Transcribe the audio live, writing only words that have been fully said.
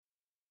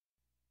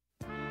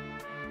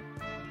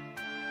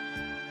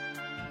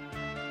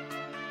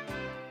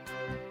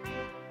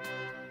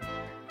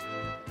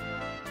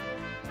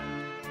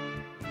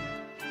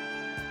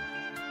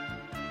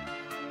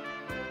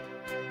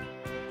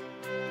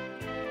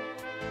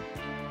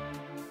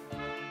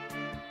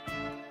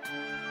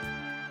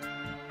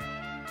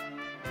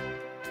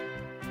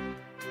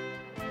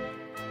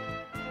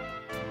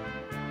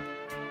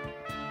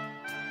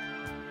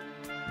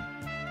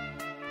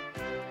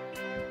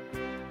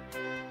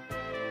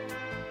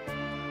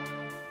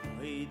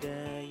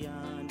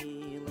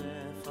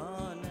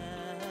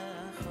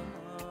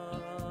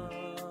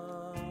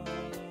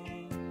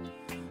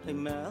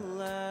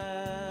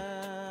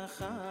melech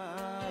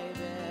chai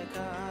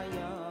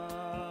v'kayam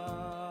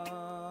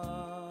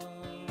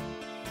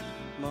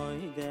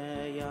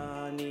moidei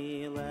ani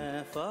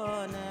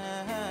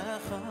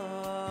lefanecha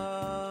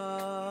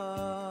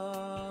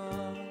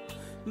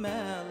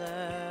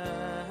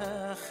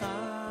melech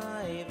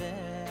chai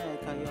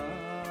v'kayam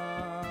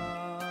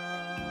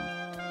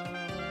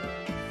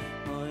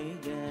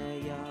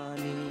moidei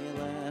ani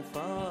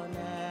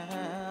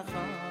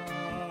lefanecha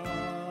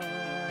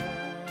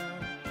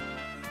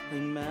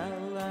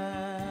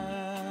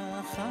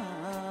melech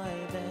chai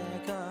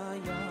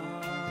v'kayam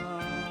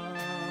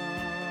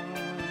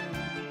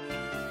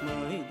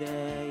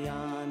moidei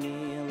ani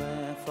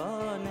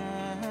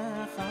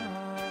lefanecha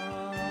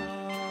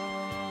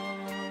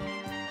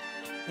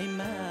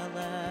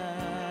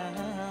melech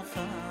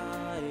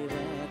chai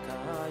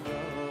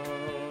v'kayam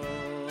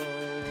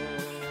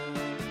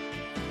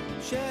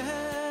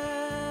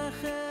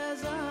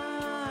shechazart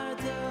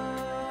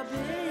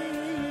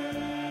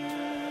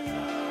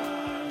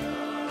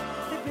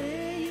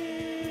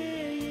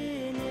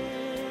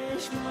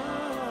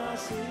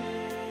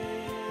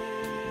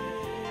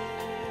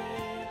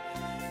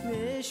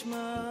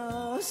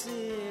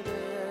nishmasi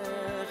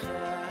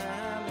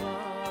b'chema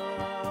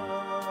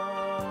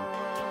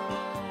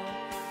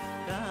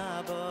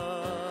Rabbo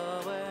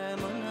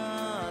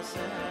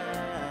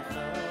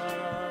emunasecha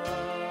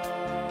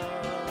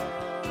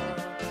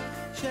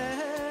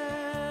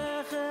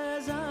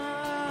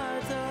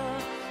shechazarta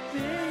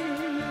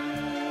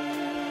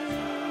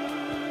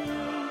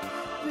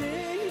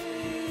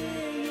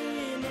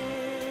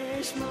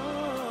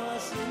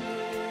nishmasi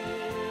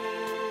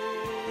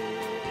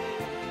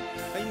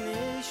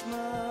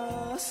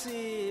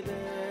nishmasi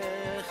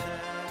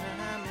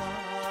b'chema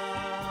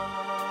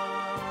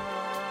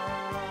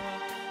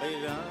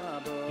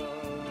Rabbo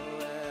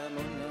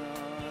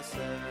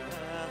emunasecha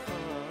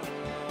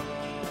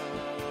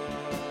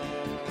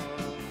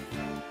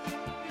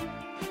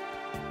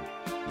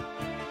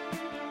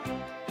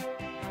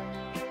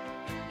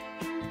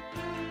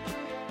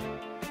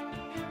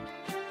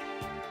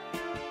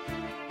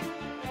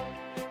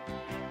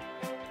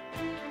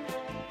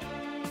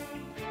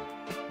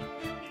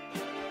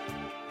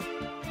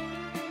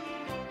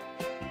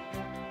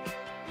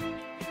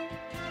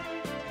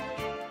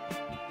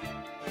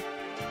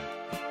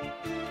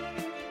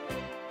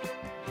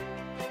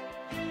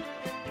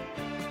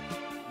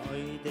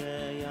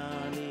moidei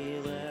ani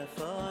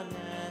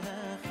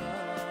lefanecha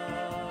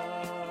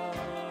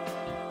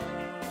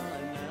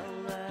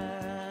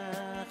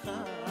melech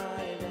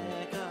chai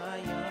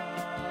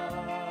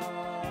v'kayam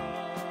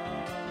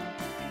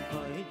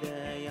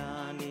moidei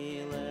ani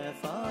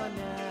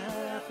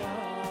lefanecha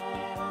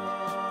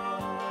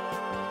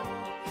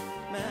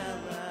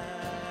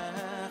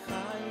melech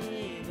chai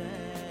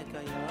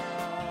v'kayam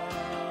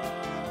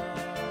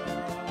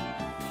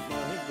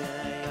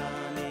moidei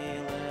ani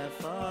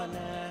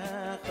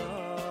lefanecha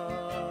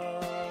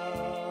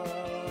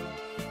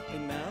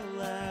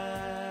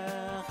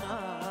melech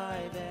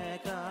chai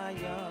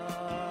v'kayam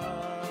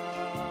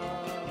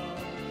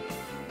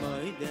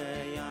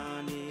moidei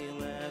ani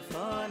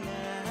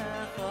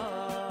lefanecha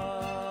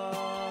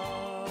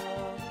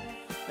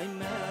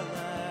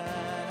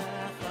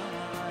melech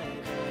chai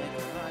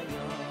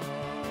v'kayam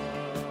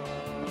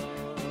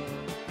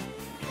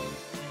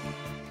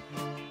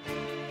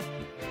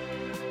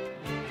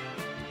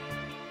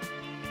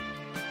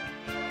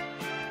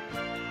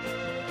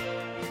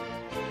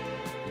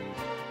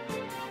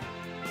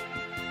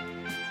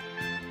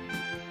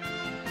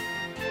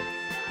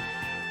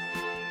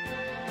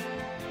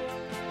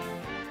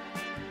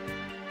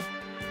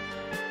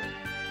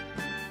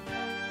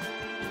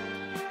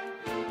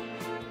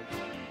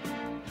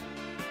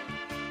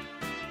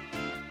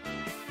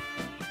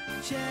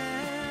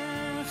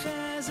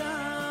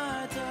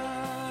shechazart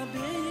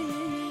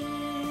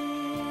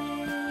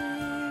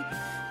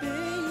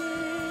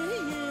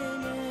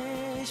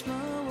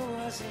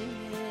nishmasi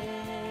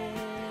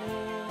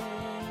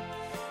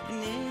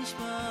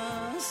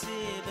nishmasi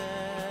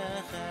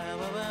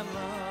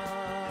b'chema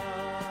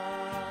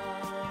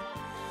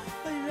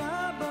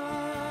Rabbo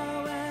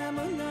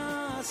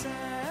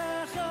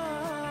emunasecha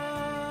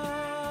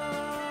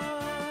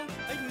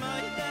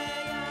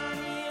moidei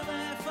ani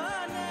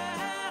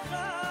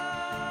lefanecha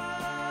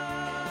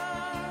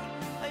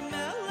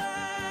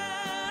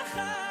melech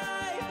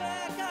chai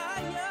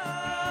v'kayam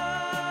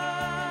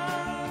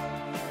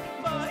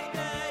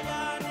moidei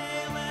ani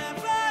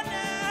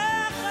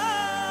lefanecha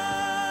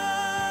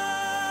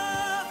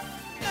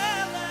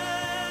melech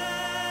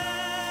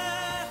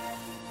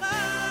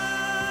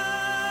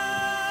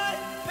chai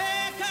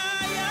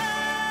v'kayam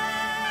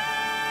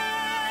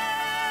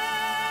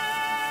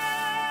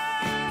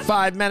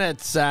 5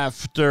 minutes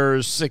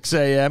after 6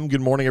 a.m.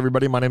 Good morning,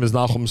 everybody. My name is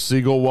Nachum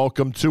Siegel.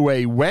 Welcome to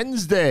a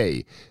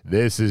Wednesday.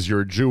 This is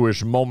your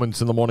Jewish Moments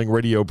in the Morning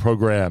radio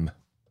program.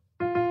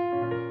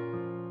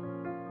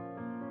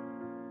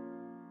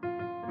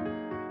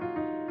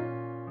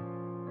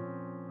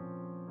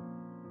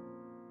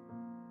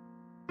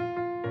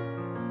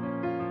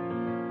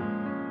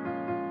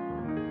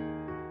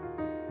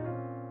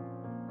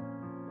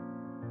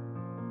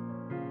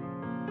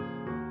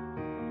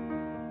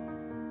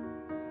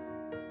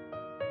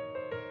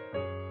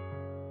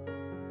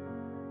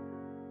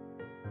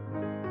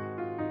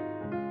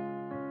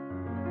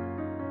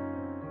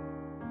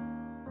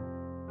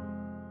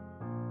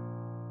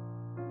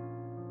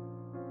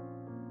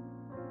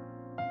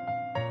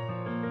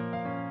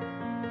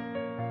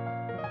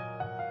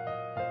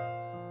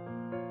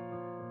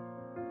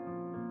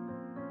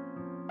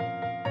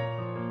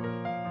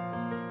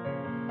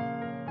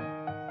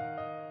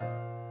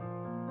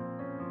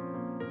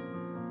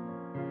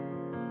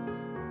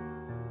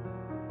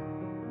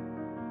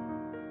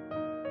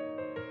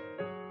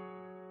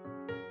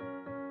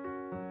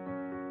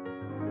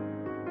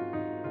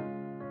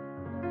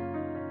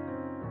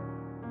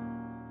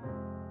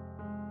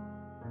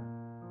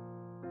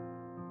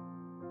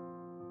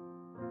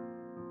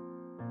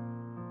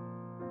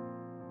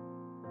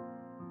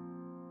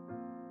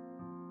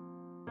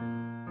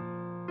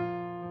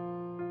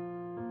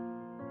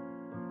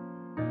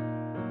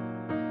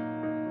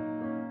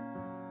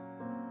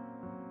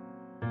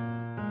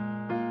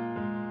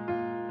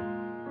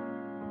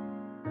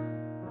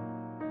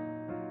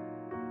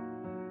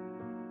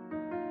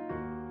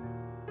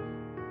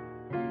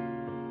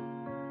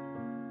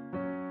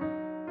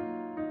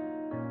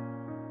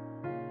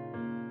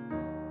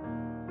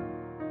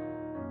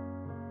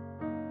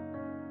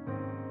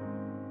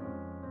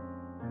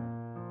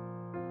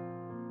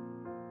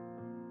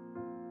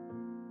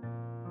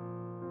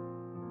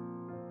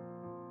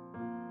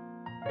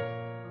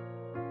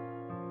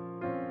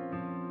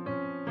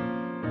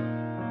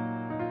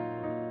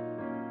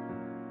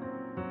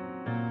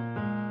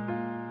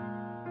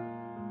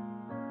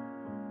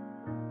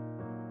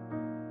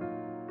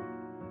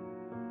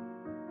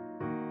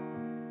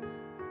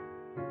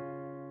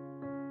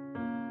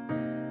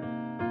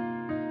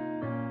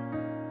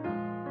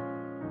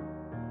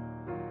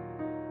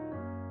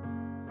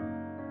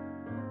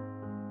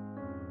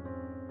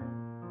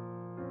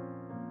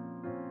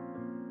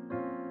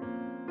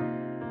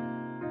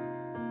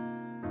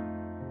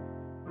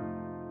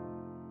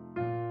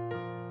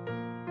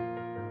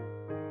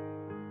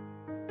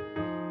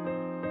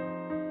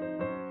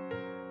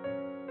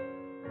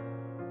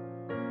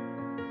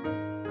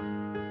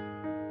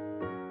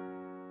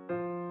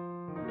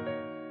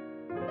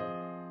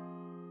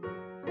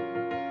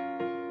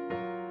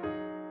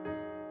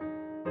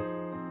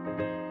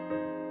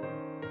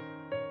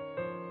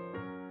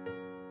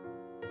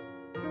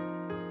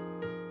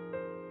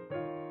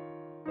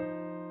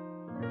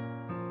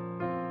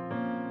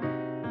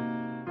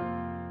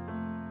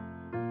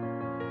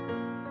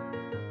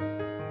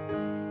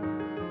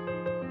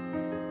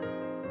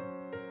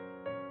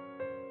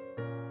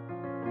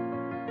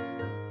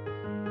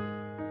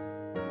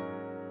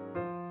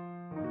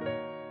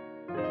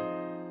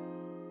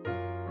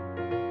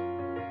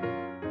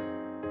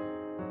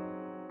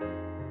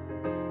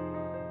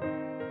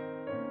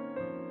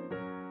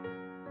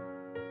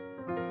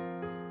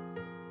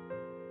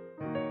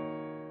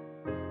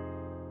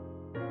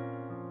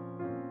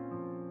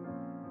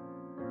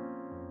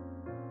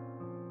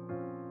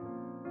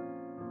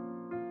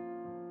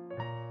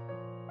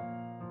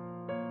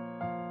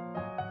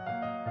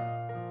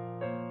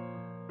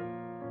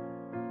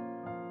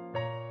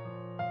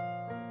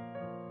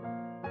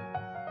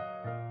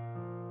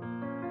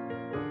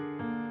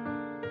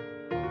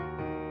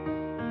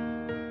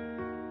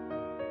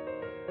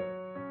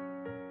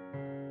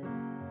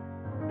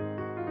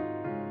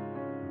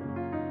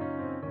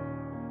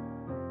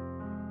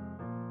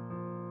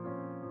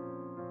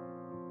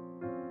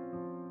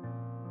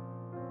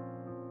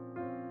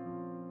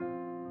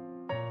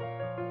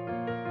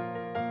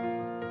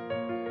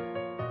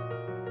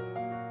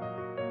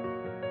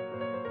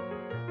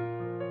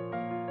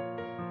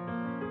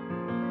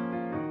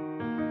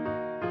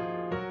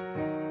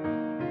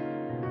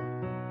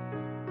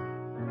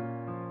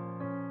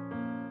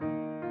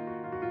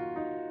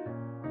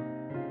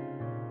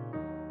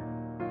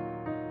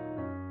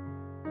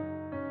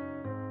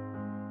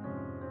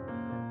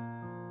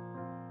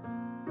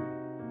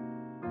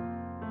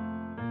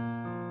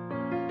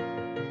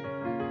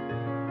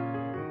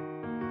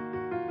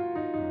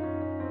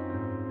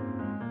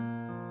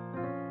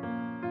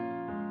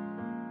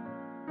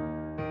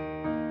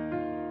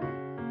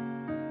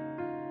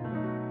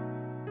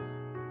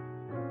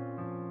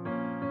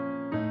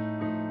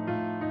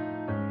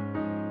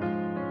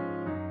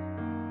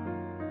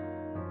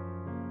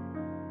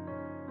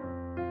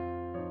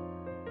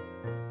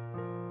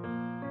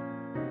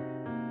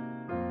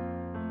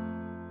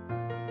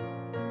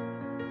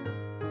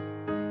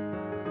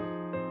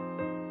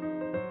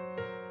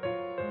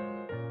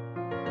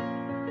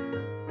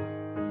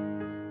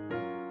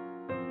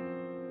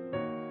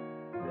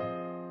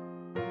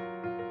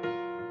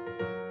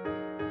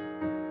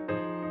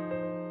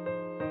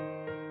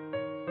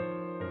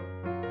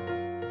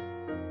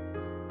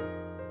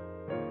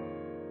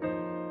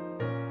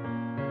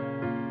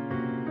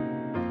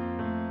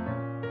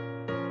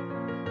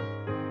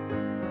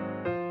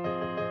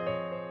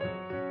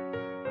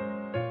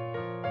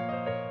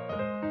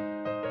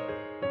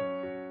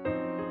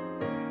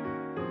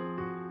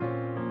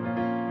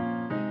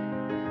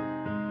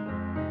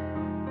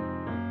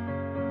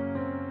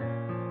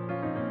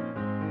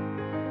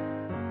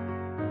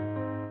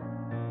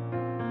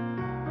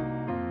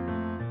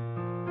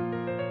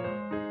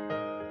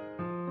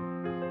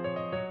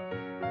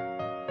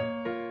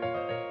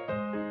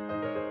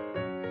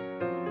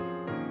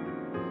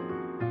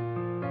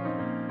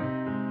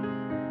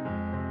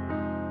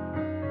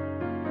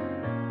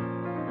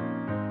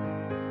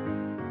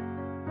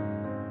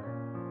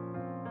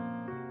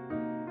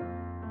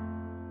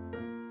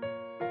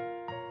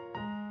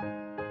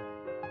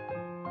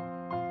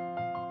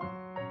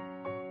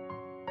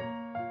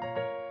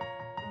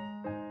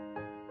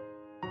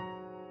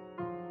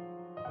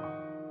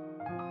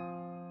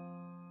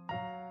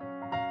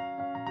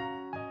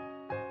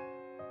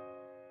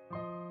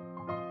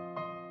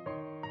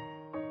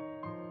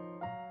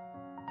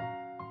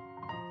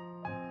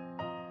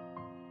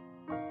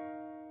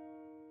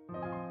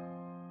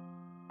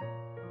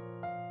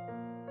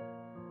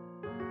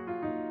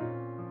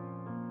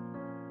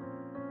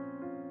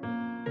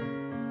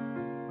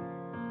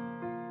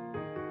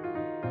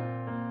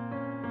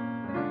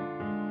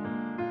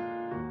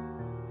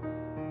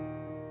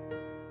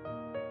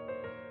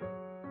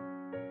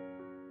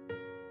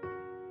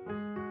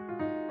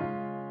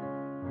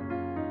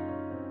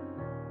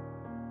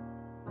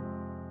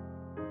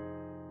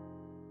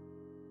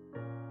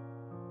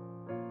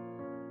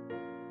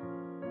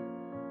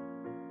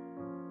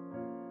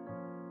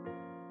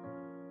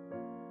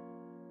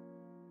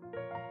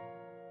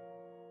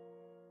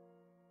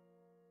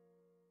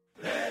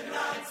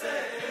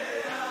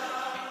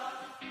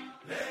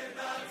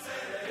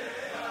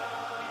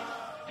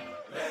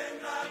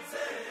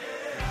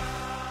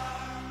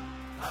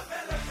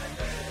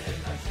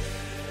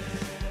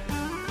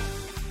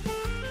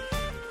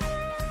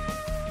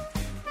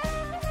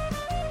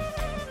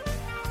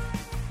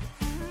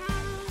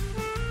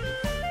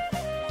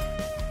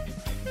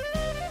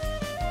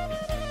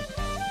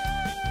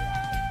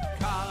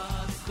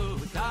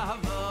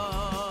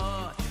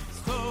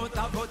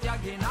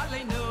 יגן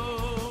עלינו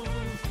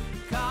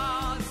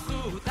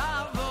כזכות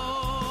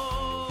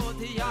אבות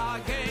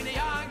יגן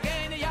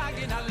יגן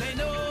יגן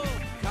עלינו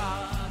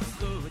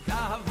כזכות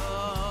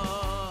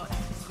אבות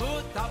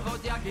זכות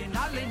אבות יגן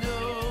עלינו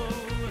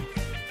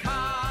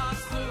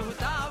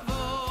כזכות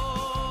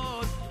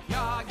אבות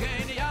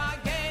יגן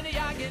יגן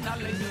יגן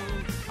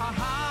עלינו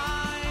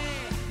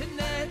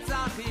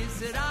נצח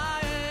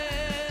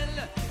ישראל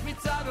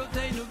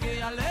מצרותינו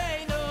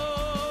גאלנו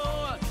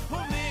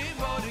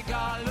ומבור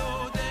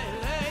גלות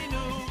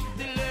אלינו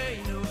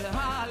דלינו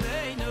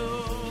והלנו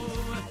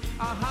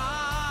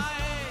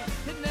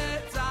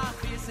נצח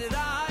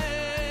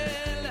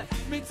ישראל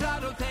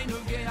מצרותינו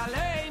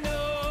גאלנו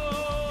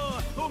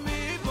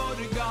ומבור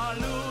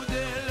גלות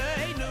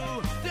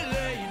אלינו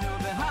דלינו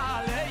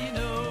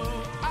והלנו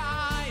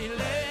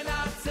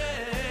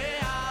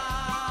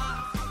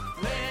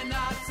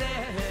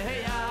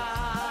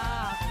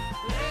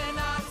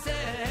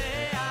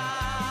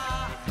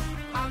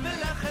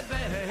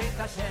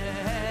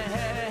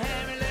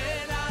Hashem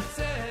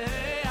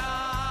lenatzeach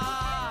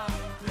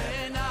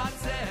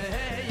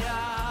lenatzeach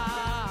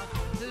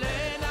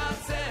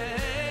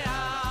lenatzeach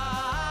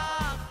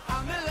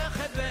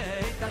amelech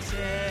beit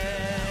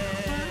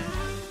Hashem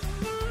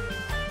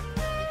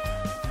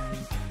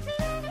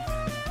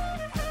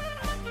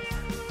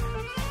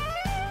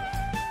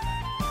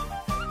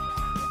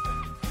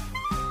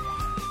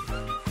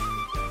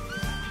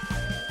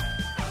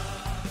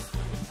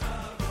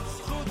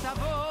zchut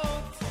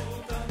avot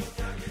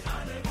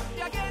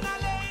יגן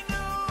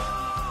עלינו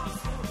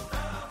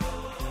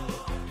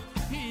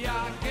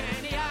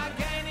יגן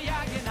יגן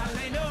יגן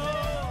עלינו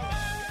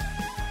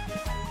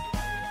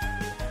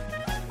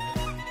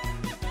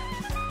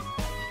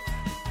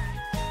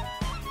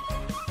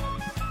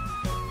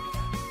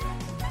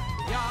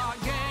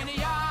יגן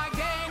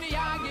יגן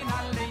יגן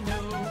עלינו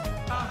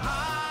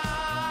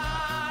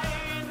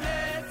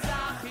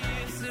נצח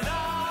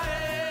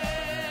ישראל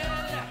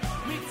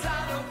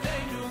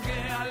מצרותינו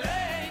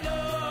גאלנו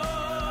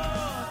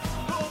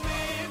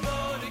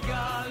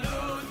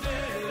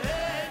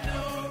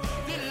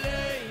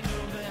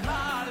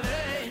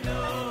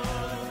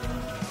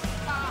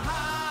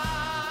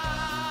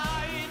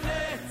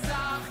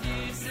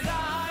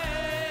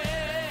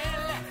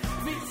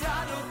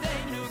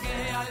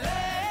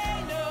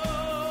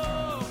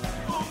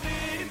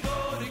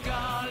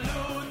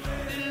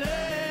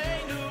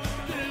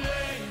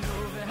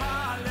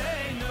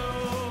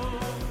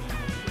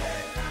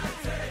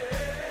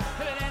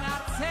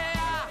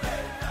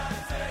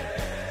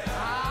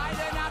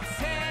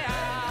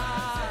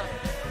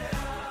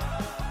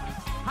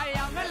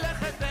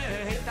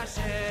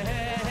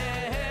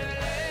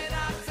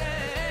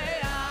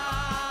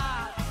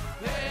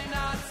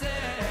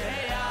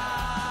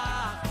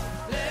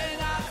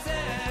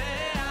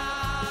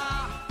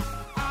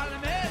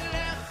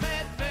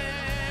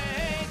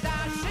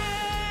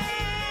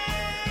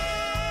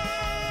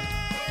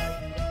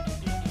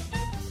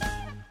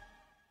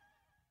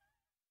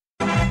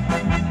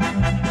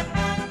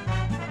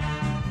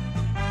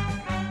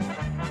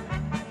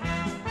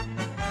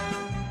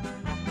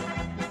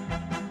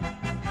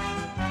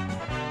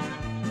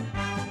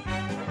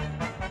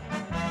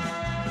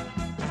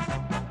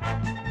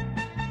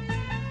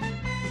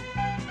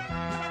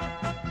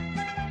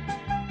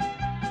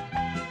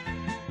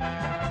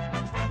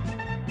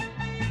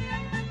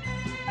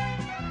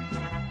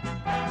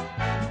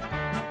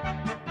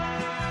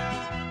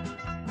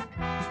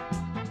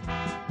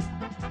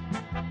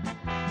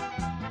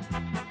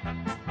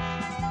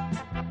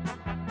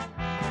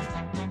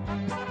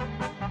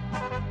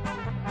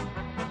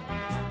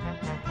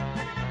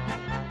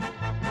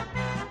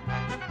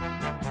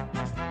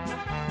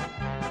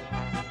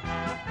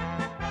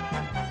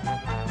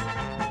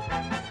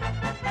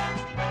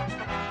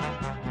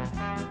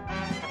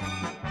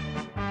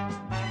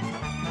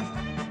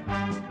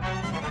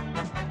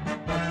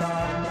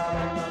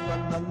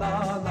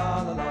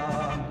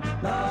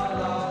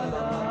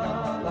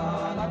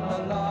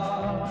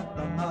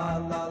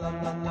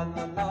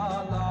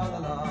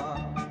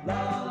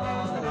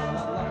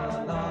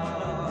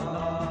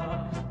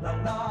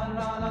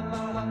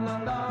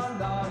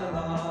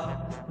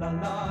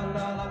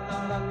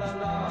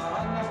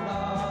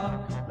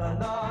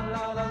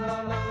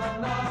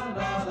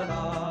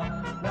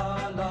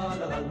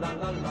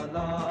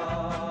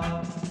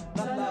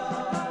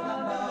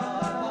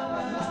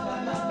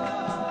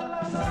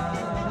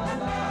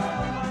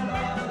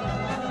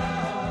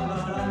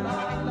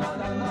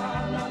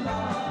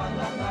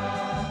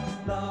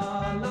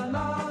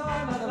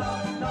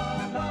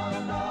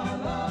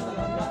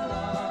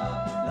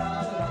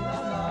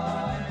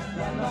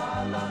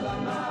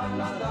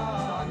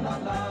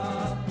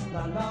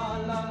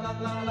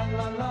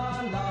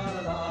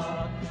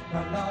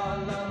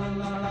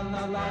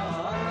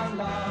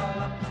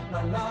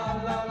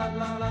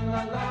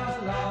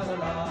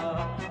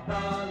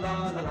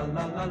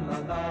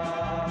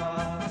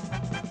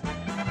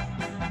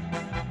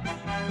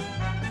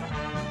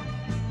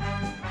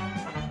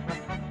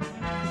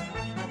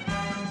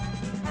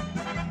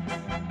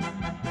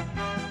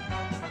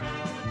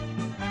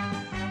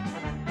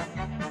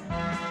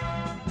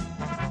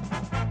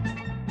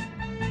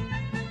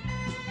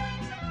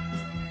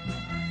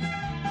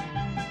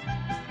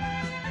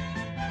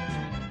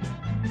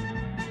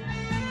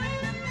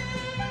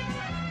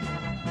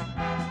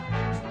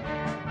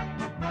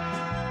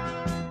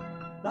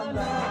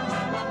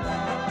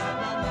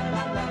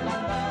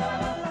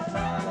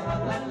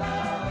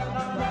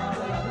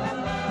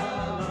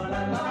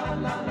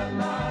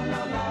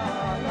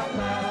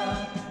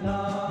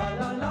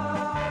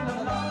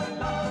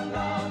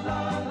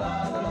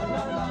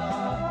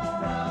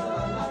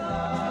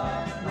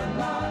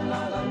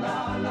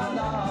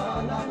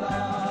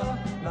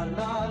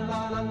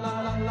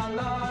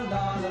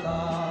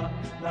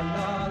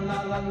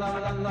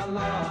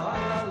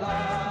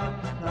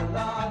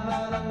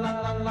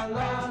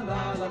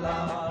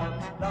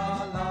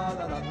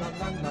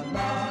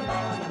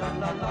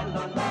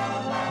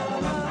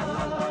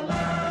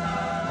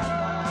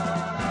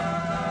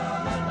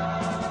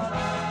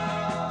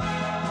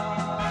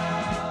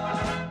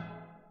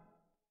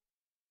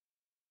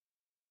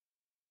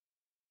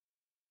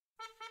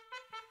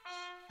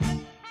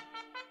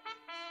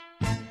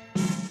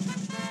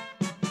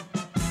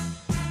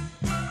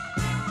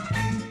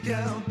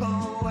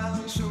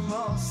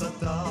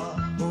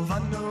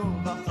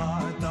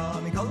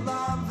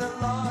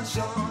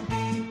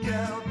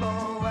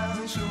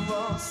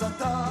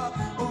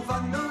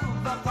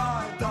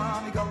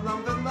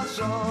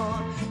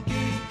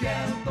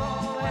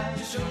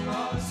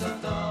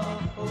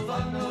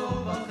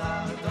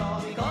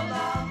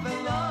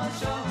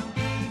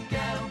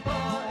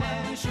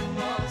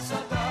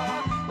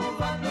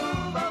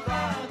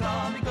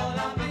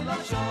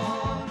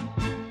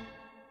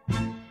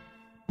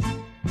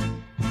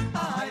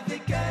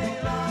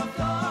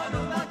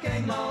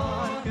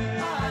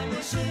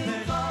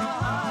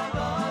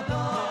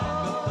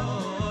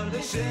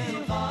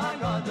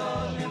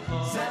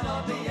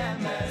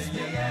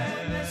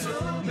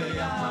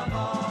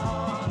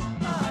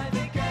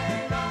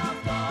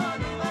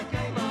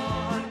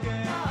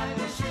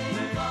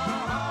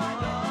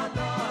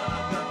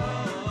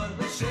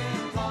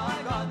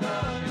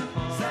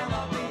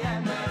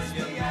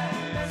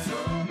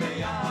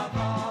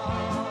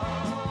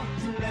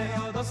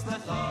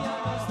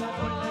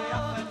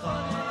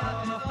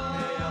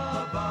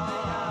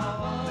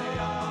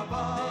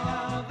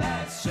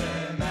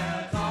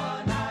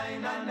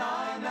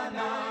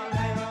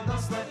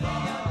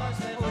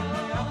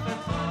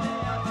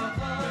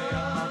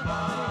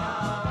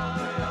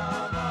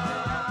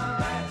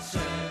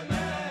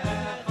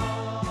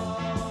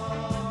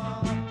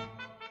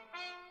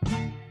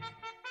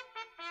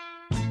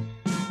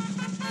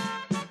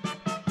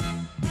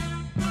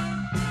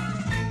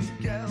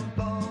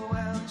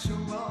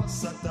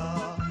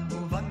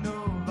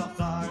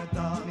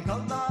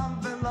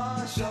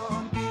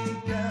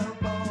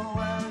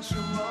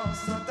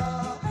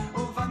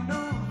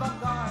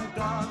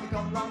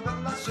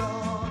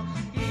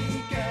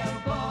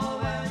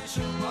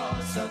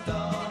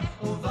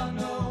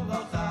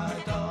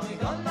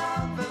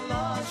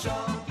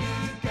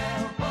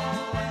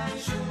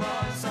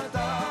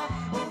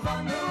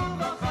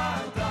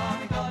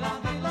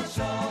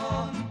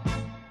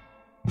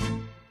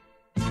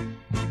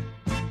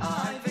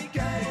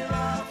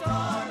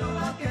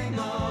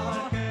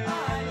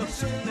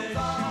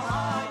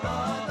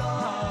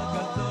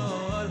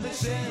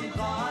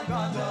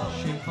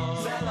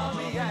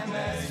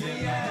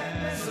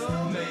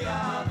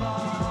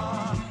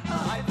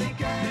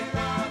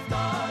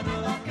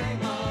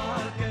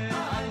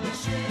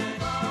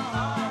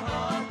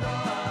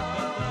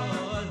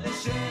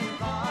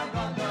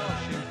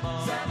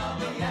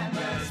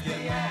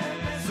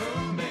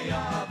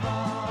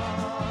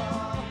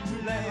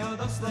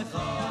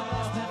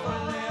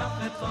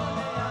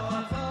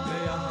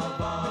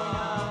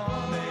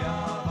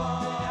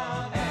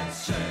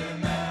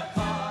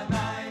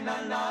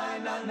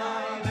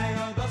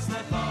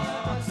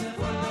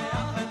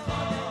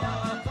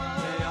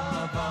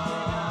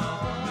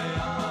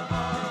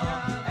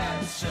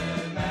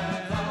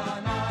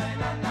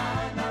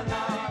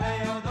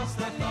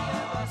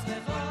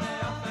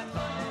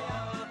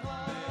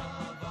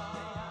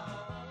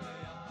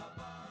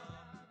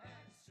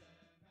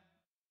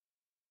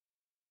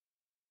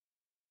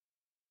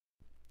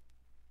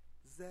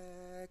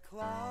זה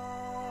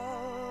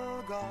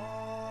כלל גדול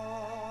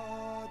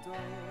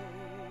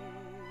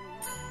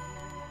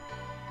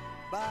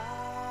בתורה,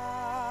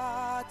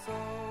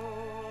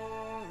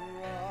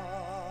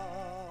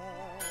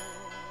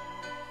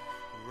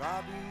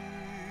 רבי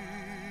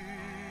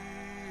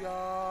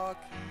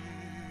עקיבא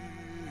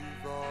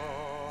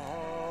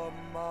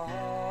אמר,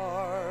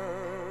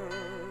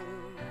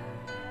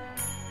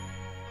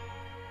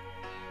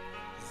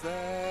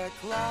 זה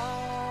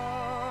כלל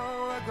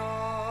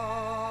גדול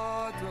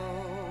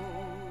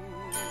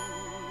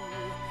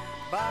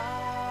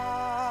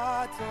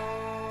בתורה,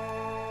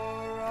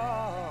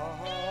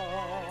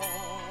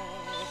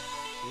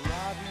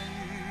 רבי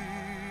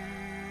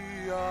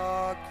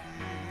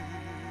עקיבא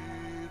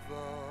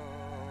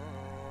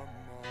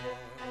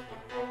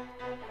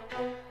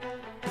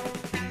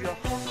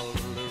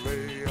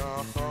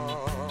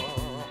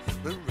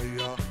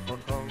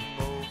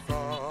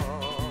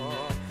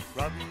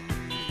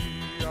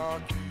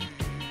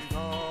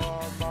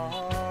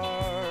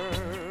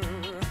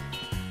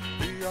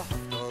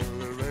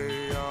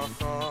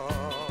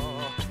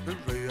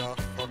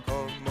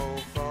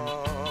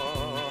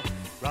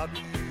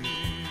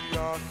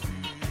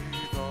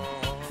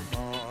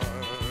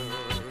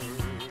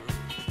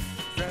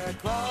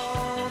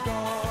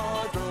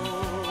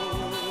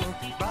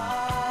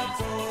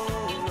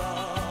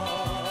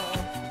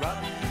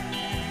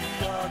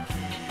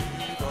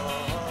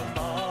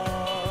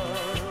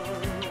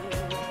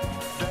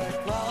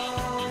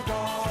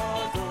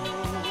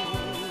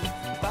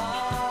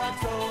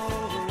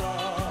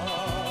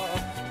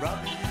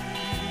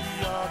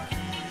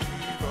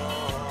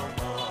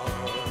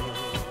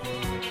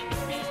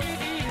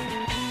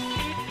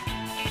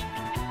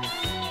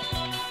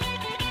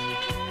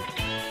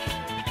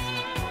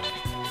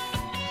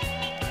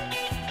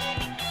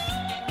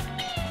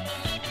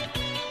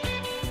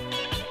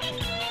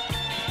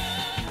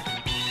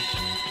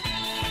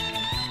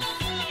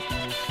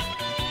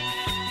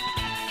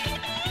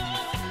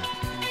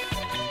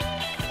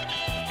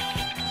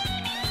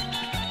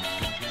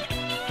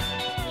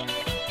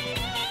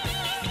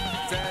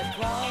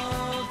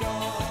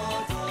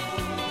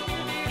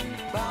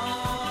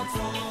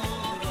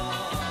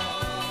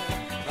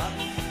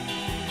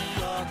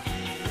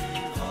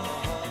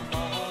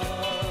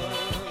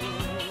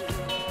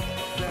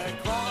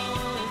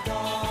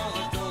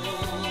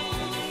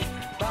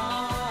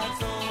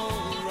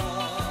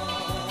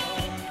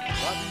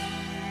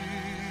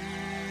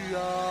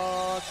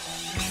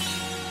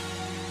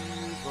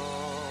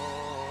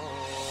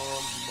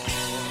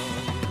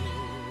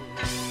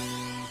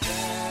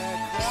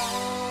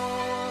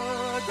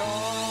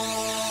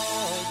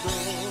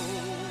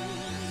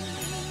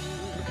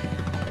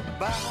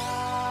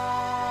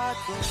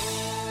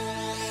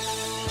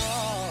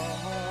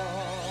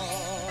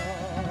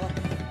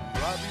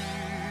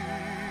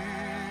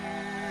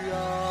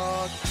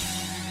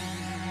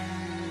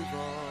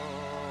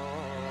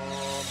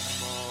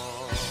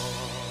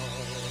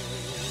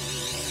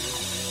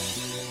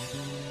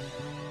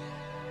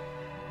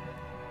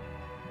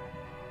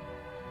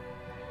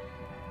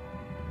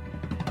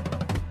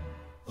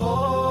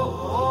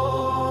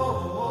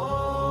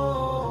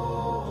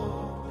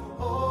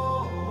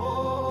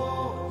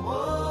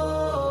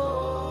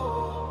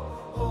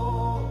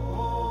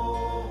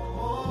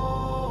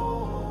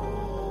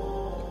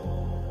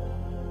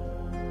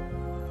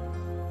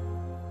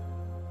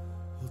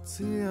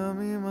הוציאה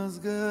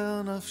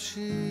ממסגר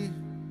נפשי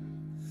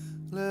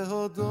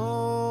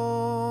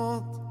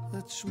להודות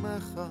את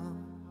שמך,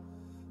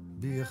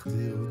 בי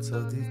יכתירו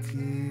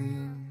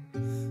צדיקים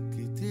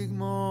כי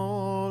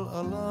תגמול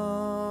עליי.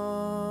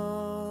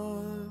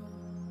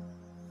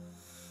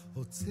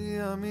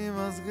 הוציאה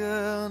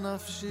ממסגר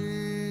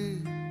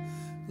נפשי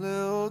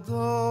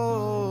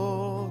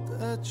להודות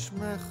את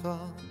שמך,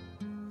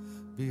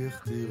 בי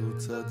יכתירו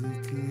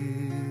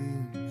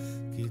צדיקים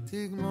כי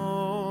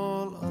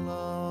תגמול עליי.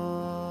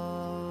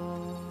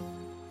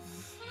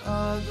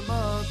 עד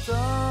מתי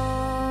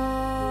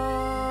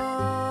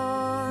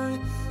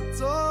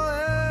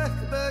צועק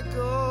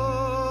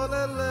בקול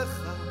אליך,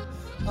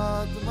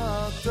 עד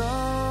מתי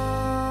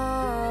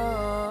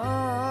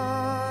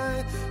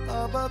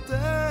אבא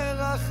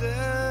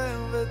תרחם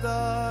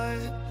ודי,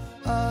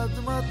 עד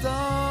מתי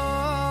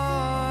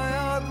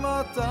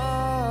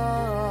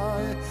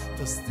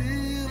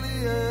תסתיר לי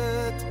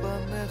את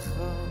פניך,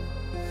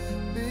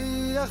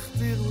 בי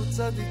יכתירו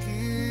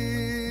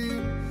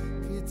צדיקים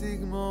כי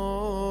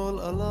תגמול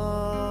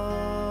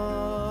עליי.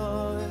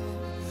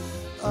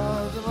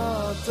 עד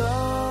מתי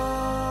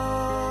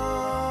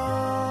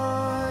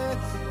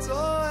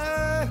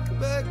צועק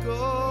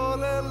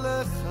בקול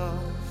אליך,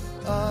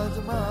 עד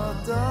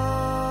מתי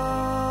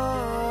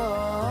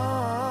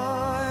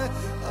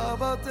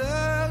אבא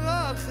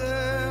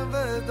תרחם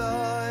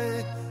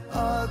ודי,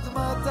 עד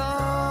מתי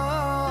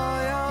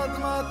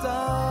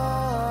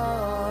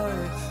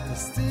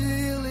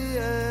תסתיר לי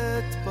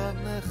את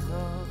פניך,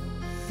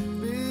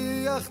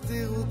 בי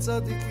יכתירו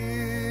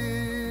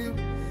צדיקים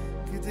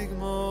כי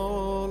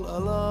תגמול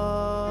עליי.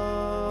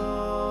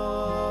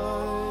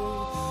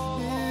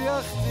 בי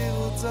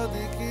יכתירו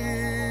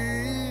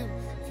צדיקים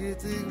כי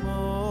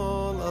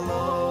תגמול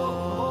עליי.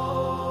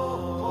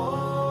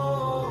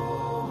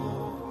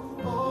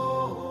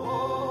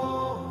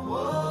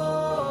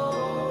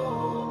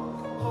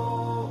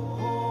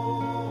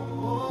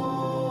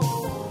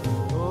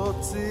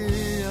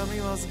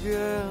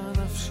 מסגר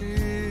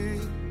נפשי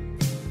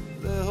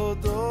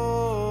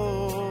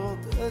להודות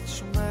את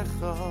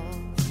שמך,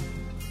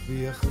 בי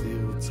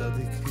יכתירו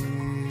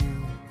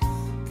צדיקים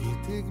כי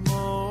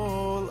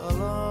תגמול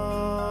עליי.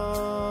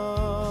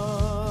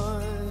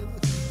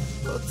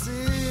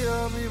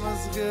 הוציאה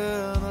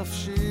ממסגר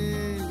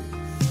נפשי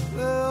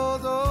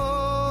להודות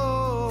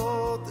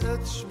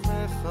את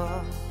שמך,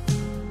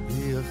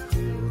 בי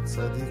יכתירו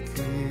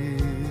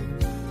צדיקים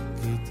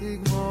כי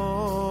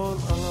תגמול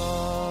עליי.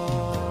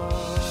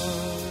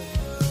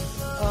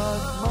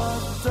 עד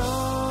מתי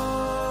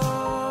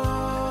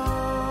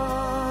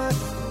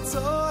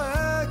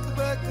צועק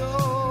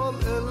בקול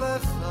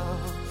אליך,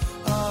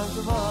 עד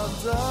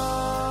מתי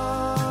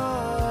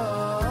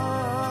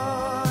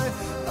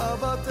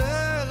אבא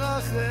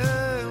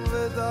תרחם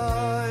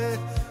ודי,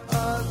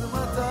 עד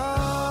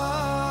מתי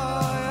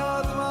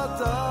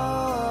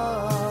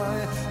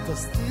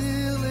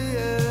תסתיר לי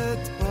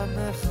את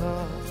פניך,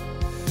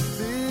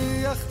 בי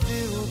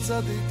יכתירו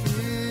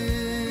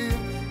צדיקים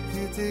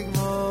כי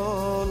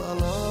תגמול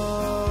עליי.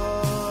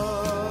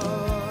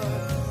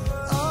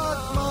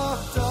 עד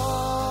מתי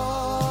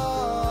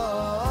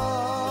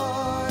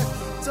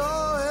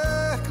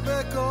צועק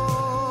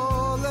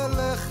בקול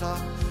אליך,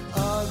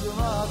 עד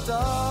מתי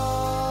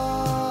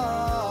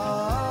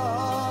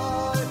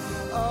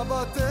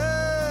אבא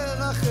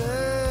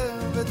תרחם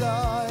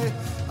ודי,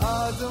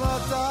 עד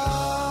מתי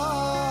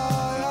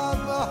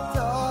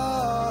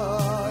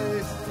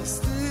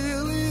תסתיר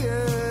לי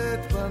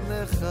את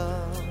פניך,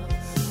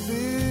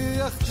 בי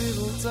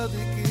יכתירו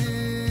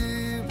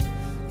צדיקים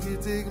כי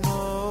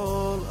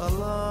תגמול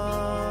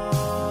עליי.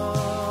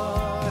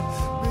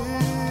 בי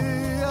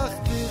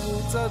יכתירו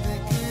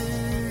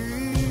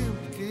צדיקים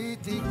כי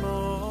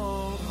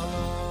תגמול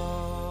עליי.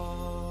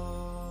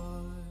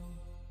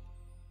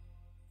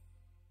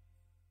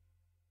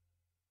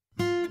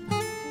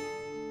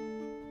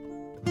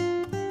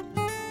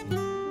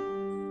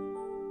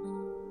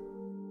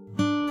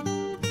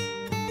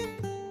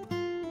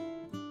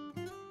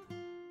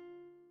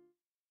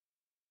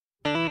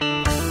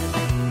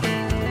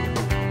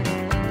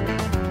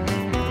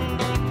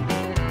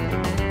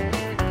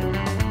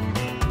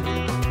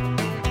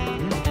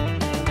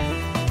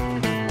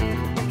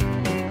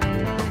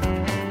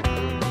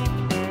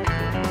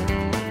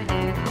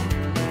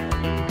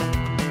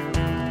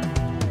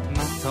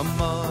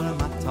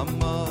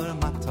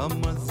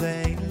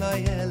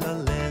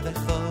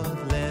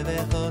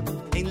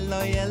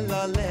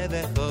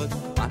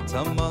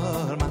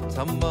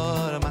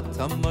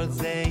 matamor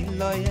zein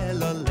lo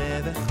yelo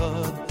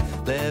levechot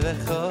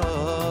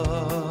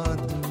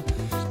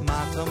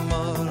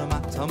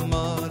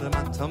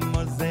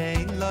matamor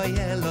zein lo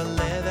yelo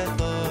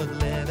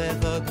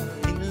levechot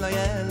in lo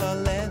yelo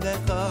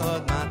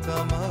levechot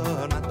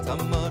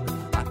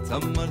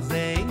matamor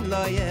zein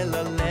lo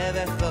yelo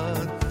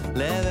levechot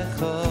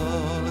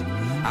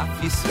af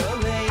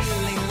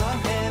Yisrael in lo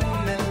hem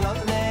lo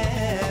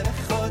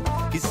levechot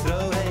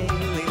Yisrael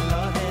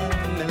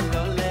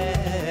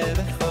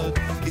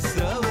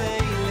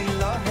Israel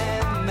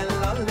Elohim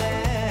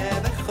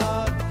Elohim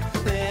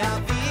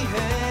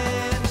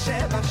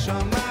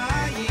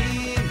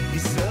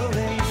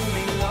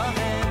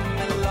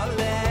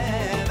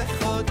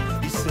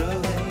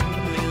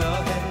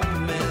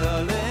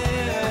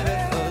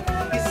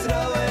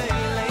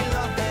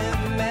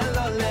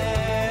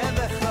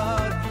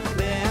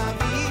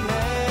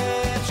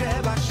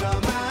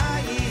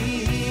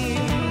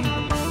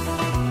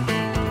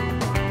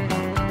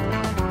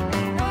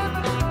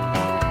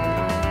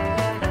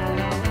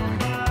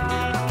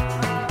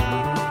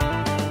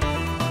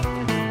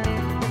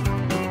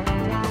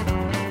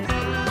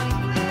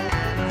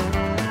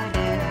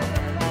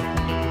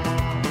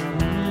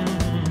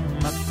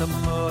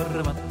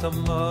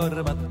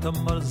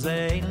matamor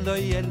zein lo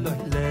yelo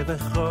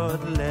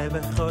levechod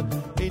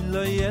in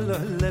lo yelo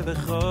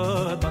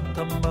levechod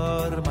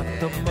matamor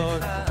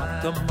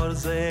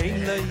zein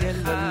lo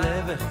yelo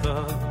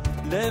levechod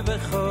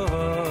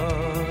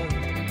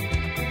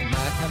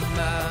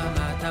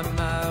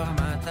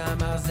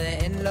matamor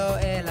zein lo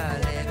ela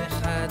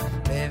levechad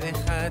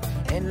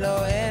in lo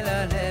ela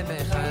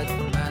levechad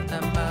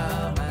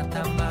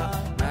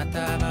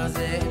matamor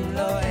zein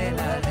lo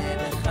ela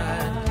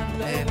levechad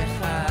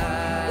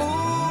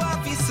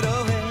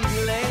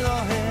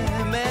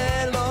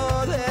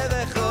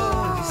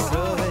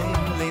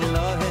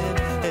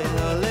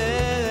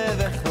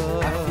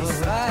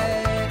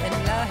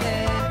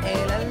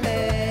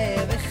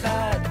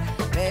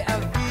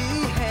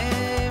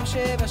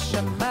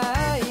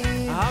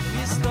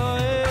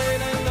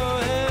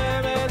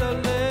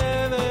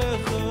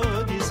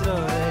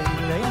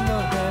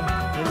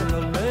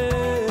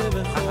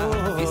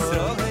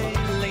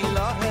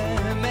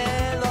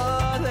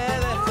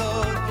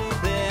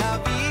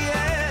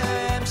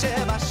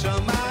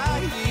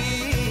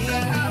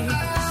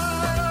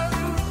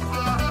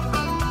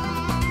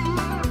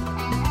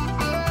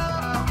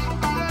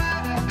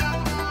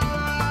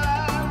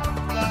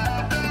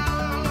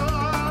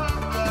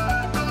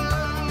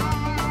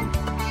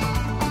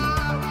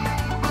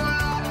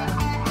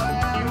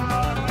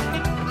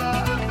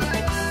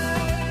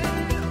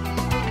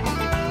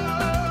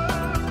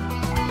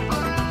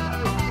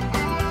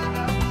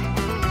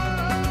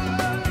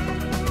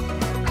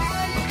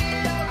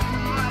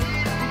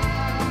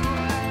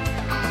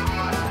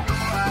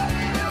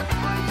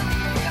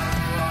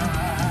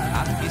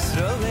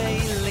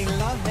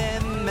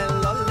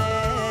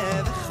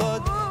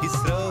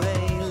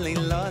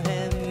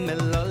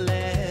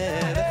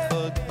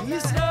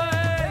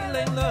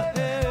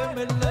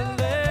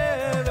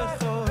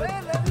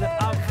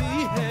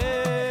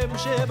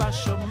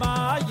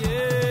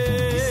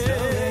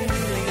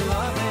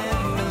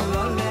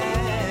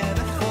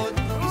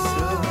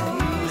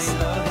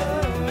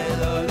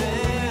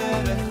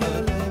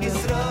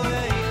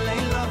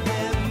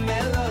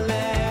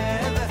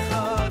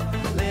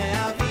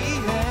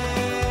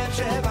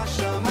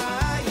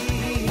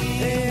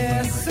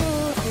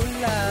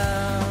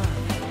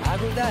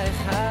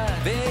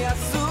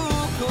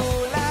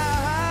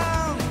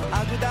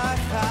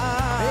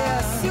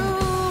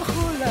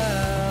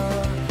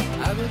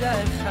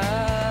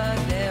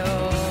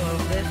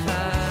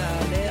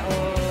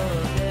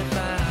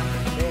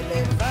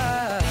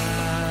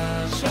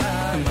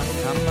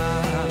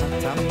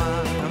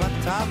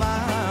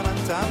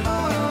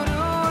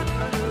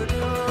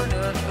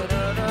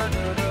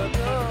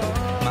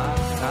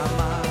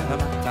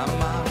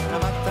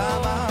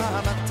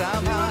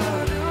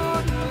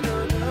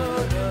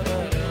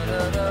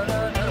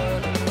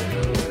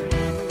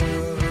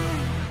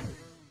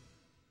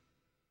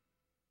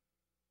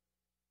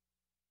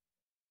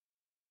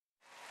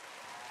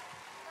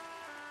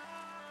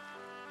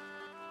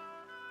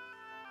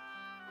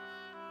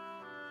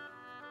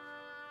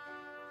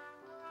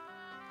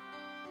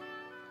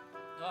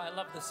Oh, I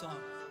love this song.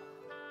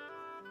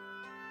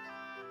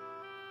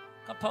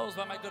 Composed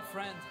by my good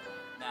friend,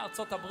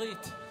 מארצות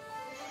הברית,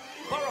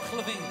 ברוך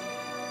לוין.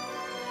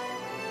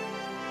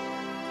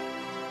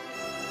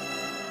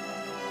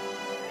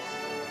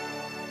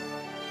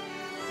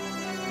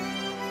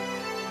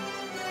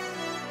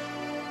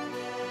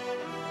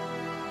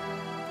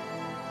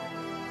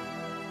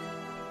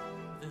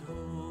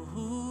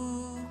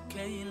 והוא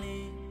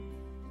כלי,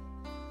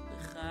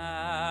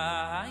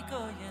 וחי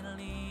גוין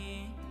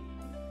לי,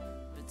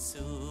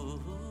 וצור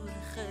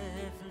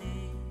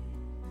חבלי,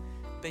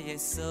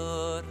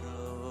 ביסורו.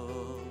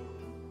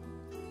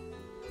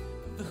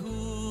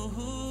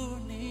 והוא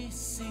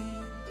ניסי,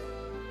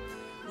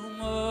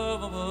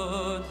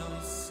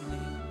 ומונוסי,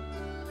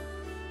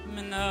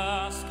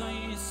 מנס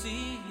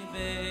קויסי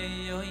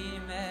ביוי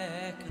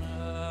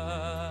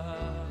מקרא.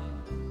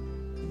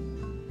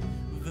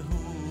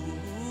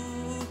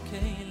 והוא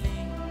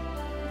כלי,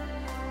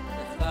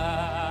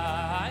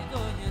 וחי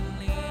גוין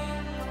לי,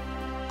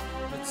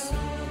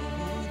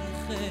 וצור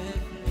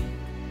חבלי,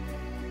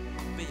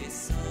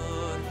 ביסורו.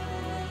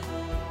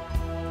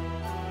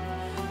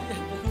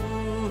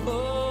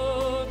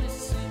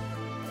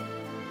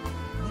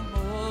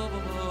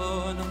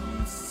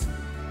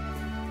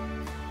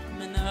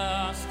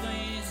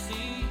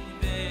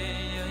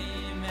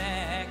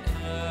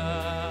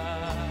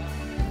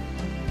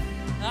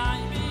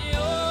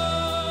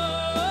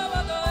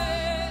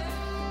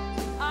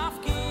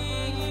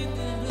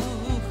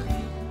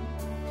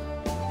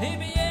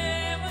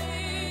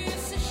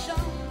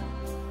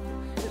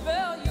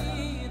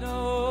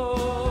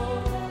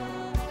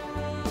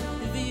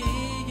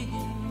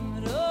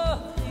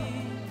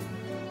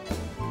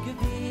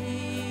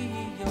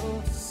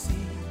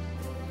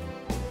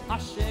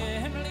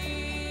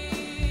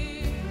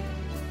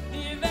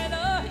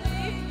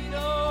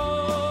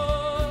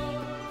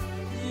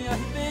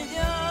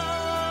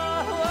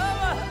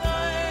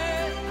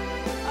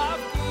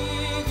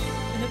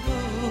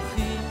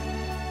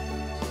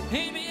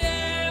 Hey,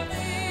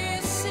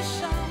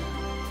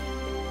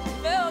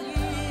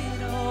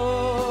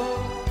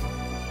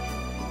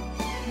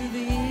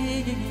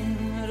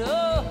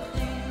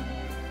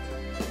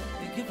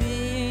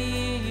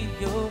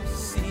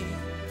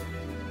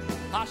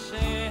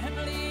 Hashem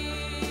li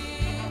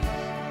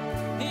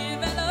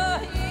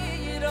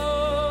Hivelahiro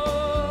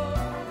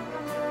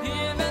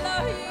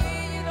Hivelahiro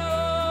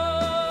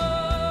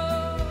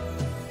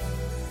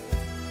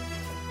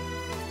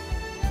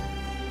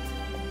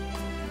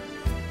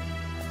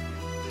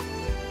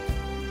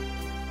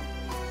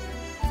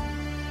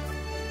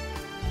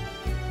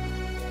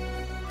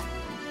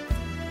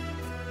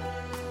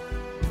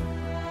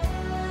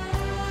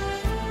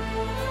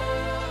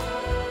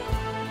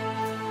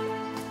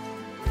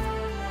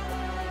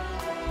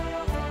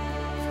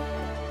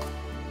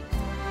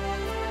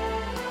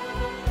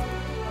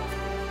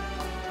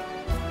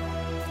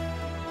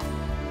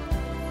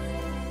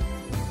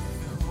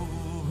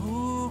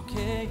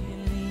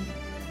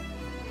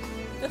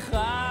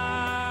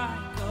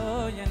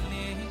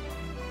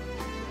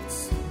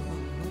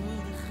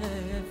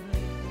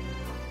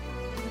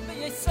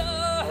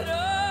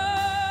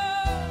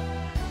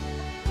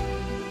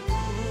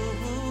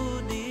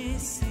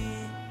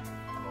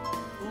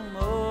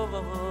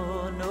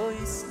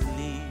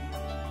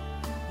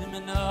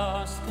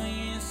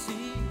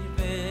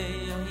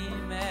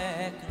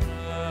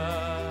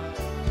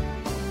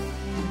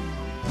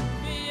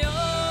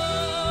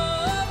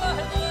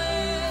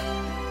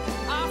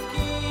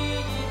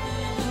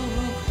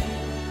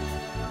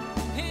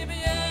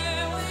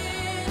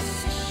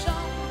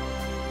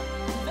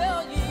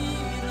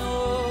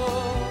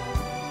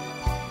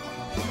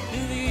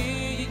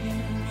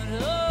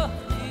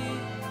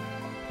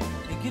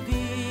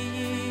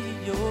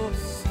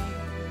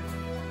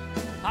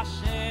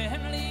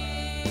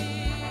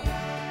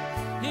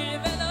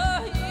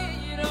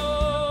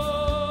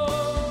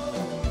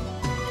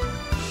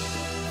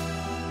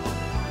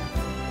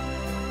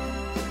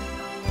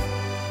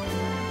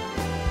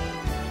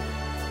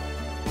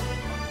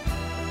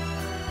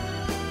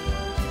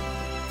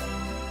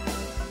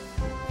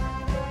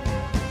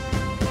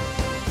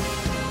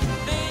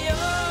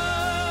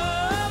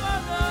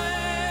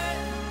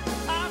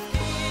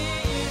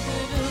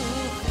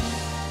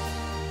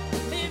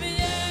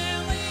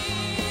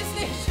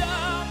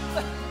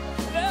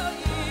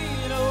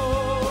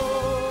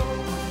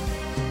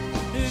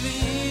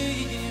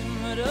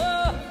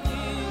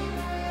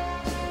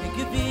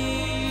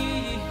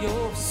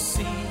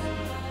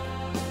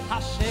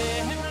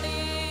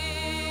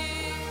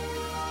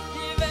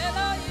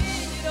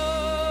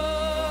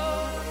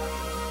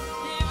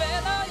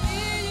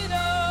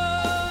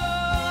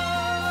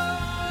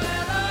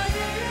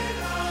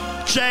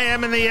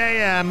JM in the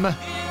AM.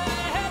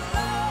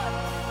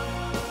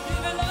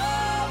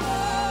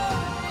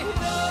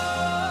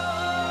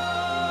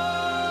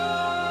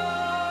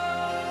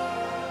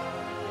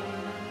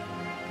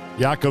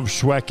 Yaakov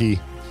Shweki.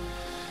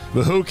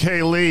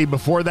 V'hu Lee.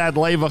 Before that,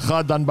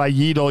 Levacha done by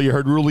Yidel. You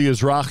heard Ruli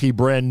Izrahi,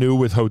 brand new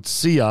with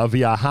Hotzia,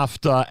 via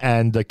Hafta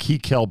and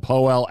Kikel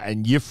Poel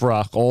and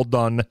Yifrach, all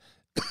done.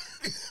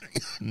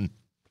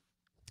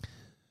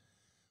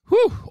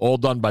 All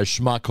done by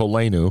Shema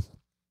Kolenu.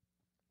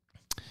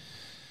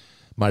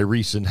 My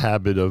recent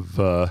habit of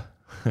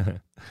going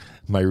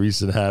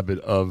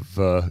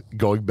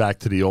back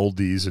to the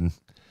oldies and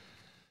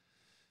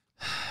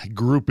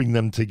grouping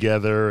them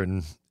together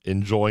and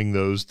enjoying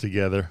those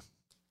together.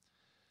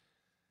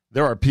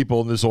 There are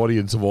people in this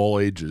audience of all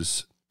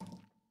ages,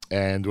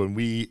 and when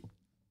we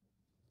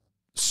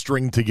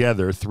string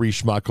together 3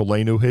 Shema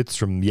Kolenu hits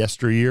from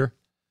yesteryear,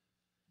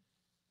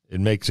 it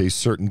makes a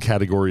certain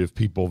category of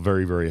people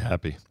very, very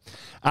happy.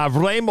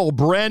 Avremel,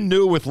 brand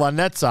new with La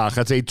Netzach.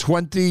 That's a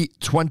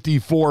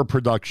 2024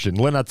 production.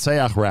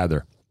 Lenatzeach,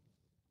 rather.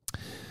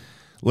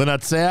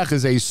 Lenatzeach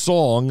is a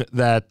song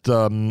that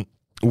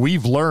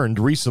we've learned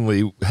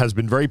recently has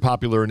been very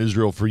popular in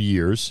Israel for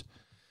years.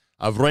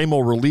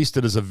 Avremel released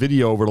it as a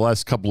video over the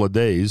last couple of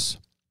days.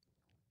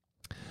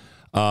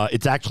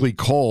 It's actually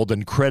called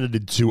and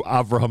credited to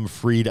Avraham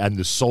Fried and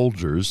the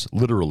Soldiers,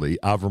 literally,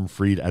 Avram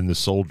Fried and the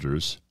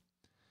Soldiers.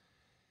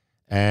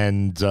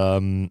 And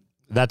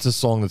that's a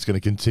song that's going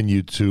to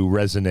continue to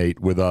resonate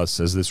with us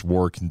as this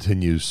war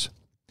continues.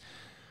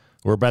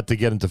 We're about to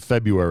get into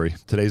February.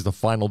 Today's the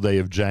final day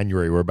of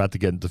January. We're about to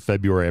get into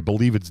February. I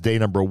believe it's day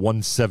number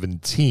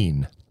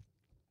 117.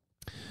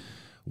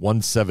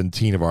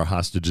 117 of our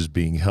hostages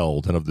being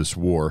held and of this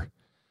war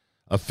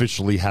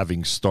officially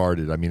having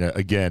started. I mean,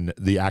 again,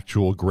 the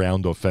actual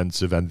ground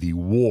offensive and the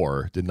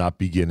war did not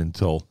begin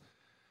until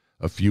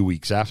a few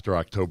weeks after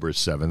October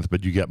 7th,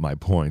 but you get my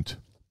point.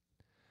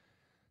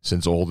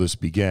 Since all this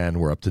began,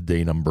 we're up to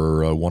day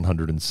number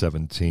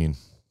 117.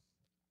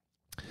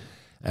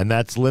 And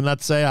that's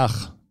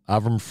Lenatzeach,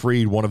 Avram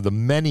Fried, one of the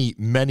many,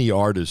 many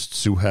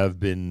artists who have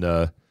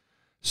been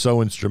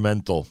so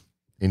instrumental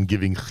in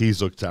giving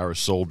chizuk to our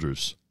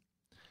soldiers.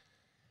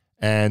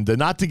 And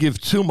not to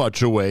give too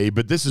much away,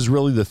 but this is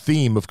really the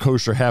theme of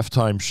Kosher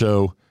Halftime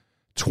Show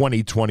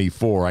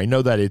 2024. I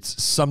know that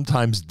it's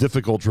sometimes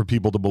difficult for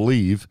people to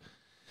believe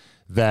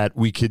that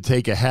we could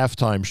take a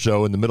halftime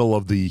show in the middle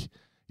of the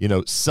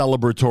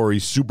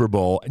celebratory Super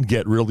Bowl and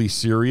get really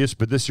serious,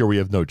 but this year we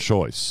have no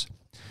choice.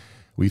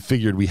 We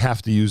figured we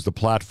have to use the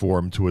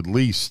platform to at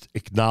least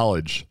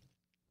acknowledge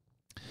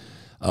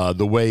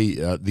the way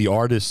the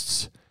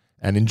artists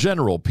and in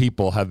general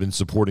people have been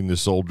supporting the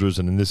soldiers.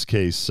 And in this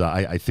case,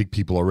 I think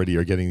people already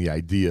are getting the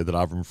idea that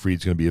Avram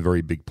Fried's going to be a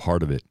very big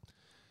part of it,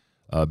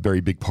 a very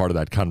big part of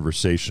that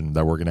conversation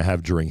that we're going to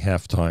have during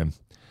halftime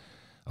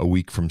a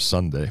week from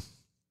Sunday.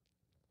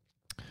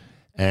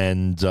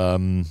 And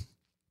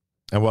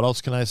what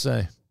else can I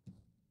say?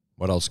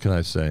 What else can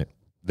I say?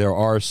 There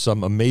are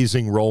some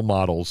amazing role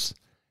models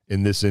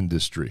in this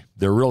industry.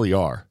 There really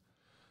are.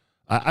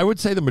 I would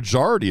say the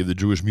majority of the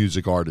Jewish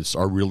music artists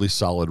are really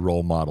solid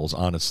role models,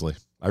 honestly.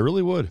 I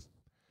really would.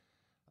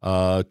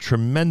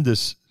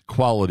 Tremendous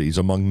qualities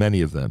among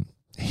many of them.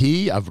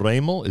 He,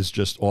 Avremel, is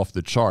just off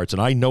the charts,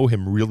 and I know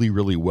him really,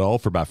 really well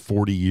for about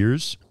 40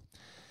 years,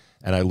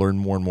 and I learn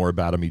more and more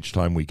about him each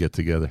time we get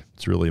together.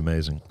 It's really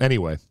amazing.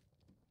 Anyway,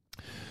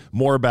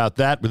 more about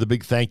that with a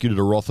big thank you to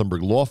the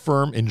Rothenberg Law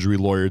Firm,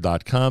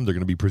 injurylawyer.com. They're going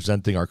to be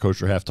presenting our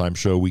Kosher Halftime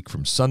Show a week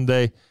from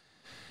Sunday.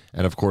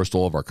 And, of course, to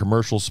all of our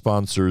commercial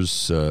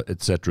sponsors,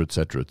 et cetera, et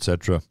cetera, et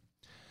cetera.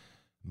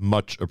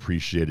 Much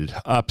appreciated.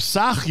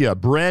 Psachia,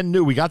 brand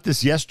new. We got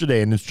this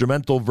yesterday, an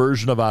instrumental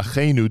version of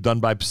Achenu done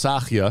by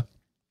Psachia.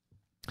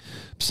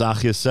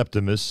 Psachia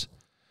Septimus.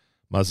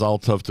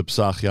 Mazal Tov to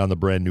Psachia on the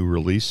brand new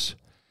release.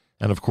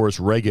 And, of course,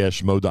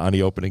 Regesh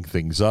Modani opening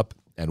things up.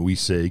 And we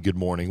say good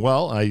morning.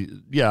 Well,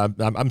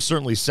 I'm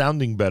certainly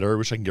sounding better. I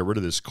wish I can get rid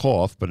of this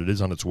cough, but it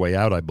is on its way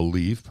out, I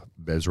believe.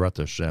 Bezrat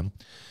Hashem.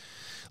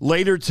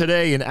 Later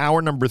today, in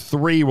hour number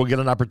 3, we'll get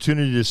an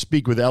opportunity to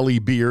speak with Eli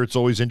Beer. It's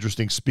always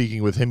interesting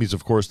speaking with him. He's,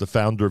 of course, the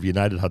founder of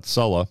United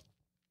Hatzalah.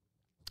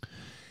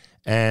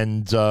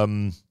 And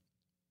the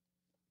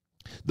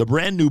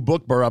brand new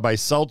book by Rabbi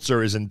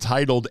Seltzer is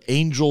entitled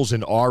Angels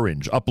in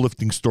Orange,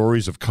 Uplifting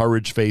Stories of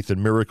Courage, Faith,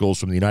 and Miracles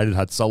from the United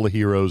Hatzalah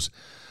Heroes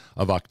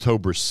of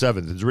October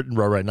 7th. It's written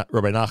by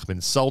Rabbi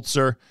Nachman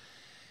Seltzer.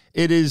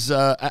 It is,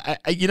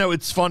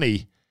 it's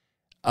funny.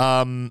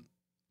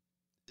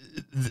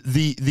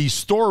 The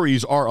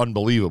stories are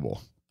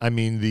unbelievable. I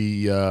mean,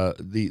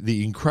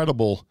 the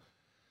incredible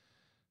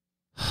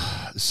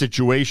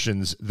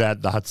situations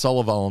that the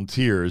Hatzalah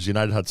volunteers,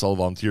 United Hatzalah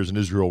volunteers in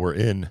Israel, were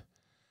in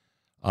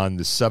on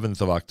the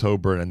 7th of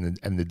October and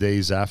the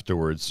days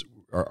afterwards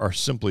are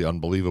simply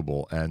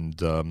unbelievable.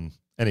 And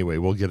anyway,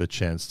 we'll get a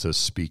chance to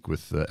speak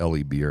with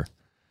Eli Beer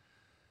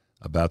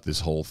about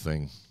this whole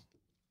thing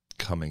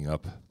coming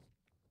up.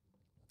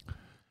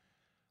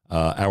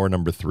 Hour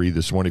number 3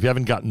 this morning. If you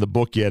haven't gotten the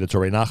book yet, it's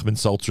Rabbi Nachman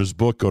Seltzer's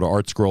book. Go to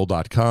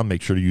artscroll.com.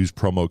 Make sure to use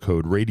promo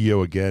code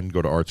radio. Again,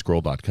 go to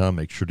artscroll.com.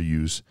 Make sure to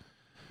use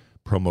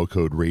promo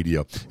code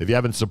radio. If you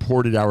haven't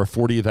supported our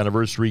 40th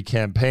anniversary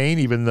campaign,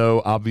 even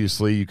though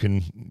obviously you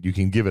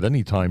can give it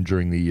any time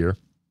during the year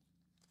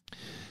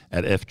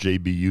at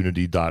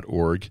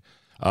fjbunity.org.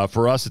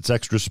 For us, it's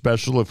extra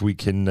special if we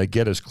can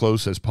get as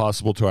close as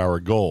possible to our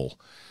goal.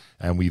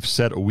 And we've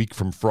set a week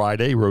from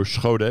Friday, Rosh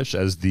Chodesh,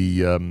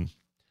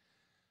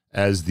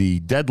 as the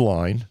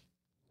deadline,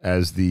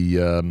 as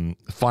the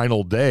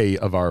final day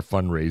of our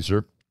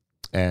fundraiser.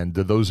 And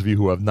those of you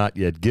who have not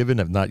yet given,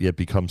 have not yet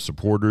become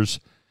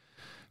supporters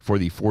for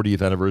the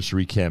 40th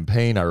anniversary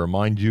campaign, I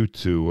remind you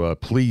to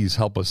please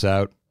help us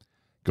out.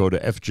 Go to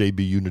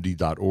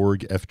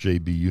fjbunity.org,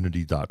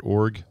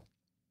 fjbunity.org,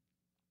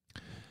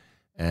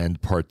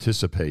 and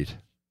participate.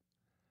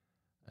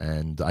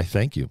 And I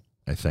thank you.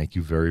 I thank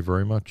you very,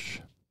 very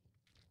much.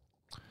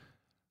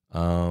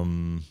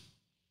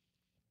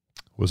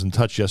 Was in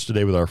touch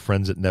yesterday with our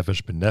friends at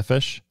Nefesh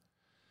B'Nefesh.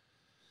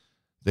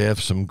 They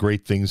have some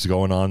great things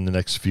going on in the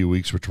next few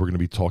weeks, which we're going to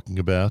be talking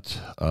about.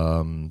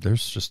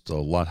 There's just a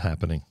lot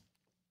happening.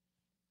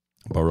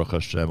 Baruch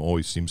Hashem,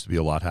 always seems to be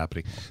a lot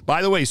happening.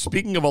 By the way,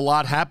 speaking of a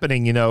lot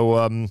happening,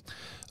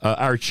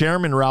 our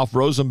chairman, Ralph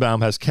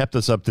Rosenbaum, has kept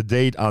us up to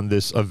date on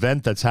this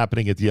event that's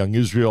happening at the Young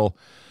Israel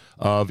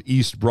of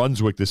East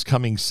Brunswick this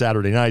coming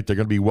Saturday night. They're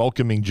going to be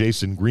welcoming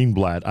Jason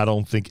Greenblatt. I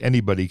don't think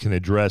anybody can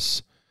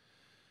address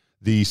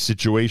the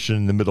situation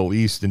in the Middle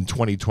East in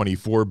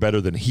 2024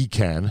 better than he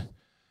can.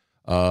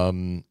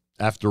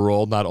 After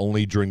all, not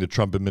only during the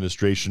Trump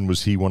administration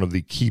was he one of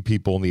the key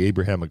people in the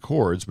Abraham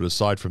Accords, but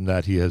aside from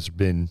that, he has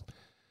been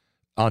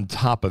on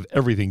top of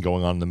everything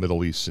going on in the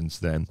Middle East since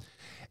then.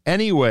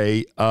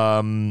 Anyway,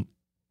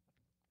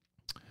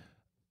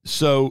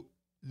 so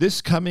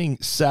this coming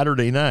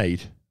Saturday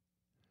night,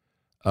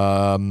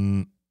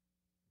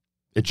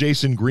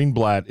 Jason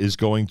Greenblatt is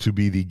going to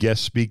be the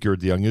guest speaker at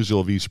the Young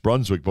Israel of East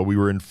Brunswick, but we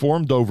were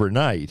informed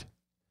overnight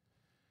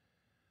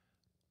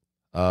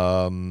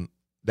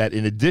that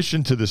in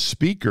addition to the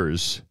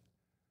speakers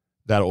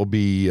that will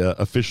be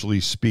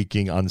officially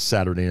speaking on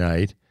Saturday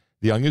night,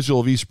 the Young Israel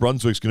of East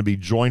Brunswick is going to be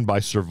joined by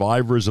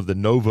survivors of the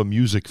Nova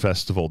Music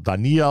Festival,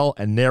 Daniel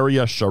and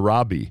Neria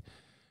Sharabi,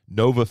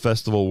 Nova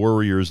Festival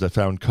warriors that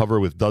found cover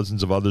with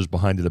dozens of others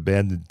behind an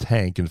abandoned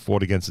tank and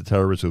fought against the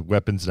terrorists with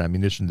weapons and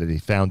ammunition that they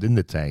found in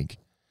the tank.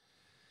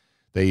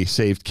 They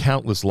saved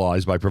countless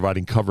lives by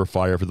providing cover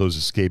fire for those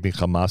escaping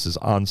Hamas's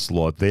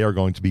onslaught. They are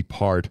going to be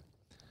part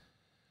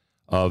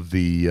of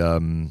the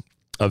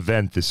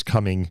event this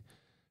coming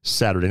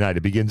Saturday night.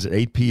 It begins at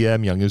 8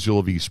 p.m., Young Israel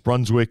of East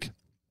Brunswick.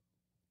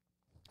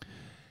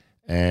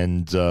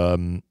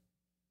 And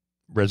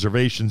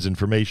reservations,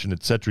 information,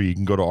 etc., you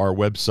can go to our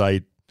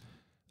website,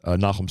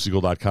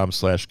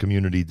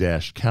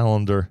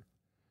 NachumSegal.com/community-calendar,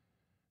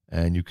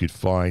 and you could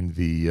find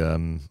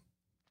the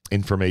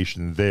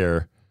information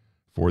there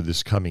for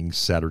this coming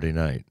Saturday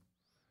night.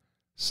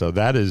 So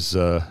that is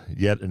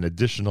yet an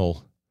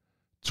additional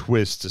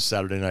twist to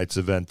Saturday night's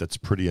event that's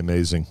pretty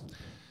amazing.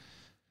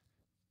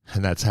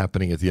 And that's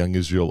happening at the Young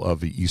Israel of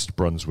the East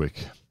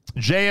Brunswick.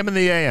 JM in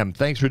the AM.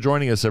 Thanks for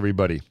joining us,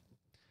 everybody.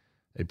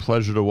 A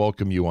pleasure to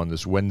welcome you on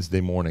this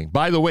Wednesday morning.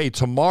 By the way,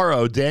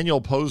 tomorrow,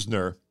 Daniel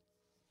Posner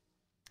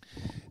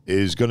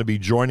is going to be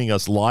joining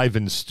us live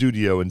in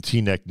studio in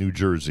Teaneck, New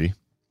Jersey.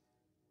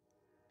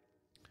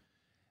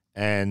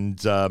 And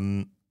I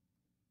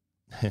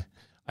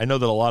know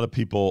that a lot of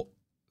people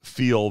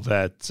feel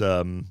that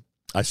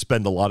I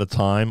spend a lot of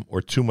time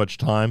or too much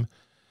time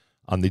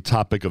on the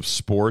topic of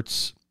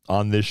sports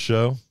on this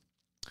show.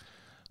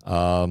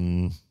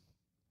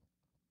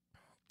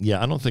 Yeah,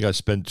 I don't think I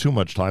spend too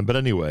much time. But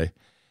anyway,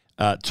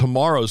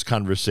 tomorrow's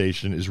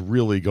conversation is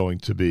really going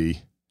to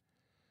be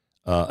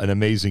an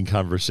amazing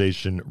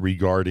conversation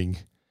regarding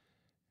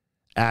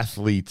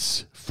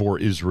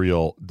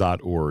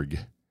athletesforisrael.org.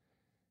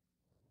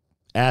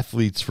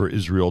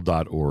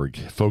 Athletesforisrael.org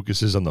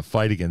focuses on the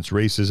fight against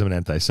racism and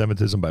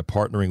anti-Semitism by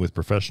partnering with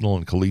professional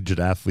and collegiate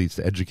athletes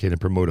to educate and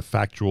promote a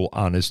factual,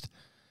 honest,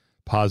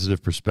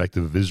 positive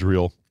perspective of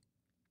Israel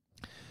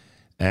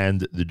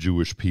and the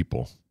Jewish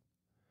people.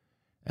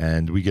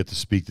 And we get to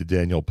speak to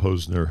Daniel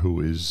Posner, who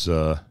is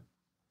the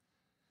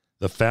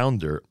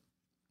founder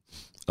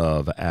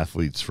of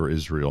Athletes for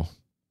Israel,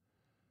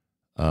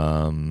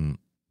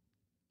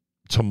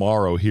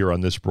 tomorrow here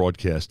on this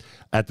broadcast.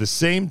 At the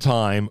same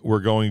time,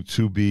 we're going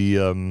to be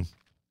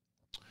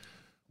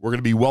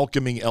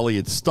welcoming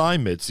Elliot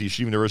Steinmetz, the Yeshiva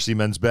University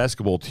men's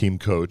basketball team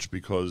coach,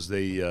 because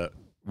the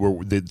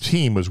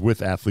team was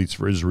with Athletes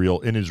for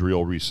Israel in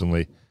Israel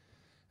recently,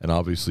 and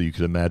obviously you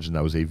could imagine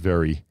that was a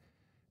very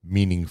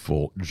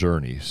meaningful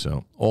journey.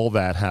 So all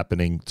that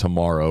happening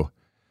tomorrow,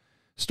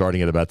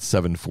 starting at about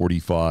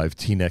 7:45,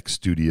 Teaneck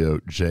Studio,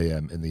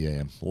 JM in the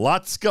AM.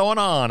 Lots going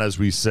on, as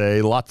we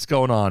say. Lots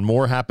going on.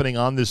 More happening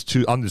on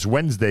this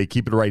Wednesday.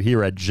 Keep it right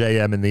here at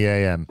JM in the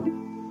AM.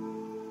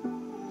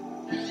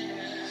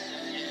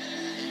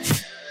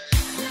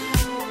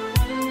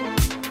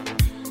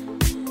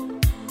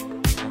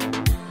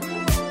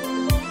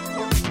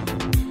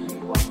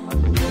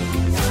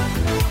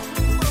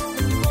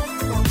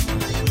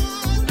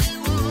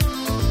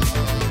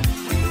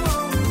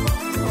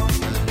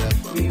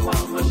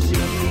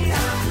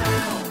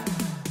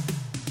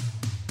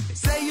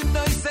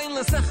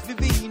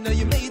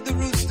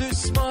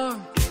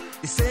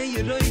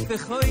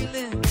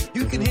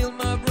 You can heal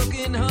my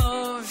broken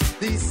heart.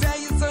 They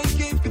say it's on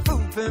keep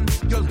gefoofen.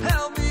 You'll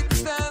help me to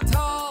stand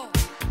tall.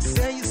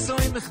 Say you saw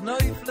me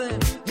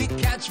kneifle. You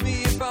catch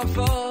me if I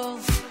fall.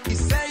 You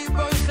say you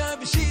boy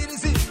have shit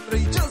is it, but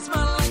you just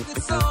man like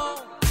the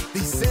song. They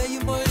say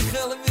you boy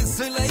hell me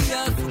so late.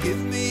 Forgive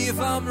me if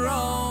I'm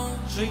wrong.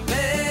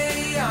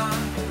 Shreya,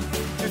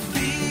 you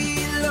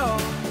feel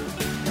love.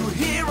 You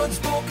hear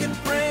unspoken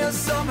prayers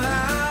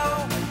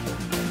somehow.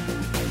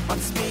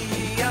 What's me?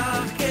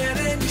 I get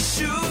in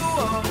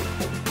Yeshua.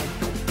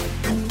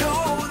 You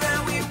know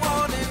that we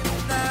want it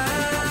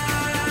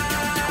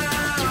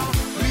now.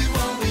 We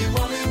want. We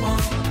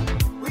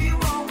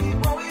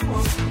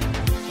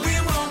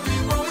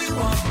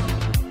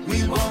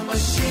want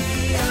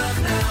Mashiach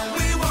now.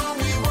 We want.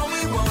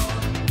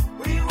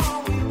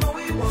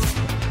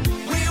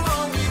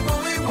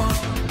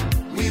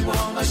 We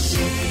want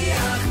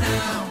Mashiach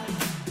now.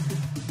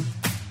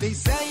 They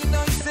say you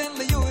know you send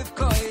the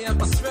UFK. I'm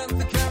my strength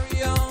to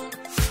carry on.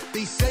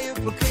 They say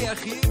you're okay,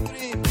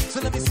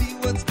 so let me see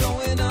what's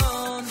going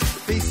on.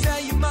 They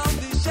say you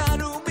mount the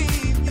shadow me,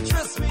 you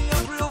trust me,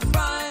 I'm real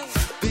fine.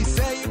 They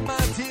say you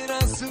might hit a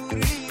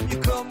surim, you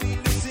call me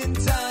losing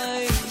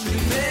time.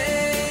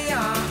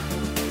 Shreya,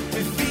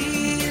 you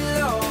feel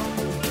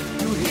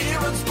love, you hear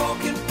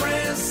unspoken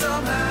prayers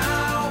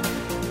somehow.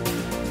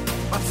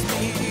 What's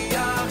me,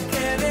 I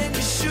get in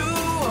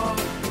Yeshua.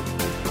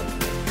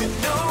 You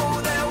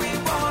know that we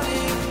want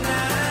it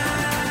now.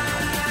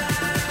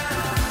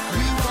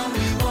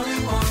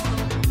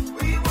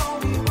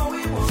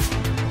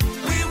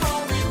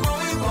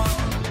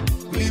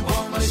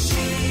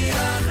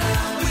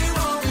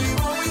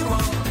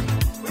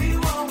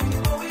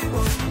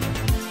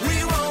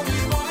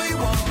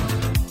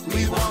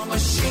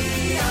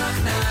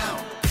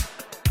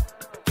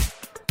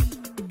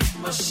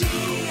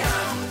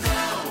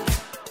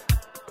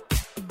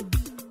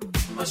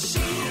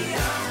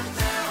 Mashiach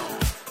now.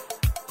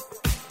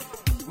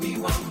 We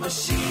want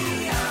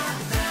Mashiach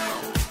now.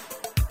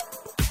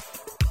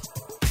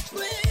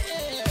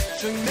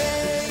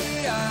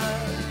 Shreya,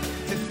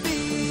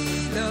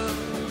 Tefillah,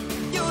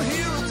 you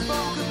hear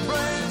unspoken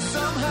prayers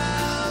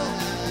somehow.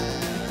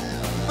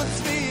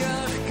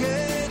 Mashiach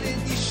get in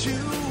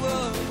Yeshua.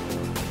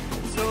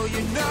 So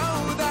you know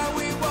that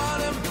we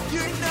want him.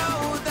 You know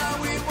that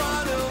we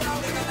want him. We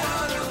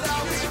want him.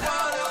 We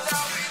want him.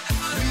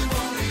 We want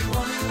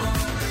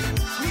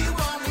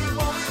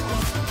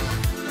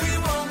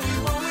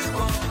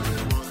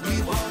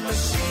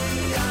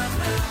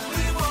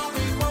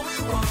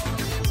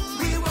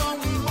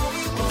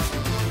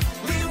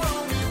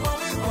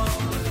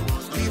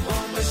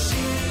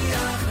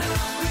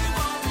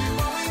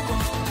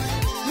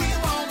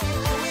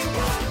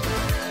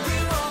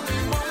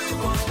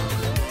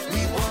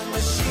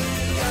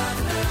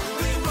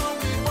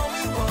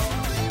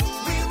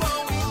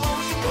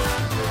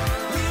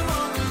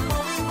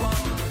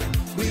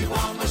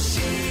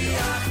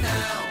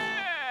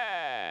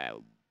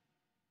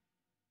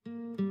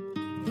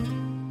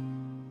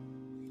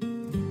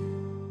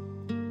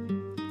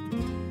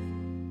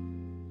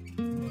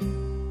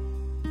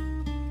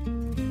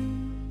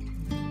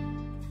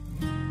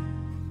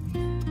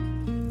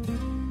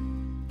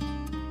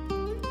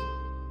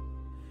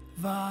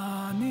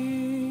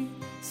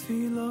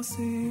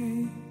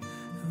Sfilosi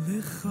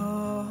Lecha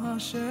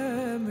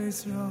Hashem is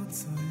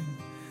Ratzain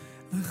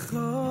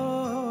Lecha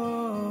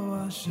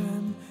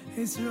Hashem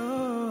is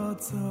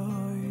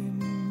Ratzain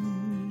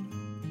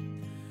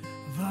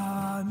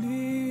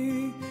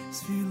Vani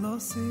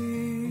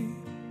Sfilosi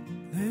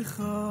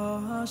Lecha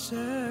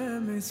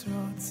Hashem is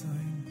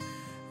Ratzain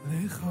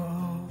Lecha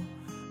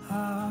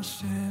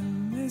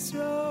Hashem is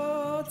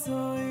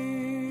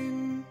Ratzain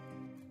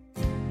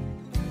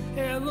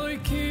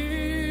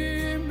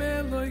Elokim,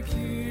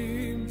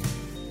 Elokim,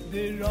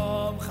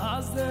 Biram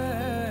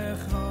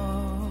Chazdecha,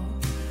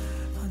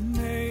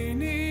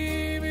 Aneini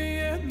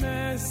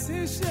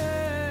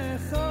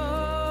Messishecha.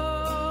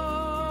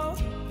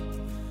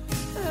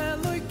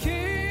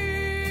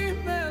 Elokim,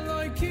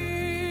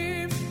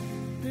 Elokim,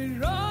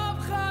 Biram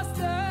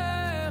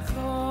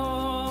Chazdecha,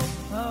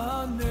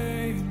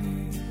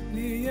 Aneini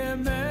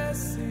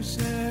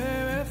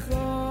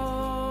Messishecha.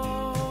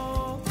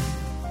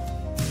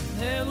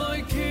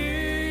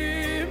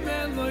 Elokim,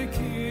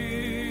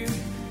 Elokim,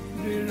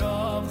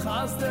 B'Rav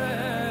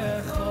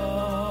Chazdecha,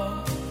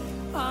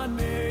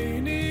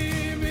 Aneini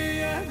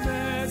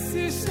b'Emes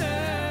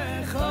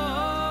Yishecha.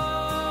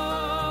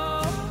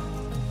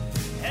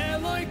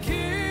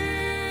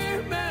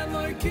 Elokim,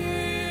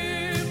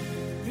 Elokim,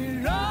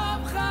 B'Rav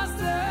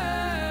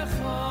Chazdecha,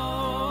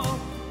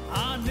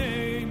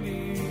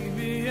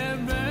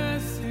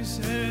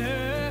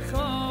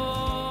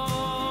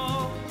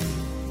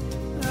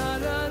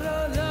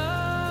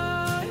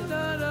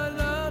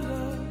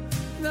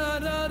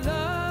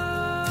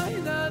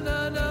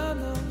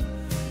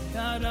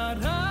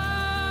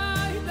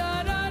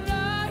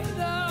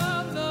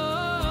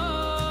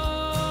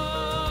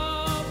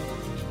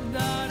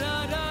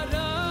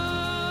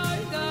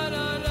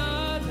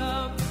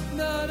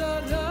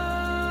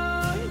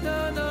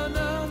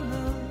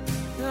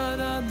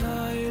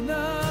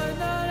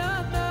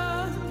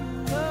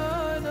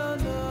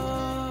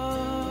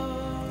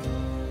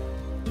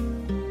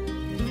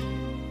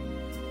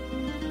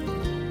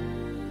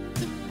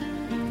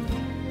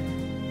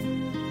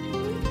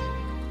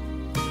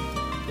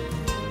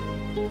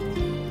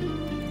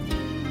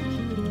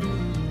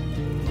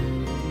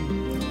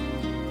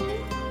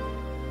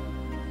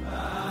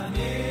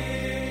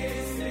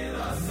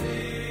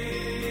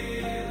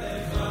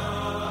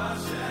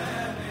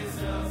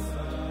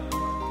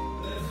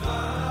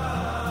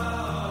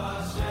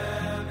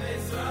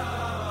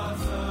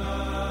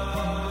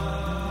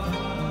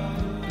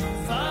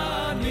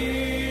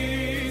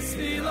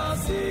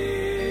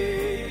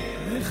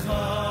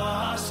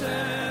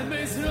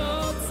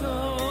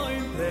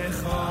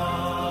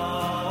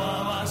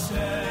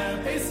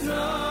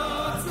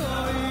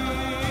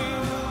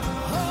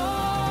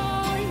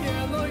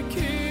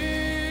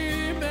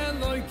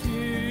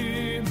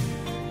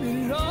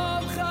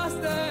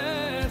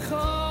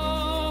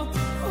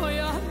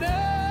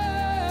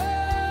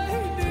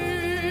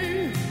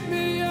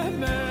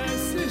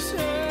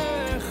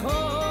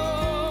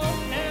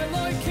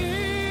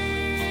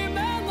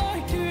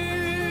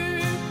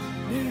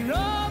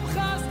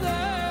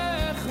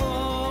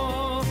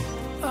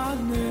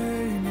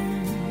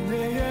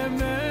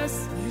 b'Emes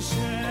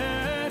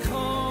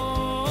Yishecha.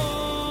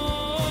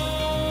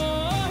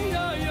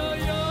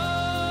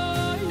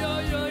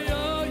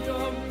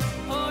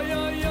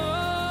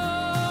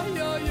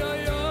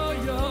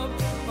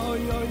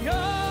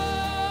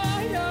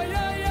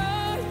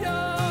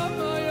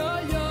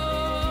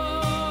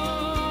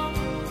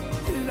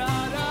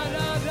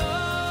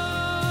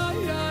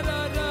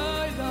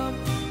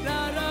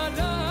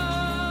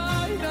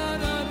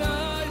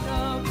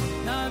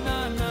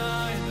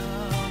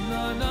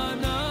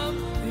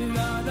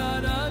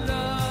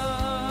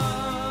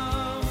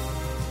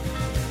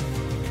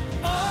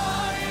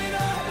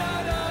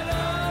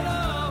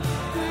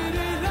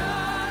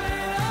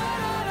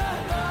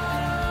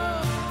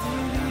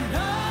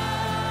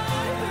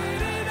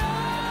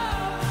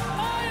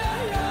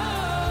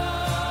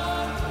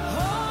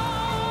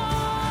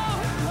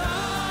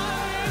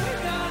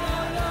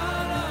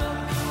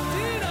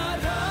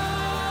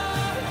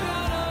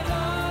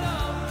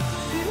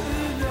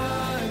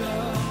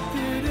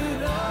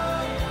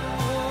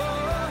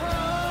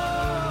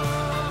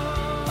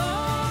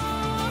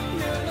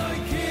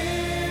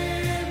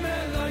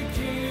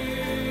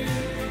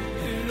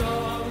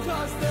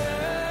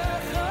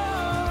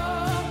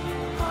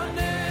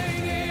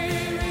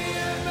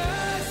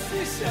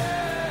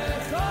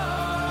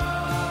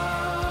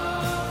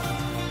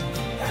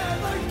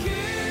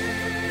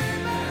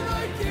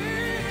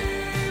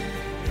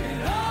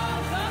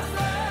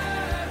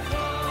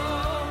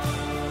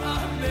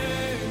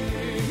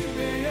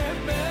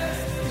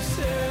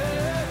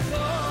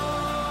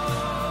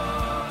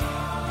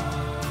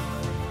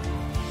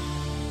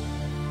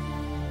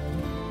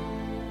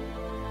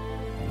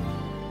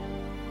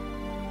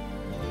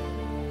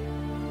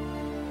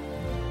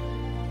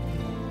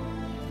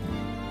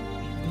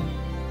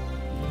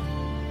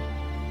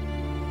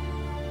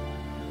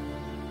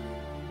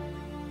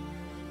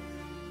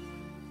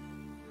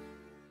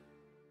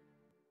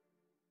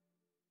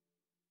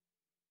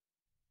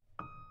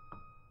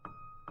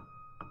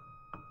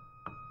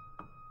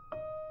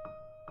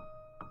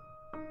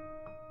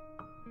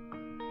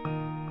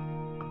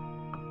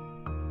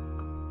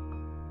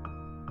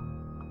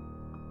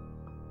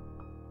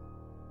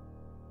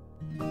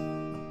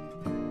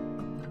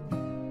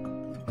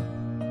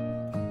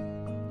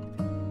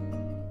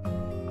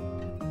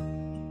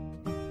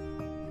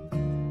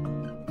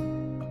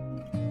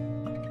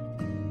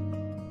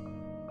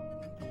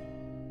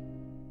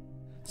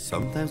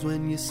 Sometimes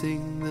when you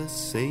sing the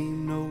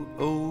same note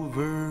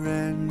over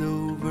and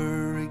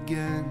over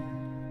again,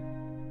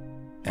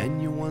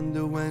 and you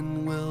wonder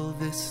when will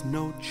this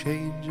note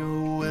change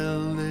or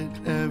will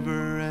it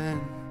ever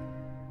end,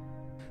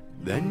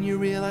 then you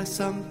realize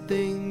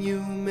something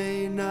you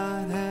may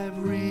not have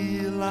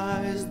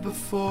realized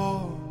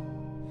before,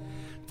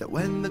 that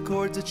when the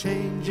chords are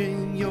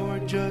changing, you're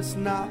just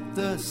not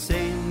the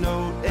same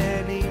note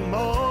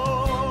anymore.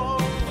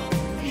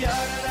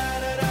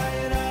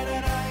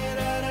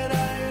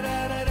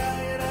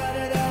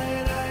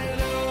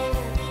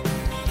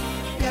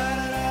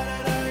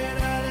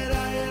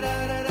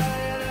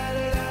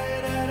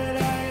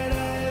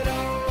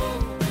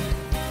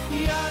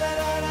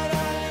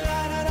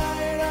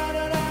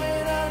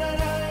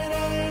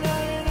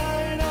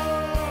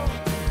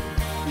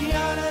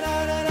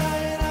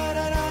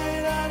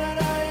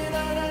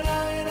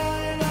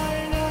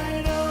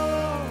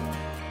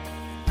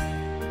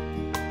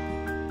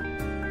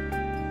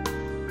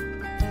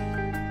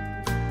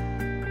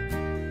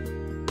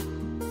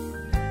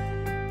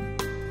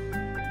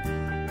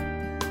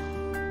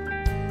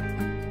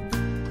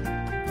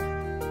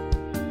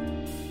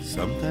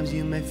 Sometimes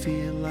you may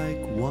feel like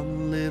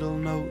one little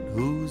note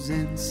who's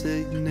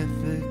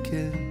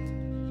insignificant.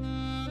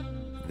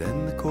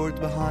 Then the chords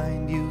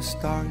behind you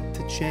start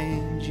to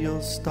change,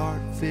 you'll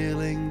start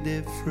feeling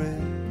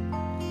different.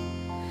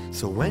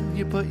 So when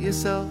you put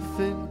yourself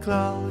in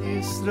Klal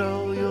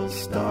Yisrael, you'll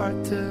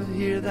start to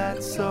hear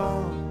that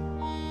song.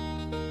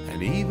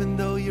 And even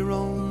though you're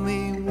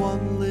only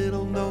one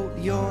little note,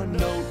 your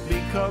note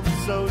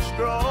becomes so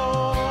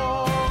strong.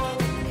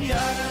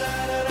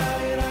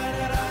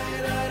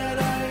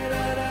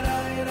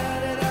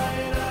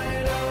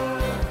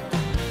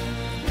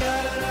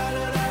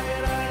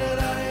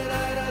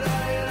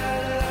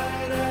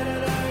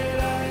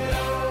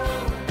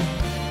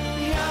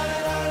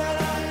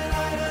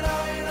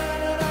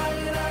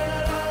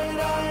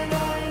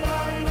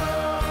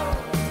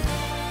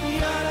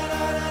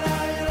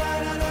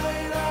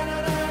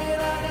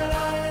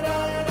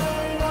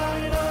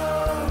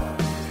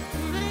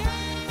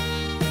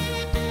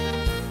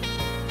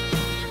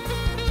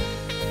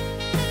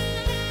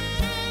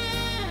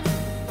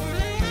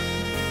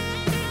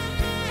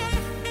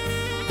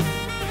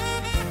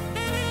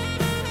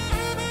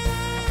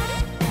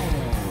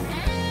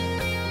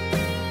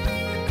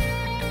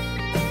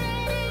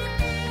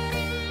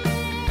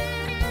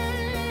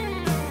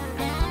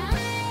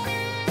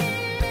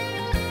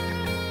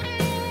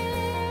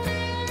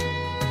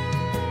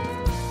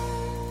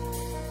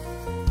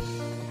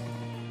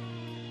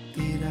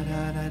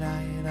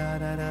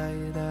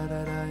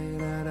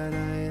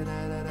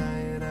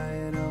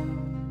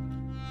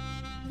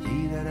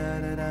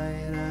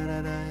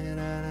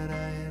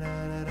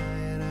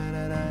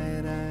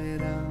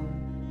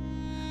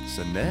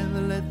 So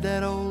never let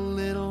that old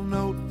little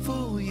note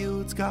fool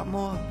you. It's got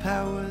more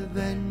power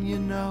than you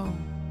know.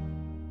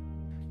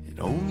 It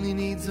only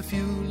needs a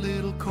few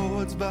little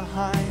chords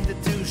behind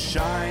it to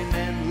shine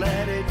and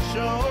let it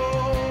show.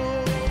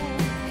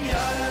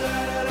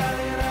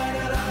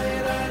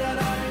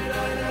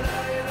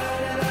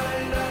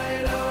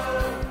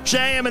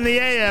 JM in the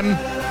AM.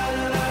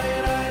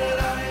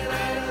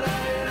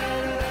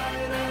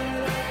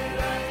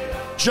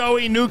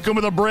 Joey Newcomb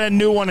with a brand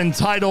new one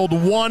entitled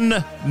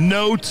One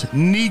Note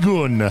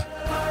Nigun.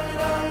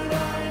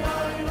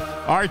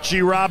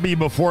 Archie Robbie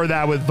before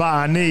that with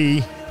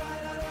Va'ani.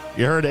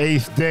 You heard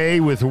Eighth Day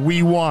with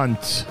We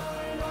Want.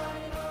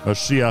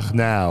 Mashiach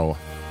Now.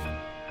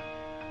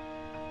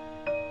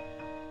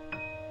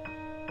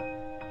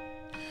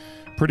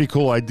 Pretty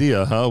cool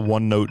idea, huh?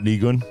 One Note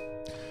Nigun.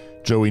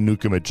 Joey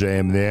Newcomb at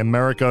JM there.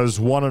 America's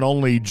one and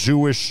only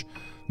Jewish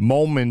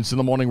Moments in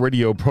the Morning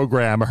radio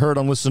program, heard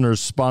on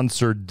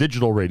listeners-sponsored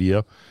digital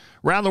radio.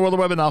 Around the world, the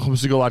web at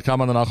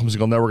NachumSegal.com, on the Nachum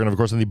Segal Network, and of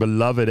course on the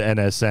beloved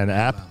NSN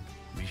app.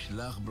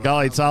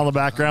 Galei Tzahal in the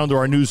background to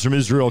our news from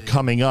Israel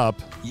coming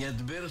up.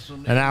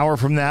 An hour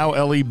from now,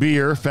 Eli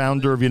Beer,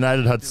 founder of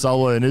United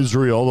Hatzalah in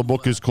Israel. The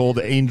book is called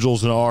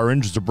Angels in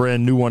Orange. It's a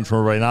brand new one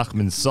from Rabbi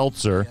Nachman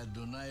Seltzer.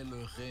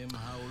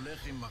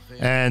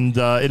 And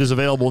it is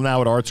available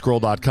now at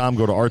artscroll.com.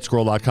 Go to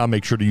artscroll.com.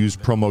 Make sure to use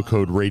promo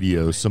code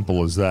radio.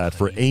 Simple as that.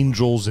 For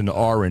Angels in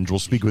Orange, we'll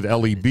speak with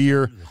Eli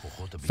Beer,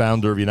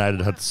 founder of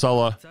United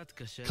Hatzalah,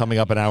 coming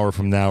up an hour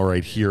from now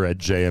right here at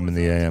JM in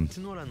the AM.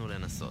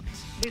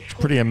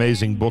 Pretty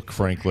amazing book,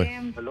 frankly.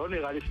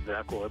 Galei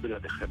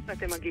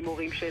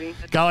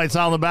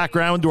Tzahal in the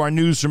background to our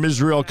news from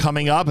Israel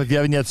coming up. If you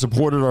haven't yet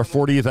supported our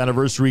 40th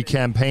anniversary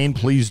campaign,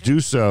 please do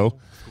so.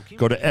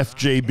 Go to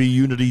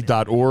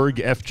fjbunity.org,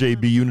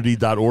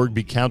 fjbunity.org.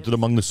 Be counted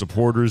among the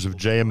supporters of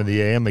JM and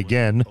the AM.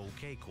 Again,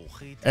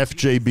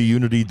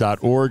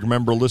 fjbunity.org.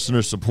 Remember,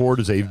 listener support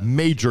is a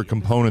major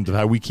component of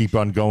how we keep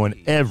on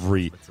going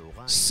every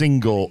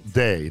single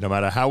day. No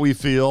matter how we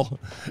feel,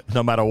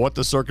 no matter what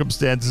the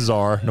circumstances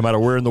are, no matter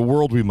where in the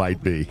world we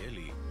might be.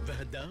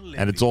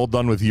 And it's all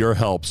done with your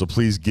help, so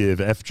please give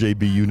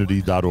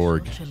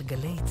fjbunity.org.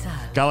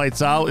 Galei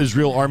Tzahal,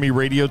 Israel Army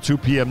Radio, 2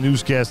 p.m.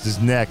 newscast is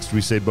next.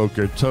 We say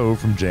Boker Tov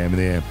from Jam in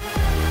the Amp.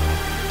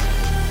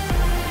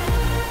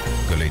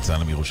 גלי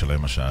צה"ל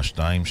מירושלים השעה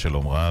 2,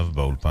 שלום רב,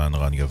 באולפן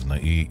רן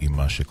יבנאי עם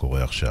מה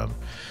שקורה עכשיו.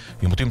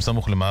 עימותים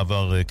סמוך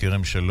למעבר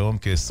כרם שלום,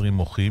 כ-20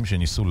 מוחים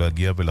שניסו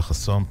להגיע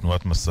ולחסום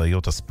תנועת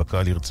מסעיות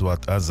אספקה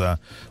לרצועת עזה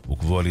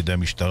עוכבו על ידי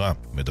משטרה.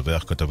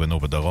 מדווח כתבנו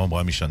בדרום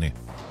רמי שני.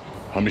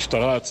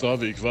 המשטרה עצרה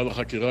ועיכבה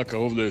לחקירה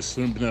קרוב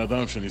ל-20 בני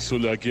אדם שניסו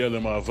להגיע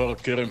למעבר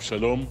כרם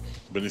שלום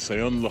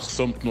בניסיון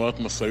לחסום תנועת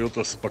מסעיות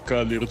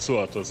אספקה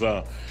לרצועת עזה.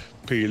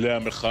 פעילי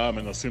המחאה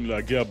מנסים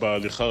להגיע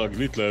בהליכה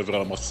רגלית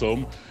לעבר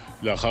המחסום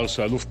לאחר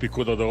שאלוף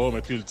פיקוד הדרום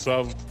הטיל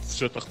צו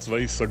שטח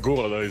צבאי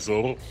סגור על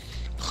האזור.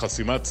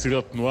 חסימת ציר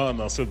התנועה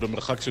נעשית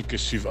במרחק של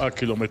כ7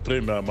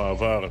 קילומטרים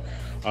מהמעבר.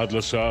 עד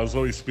לשעה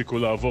הזו הספיקו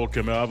לעבור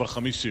כ150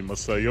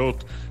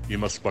 מסעיות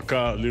עם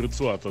אספקה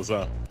לרצועת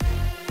עזה.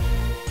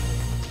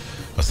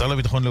 השר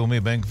לביטחון לאומי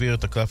בן גביר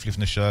תקף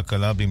לפני שעה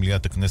קלה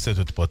במליאת הכנסת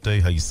את פרטי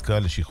העסקה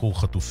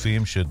לשחרור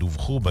חטופים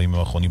שדווחו בימים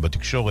האחרונים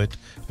בתקשורת,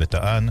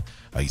 וטען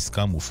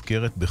העסקה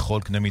מופקרת בכל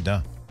קנה מידה.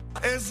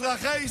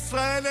 אזרחי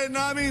ישראל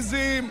אינם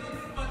עזים,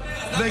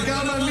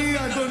 וגם אני,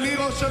 אדוני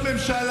ראש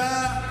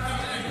הממשלה,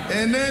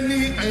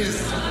 אינני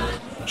עז.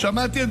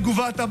 שמעתי את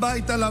תגובת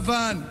הבית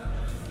הלבן,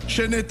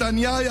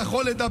 שנתניהו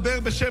יכול לדבר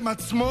בשם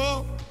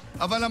עצמו,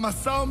 אבל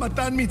המשא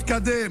ומתן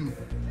מתקדם.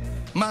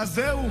 מה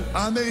זהו?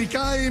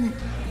 האמריקאים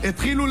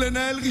התחילו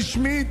לנהל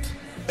רשמית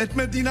את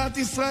מדינת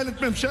ישראל,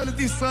 את ממשלת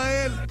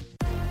ישראל.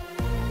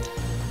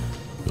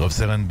 רב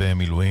סרן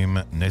במילואים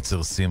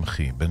נצר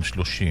שמחי, בן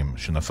 30,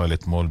 שנפל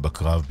אתמול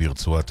בקרב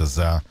ברצועת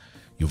עזה,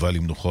 יובא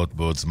למנוחות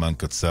בעוד זמן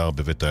קצר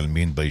בבית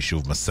העלמין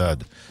ביישוב מסד.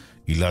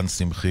 אילן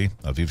שמחי,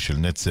 אביו של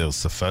נצר,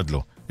 ספד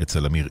לו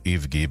אצל אמיר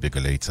איבגי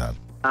בגלי צה"ל.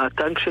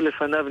 הטנק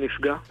שלפניו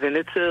נפגע,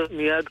 ונצר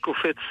מיד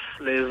קופץ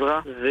לעזרה,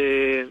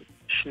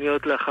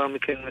 ושניות לאחר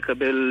מכן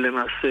מקבל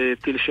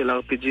למעשה טיל של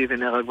RPG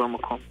ונהרג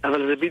במקום.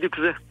 אבל זה בדיוק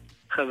זה.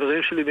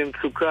 חברים שלי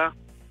במצוקה,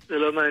 זה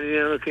לא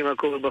מעניין אותי מה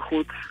קורה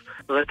בחוץ.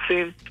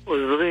 רצים,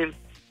 עוזרים,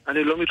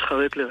 אני לא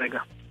מתחרט לרגע.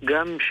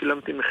 גם אם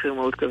שילמתי מחיר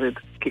מאוד כבד,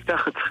 כי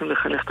ככה צריכים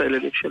לחנך את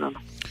הילדים שלנו.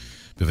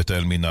 בבית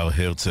העלמין הר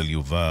הרצל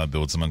יובא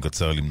בעוד זמן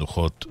קצר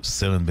למנוחות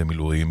סרן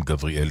במילואים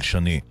גבריאל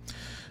שני.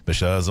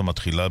 בשעה זו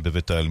מתחילה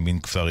בבית העלמין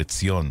כפר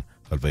עציון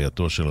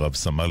הלווייתו של רב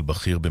סמל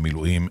בכיר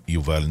במילואים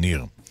יובל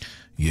ניר.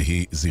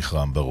 יהי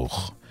זכרם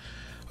ברוך.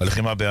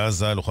 הלחימה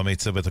בעזה, לוחמי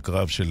צוות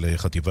הקרב של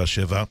חטיבה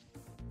 7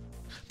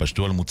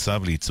 פשטו על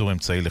מוצב לייצור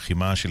אמצעי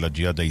לחימה של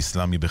הג'יהאד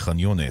האסלאמי בח'אן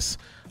יונס.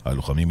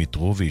 הלוחמים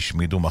התרו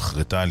והשמידו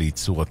מחרטה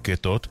לייצור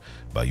רקטות,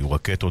 והיו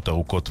רקטות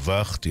ארוכות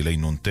טווח, טילי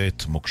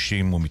נונטט,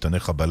 מוקשים ומטעני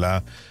חבלה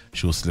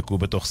שהוסלקו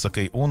בתוך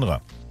שקי אונר"א.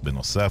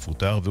 בנוסף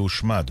הותר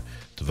והושמד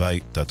תוואי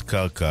תת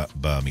קרקע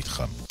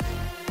במתחם.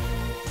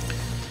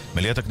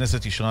 מליאת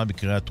הכנסת אישרה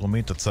בקריאה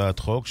טרומית הצעת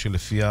חוק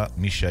שלפיה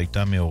מי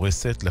שהייתה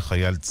מאורסת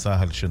לחייל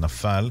צה"ל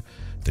שנפל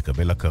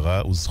תקבל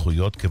הכרה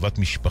וזכויות כבת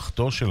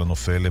משפחתו של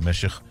הנופל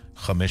למשך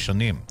 5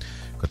 שנים.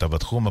 כתב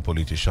התחום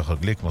הפוליטי שחר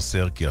גליק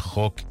מוסר כי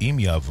החוק, אם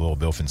יעבור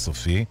באופן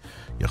סופי,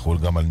 יחול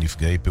גם על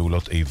נפגעי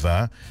פעולות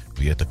איבה,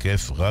 ויהיה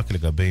תקף רק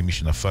לגבי מי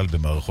שנפל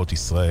במערכות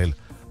ישראל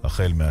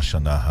החל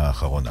מהשנה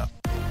האחרונה.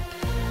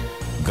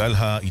 גל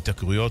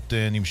ההתייקרויות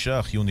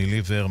נמשך.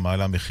 יוניליבר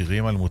מעלה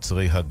מחירים על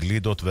מוצרי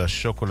הגלידות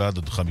והשוקולד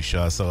עד 15%.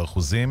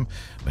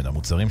 בין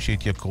המוצרים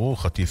שהתייקרו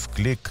חטיף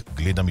קליק,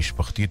 גלידה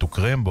משפחתית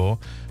וקרמבו.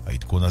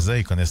 העדכון הזה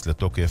ייכנס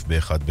לתוקף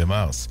ב-1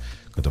 במרס.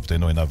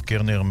 כתבתנו עינב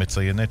קרנר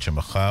מציינת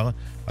שמחר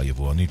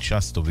היבואנית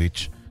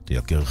שסטוביץ'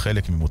 תייקר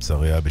חלק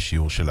ממוצריה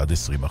בשיעור של עד 20%.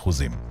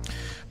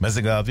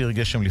 מזג האוויר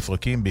גשם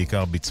לפרקים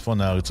בעיקר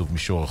בצפון הארץ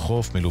ובמישור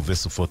החוף, מלווה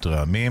סופות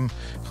רעמים,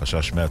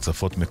 חשש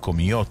מהצפות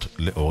מקומיות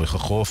לאורך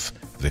החוף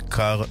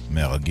וקר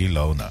מהרגיל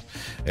לעונה.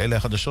 אלה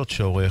החדשות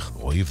שעורך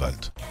רועי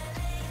ולט.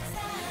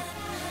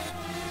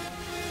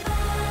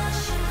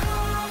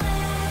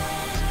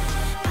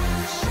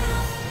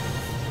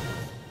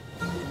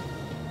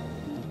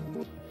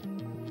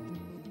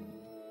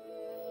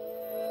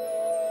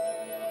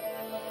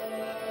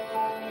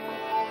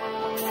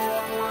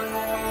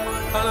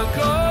 על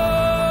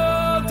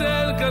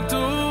הכותל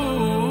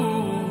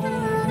כתוב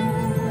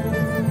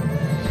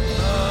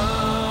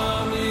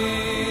עם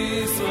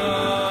ישראל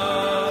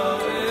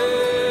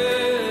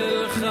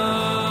חי.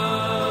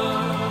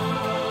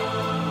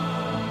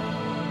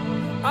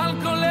 על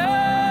כל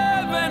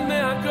אבן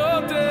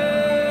מהכותל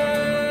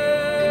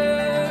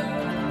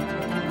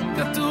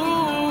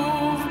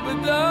כתוב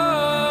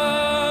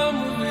בדם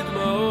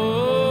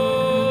ובדמעות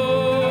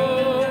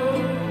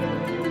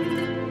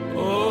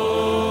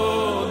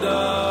עוד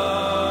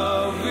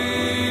אבינו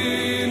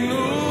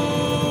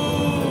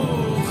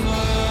חי.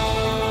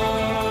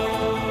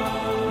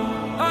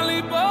 על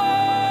ליבו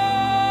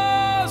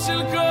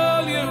של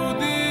כל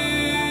יהודי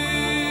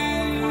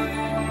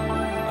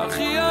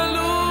הכי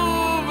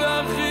עלוב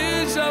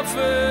והכי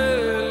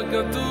שפל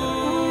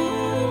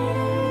כתוב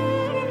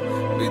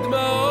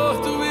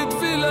בדמעות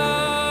ובתפילה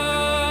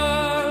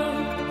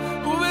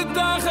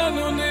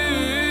ובתחנונים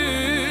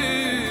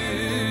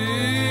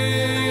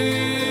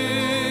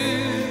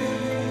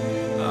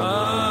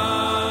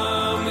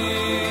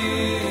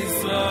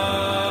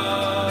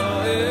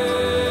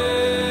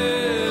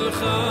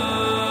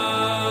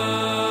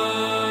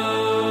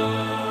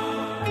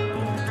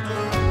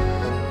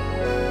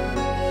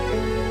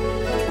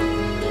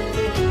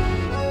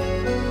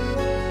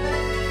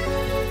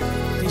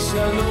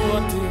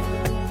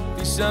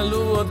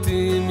תשאלו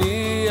אותי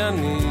מי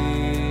אני,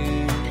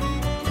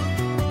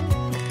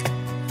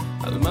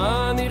 על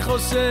מה אני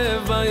חושב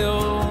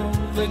ביום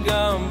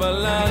וגם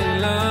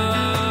בלילה.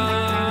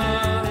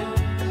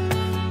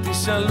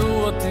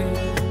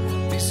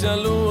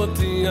 תשאלו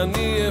אותי,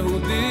 אני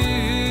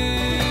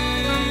יהודי,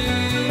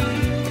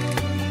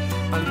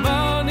 על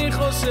מה אני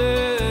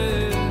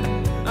חושב,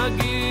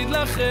 אגיד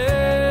לכם.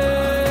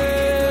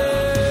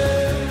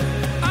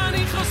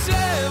 אני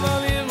חושב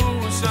על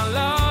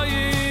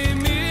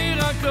ירושלים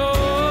עיר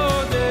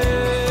הקודש,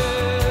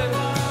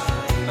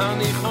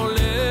 אני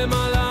חולם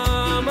על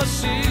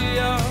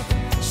המשיח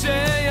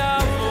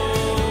שיבוא.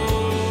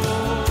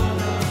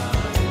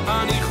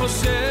 אני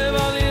חושב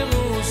על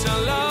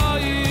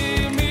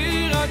ירושלים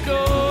עיר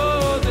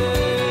הקודש,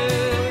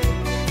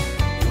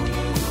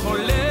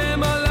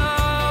 חולם על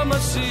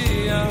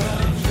המשיח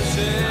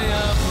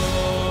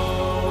שיבוא.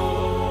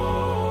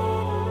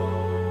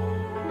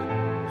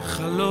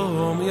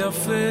 חלום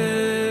יפה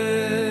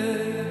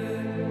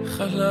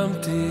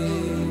חלמתי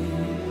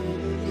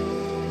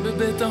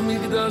בבית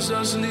המקדש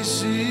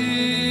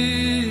השלישי,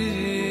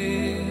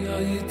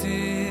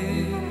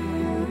 הייתי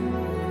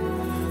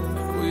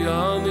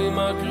הקויאנים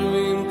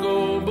מקריבים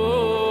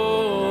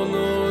קורבנויים,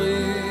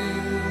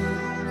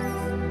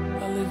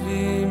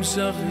 הלווים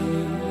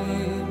שרים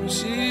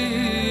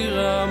שיר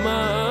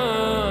המעלואים.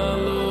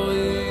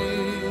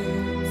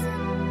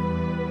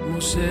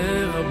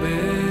 משה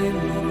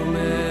רבנו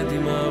לומד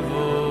עם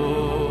אבו,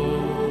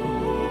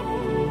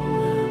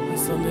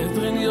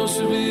 הסנהדרין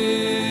יושבים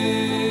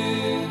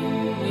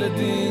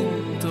לדין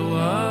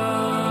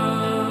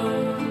תורה,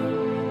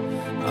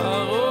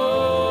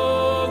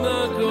 אהרון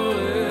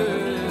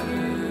הכהן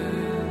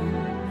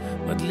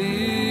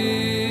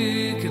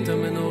מדליק את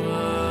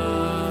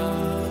המנורה,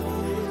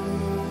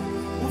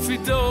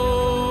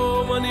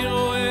 ופתאום אני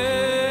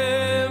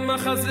רואה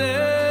מחזה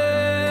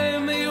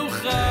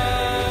מיוחד,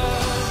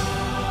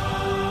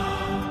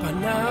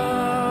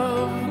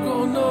 פניו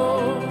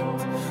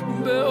גורנות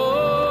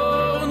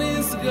באור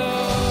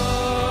נסגר.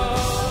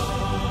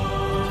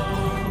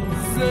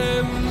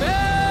 זה מלך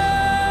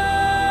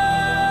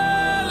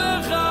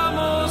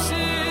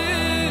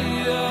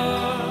המושיע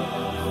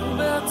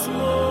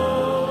בעצמו,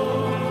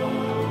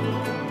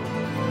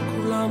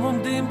 כולם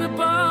עומדים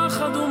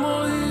בפחד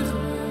ומויך,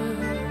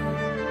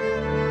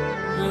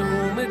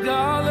 והוא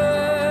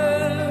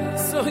מגלה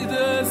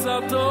סוידס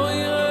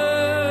התוירה,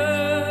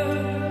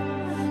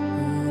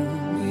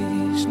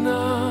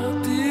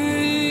 ומשנתי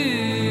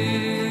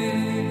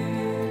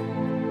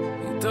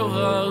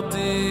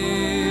התעוררתי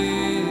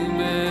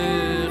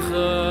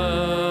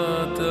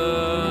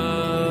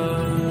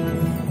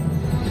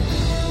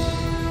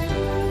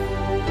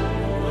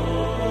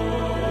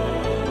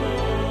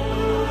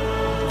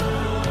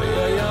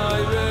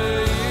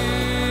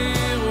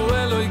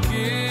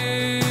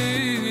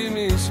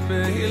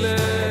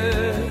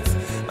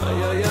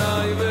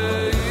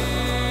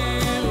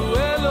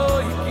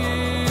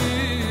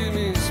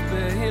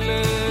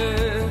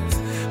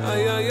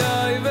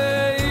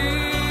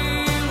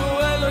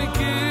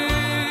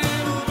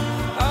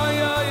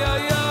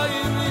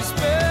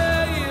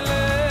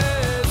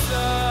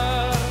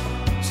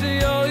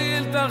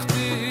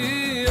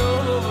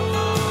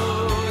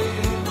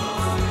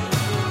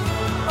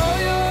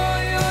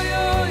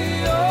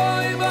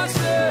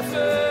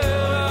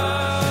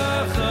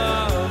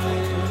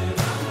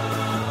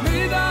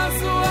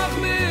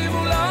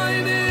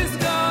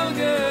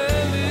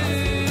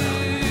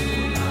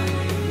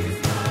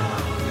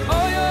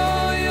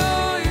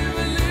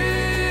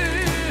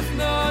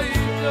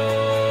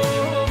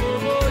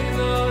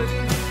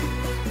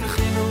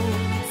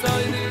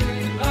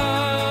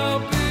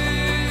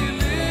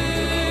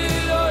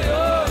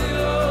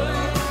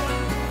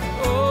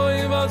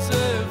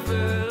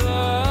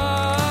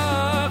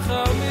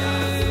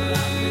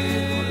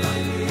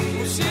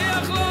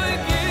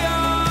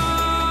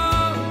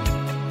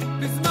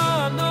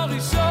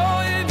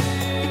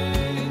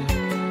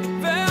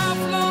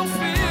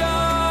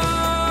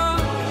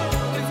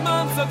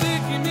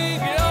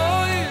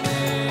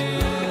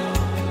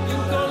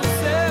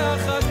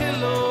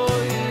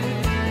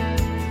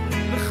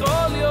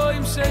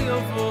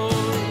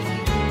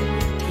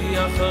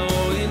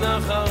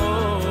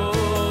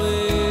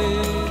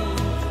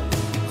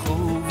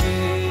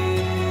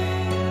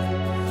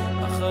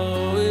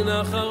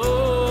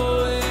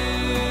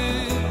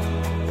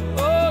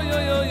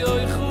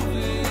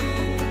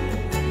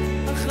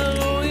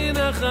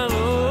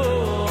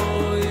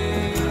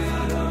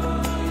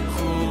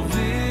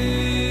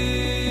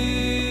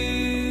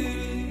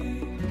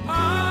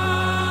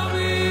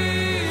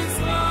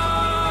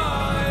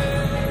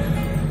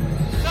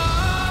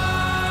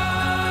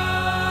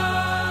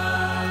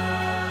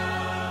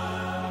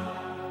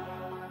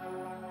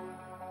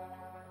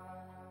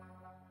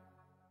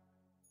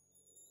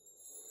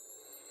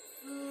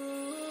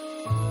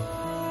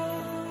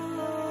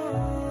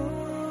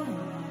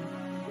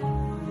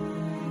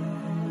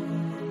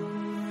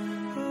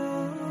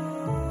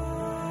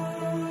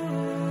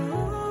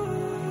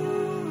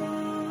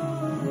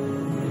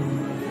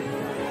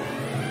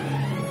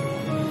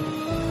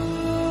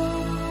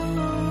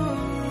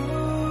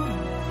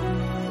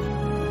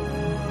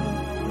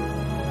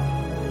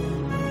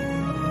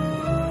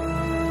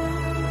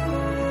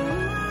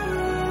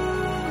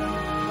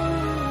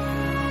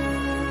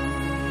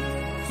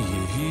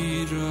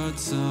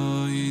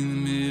ratzoin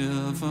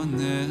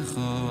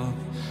milvanecha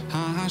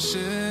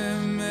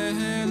Hashem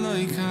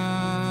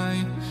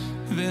Elokai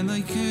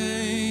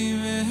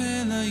Velokai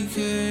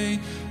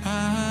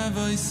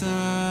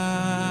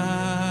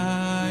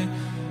Avoisai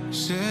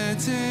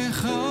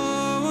Shetecha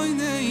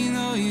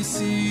Oineino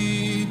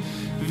Isi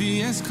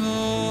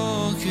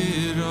Viesko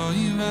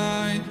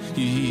Kiroivai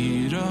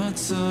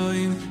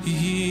Yiratzoin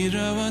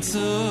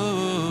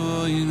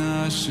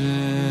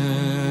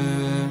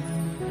Hashem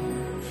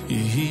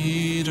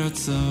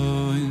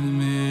Yiratzoin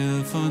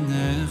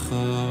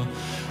milfanecha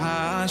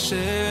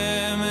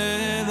Hashem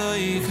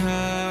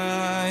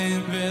Elokai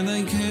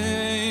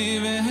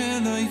Velokai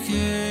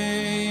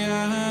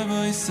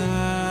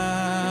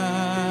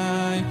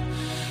Avoisai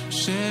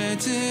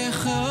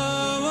Shetecha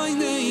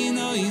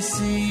Oineino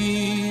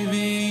Isi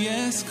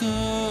Viesko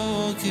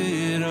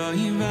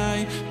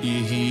Kiroivai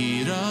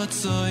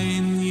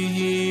Yiratzoin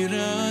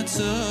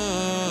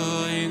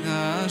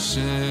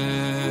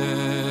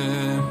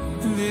Hashem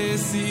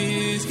This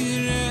is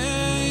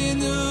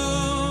Kireinu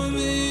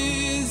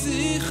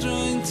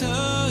Vizichron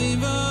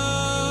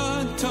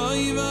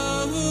Toiva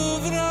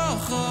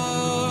Uvracha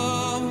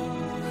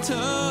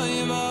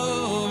Toiva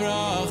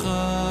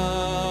Uvracha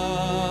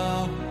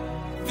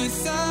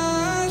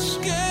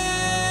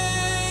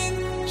Visashkein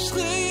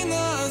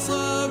Shchinas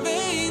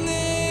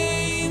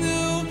Rabeineinu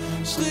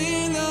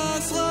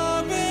Shchinas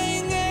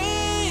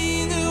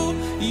Rabeineinu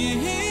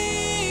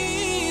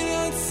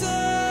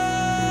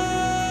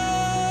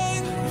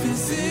Yiratzain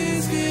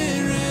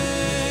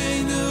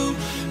Vizizgireinu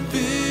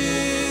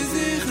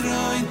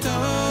Bizichrein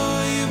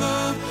Toiva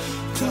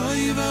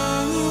Toiva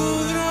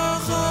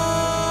Uvracha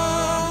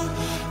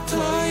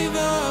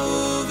Toiva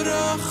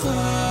Uvracha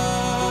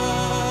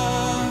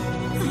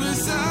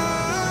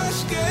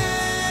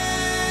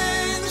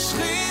Visashkein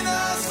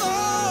Shchinas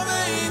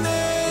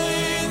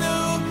Rabeineinu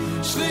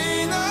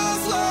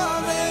Shchinas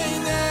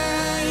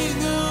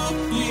Rabeineinu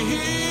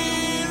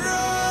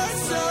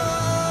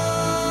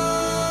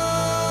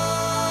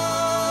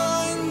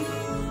Yiratzain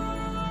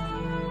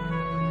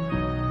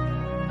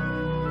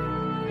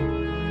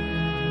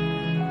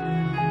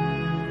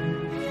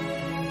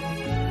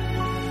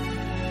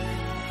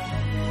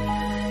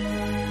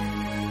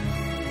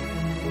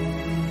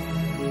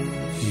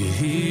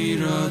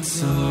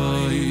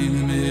Yiratzain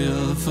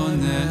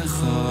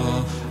milfanecha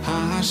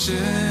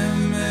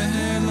Hashem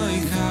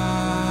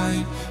Elokai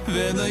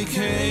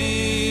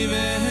Velokai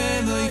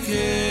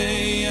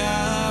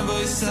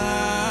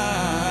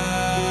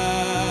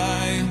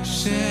Avoisai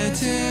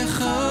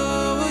Shetecha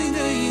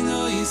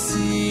Oineino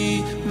Isi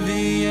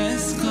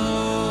Viesko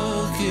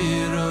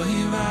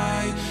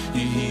Kiroivai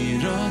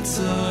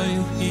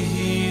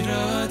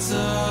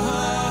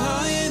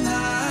Yiratzain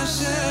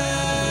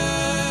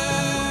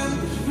Hashem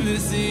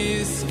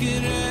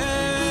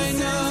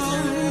Vizizkireinu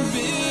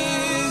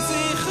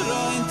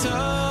Bizichrein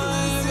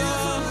Toiva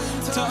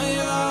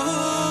Toiva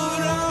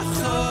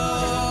Uvracha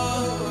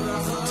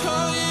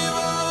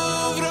Toiva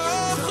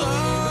Uvracha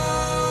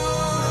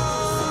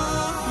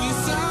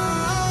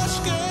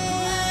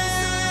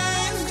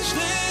Visashkein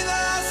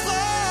Shchinas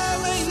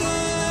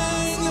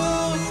Rabeineinu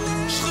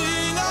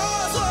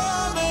Shchinas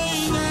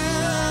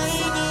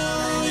Rabeineinu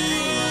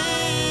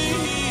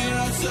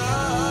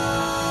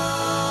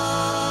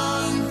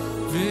Yiratzain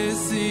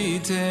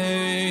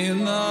Visitein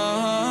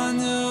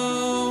lanu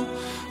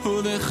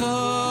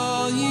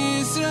Ulechol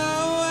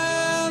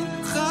Yisrael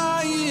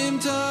Chaim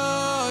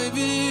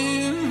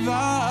Toivim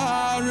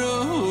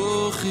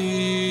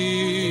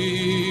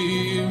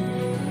Varuchim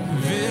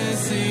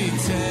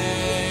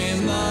Visitein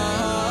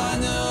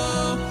lanu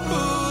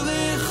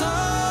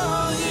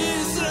Ulechol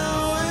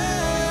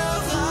Yisrael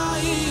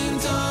Chaim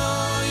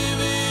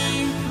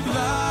Toivim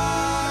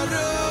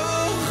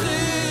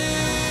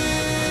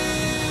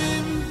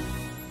Varuchim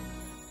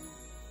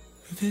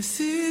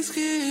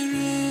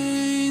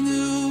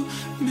Visizgireinu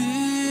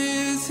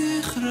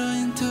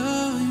Bizichrein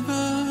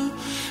Toiva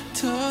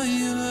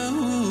Toiva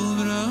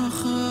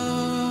Uvracha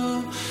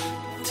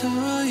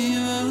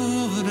Toiva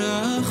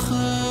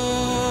Uvracha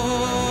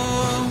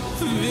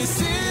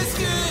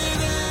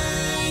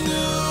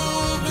Visizgireinu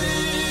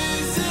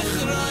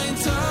Bizichrein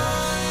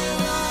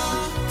Toiva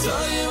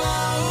Toiva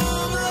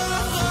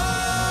Uvracha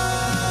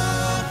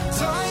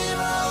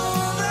Toiva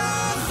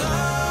Uvracha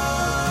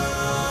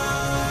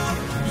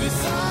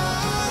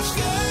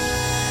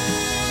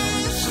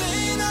Visashkein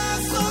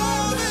Shchinas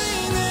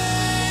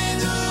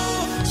Rabeineinu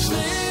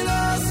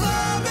Shchinas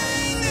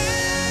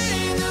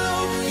Rabeineinu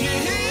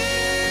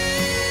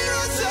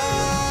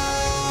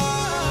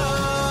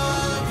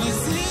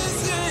Yiratzain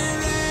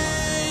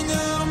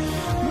Vizizgireinu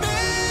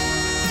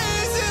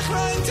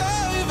Bizichrein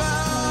Toiva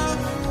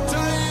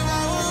Toiva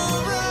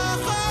Uvracha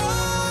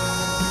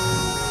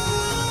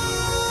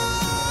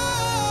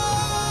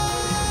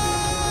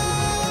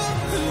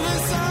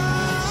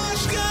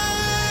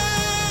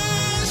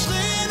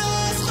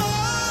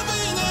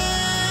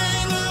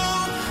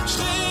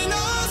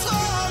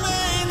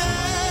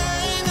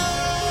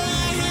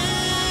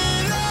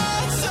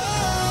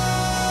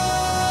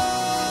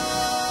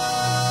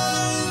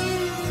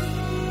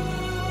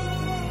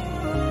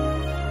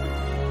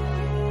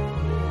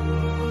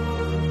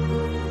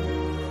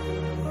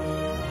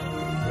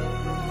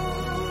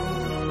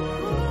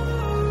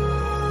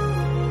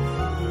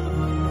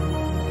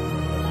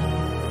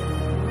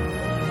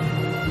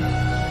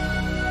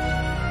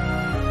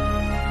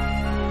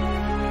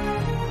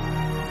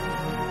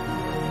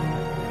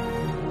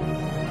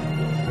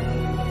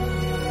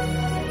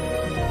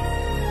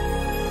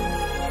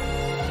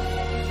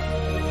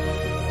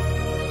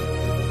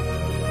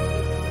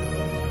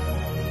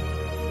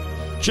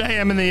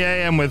JM in the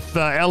AM with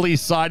Ellie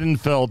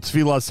Seidenfeld,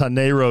 Tfilas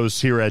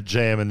Haneros here at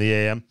JM in the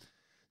AM.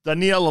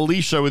 Daniel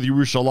Elisha with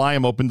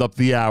Yerushalayim opened up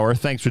the hour.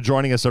 Thanks for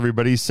joining us,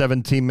 everybody.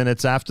 17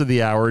 minutes after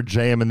the hour,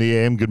 JM in the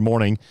AM. Good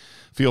morning.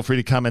 Feel free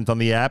to comment on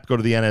the app. Go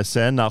to the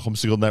NSN, Nachum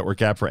Segal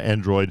Network app for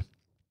Android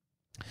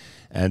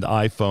and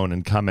iPhone,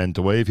 and comment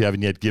away. If you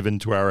haven't yet given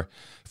to our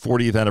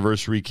 40th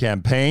anniversary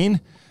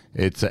campaign,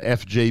 it's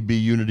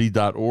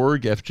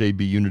fjbunity.org,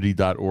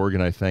 fjbunity.org,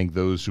 and I thank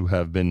those who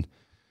have been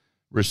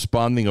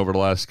responding over the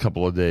last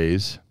couple of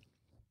days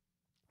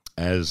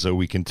as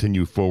we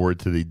continue forward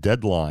to the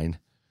deadline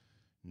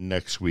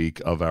next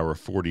week of our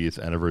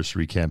 40th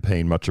anniversary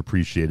campaign. Much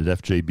appreciated.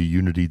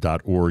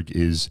 fjbunity.org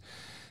is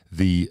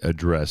the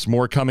address.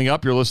 More coming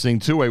up. You're listening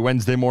to a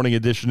Wednesday morning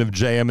edition of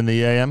JM in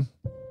the AM.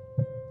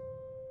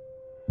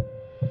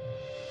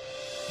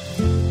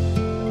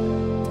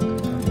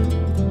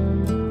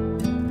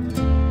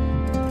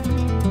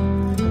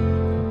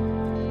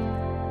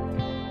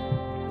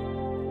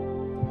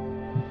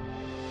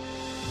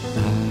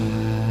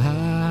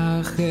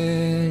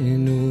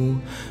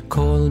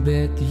 Kol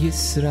bet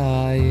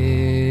Yisrael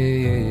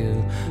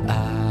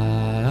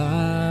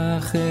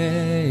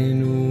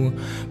Achenu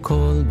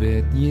Kol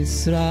bet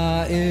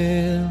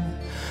Yisrael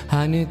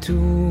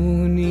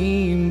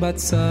Hanetunim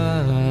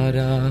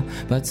batzara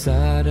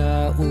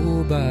Batzara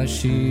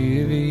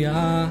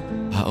ubashivya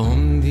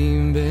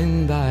Haomdim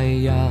ben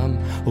bayam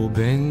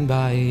Uben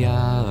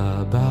bayabasha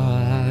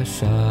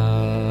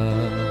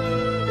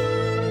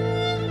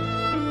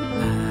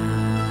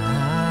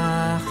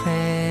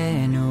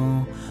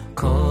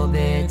Kol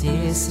bet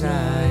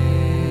Yisrael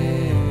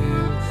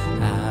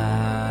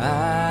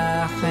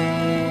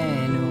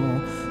Achenu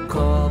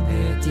Kol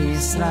bet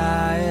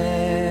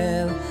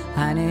Yisrael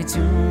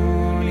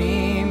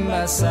Hanetunim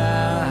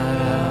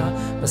basara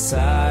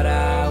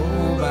Basara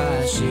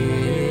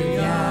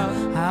ubashivya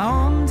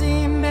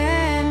Haomdim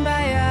ben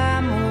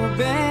bayam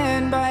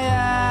Uben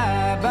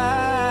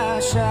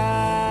bayabasha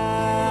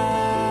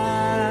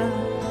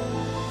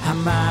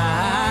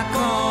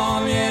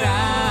Hamakom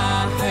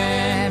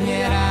Yerachem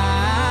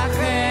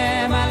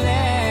Yerachem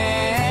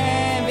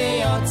Alev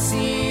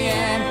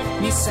Yotziem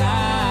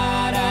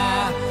Misara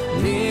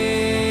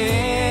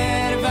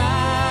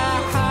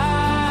Lirvacha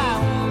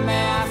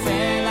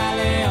Umeafel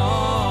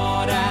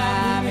Aleora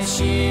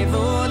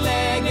Meshivu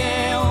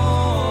Legeola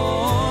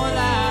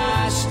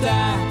Ashta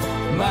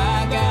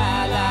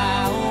Bagala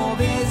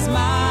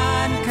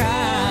Ubizman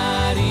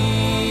Kariv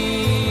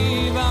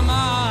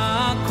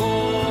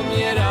Amakom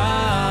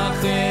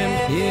Yerachem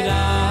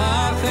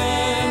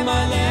Yerachem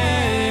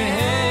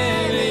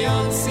Alev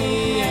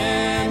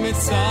Yotziem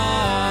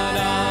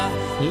Mitzara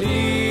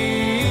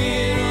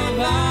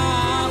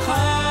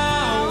Lirvacha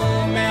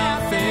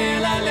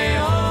Umeafel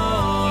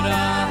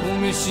Aleora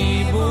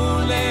Umeshibu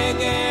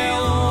Legeola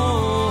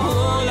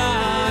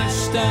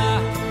Ashta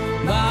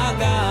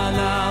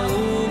Bagala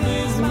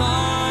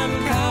Ubizman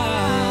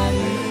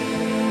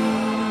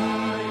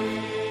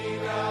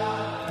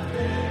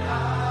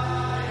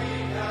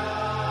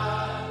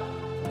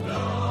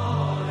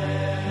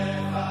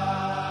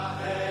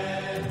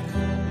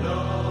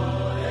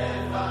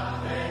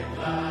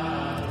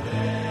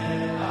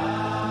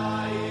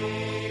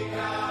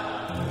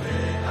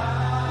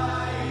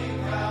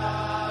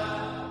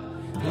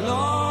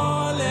Lo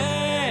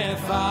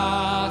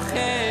לפחד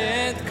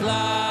כלל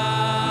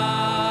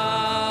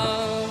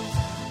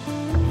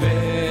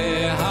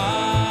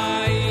והעיקר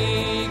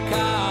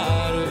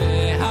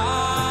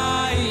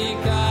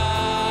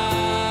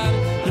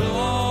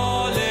לא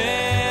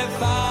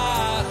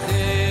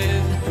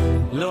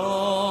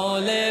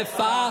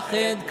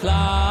לפחד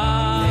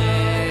כלל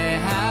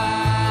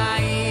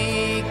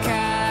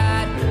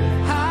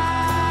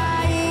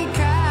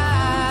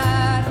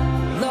העיקר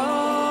לא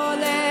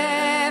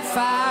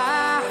לפחד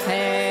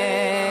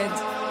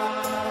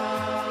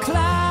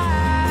כלל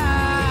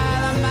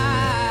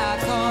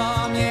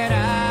המקום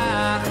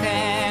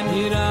ירחם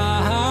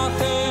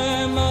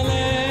ירחם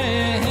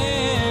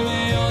עליהם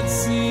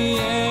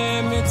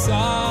יוציאם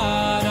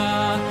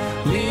מצרה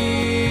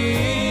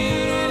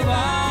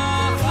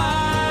לרווחה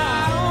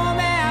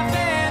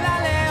ומאפל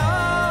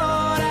עליהם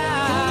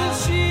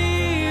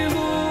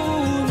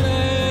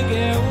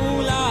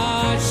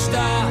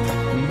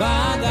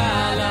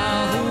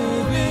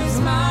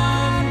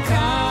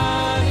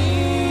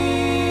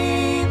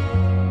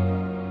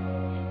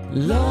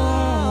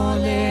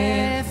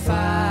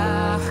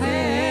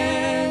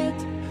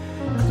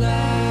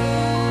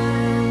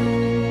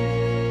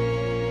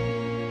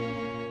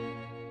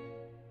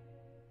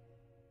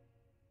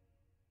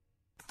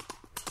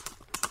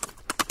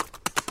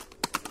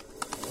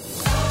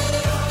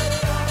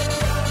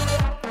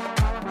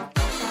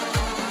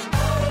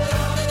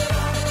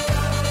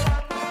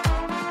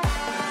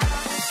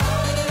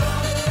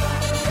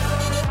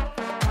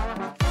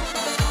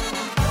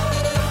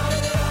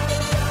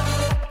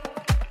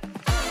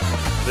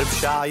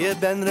Shaya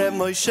ben Reb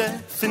Moshe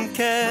fin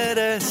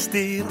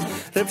Kerestir.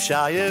 Reb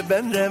Shaya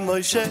ben Reb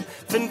Moshe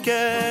fin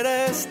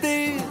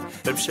Kerestir.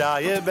 Reb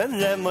Shaya ben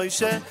Reb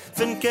Moshe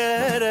fin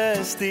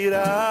Kerestir.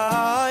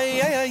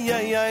 Ay ay ay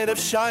ay ay Reb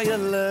Shaya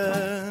le.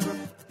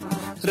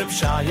 Reb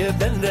Shaya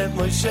ben Reb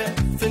Moshe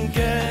fin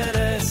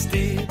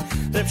Kerestir.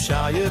 Reb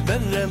Shaya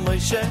ben Reb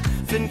Moshe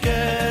fin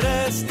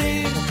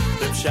Kerestir.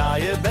 Reb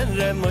Shaya ben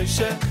Reb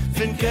Moshe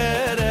fin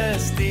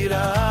Kerestir.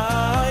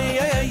 Ay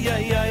ay ay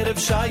ay ay Reb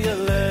Shaya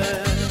le.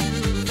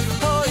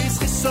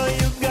 So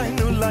you gain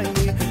no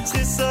line,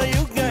 so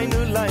you gain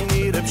no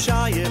line. Reb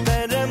Shaya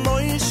ben Reb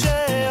Moshe,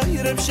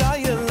 Reb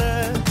Shaya le.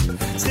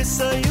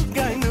 So you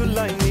gain no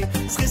line,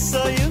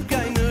 so you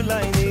gain no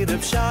line.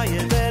 Reb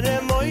Shaya ben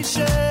Reb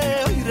Moshe,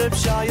 Reb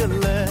Shaya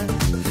le.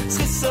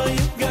 So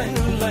you gain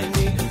no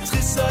line,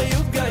 so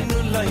you gain no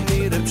line.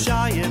 Reb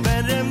Shaya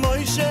ben Reb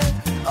Moshe,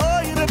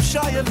 Reb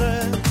Shaya le.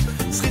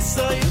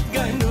 So you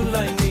gain no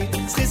line,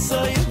 so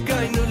you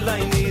gain no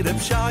line. Reb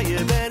Shaya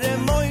ben Reb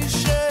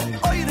Moshe,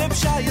 Reb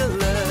Shaya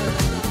le.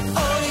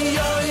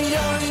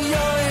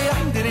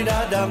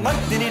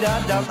 Dini da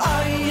dam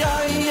ay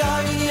ay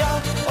ay ay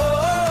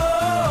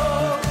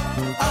oh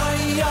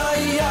ay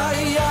ay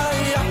ay ay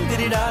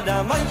dini da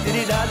dam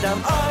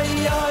ay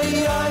ay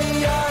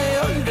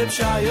ay Reb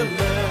Shaya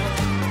le.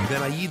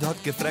 Wenn Ayid hat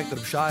gefragt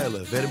Reb Shaya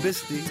le, wer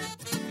bist du?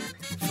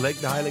 Fleck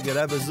der heilige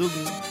Rebbe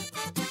zugen,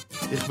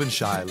 ich bin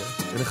Shaya le.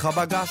 Und ich hab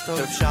a Gasthaus.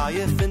 Reb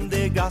Shaya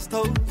finde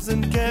Gasthaus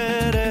in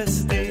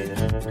Kerestir.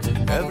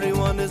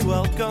 Everyone is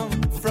welcome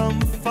from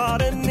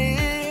far and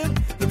near.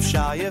 Reb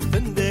Shaya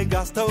finde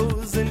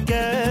Gasthaus in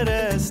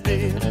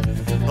Kerestir.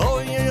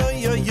 Oy oy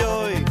oy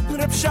oy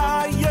Reb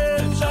Shaya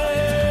le.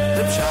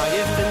 Reb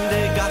Shaya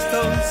finde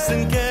Gasthaus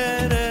in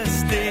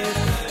Kerestir.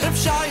 Reb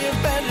Shaya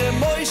ben Reb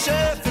Moshe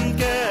fin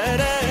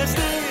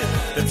Kerestir.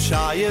 Reb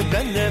Shaya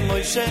ben Reb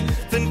Moshe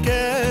fin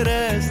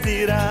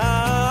Kerestir.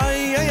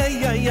 Ay ay ay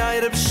ay ay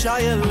Reb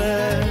Shaya le.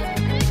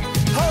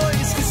 Hoy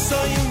so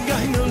you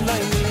gain no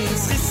line,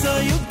 so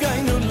you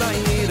gain no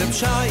line. Reb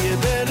Shaya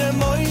ben Reb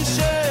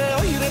Moshe,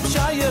 Reb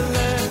Shaya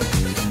le.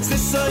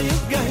 So you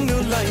gain no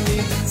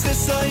line,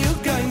 so you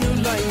gain no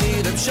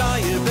line. Reb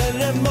Shaya ben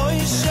Reb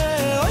Moshe,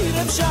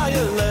 Reb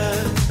Shaya le.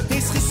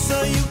 So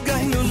you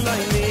gain no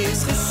line,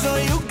 so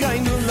you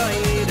gain no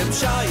line. Reb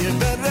Shaya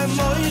ben Reb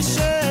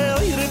Moshe,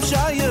 Reb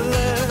Shaya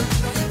le.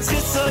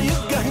 So you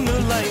gain no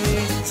line,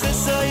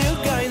 so you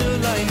gain no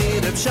line.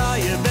 Reb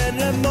Shaya ben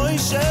Reb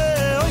Moshe,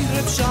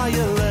 Reb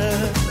Shaya le.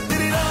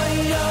 Ay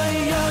ay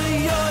ay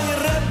ay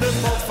Rebbe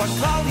von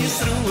Klal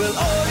Yisruel.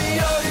 Oy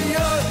oy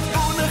oy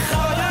ohne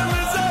Chayim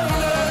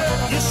Zole.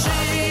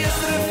 Yeshiyas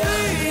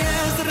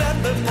Refiyas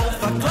Rebbe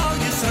von Klal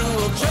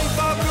Yisruel.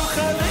 Shefa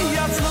Brucha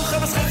Ve'yatzlucha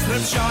V'schetz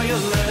Reb Shaya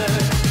le.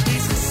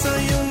 Is chissa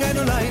yung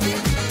enu leini,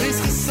 is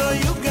chissa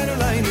yung enu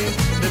leini.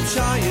 Reb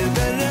Shaya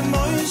ben Reb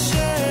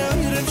Moshe,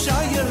 Reb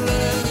Shaya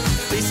le.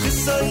 Is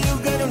chissa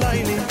yung enu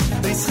leini,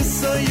 is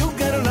chissa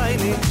yung enu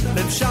leini.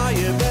 Reb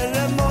Shaya ben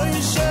Reb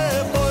Moshe,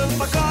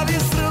 Klal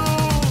Yisruel.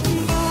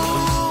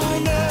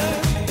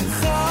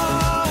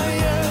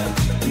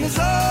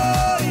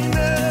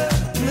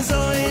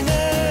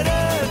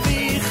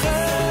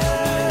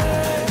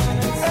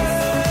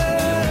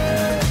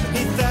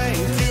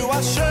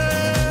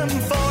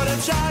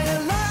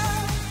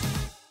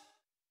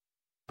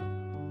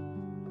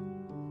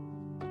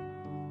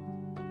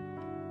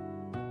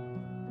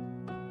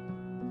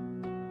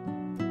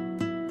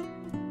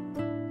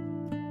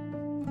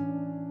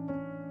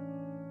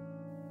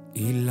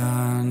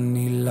 אילן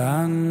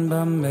אילן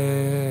במה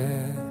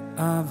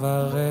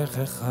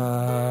אברכך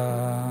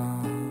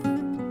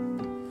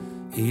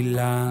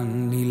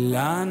אילן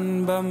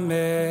אילן במה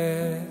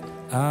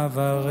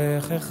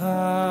אברכך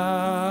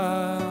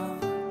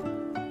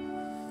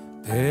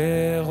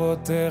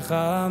פירותיך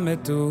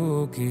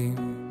מתוקים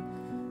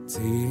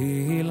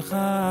צילך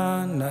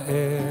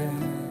נאה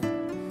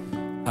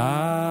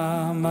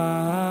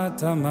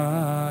אמת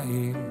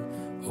המים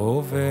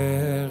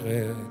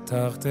עוברת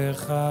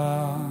תחתך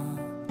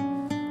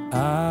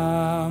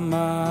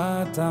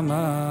אמת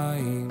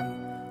המים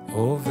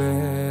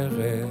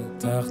עוברת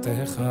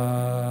תחתך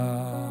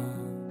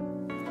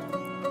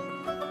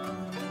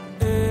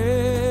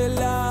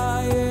אלא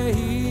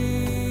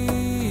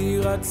יהי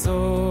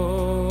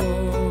רצון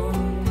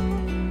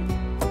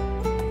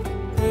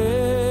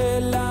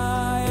אלא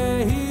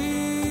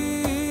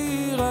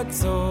יהי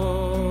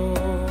רצון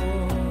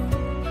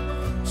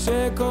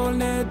שכל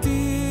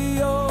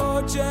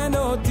נטיות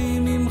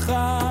שנוטים ממך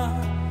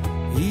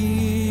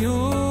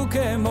יהיו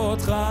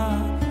כמותך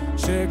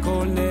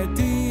שכל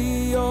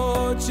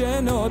נטיות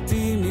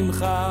שנוטים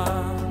ממך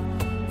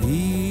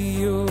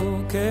יהיו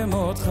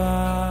כמותך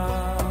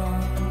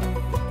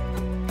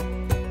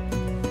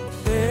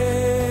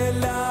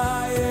אלא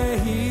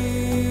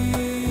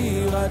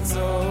יהי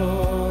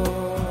רצון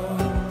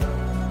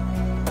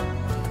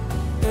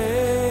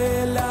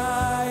אלא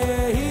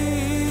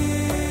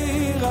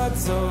יהי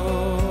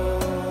רצון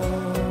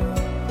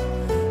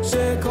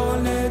שכל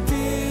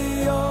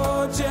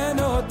נטיות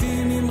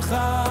שנוטים ממך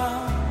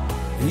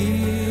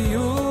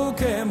יהיו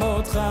כמותך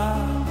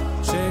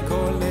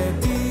שכל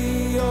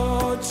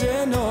נטיות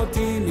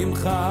שנוטים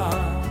ממך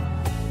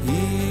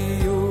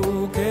יהיו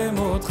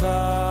כמותך.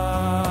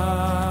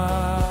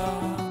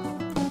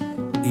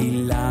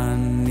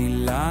 אילן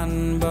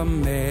אילן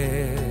במה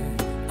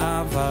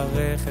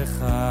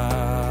אברכך,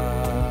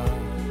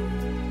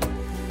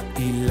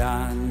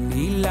 אילן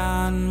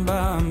אילן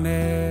במה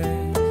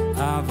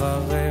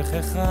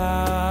אברכך,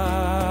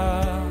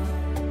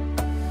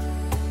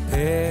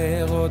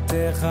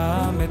 פירותיך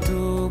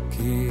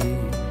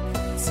מתוקים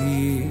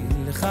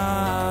צילך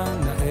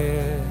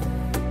נאה,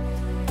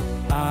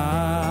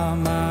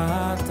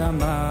 אמת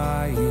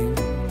המים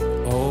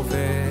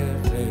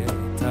עוברת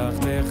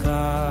תחתיך,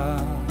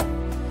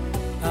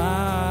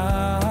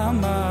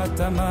 אמת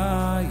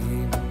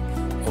המים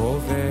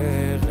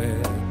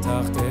עוברת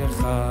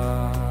תחתיך.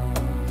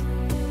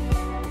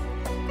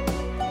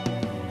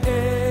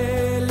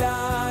 אלא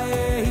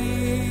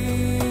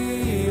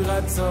יהי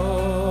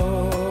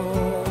רצון,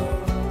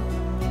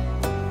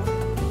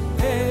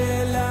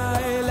 אלא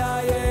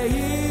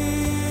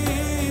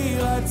יהי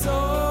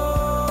רצון,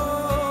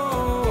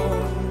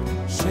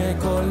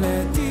 שכל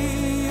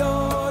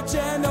נטיות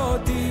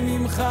שנוטים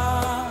ממך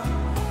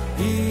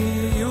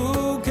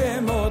יהיו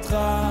כמותך,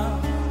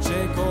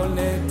 שכל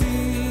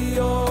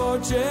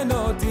נטיות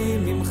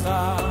שנוטים ממך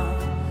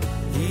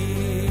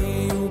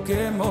יהיו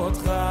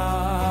כמותך.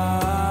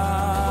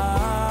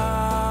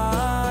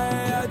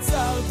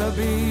 יצרת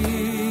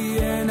בי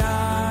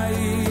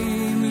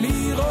עיניים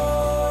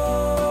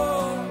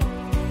לראות,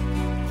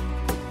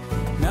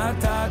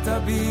 נתת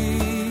בי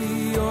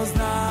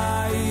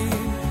אוזניים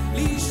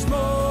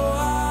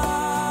לשמוע,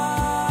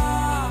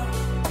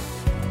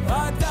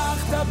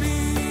 פתחת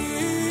בי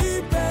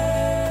פה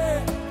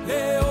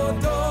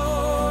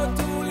להודות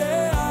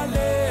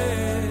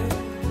ולהלל,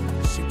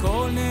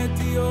 שכל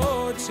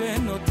נטיות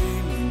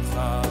שנוטים ממך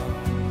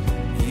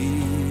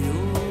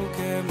יהיו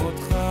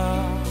כמותך,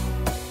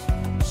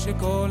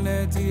 שכל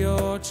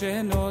נטיות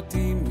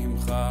שנוטים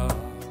ממך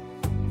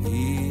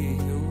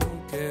יהיו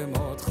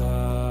כמותך.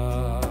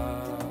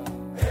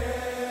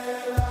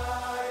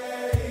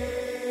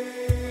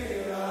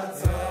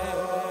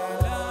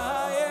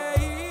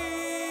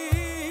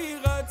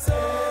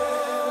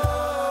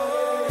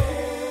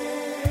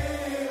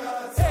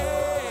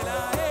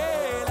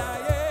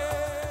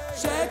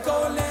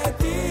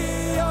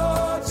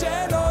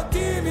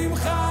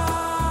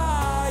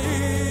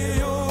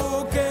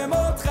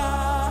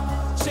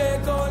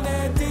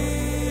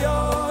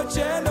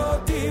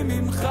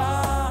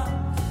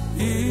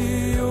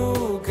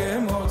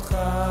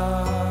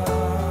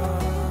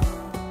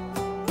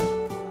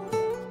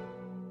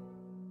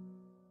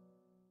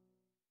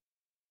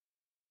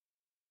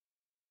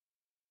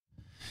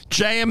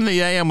 JM the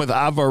AM with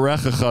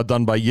Avarechacha,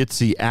 done by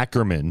Yitzi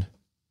Ackerman.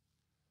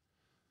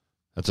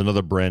 That's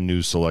another brand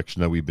new selection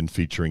that we've been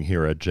featuring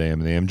here at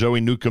JM the AM. Joey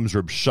Newcomb's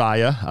Reb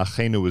Shaya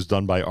Achenu was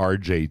done by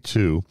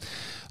RJ2.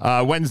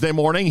 Wednesday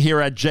morning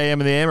here at JM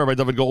the AM, Rabbi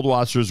David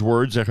Goldwasser's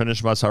words, Zecher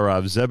Nishmas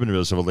Harav Zebin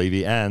Yosef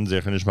Alevi and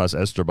Zecher Nishmas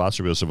Esther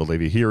Basar Yosef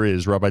Alevi. Here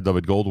is Rabbi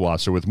David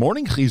Goldwasser with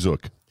Morning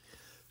Chizuk.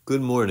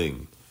 Good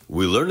morning.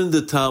 We learn in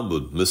the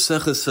Talmud,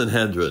 Maseches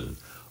Sanhedrin,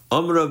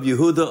 Rav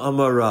Yehuda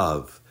Amar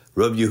Rav.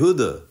 Rav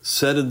Yehuda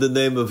said in the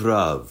name of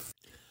Rav,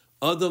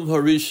 Adam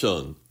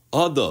Harishon,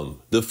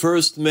 Adam, the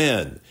first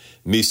man,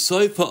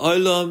 Misoifa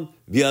Olam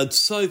Viad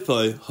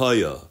Soifa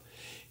Haya.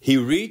 He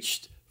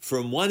reached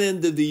from one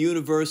end of the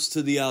universe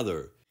to the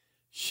other.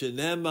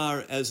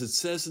 Shenemar, as it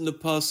says in the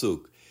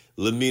Pasuk,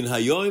 Lemin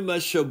Hayoim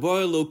Asher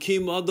Bor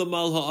Elokim Adam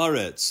al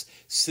Haaretz,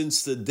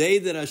 since the day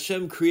that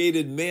Hashem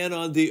created man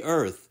on the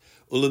earth,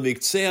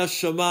 Ulemiktzei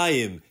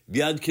Hashamayim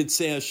Viad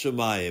Kitzei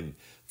Hashamayim,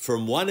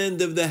 from one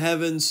end of the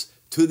heavens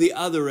to the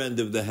other end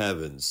of the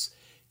heavens.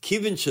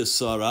 Kivin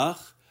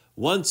shesarach,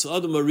 once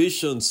Adam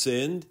Arishon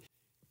sinned,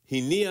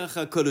 hiniach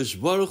HaKadosh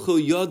Baruch Hu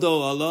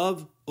yodo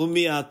alav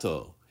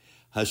umiato.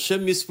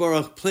 Hashem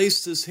Yisbarach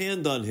placed his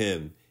hand on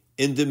him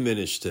and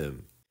diminished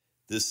him.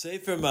 The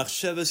Sefer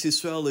Machshavas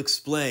Yisrael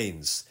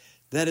explains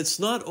that it's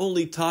not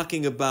only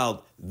talking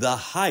about the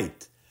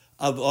height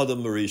of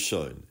Adam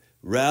Arishon,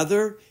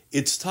 rather,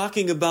 it's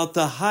talking about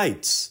the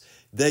heights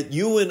that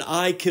you and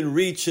I can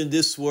reach in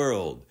this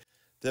world,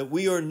 that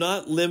we are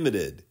not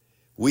limited.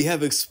 We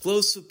have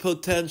explosive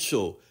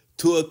potential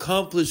to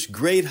accomplish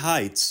great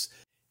heights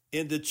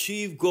and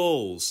achieve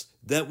goals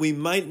that we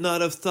might not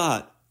have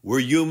thought were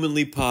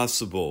humanly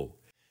possible.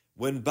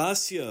 When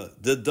Basya,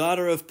 the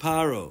daughter of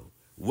Paro,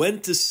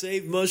 went to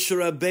save Moshe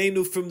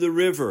Rabbeinu from the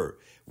river,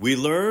 we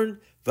learn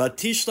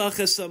Vatishlach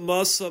es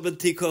hamasa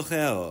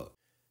v'tikochea,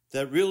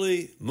 that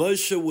really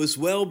Moshe was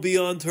well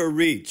beyond her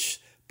reach,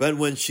 but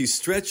when she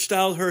stretched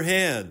out her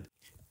hand,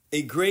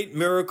 a great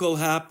miracle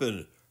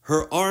happened.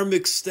 Her arm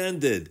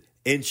extended,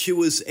 and she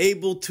was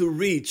able to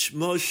reach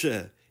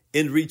Moshe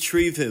and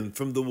retrieve him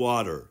from the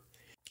water.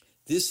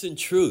 This, in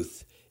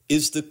truth,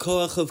 is the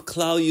koach of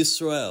Klal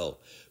Yisrael,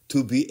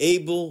 to be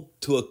able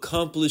to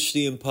accomplish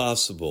the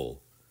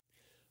impossible.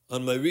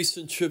 On my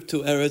recent trip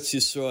to Eretz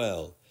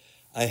Yisrael,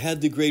 I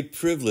had the great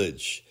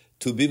privilege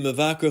to be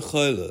Mevaker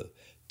Choyle,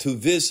 to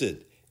visit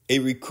a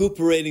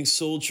recuperating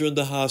soldier in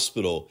the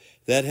hospital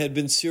that had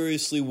been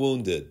seriously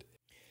wounded.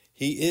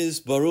 He is,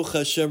 Baruch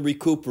Hashem,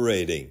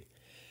 recuperating.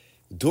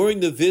 During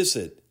the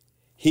visit,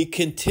 he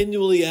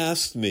continually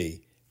asked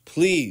me,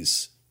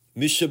 please,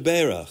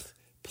 Mishaberach,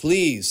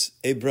 please,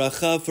 a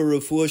bracha for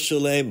refuah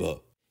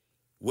shalema.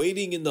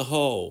 Waiting in the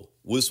hall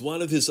was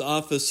one of his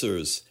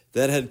officers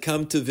that had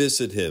come to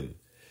visit him.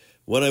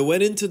 When I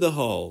went into the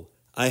hall,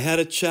 I had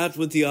a chat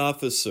with the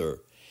officer,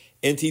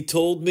 and he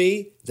told me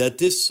that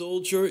this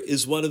soldier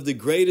is one of the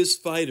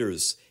greatest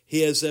fighters he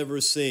has ever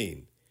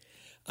seen.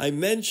 I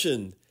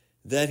mentioned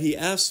that he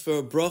asked for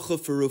a bracha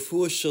for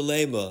refuah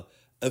shalema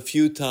a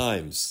few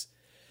times.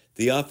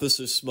 The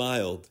officer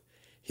smiled.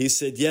 He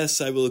said,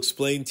 yes, I will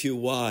explain to you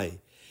why.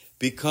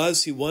 Because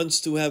he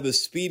wants to have a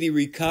speedy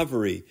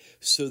recovery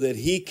so that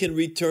he can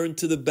return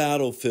to the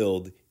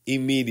battlefield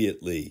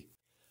immediately.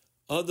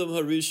 Adam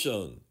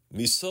Harishon,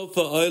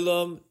 Misofa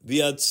Olam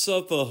Viad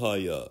Sofa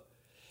Haya.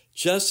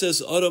 Just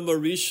as Adam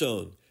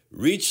Harishon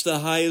reached the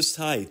highest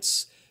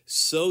heights,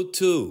 so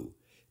too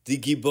the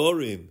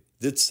Giborim,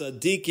 the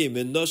Tzadikim,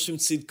 and Noshim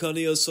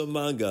Tzidkonios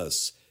Omangas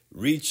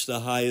reached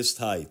the highest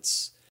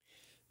heights.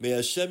 May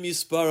Hashem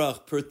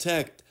Yisbarach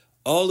protect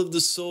all of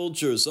the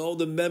soldiers, all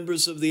the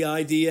members of the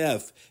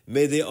IDF.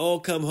 May they all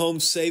come home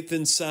safe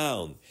and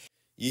sound.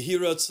 Yehi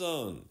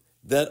Ratzon,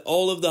 that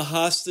all of the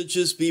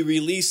hostages be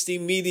released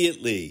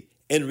immediately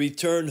and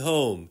return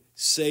home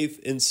safe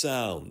and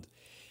sound.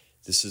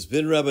 This has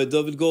been Rabbi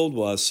David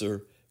Goldwasser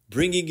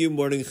bringing you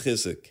Morning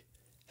Chizuk.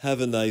 Have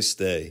a nice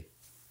day.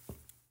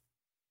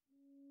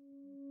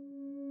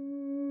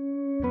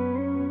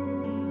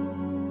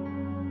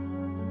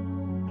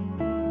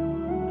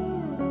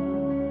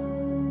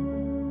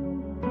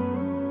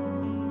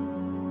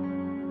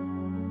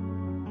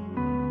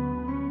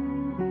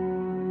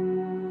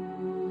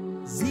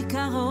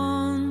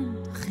 זיכרון,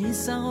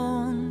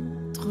 חיסרון,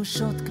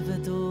 תחושות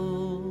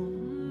כבדות,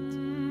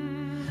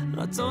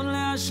 רצון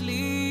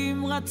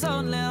להשלים,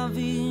 רצון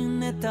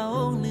להבין, את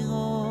האור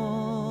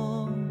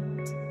לראות.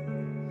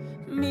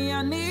 מי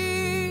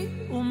אני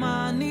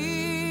ומה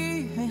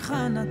אני,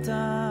 היכן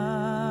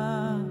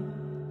אתה,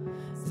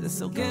 זה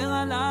סוגר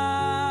עליי,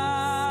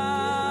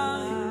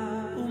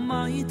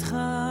 ומה איתך.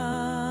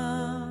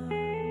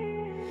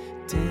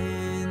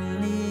 תן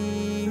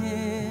לי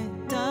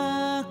את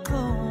הכוח,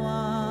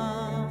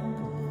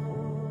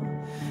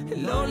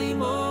 לא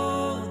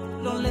לימוד,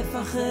 לא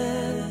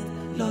לפחד,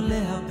 לא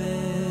להבל.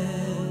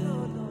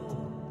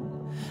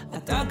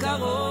 אתה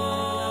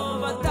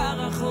קרוב, אתה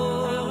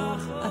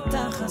רחוק,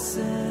 אתה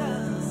חסר.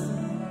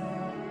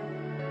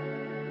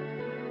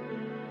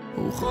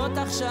 רוחות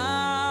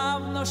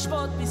עכשיו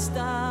נושבות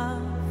בסתיו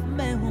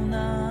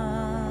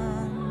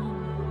מהונן,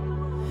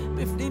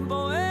 בפנים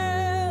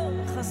בוער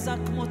חזק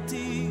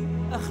מותי,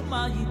 אך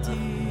מה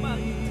איתי?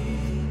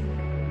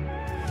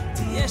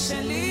 תהיה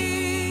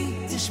שלי,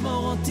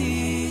 תשמור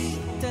אותי,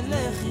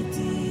 תלך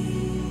איתי.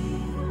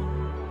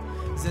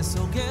 זה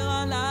סוגר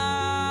עליי,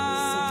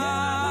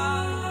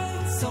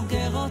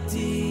 סוגר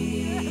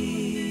אותי.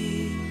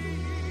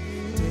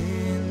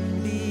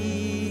 תן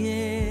לי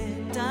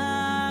את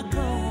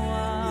הכוח,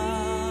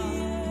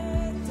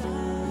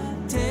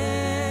 תן.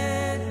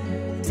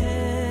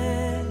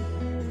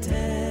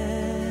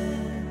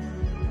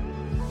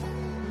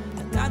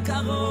 אתה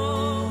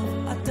קרוב,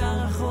 אתה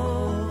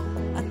רחוק,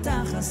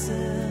 אתה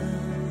חסר.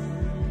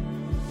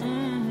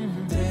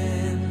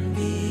 תן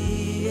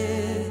לי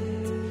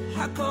את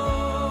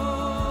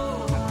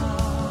הכוח.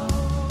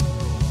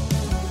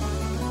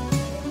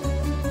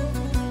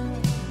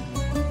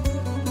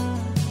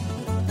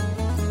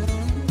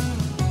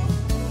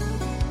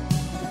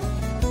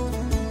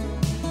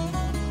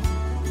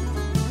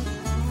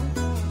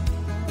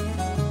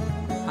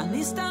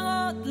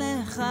 הנסתרות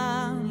לך,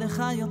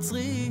 לך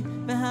יוצרי,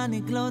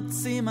 והנגלות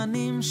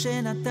סימנים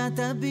שנתת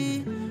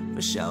בי,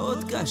 בשעות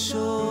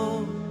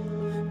קשות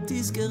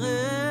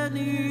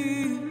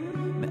תזכרני,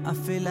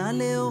 מאפלה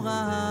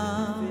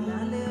לאורה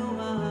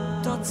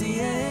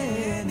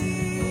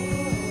תוציאני.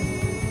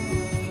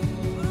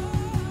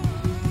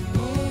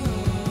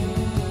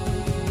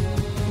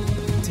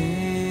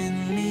 תן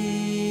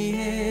לי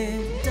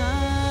את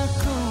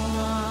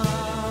הכוח,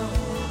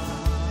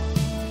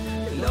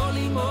 לא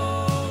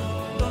לימוד,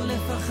 לא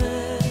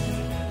לפחד,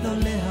 לא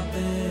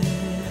להבל.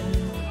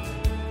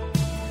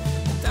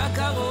 אתה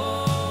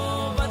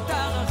קרוב,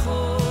 אתה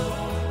רחוק,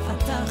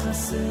 אתה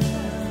חסר.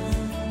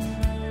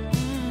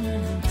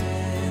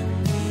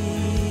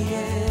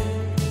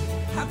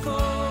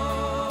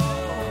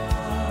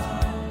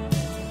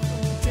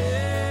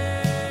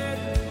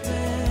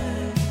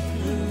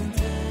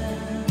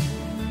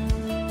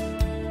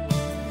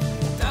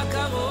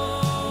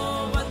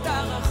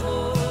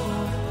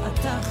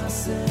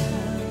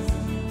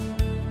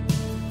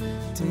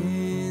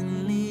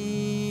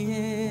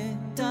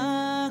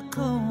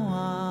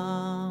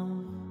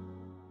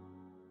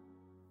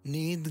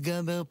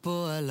 נתגבר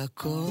פה על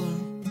הכל,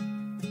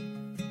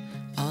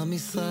 עם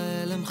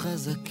ישראל הם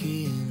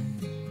חזקים,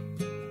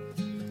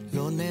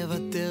 לא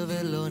נוותר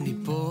ולא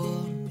ניפול,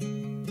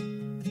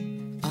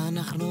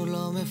 אנחנו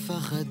לא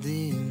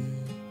מפחדים,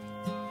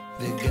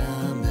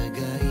 וגם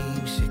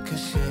ברגעים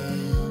שקשה.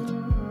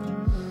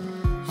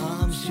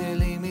 העם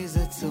שלי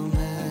מזה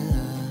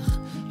צומח,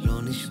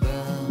 לא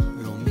נשבר,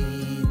 לא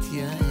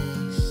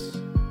מתייאש,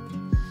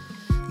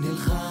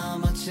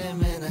 נלחם עד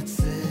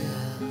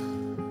שמנצח.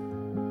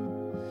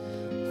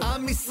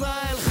 עם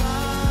ישראל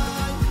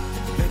חי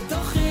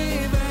בתוכי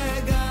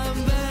וגם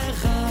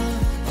בך,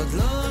 עוד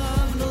לא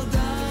אהבנו די,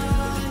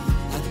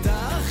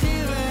 אתה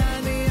אחי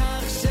ואני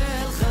אח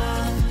שלך.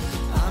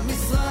 עם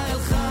ישראל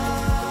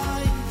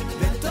חי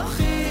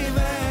בתוכי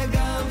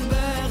וגם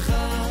בך,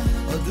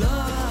 עוד לא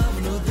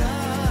אהבנו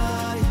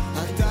די,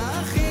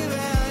 אתה אחי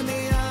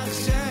ואני אח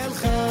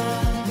שלך.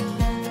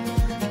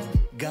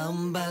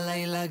 גם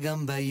בלילה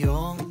גם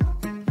ביום,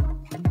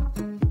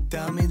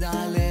 תמיד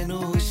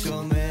עלינו הוא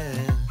שומר.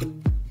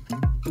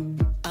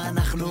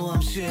 אנחנו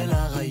עם של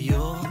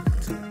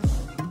הריות,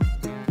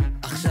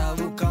 עכשיו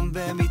הוא קם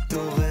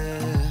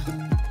ומתעורר.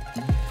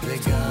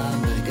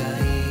 וגם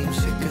ברגעים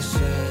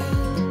שקשה,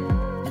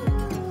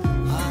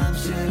 העם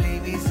שלי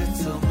מזה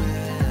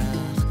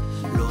צומח,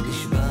 לא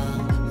נשבר,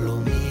 לא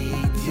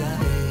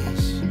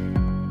מתייאש,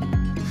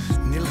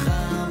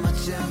 נלחם עד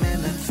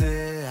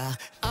שמנצח.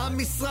 עם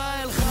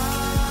ישראל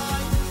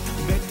חי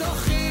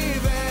בתוכי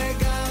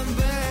וגם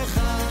בך,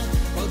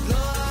 עוד לא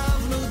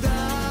אהבנו די,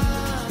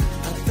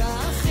 אתה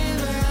אחי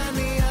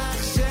ואני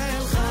אח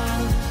שלך.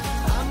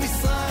 עם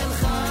ישראל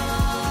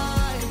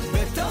חי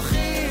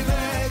בתוכי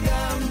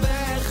וגם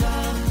בך,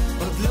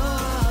 עוד לא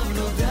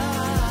אהבנו די,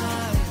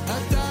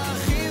 אתה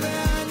אחי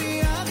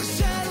ואני אח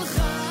שלך.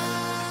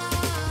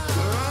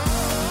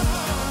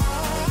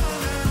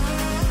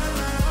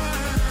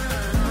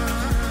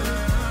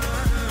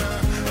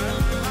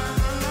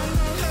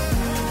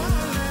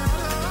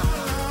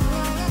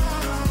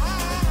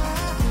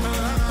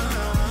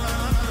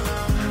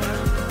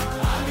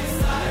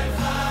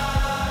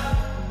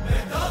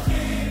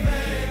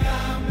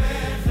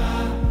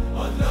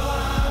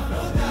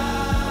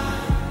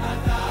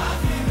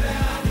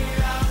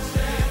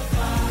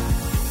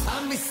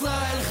 עם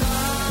ישראל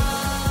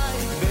חי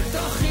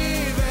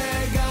בתוכי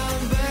וגם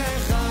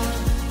בך,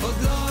 עוד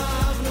לא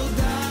אהבנו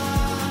די,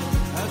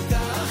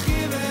 אתה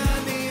אחי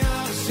ואני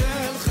אח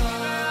שלך.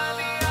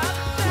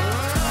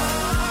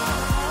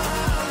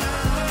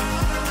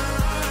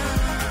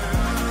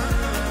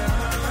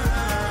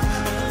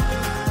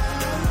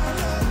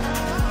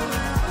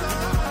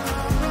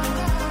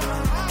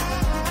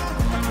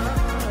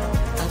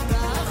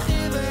 אתה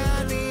אחי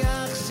ואני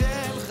אח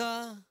שלך.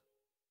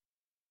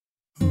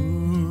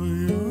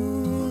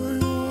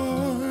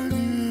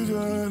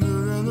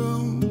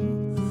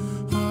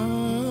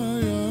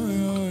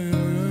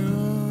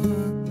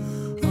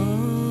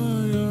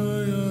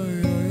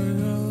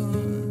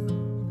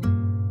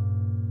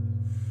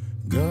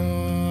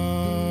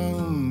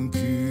 גם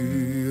כי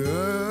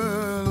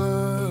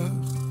אלך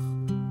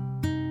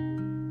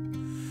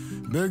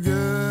בגיא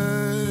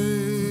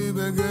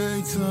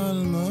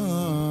צל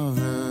מוות,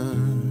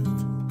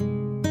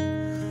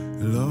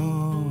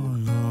 לא,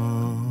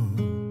 לא,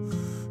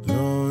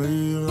 לא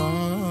אירא,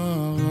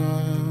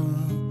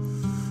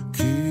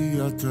 כי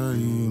אתה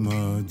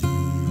עמדי.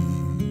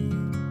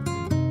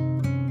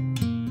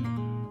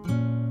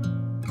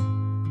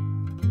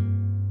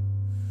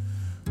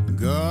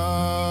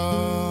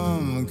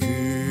 גם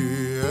כי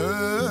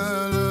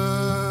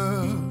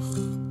אלך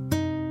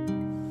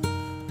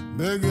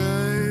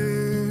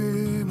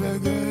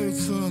בגיא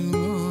צל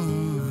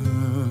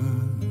מוות,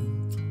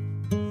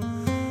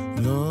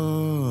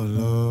 לא,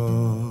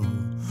 לא,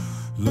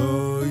 לא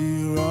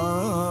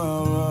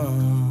אירא,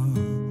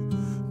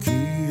 כי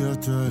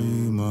אתה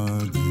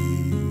עמדי.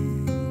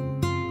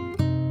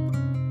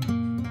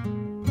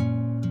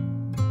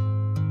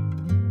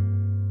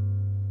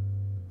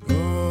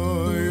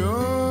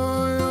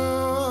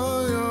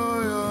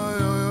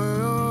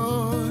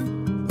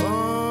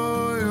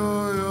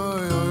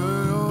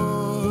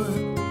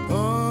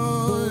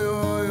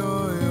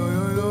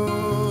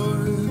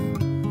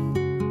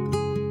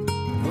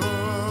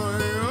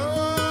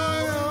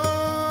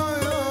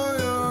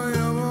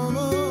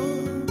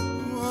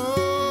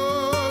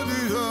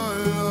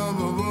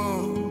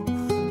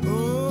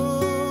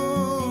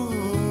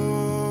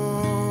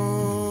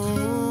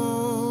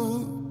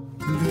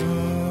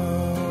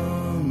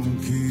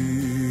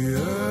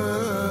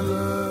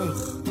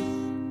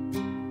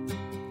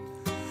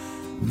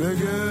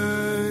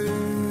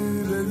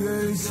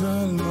 בגיא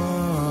צל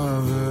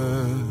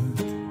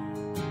מוות,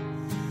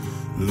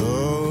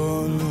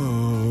 לא,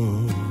 לא,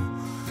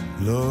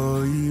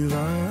 לא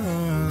אירא,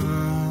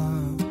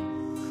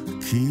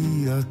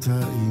 כי אתה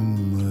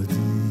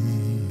עמדי.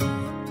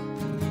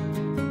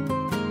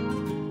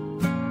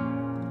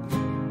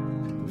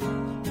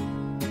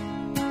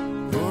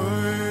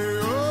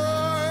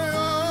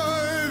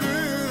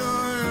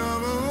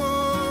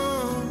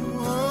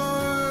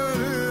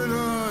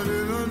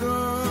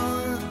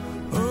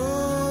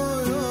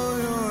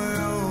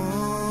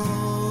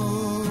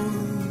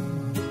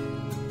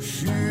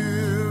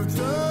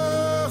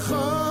 שבטך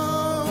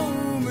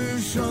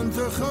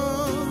ומשענתך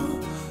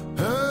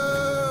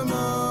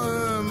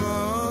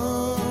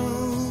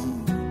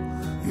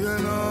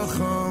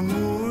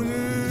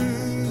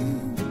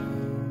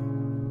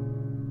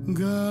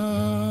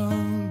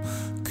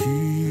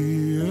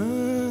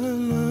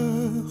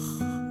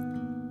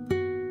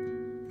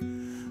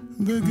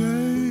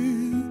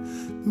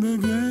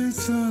בגיא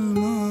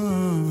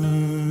צלמוות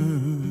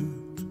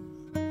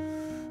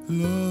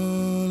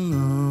לא,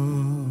 לא,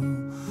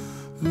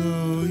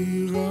 לא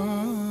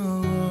אירע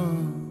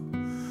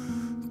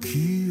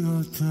כי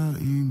אתה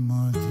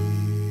עמדי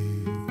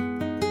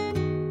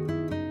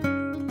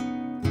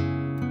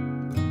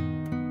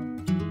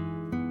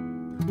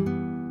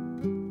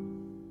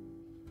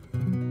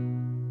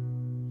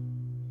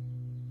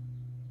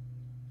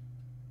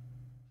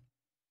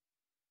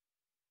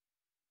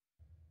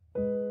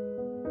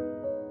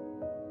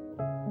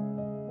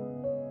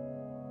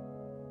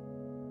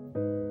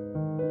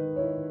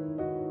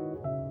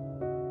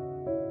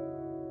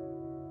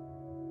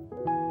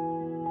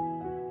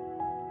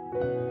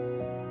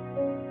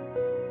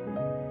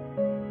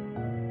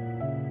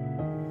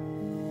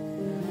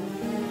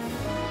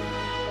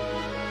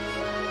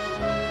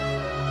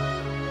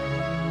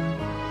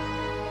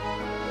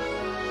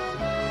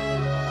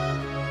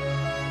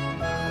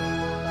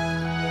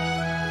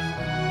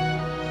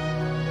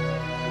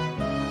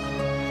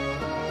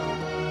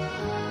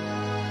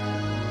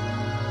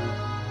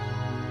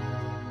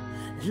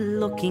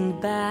Looking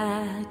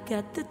back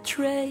at the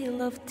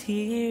trail of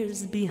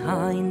tears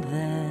behind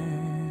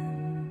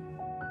them,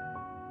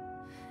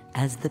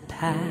 as the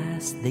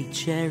past they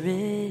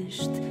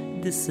cherished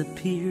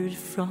disappeared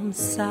from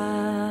sight.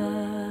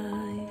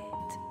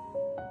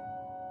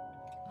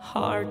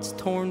 Hearts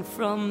torn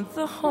from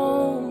the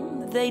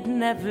home they'd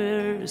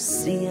never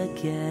see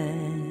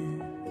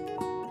again,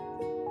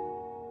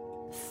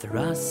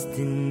 thrust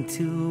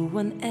into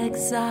an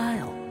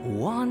exile,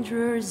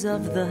 wanderers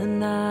of the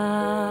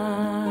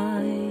night.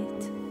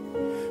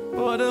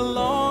 But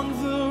along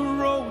the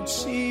road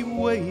she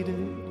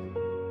waited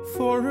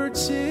for her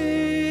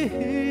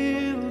children,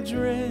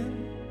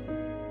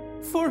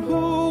 for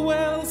who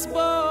else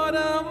but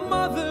a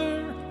mother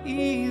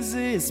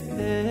eases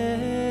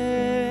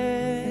pain.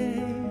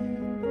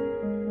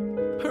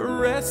 Her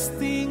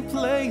resting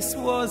place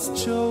was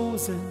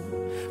chosen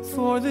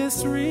for this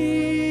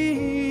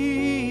reason,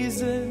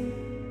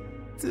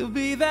 to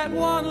be that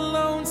one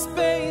lone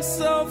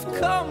space of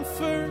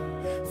comfort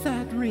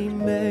that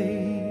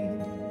remains.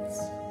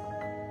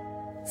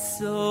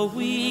 So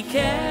we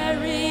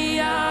carry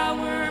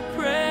our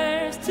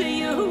prayers to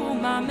you,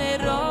 Mame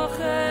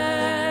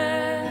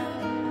Rochel,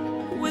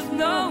 with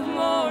no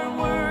more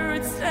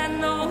words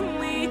and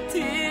only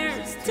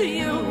tears to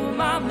you,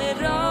 Mame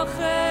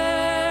Rochel.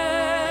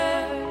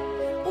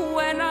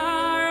 When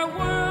our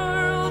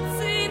world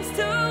seems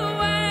to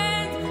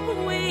end,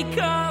 we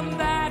come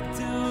back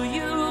to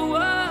you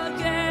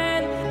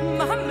again.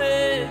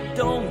 Mame,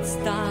 don't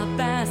stop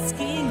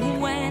asking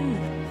when.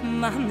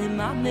 Mame,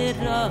 Mame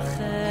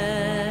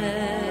Rochel.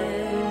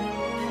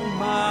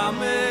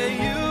 Mame,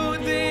 you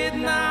did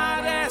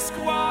not ask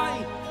why.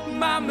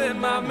 Mame,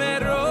 Mame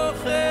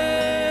Rochel.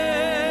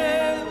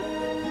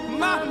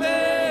 Mame,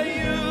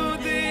 you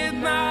did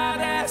not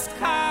ask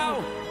how.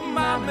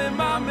 Mame,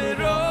 Mame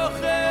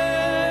Rochel.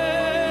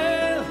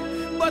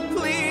 But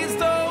please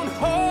don't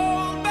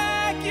hold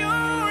back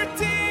your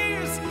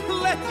tears.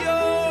 Let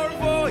your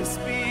voice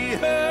be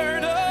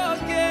heard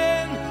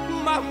again.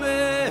 Mame,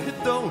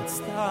 don't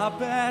stop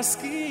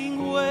asking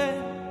when.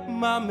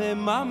 Mame,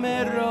 Mame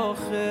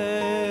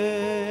Rochel.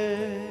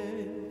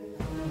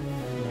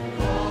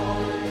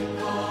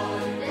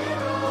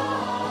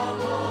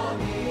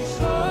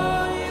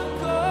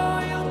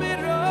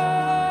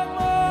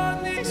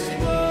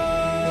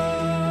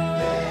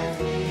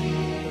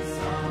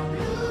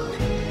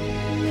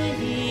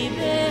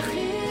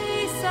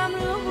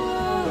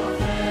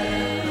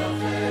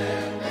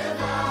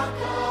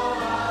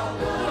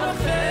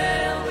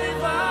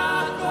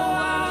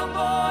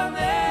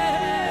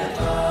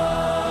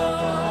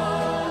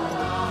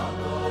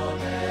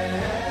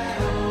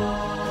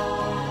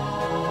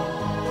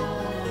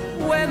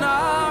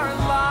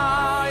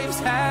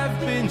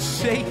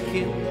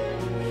 Shaken,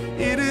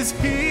 it is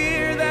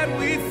here that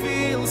we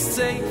feel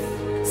safe.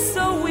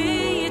 So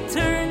we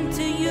turn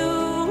to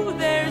you,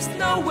 there's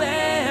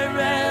nowhere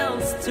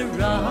else to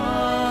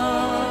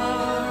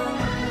run.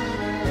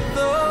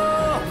 The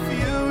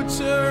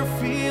future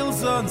feels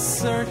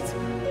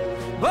uncertain,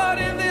 but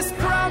in this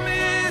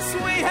promise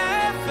we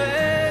have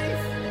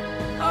faith.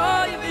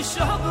 Oy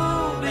v'shavu,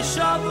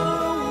 v'shavu,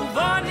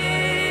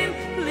 vanim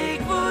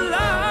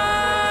ligvulah.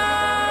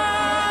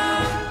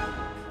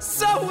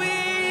 So we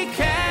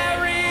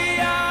carry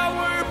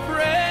our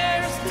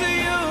prayers to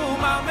you,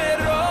 Mame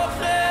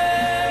Rochel,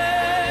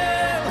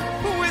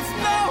 with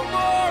no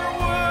more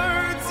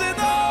words and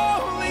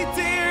only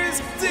tears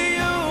to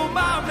you,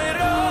 Mame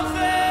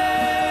Rochel.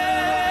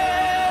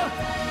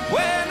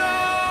 When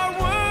our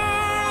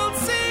world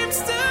seems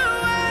to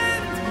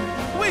end,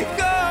 we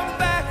come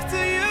back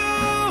to you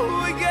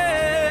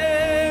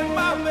again,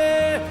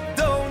 Mame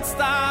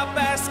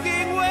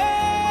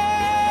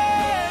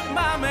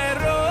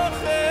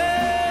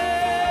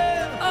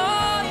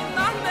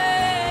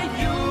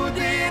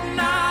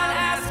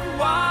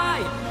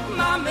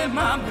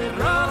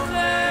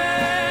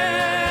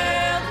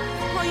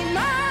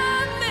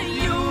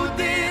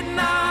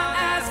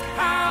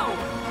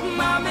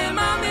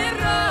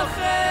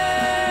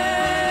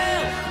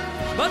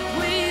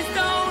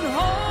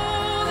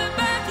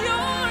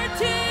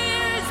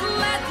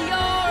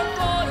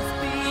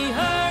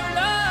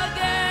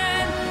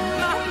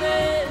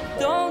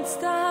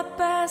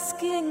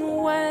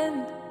asking when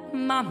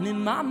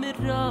Mami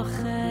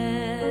roche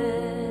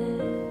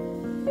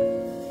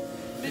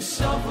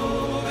Vishavu,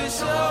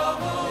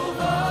 vishavu,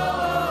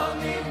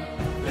 vanim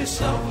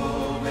Vishavu,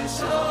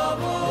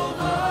 vishavu,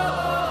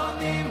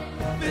 vanim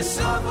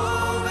Vishavu,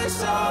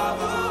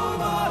 vishavu,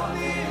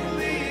 vanim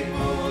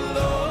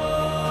Libulo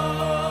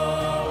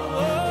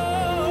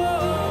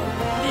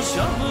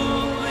Vishavu,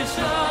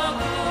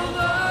 vishavu,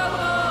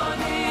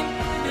 vanim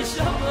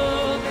Vishavu,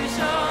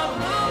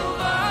 vishavu,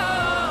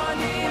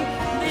 vanim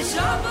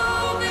Vishavu,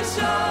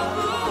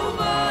 vishavu,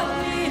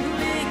 vanim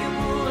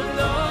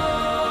Libulo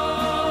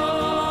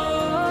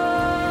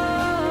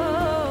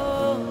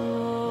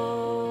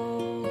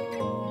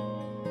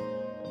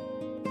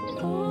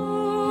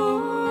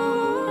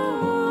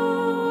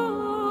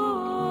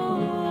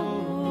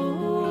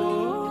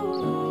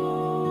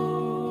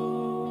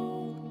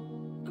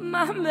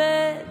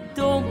Mama,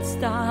 don't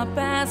stop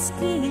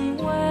asking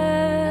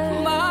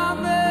when.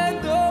 Mama,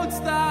 don't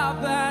stop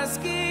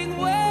asking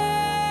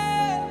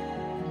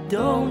when.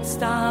 Don't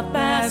stop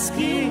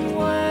asking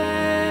when.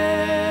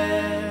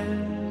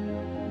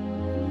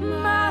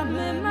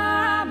 Mama,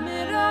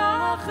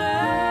 roche.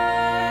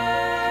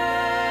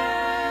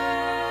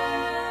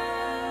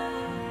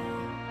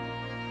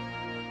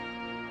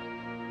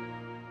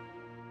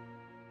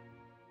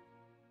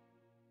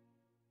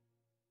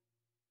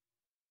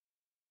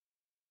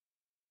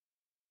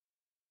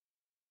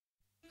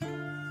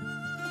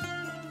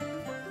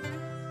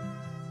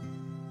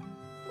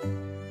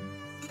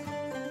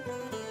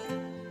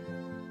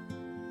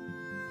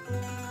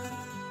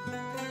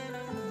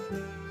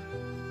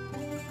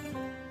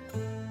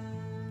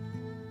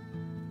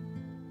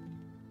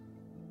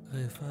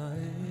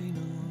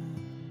 רפאנו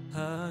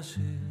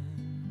השם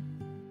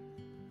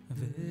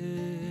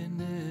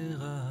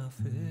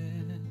ונרפא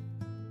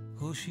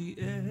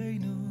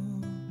הושיענו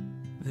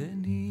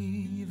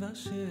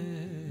וניוושע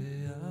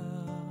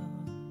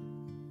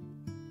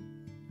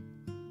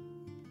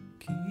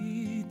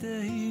כי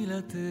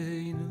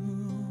תהילתנו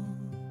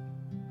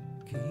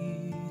כי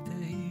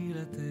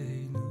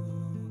תהילתנו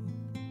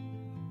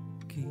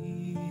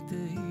כי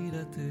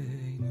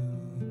תהילתנו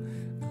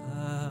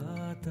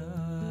אתה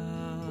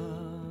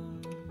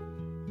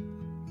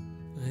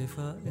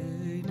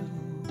רפאנו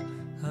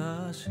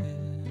השם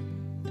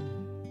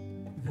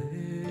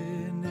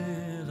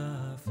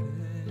ונרפא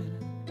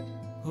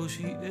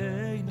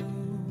הושיענו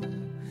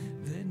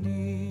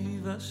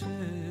וניוושע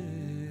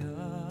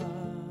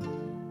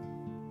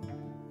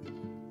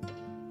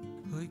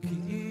אוי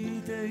כי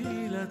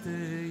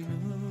תהילתנו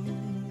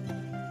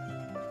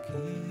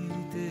כי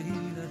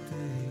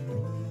תהילתנו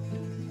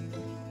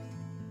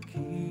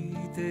כי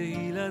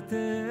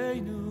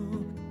תהילתנו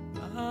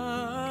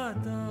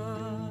אתה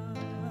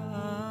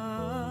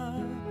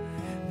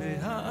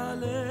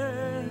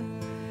והעלה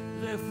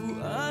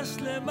רפואה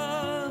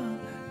שלמה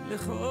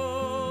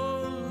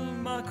לכל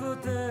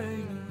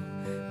מכותינו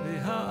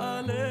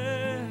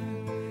והעלה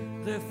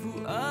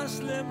רפואה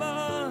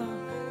שלמה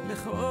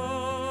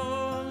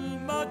לכל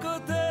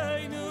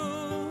מכותינו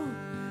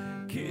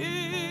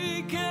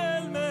כי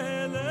כל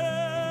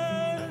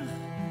מלך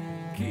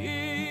כי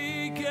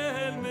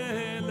כל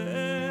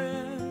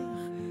מלך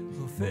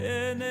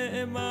רופא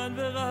נאמן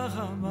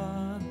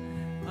ורחמן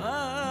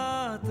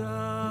אתה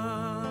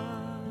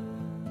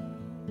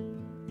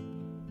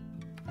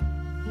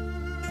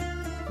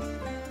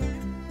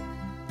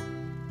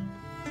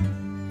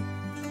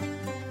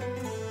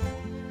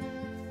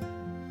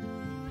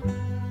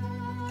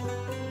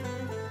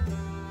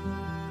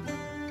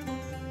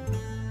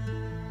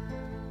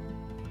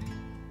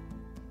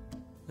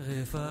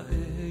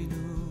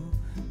רפאנו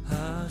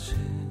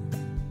השם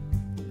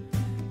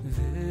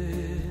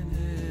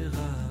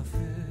ונרפא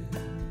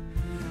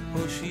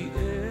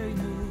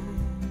הושיענו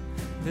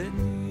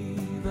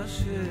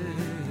וניוושע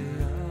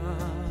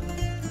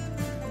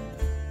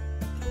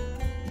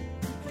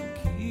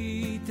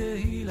כי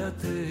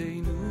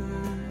תהילתנו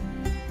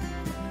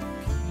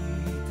כי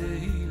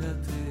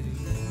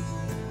תהילתנו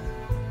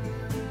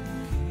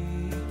כי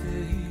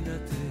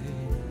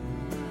תהילתנו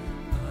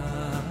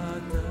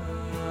אתה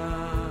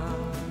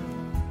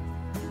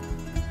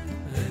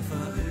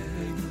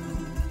רפאנו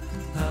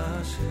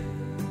השם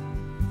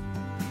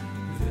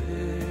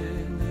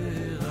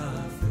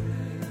ונרפא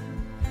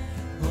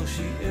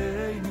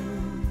הושיענו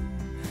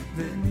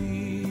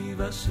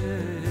וניוושע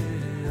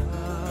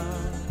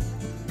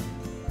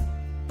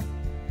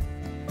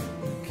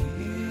כי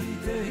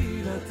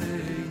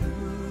תהילתנו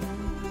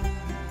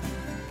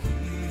כי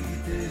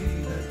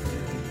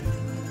תהילתנו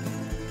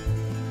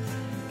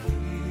כי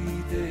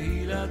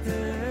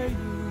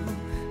תהילתנו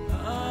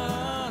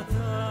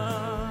אתה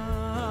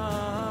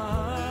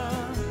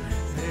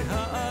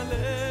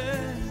והעלה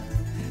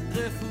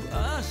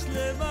רפואה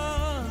שלמה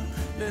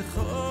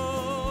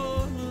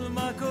לכל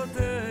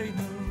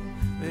מכותינו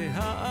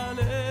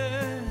והעלה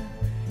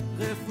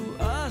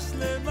רפואה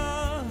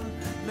שלמה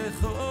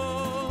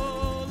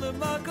לכל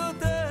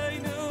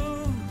מכותינו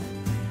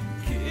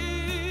כי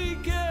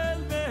כל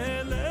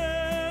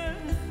מלך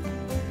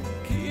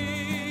כי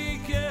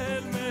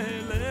כל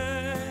מלך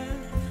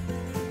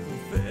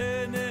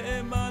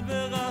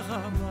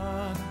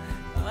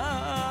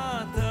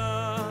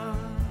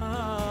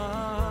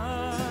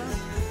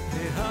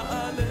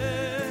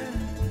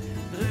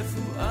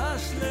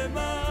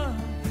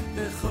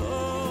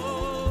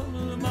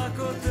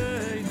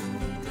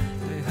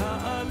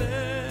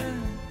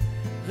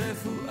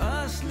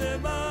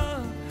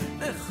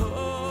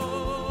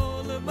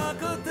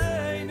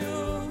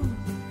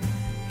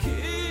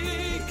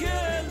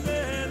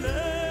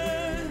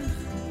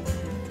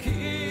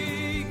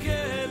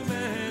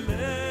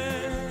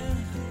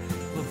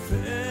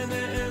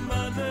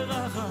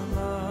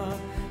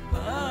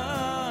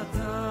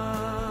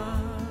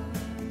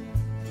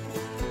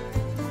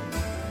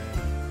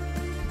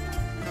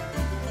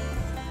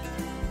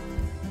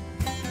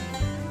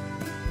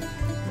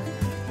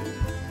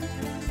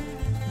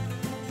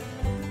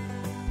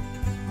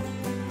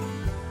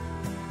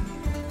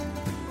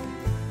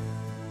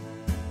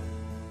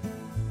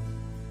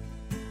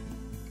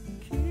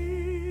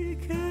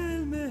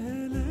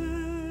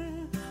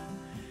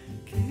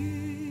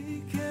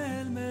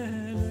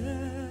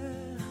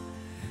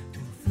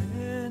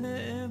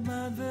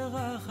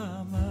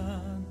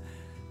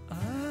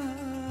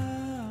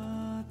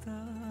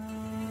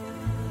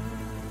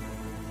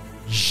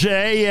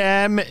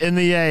JM in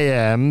the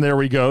AM. There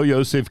we go.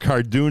 Yosef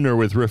Karduner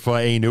with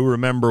Rifa'enu.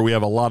 Remember, we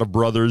have a lot of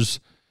brothers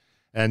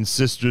and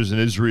sisters in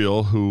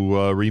Israel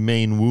who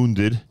remain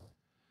wounded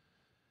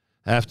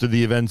after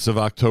the events of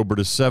October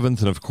the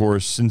 7th. And, of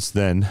course, since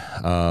then,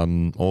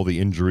 all the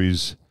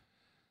injuries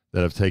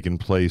that have taken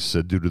place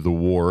due to the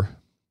war.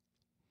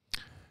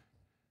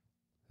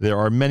 There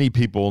are many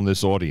people in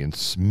this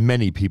audience.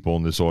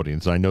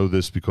 I know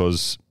this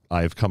because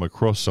I have come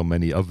across so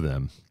many of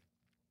them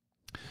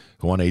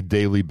who on a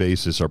daily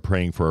basis are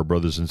praying for our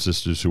brothers and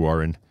sisters who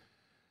are in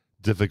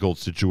difficult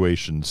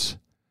situations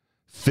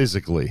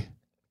physically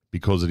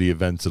because of the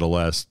events of the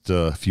last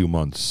few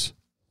months.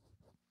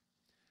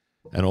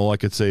 And all I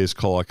could say is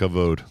kol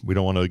hakavod. We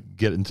don't want to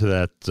get into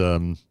that.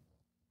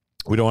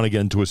 We don't want to get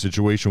into a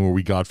situation where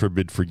we, God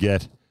forbid,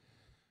 forget,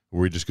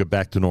 where we just get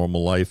back to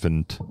normal life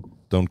and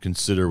don't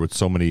consider what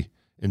so many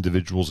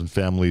individuals and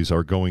families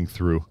are going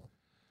through.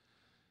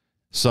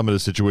 Some of the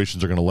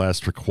situations are going to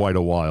last for quite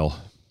a while.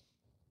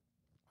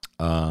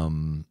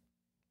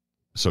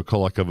 So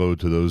kol hakavod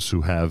to those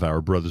who have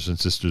our brothers and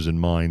sisters in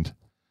mind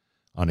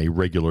on a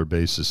regular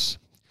basis.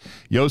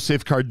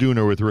 Yosef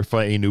Karduner with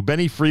Rifa'enu.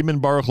 Benny Friedman,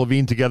 Baruch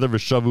Levine together,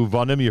 V'shavu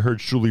Vanim. You heard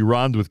Shuli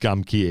Rand with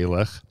Gam Ki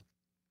Elech.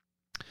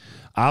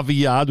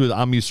 Aviyad with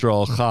Am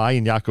Yisrael Chai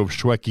and Yaakov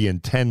Shweki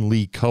and Ten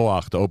Lee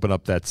Koach to open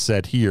up that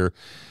set here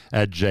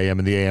at JM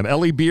in the AM.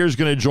 Ellie Beer is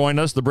going to join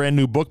us. The brand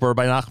new book by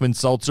Nachman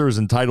Seltzer is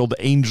entitled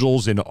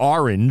Angels in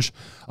Orange,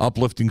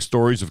 uplifting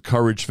stories of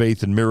courage,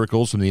 faith, and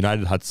miracles from the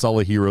United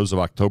Hatzalah heroes of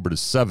October the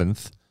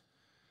 7th.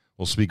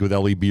 We'll speak with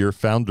Ellie Beer,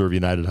 founder of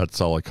United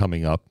Hatzalah,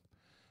 coming up.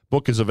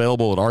 Book is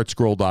available at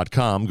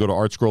artscroll.com. Go to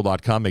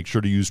artscroll.com. Make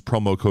sure to use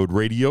promo code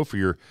radio for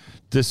your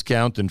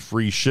discount and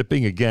free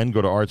shipping. Again,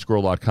 go to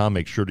artscroll.com.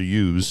 Make sure to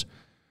use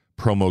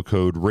promo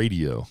code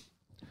radio.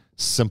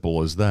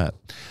 Simple as that.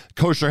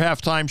 Kosher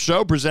Halftime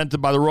Show presented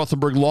by the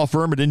Rothenberg Law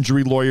Firm at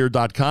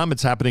injurylawyer.com.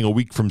 It's happening a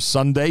week from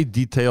Sunday.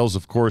 Details,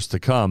 of course, to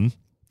come.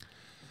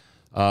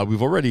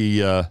 We've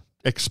already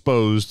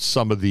exposed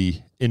some of the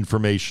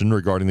information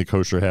regarding the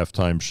Kosher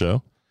Halftime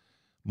Show.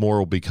 More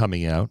will be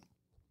coming out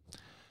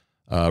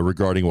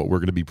regarding what we're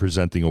going to be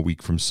presenting a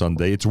week from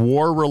Sunday. It's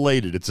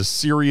war-related. It's a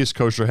serious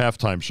Kosher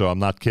Halftime Show. I'm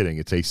not kidding.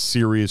 It's a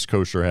serious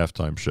Kosher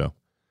Halftime Show.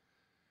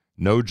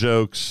 No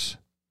jokes,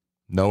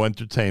 no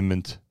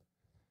entertainment,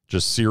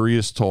 just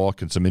serious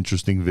talk and some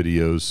interesting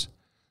videos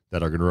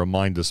that are going to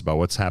remind us about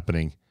what's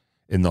happening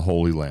in the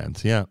Holy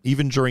Land. Yeah,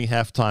 even during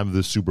halftime of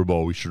the Super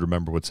Bowl, we should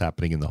remember what's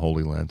happening in the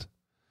Holy Land.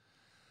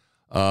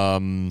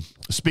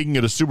 Speaking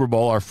of the Super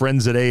Bowl, our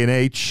friends at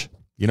A&H,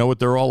 you know what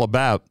they're all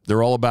about.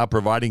 They're all about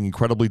providing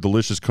incredibly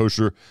delicious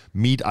kosher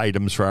meat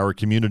items for our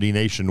community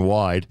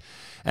nationwide.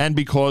 And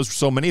because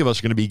so many of us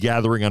are going to be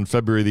gathering on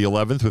February the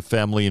 11th with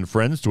family and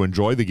friends to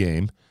enjoy the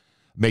game,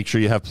 make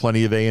sure you have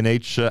plenty of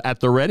A&H at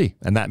the ready.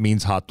 And that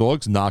means hot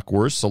dogs,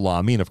 knockwurst,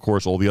 salami, and, of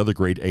course, all the other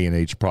great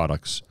A&H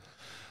products.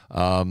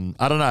 I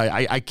don't know.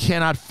 I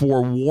cannot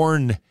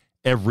forewarn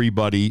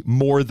everybody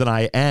more than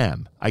I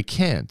am. I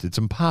can't. It's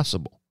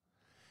impossible.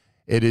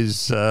 It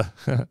is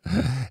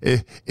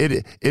it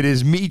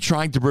is me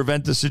trying to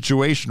prevent a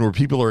situation where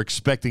people are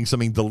expecting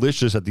something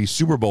delicious at the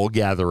Super Bowl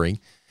gathering,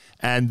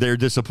 and they're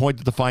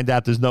disappointed to find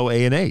out there's no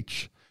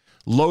A&H.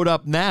 Load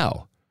up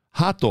now.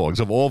 Hot dogs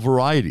of all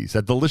varieties,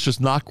 that delicious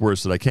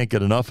knockwurst that I can't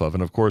get enough of,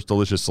 and, of course,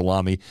 delicious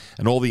salami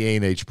and all the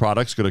A&H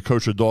products. Go to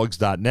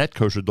kosherdogs.net,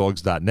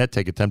 kosherdogs.net.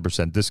 Take a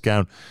 10%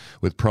 discount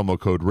with promo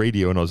code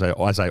radio. And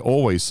as I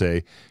always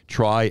say,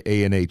 try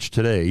A&H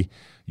today.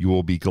 You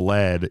will be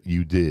glad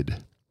you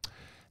did.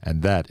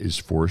 And that is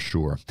for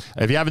sure.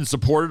 If you haven't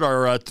supported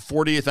our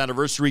 40th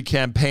anniversary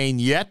campaign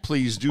yet,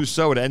 please do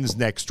so. It ends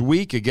next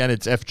week. Again,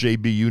 it's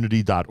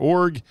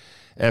fjbunity.org.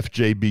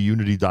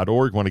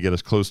 fjbunity.org. Want to get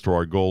as close to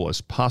our goal as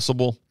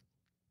possible.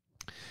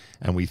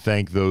 And we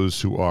thank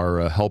those who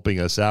are helping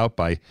us out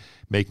by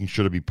making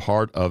sure to be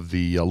part of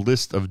the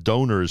list of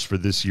donors for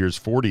this year's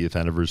 40th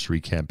anniversary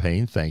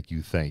campaign. Thank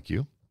you. Thank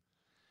you.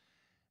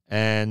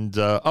 And,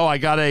 I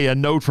got a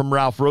note from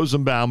Ralph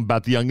Rosenbaum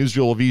about the Young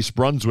Israel of East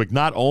Brunswick.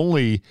 Not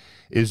only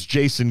is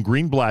Jason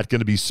Greenblatt going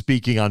to be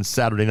speaking on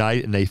Saturday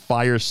night in a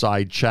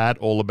fireside chat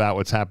all about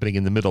what's happening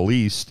in the Middle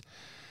East,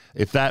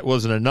 if that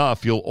wasn't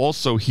enough, you'll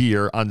also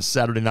hear on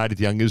Saturday night at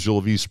the Young Israel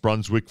of East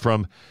Brunswick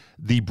from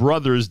the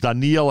brothers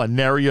Daniel and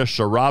Neria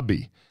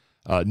Sharabi,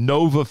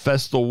 Nova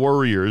Festal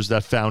warriors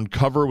that found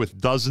cover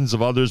with dozens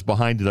of others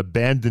behind an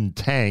abandoned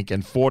tank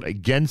and fought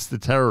against the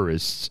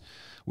terrorists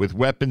with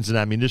weapons and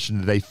ammunition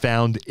that they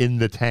found in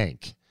the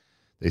tank.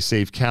 They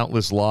saved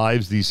countless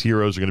lives. These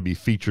heroes are going to be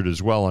featured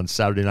as well on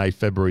Saturday night,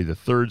 February the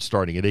 3rd,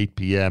 starting at 8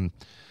 p.m.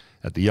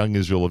 at the Young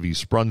Israel of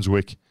East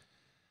Brunswick.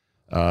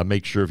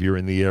 Make sure if you're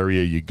in the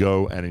area, you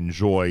go and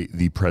enjoy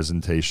the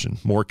presentation.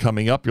 More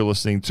coming up. You're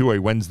listening to a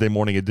Wednesday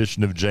morning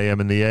edition of JM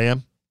in the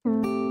AM.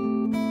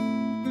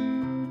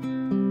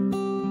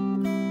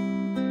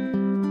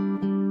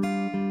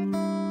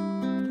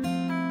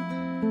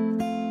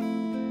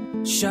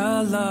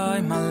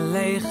 Shalom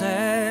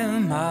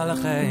Aleichem,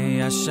 Malachei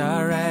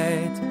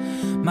Asharet,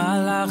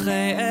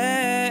 Malachei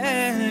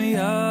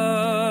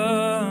Elyon.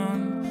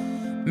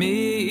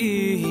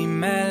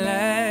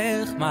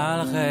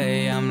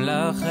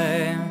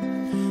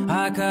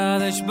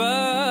 HaKadosh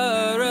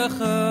Baruch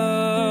Hu.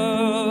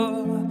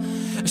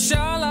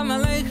 Shalom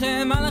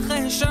Aleichem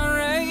Malachei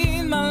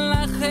Sharein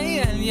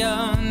Malachei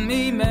Elyon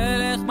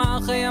Mimelech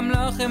Malchei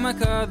Amlochim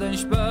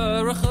HaKadosh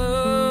Baruch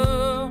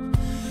Hu.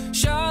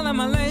 Shalom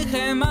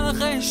Aleichem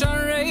Malachei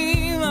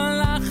Sharein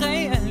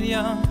Malachei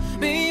Elyon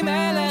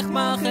Mimelech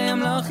Malchei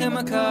Amlochim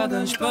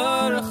HaKadosh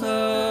Baruch Hu.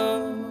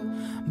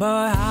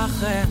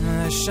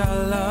 Ba'achem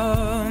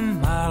Shalom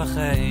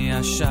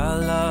Malachei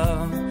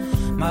Shalom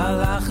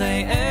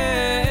Malachei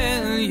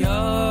Elyon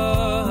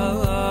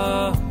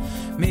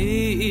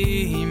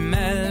Mi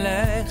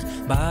Melech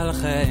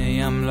Malachei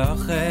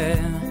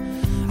Amlochim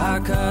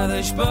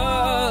HaKadosh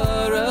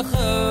Baruch Hu.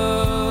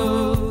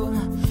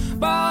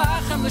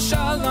 Ba'achem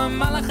Shalom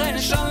Malachei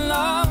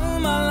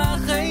Shalom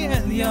Malachei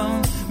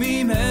Elyon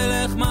Mi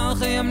Melech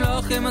Malachei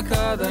Amlochim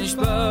HaKadosh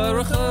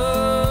Baruch Hu.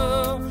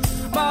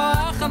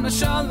 Ba'achem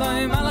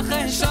Shalom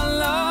Malachei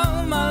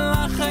Shalom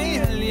Malachei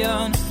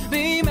Elyon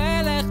Mi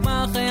Melech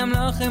Malachei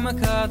Amlochim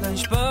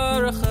HaKadosh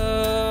Baruch Hu.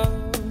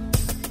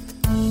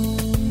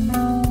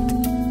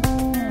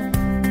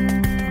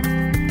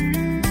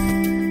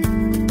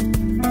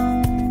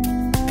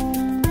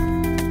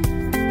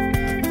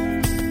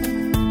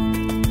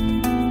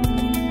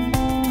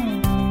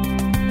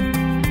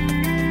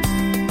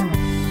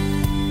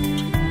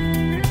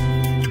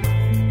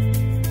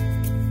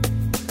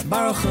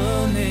 Baruch Hu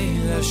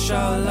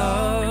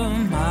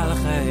Shalom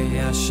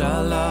Malachei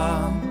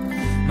Shalom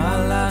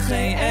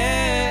Malachei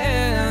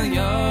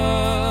Elyon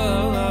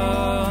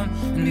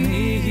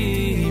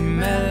Ni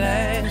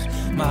Melech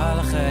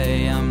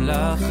Malachei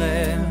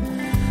Amlochim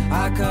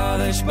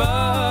HaKadosh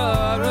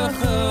Baruch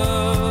Hu.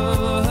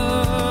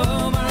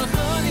 Baruch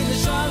Hu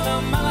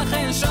Shalom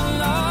Malachei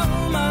Shalom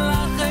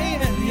Malachei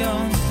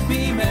Elyon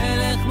Mi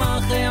Melech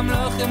Malachei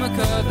Amlochim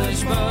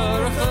HaKadosh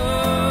Baruch Hu.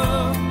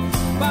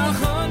 Baruch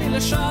Hu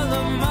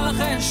Shalom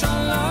Malachei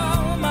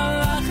Shalom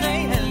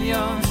Malachei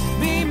Elyon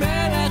Mi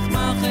Melech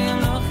Malachei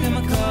Amlochim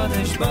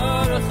HaKadosh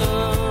Baruch Hu.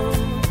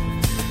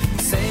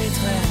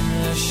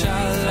 Seitchem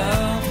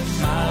Shalom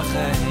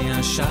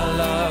Malachei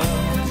Shalom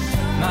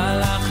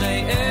Malachei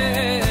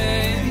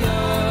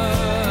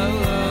Elyon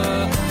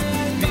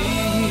Mi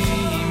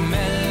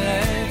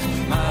Melech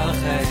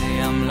Malachei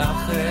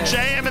Amlochim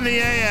JM in the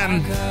AM.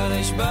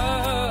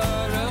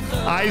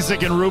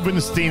 Isaac and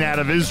Rubenstein out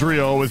of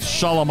Israel with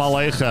Shalom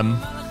Aleichem.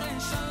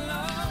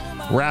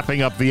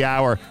 Wrapping up the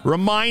hour.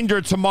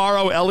 Reminder,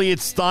 tomorrow, Elliot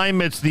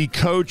Steinmetz, the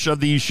coach of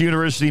the Yeshiva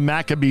University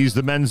Maccabees,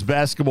 the men's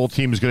basketball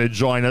team, is going to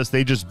join us.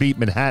 They just beat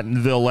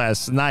Manhattanville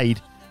last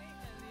night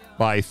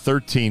by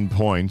 13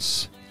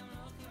 points.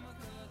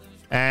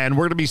 And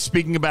we're going to be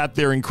speaking about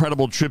their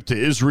incredible trip to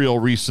Israel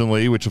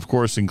recently, which, of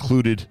course,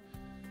 included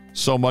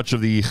so much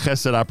of the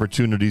chesed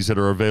opportunities that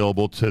are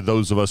available to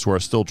those of us who are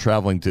still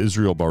traveling to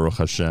Israel, Baruch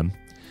Hashem.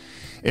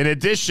 In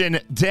addition,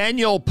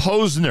 Daniel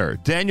Posner,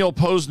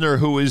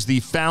 who is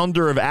the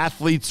founder of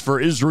Athletes for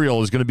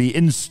Israel, is going to be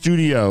in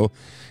studio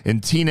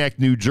in Teaneck,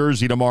 New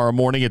Jersey tomorrow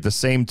morning at the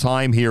same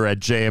time here at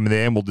JM and the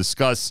AM. We'll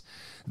discuss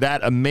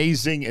that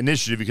amazing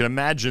initiative. You can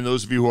imagine,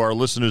 those of you who are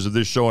listeners of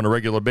this show on a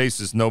regular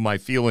basis know my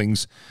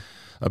feelings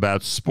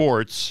about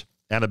sports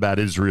and about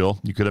Israel.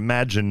 You could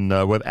imagine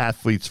what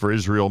Athletes for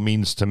Israel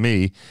means to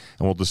me,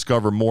 and we'll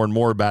discover more and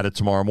more about it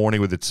tomorrow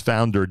morning with its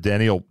founder,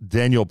 Daniel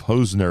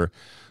Posner,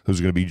 who's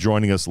going to be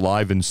joining us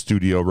live in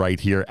studio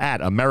right here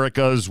at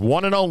America's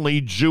one and only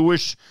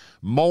Jewish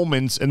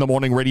Moments in the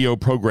Morning radio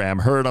program,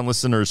 heard on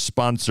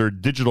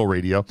listeners-sponsored digital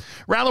radio,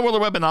 around the world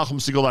web at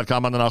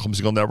NachumSegal.com, on the Nachum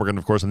Segal Network, and,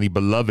 of course, on the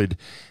beloved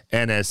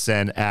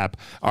NSN app.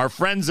 Our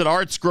friends at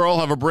Art Scroll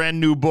have a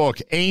brand new book,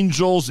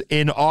 Angels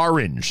in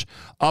Orange,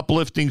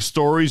 uplifting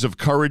stories of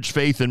courage,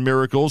 faith, and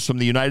miracles from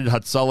the United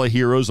Hatzalah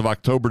heroes of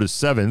October the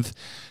 7th.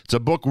 It's a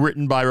book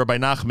written by Rabbi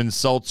Nachman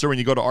Seltzer. When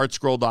you go to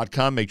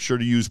artscroll.com, make sure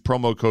to use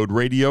promo code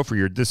radio for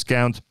your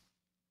discount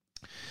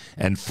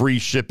and free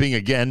shipping.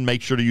 Again,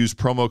 make sure to use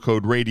promo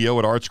code radio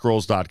at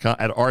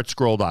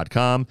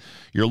artscroll.com.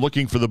 You're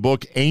looking for the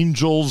book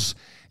Angels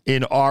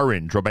in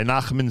Orange. Rabbi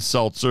Nachman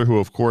Seltzer, who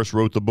of course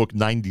wrote the book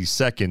 90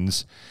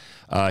 Seconds,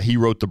 he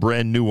wrote the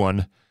brand new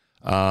one,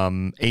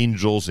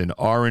 Angels in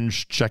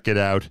Orange. Check it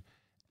out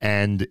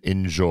and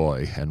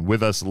enjoy. And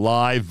with us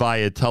live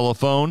via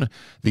telephone,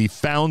 the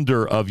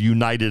founder of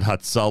United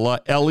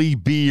Hatzalah, Eli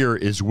Beer,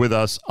 is with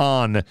us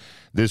on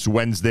this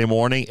Wednesday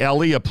morning.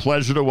 Eli, a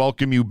pleasure to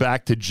welcome you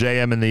back to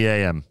JM and the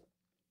AM.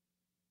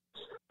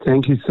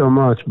 Thank you so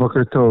much.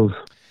 Boker Tov.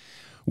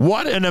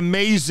 What an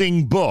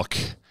amazing book.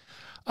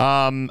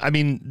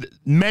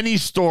 Many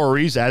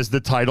stories, as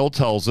the title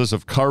tells us,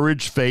 of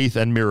courage, faith,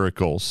 and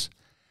miracles.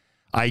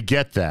 I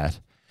get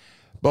that.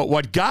 But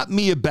what got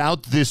me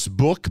about this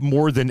book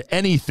more than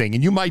anything,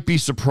 and you might be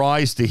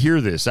surprised to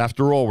hear this,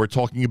 after all, we're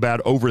talking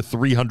about over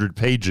 300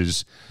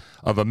 pages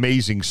of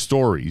amazing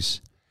stories.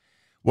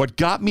 What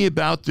got me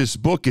about this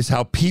book is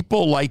how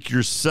people like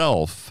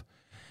yourself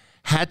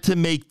had to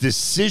make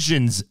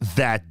decisions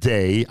that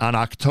day on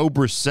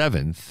October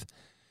 7th.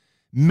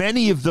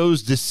 Many of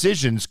those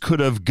decisions could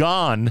have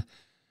gone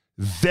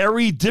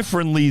very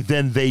differently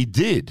than they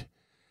did.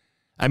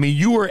 I mean,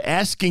 you were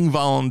asking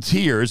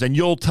volunteers, and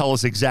you'll tell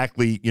us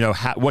exactly,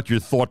 what your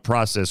thought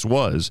process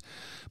was,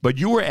 but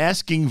you were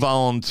asking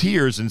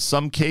volunteers in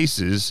some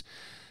cases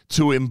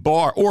to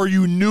embark, or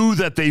you knew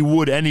that they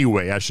would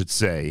anyway, I should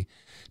say,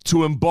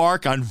 to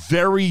embark on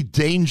very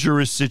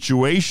dangerous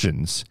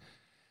situations.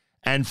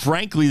 And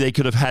frankly, they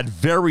could have had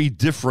very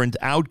different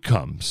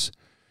outcomes.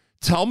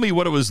 Tell me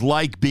what it was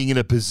like being in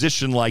a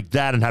position like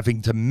that and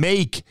having to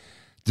make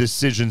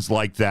decisions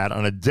like that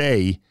on a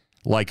day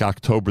like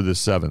October the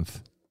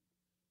 7th.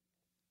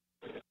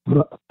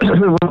 Well,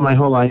 my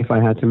whole life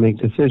I had to make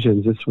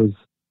decisions. This was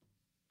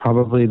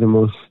probably the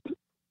most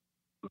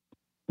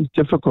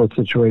difficult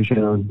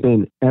situation I've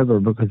been ever,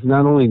 because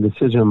not only a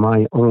decision of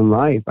my own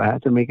life, I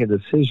had to make a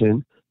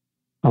decision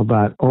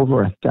about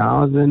over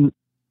 1,000,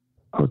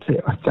 I would say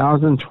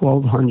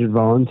 1,200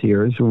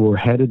 volunteers who were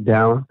headed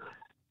down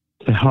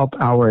to help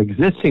our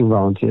existing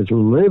volunteers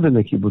who live in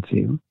the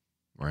kibbutzim.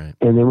 Right.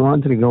 And they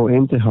wanted to go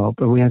in to help,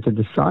 and we had to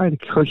decide,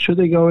 should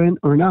they go in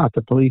or not?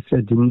 The police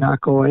said, do not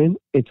go in.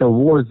 It's a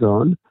war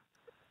zone.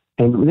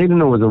 And they didn't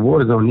know it was a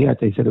war zone yet.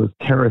 They said it was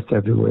terrorists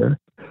everywhere.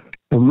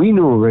 And we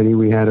knew already,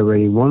 we had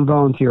already one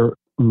volunteer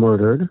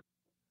murdered,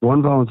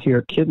 one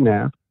volunteer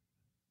kidnapped,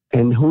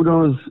 and who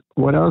knows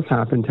what else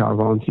happened to our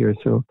volunteers.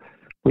 So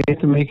we had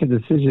to make a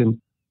decision.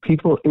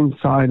 People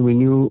inside we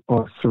knew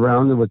are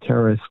surrounded with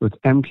terrorists, with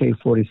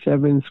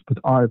MK-47s, with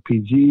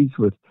RPGs,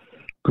 with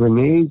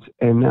grenades,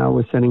 and now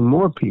we're sending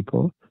more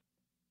people.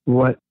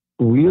 What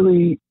I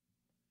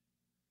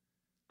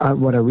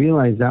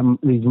realized that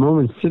these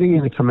moments sitting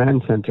in the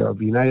command center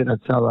of United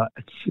Hatzalah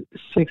at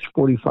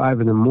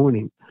 6:45 in the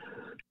morning,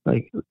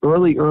 like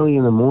early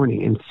in the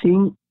morning, and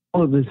seeing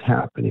all of this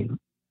happening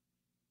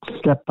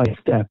step by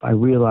step, I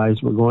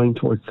realized we're going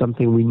towards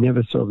something we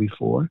never saw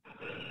before.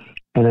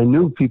 And I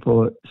knew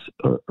people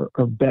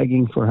are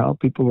begging for help.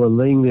 People were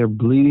laying there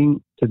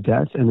bleeding to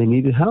death, and they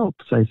needed help.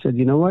 So I said,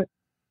 you know what?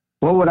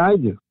 What would I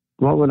do?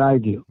 What would I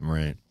do?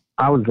 Right.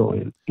 I would go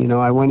in.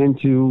 I went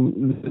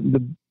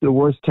into the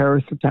worst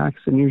terrorist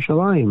attacks in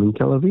Yerushalayim, in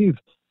Tel Aviv,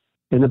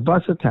 in the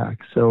bus attack.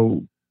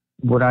 So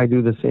would I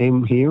do the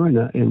same here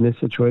in this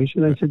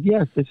situation? I said,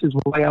 yes, this is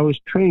why I was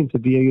trained to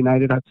be a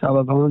United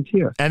Hatzalah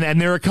volunteer. And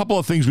there are a couple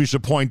of things we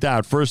should point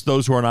out. First,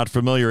 those who are not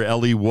familiar,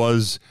 Eli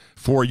was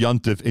for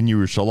Yontif in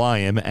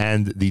Yerushalayim,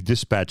 and the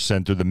dispatch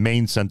center, the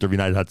main center of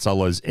United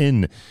Hatzalah, is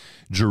in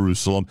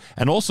Jerusalem.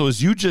 And also,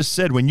 as you just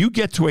said, when you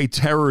get to a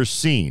terrorist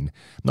scene,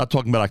 I'm not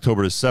talking about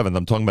October the 7th,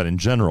 I'm talking about in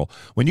general.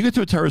 When you get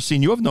to a terrorist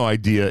scene, you have no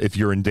idea if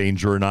you're in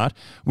danger or not.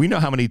 We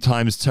know how many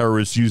times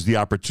terrorists use the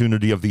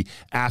opportunity of the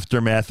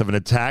aftermath of an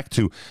attack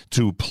to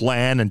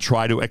plan and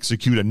try to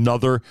execute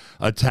another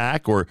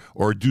attack or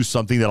do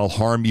something that'll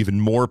harm even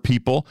more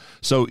people.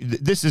 So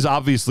this is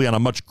obviously on a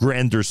much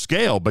grander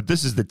scale, but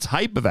this is the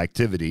type of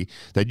activity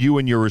that you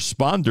and your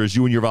responders,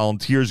 you and your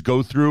volunteers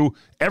go through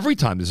every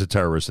time there's a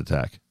terrorist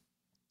attack.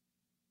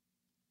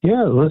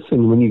 Yeah,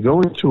 listen, when you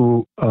go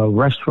into a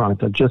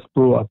restaurant that just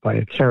blew up by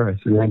a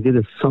terrorist, and I did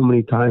it so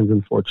many times,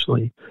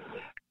 unfortunately,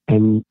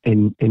 and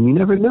you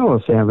never know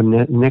if they have a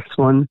next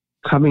one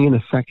coming in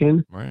a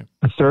second, right.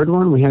 A third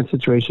one. We had a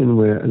situation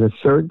where the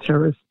third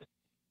terrorist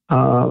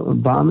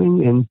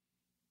bombing,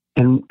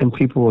 and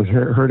people were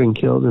hurt and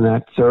killed in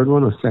that third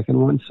one or second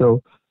one.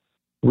 So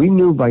we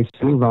knew by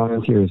sending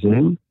volunteers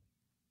in,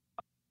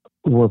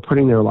 we're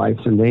putting their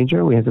lives in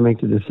danger. We had to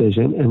make the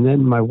decision. And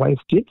then my wife,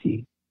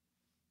 Gitti,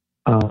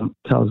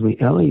 tells me,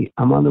 Ellie,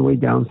 I'm on the way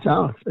down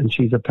south, and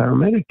she's a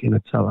paramedic in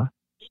Hatzalah.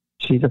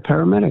 She's a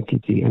paramedic,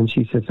 Gitti, and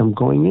she says, I'm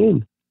going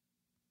in.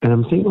 And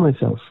I'm thinking to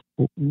myself,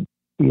 you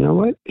know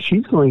what?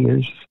 She's going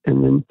in,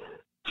 and then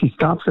she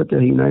stops at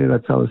the United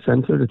Hatzalah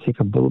Center to take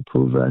a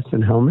bulletproof vest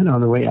and helmet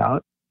on the way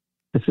out.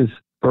 This is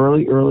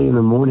early in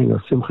the morning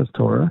of Simchas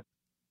Torah,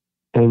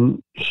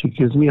 and she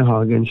gives me a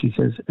hug, and she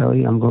says,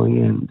 Ellie, I'm going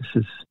in.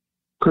 This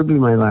could be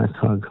my last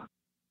hug.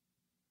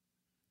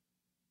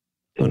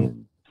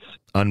 And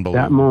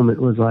unbelievable. That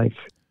moment was like,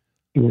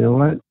 you know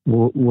what?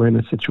 We're in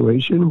a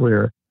situation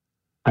where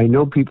I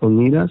know people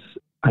need us.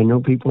 I know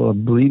people are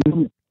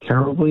bleeding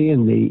terribly,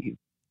 and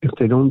if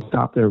they don't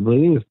stop their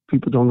bleeding, if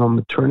people don't come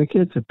with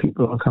tourniquets, if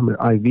people don't come with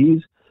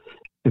IVs,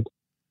 if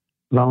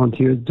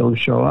volunteers don't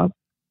show up,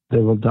 they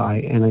will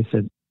die. And I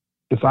said,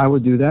 if I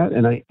would do that,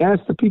 and I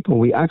asked the people,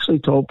 we actually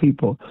told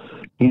people,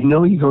 you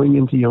know, you're going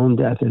into your own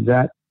death. Is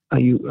that, are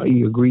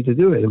you agree to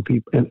do it?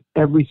 And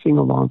every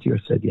single volunteer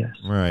said yes.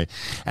 Right.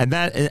 And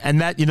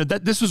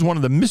that this was one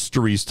of the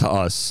mysteries to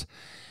us,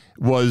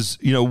 was,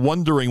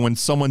 wondering when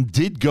someone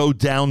did go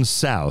down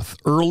south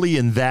early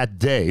in that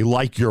day,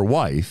 like your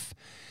wife,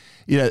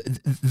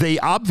 they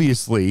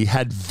obviously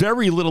had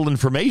very little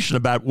information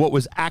about what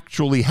was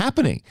actually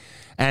happening.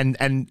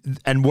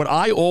 And what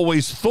I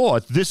always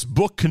thought, this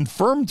book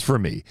confirmed for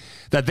me,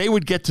 that they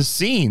would get to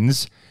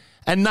scenes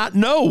and not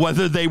know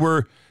whether they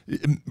were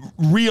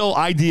real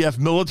IDF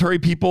military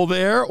people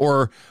there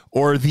or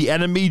the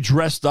enemy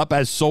dressed up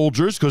as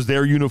soldiers, because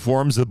their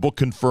uniforms, the book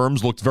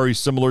confirms, looked very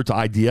similar to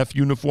IDF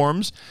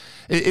uniforms.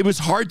 It was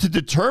hard to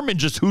determine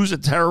just who's a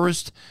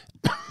terrorist,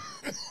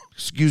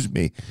 excuse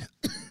me,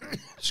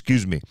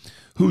 excuse me,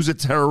 who's a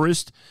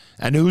terrorist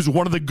and who's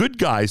one of the good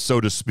guys,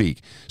 so to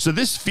speak. So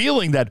this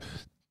feeling that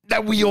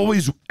we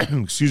always,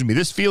 excuse me,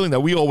 this feeling that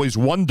we always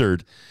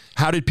wondered,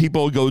 how did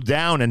people go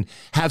down and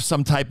have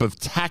some type of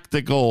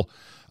tactical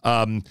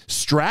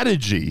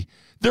strategy?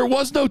 There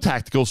was no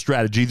tactical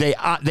strategy.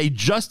 They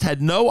just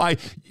had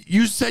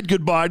you said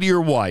goodbye to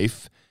your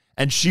wife,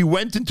 and she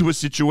went into a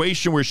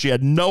situation where she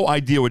had no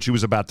idea what she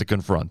was about to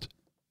confront.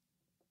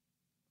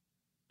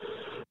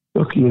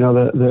 Look,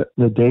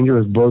 the danger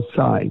is both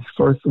sides.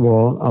 First of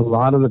all, a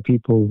lot of the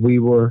people we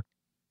were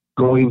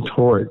going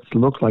towards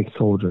looked like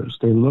soldiers.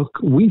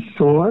 We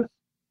saw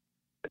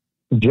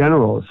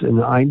generals in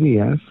the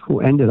IDF who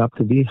ended up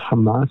to be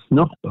Hamas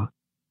Nokba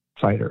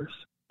fighters.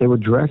 They were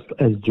dressed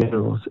as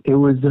generals. It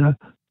was the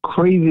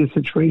craziest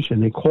situation.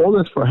 They called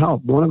us for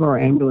help. One of our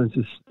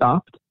ambulances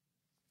stopped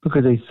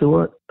because they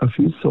saw a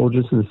few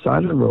soldiers on the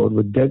side of the road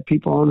with dead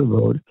people on the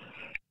road,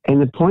 and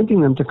they're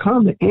pointing them to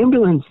come. The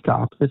ambulance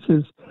stopped. This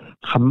was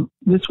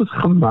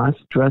Hamas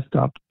dressed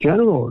up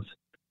generals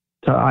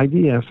to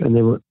IDF, and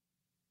they were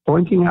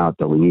pointing out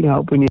that we need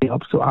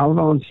help. So our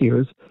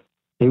volunteers,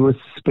 they were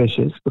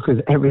suspicious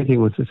because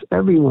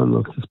everyone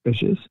looked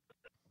suspicious,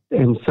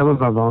 and some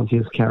of our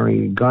volunteers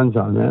carry guns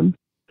on them.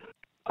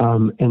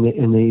 And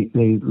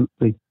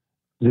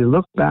they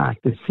look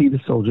back to see the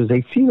soldiers.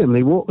 They see them.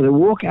 They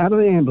walk out of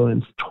the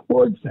ambulance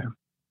towards them,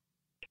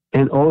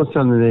 and all of a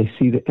sudden they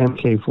see the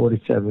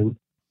MK-47,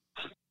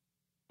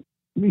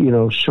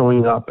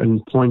 showing up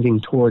and pointing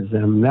towards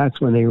them. That's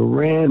when they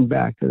ran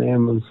back to the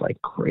ambulance like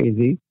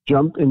crazy,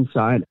 jumped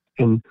inside,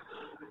 and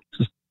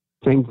just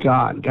thank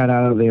God got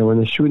out of there. When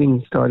the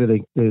shooting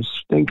started,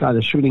 thank God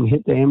the shooting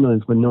hit the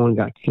ambulance, but no one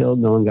got killed,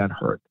 no one got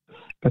hurt.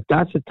 But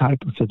that's the type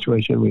of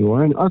situation we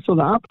were in. Also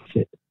the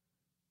opposite.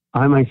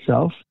 I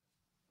myself,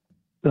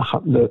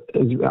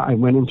 I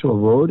went into a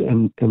road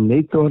and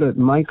they thought that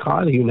my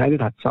car, the United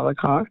Hatzalah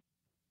car,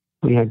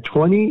 we had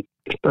 20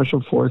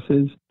 special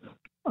forces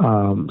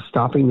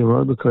stopping the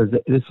road because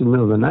this is the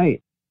middle of the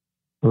night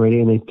already,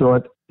 and they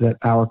thought that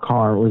our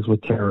car was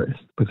with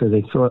terrorists because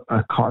they saw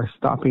a car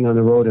stopping on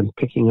the road and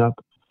picking up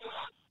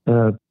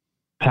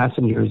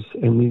passengers,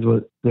 and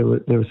they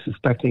were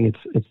suspecting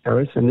it's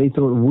terrorists, and they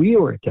thought we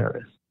were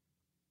terrorists.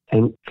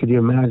 And could you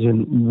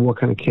imagine what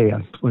kind of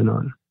chaos went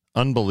on?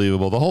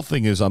 Unbelievable. The whole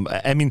thing is, I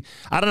don't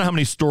know how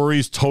many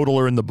stories total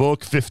are in the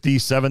book, 50,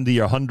 70,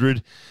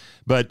 100,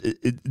 but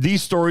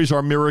these stories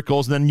are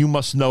miracles. And then you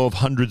must know of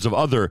hundreds of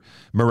other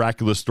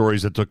miraculous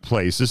stories that took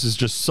place. This is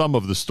just some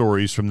of the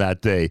stories from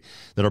that day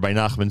that Rabbi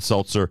Nachman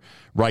Seltzer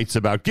writes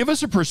about. Give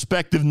us a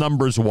perspective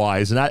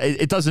numbers-wise, and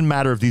it doesn't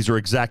matter if these are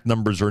exact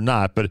numbers or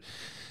not, but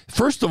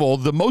first of all,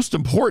 the most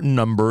important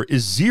number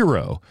is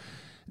 0.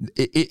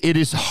 It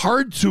is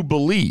hard to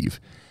believe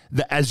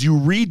that as you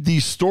read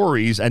these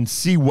stories and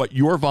see what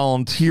your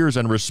volunteers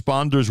and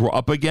responders were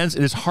up against,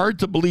 it is hard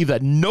to believe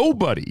that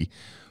nobody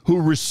who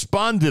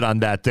responded on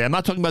that day, I'm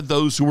not talking about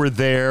those who were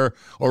there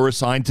or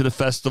assigned to the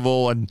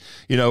festival and,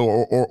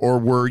 or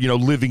were,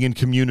 living in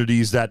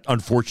communities that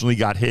unfortunately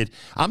got hit.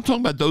 I'm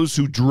talking about those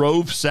who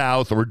drove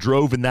south or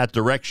drove in that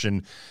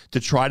direction to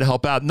try to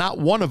help out. Not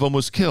one of them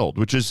was killed,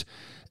 which is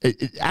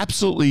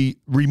absolutely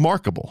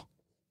remarkable.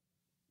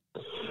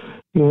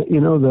 Yeah,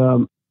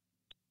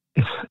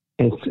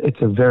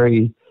 it's a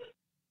very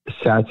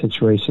sad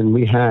situation.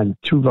 We had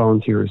 2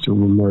 volunteers who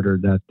were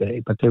murdered that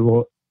day, but they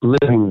were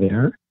living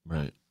there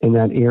in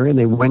that area.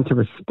 They went to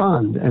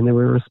respond, and they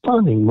were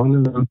responding. One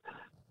of them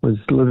was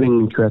living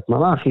in Kiryat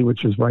Malachi,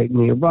 which is right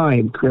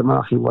nearby. Kiryat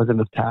Malachi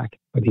wasn't attacked,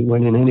 but he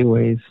went in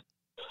anyways.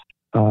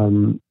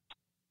 And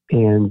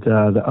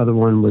the other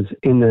one was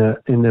in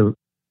the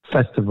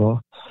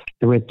festival.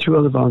 And we had 2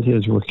 other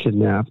volunteers who were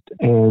kidnapped,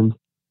 and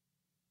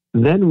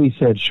then we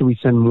said, should we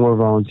send more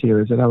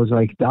volunteers? And I was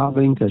like,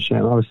 davening to Hashem.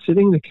 I was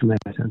sitting in the command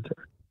center,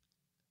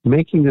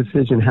 making the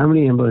decision how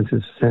many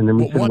ambulances to send. And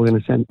we said, we're going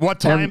to send.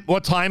 What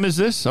time is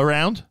this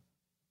around?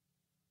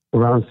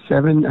 Around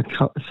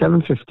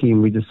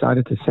 7:15, we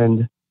decided to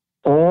send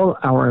all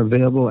our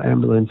available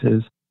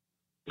ambulances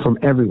from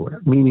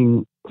everywhere,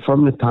 meaning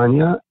from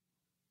Netanya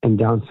and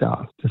down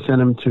south, to send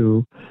them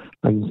to,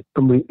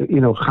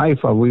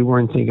 Haifa. We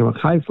weren't thinking about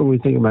Haifa. We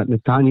were thinking about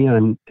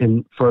Netanya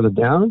and further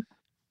down.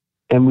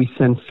 And we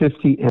sent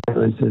 50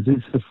 ambulances.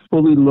 It's the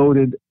fully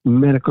loaded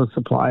medical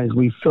supplies.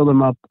 We fill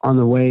them up on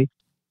the way.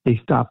 They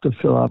stop to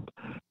fill up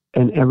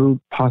in every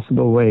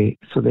possible way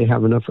so they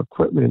have enough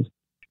equipment.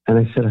 And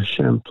I said,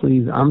 Hashem,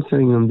 please, I'm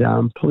sending them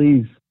down.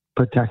 Please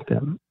protect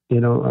them. I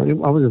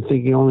wasn't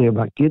thinking only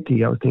about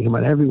Gitti. I was thinking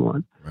about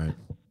everyone. Right.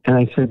 And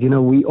I said,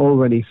 we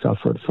already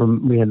suffered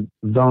we had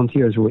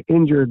volunteers who were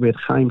injured. We had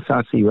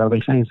Rabbi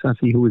Chaim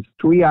Sassi, who was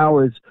 3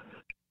 hours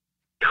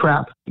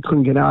trapped. He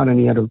couldn't get out, and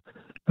he had a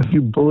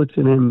few bullets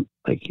in him,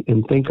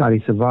 and thank God he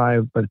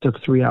survived, but it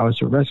took 3 hours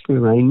to rescue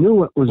him. I knew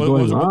what was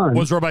going on.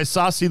 Was Rabbi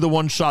Sassi the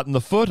one shot in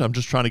the foot? I'm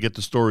just trying to get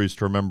the stories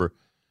to remember.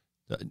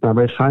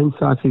 Rabbi Chaim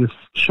Sassi was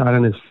shot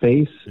in his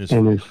face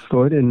and his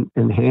foot and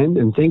hand,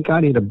 and thank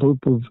God he had a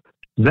bulletproof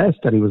vest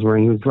that he was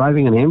wearing. He was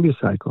driving an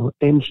ambucycle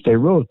in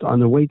Sderot on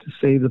the way to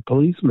save the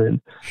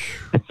policeman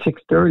at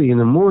 6:30 in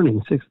the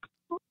morning,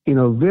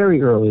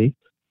 very early.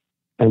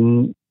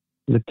 And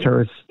the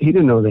terrorists, he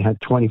didn't know they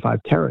had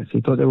 25 terrorists. He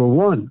thought there were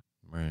one.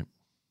 Right.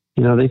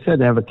 They said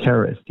they have a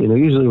terrorist.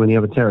 Usually when you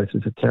have a terrorist,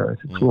 it's a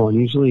terrorist. It's one.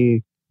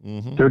 Usually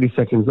 30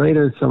 seconds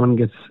later, someone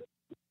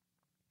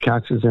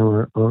catches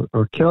him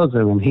or kills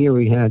him. And here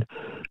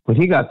when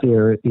he got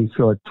there, he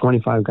saw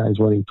 25 guys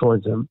running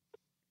towards him.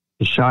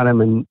 He shot him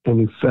and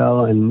he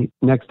fell, and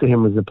next to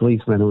him was the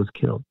policeman who was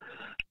killed.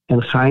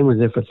 And Chaim was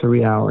there for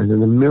 3 hours,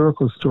 and the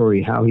miracle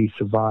story, how he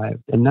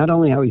survived. And not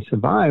only how he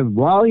survived,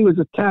 while he was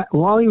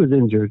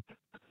injured,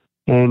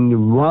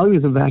 and while he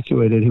was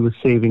evacuated, he was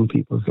saving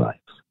people's lives.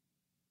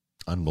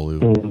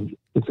 Unbelievable. And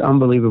it's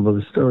unbelievable,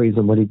 the stories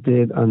and what he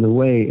did on the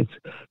way.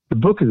 The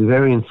book is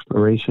very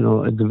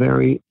inspirational. It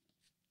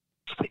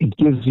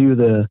gives you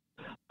the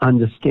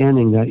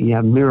understanding that you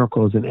have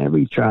miracles in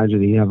every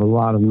tragedy. You have a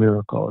lot of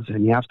miracles,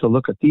 and you have to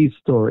look at these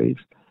stories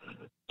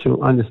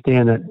to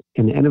understand that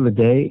in the end of the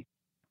day,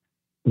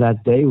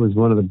 that day was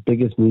one of the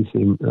biggest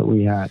nisim that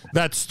we had.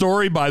 That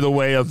story, by the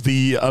way, of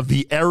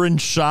the errant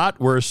shot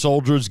where a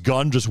soldier's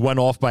gun just went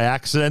off by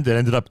accident and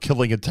ended up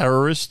killing a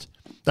terrorist.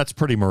 That's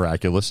pretty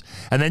miraculous.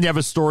 And then you have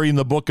a story in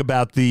the book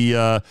about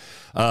the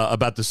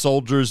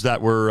soldiers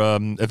that were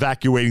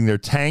evacuating their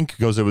tank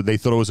because they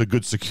thought it was a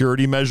good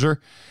security measure.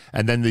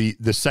 And then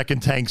the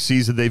second tank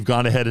sees that they've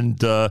gone ahead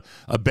and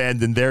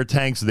abandoned their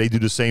tanks. So they do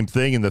the same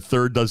thing, and the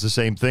third does the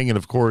same thing. And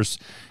of course,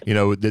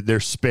 they're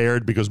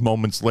spared because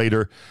moments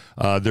later,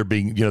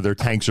 their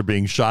tanks are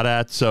being shot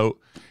at. So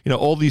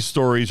all these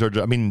stories are.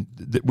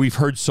 We've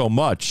heard so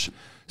much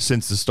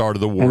since the start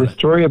of the war. And the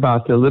story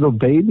about the little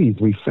babies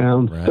we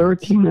found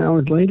 13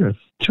 hours later,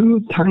 two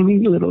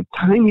tiny little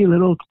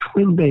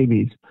twin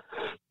babies,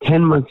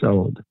 10 months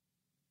old,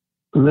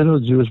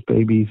 little Jewish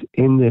babies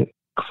in the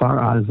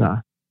Kfar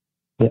Aza.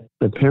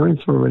 The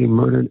parents were already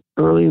murdered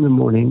early in the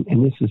morning,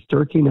 and this is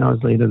 13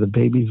 hours later. The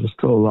babies were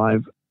still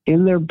alive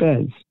in their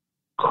beds,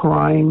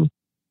 crying.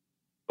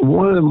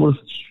 One of the most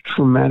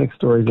traumatic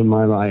stories in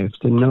my life,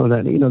 to know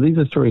that, these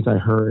are stories I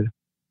heard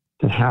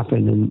that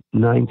happened in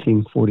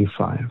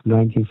 1945,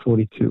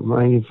 1942,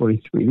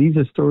 1943. These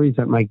are stories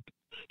that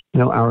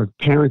our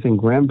parents and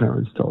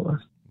grandparents told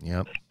us.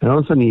 Yep. And all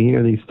of a sudden you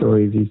hear these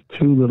stories, these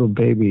two little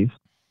babies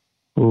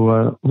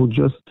who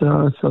just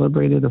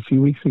celebrated a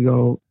few weeks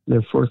ago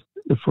their first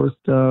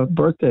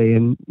birthday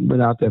and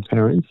without their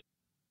parents.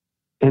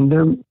 And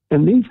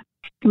these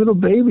little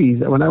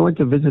babies, when I went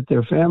to visit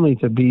their family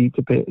to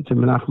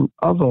Menachem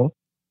Avel,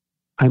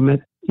 I met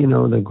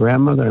the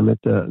grandmother, I met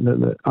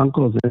the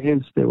uncles and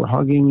aunts. They were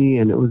hugging me,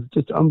 and it was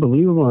just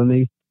unbelievable.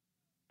 And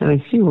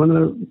I see one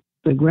of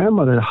the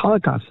grandmother, a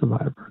Holocaust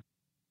survivor,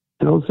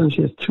 and all of a sudden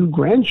she has two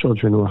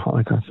grandchildren who are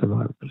Holocaust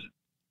survivors.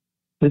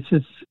 It's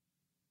just,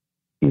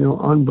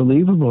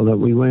 unbelievable that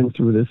we went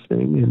through this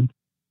thing.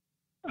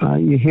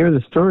 And you hear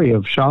the story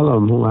of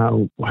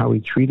Shalom, how he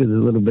treated the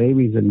little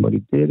babies and what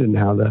he did, and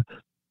how the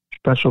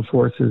special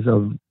forces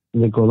of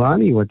the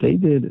Golani, what they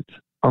did. It's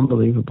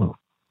unbelievable.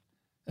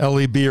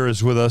 Eli Beer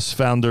is with us,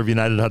 founder of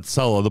United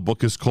Hatzalah. The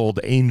book is called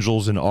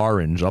Angels in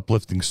Orange,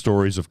 Uplifting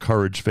Stories of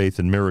Courage, Faith,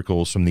 and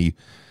Miracles from the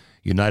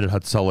United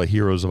Hatzalah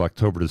Heroes of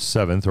October the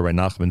 7th. Rabbi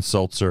Nachman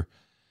Seltzer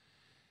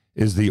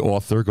is the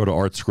author. Go to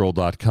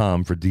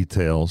artscroll.com for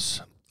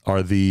details.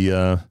 Are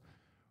the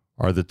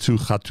two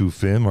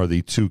Chatufim, are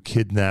the two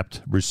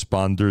kidnapped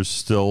responders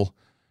still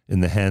in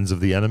the hands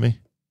of the enemy?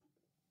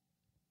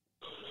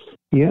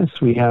 Yes,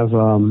 we have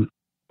now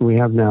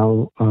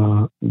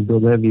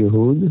Dolev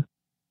Yehud,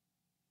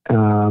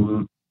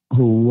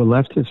 who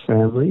left his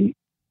family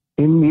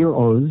in Mir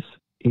Oz.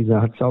 He's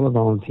a Hatzalah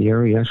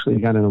volunteer. He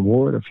actually got an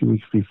award a few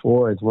weeks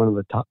before as one of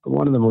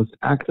the most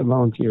active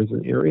volunteers in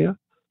the area.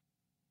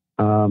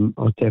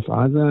 Otef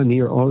Aza,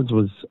 Nir Oz,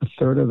 was a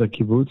third of the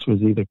kibbutz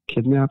was either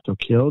kidnapped or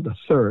killed. A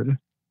third.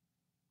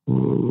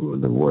 Ooh,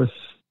 the worst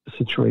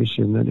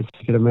situation that if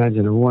you could imagine.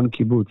 In one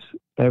kibbutz,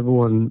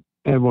 everyone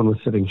was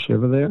sitting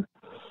shiva there,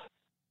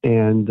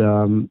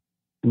 and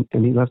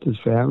he left his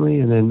family.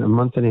 And then a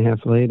month and a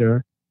half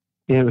later,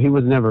 he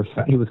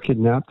was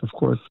kidnapped. Of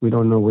course, we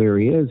don't know where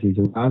he is. He's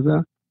in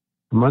Gaza.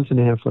 A month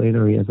and a half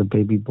later, he has a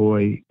baby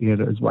boy.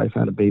 His wife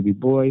had a baby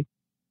boy,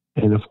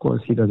 and of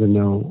course, he doesn't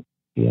know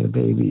he had a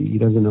baby. He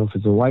doesn't know if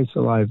his wife's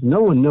alive.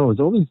 No one knows.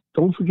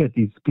 Don't forget,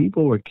 these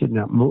people were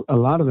kidnapped. A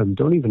lot of them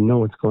don't even know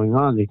what's going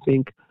on. They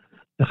think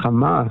the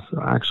Hamas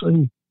are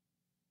actually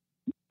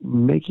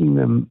making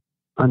them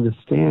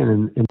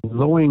understand and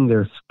lowering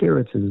their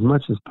spirits as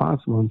much as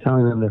possible and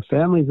telling them their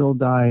families all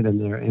died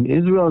and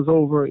Israel is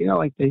over.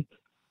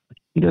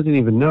 He doesn't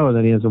even know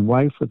that he has a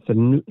wife with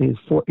his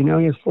four. He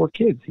has 4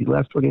 kids. He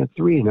left when he had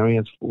 3, and now he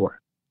has 4.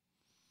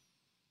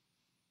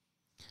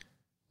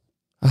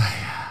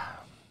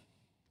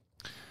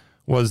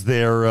 Was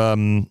there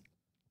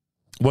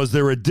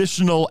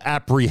additional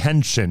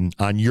apprehension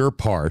on your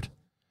part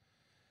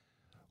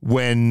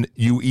when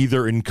you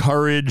either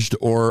encouraged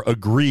or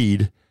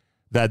agreed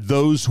that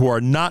those who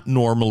are not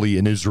normally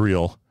in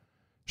Israel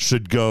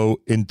should go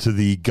into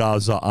the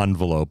Gaza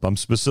envelope. I'm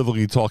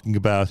specifically talking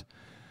about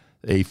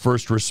a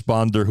first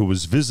responder who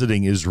was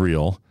visiting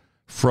Israel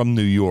from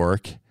New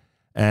York,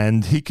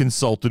 and he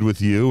consulted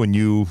with you, and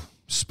you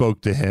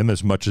spoke to him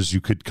as much as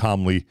you could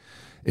calmly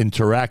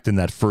interact in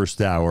that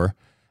first hour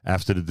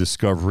after the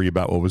discovery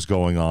about what was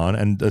going on.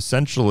 And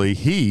essentially,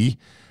 he,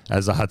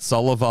 as a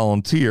Hatzalah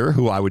volunteer,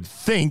 who I would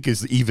think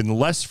is even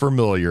less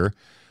familiar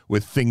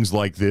with things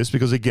like this,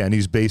 because, again,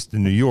 he's based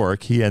in New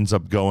York, he ends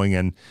up going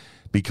and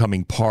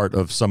becoming part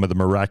of some of the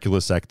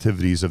miraculous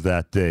activities of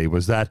that day.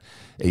 Was that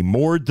a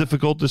more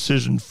difficult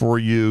decision for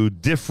you?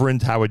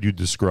 Different? How would you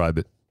describe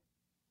it?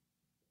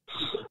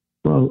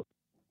 Well,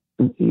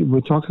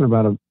 we're talking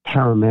about a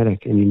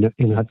paramedic in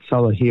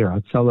Hatzalah here.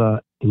 Hatzalah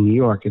in New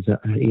York is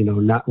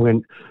not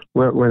when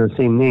we're the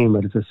same name,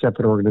 but it's a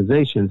separate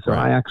organization. So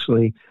right.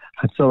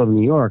 Hatzalah of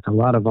New York, a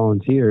lot of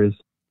volunteers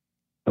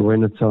that were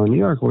in Hatzalah New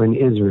York were in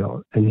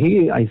Israel.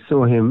 And I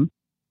saw him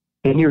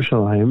in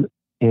Yerushalayim,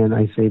 and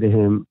I say to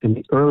him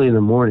early in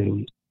the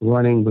morning,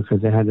 running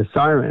because they had the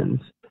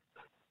sirens.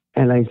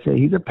 And I say,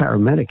 he's a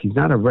paramedic. He's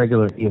not a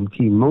regular EMT.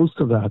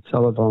 Most of the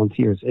Hatzalah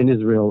volunteers in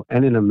Israel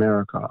and in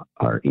America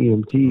are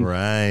EMTs.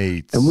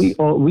 Right.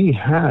 And we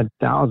had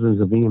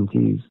thousands of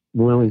EMTs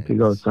willing to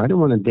go. So I didn't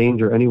want to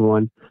endanger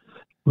anyone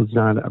who's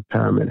not a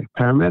paramedic.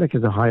 Paramedic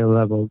is a higher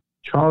level.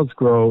 Charles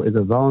Groh is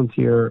a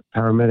volunteer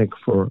paramedic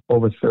for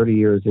over 30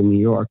 years in New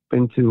York.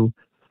 Been to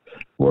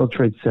World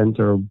Trade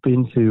Center,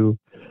 been to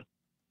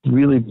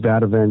really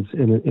bad events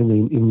in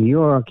New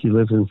York. He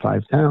lives in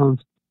 5 towns.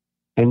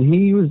 And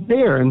he was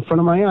there in front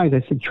of my eyes.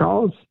 I said,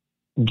 Charles,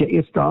 get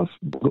your stuff.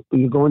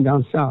 You're going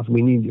down south.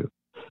 We need you.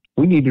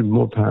 We needed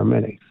more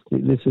paramedics.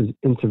 This is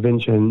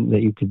intervention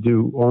that you could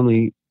do.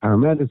 Only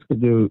paramedics could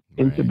do.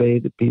 Right.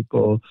 Intubate the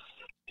people,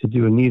 to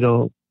do a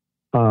needle,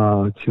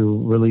 to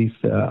release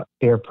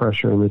air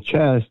pressure in the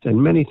chest,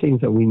 and many things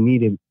that we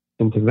needed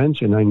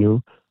intervention, I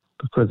knew,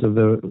 because of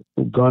the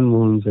gun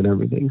wounds and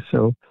everything.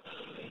 So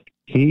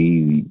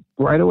he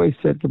right away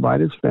said goodbye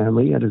to his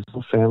family. He had his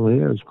whole family,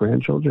 his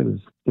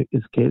grandchildren,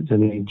 his kids,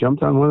 and he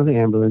jumped on one of the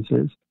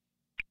ambulances.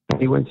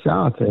 And he went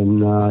south,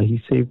 and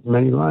he saved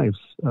many lives.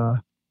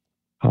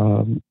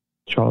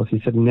 Charles, he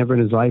said never in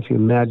his life he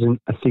imagined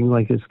a thing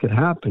like this could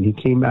happen. He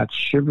came out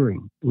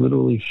shivering,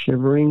 literally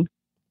shivering.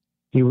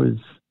 He was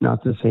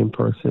not the same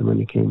person when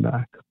he came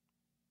back.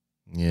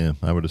 Yeah,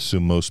 I would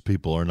assume most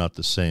people are not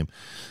the same.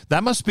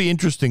 That must be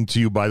interesting to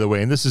you, by the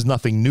way, and this is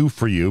nothing new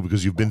for you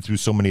because you've been through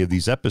so many of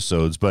these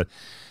episodes, but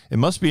it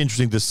must be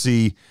interesting to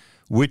see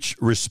which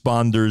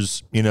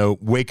responders,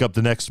 wake up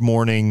the next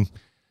morning,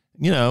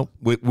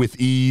 with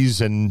ease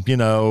and,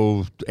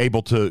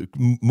 able to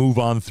move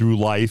on through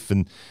life,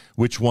 and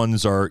which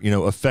ones are,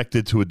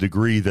 affected to a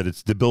degree that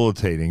it's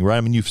debilitating, right?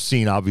 I mean, you've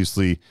seen,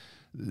 obviously,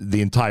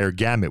 the entire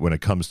gamut when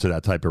it comes to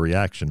that type of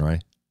reaction,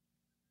 right?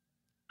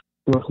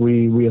 Look,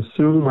 we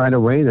assume right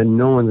away that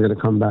no one's going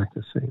to come back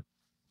the same.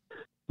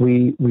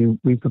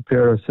 We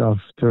prepared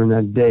ourselves during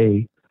that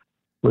day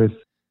with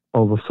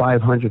over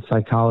 500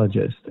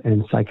 psychologists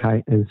and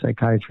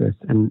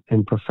psychiatrists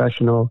and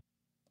professional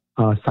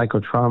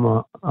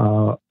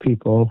psychotrauma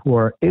people who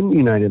are in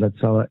United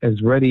Hatzalah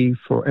as ready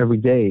for every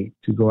day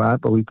to go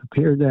out, but we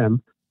prepared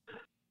them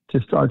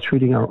to start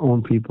treating our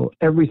own people,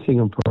 every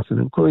single person,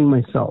 including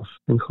myself,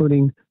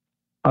 including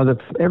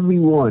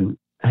everyone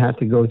had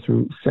to go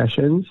through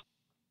sessions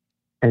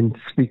and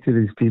speak to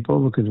these people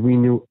because we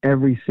knew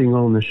every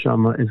single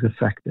neshama is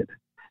affected.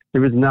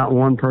 There was not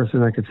one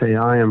person that could say,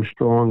 I am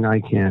strong, I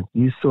can't.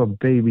 You saw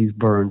babies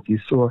burned. You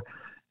saw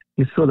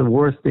the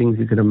worst things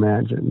you could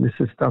imagine. This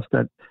is stuff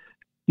that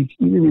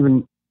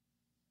you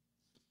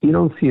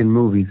don't see in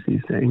movies,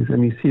 these things,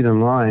 and you see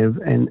them live.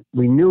 And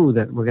we knew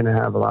that we're going to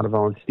have a lot of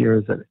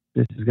volunteers, that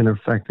this is going to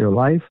affect their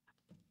life.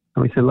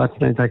 And we said, let's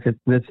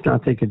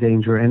not take a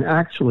danger. And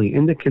actually,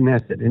 in the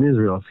Knesset in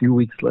Israel, a few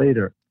weeks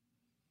later,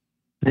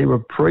 they were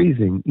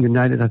praising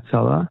United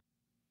Hatzalah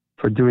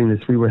for doing this.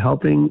 We were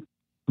helping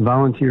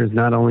volunteers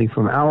not only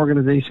from our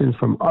organizations,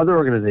 from other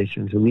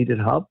organizations who needed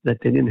help, that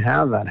they didn't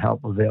have that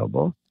help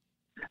available.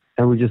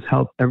 And we just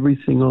helped every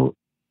single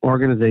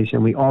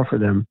organization. We offer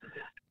them.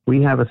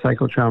 We have a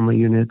psychotrauma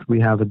unit. We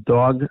have a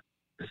dog,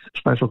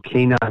 special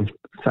canine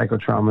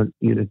psychotrauma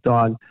unit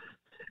dog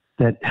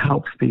that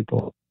helps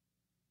people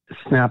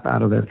snap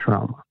out of their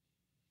trauma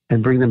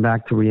and bring them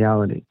back to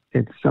reality.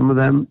 It's some of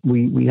them,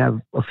 we have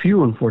a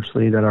few,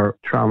 unfortunately, that are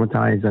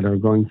traumatized, that are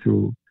going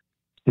through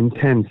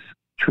intense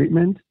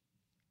treatment.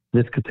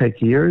 This could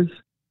take years,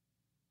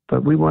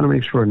 but we want to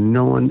make sure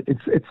no one,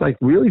 it's like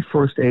really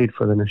first aid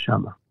for the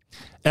neshama.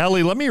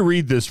 Ellie, let me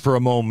read this for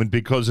a moment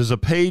because there's a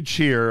page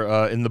here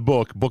in the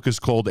book. The book is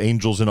called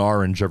Angels in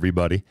Orange,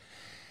 everybody.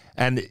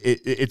 And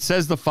it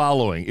says the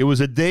following. It was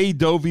a day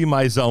Dovi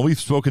Mizell, we've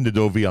spoken to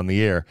Dovi on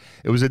the air.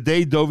 It was a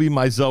day Dovi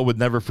Mizell would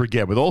never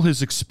forget. With all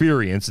his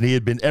experience, and he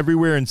had been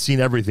everywhere and seen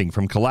everything,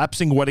 from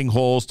collapsing wedding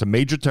halls to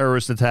major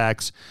terrorist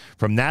attacks,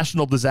 from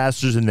national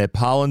disasters in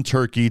Nepal and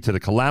Turkey to the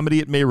calamity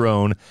at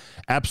Meron,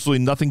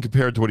 absolutely nothing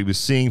compared to what he was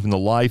seeing from the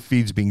live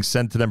feeds being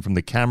sent to them from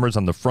the cameras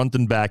on the front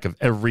and back of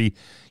every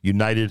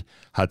United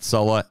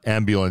Hatzalah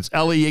ambulance.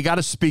 Ellie, you got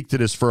to speak to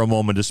this for a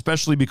moment,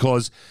 especially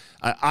because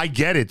I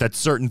get it that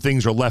certain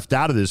things are left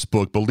out of this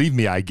book. Believe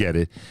me, I get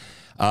it.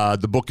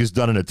 The book is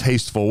done in a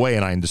tasteful way,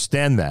 and I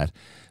understand that.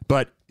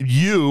 But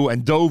you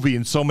and Dovi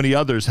and so many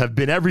others have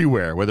been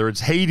everywhere, whether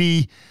it's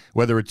Haiti,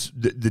 whether it's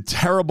the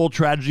terrible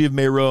tragedy of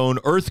Meron,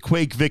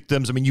 earthquake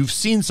victims. I mean, you've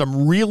seen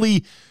some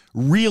really,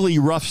 really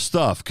rough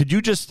stuff. Could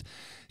you just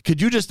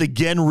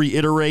again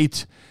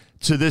reiterate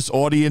to this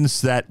audience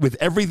that with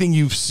everything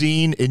you've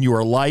seen in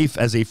your life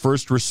as a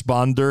first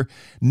responder,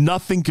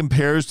 nothing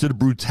compares to the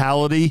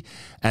brutality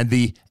and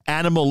the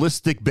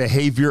animalistic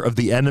behavior of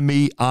the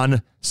enemy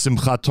on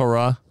Simchat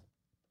Torah?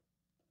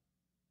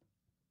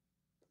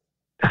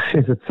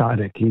 He's a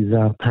tzaddik. He's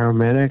a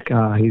paramedic.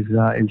 He's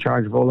in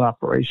charge of all the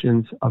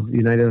operations of the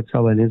United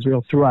Hatzalah in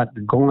Israel throughout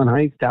the Golan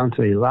Heights down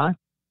to Eilat.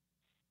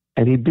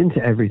 And he'd been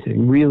to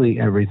everything, really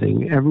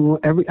everything.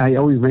 I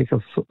always make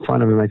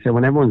fun of him. I say,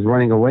 when everyone's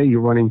running away,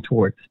 you're running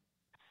towards.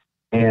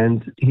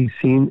 And he's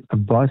seen a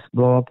bus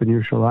blow up in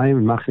Yerushalayim,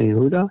 in Machne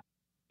Yehuda.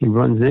 He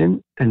runs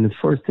in, and the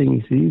first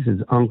thing he sees is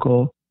his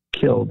uncle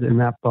killed in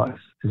that bus.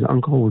 His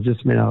uncle was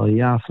just made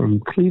Aliyah from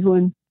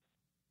Cleveland,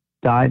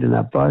 died in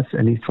that bus,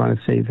 and he's trying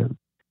to save him.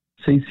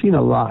 So he's seen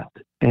a lot.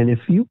 And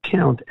if you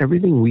count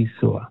everything we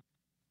saw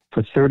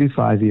for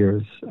 35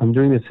 years, I'm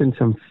doing this since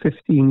I'm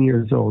 15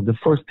 years old. The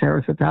first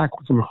terrorist attack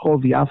was in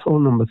Rehov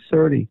Yafo, number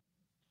 30.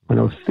 When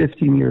I was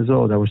 15 years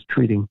old, I was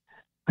treating.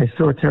 I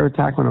saw a terror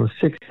attack when I was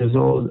 6 years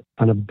old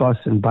on a bus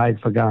in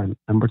Bayit Fagan,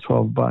 number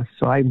 12 bus.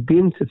 So I've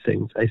been to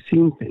things. I've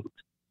seen things.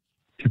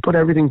 If you put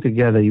everything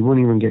together, you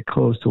wouldn't even get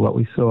close to what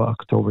we saw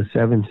October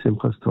 7th,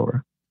 Simchas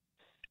Torah.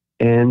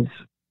 And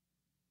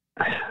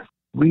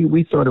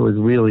we thought it was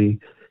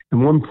really... At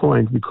one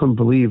point, we couldn't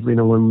believe, when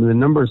the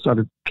numbers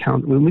started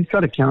when we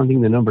started counting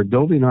the number,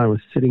 Dovi and I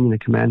was sitting in the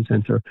command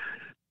center.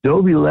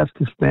 Dovi left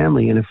his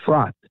family in a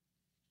frat.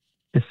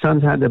 His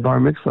sons had the bar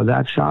mitzvah.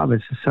 That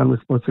Shabbos, his son was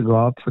supposed to go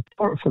up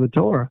for the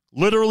Torah.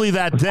 Literally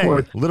that day.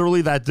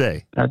 Literally that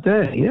day. That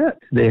day, yeah.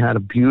 They had a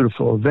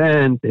beautiful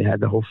event. They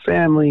had the whole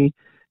family.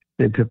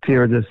 They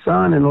prepared the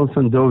son, and all of a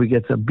sudden, Dovi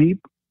gets a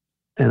beep.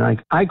 And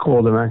I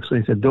called him,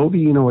 actually. I said, Dovi,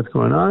 you know what's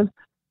going on?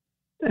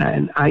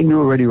 And I knew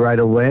already right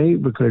away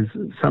because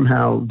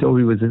somehow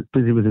Dovi was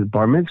busy with his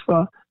bar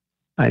mitzvah,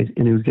 and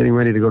he was getting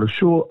ready to go to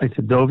shul. I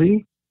said,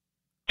 Dovi,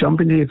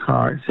 jump into your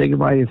car, say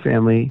goodbye to your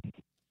family.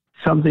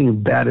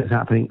 Something bad is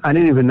happening. I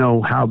didn't even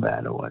know how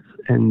bad it was.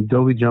 And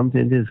Dovi jumped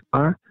into his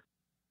car,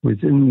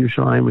 was in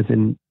Yerushalayim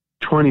within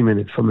 20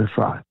 minutes from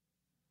Efrat,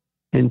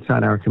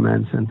 inside our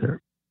command center.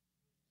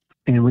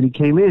 And when he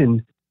came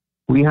in,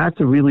 we had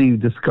to really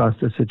discuss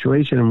the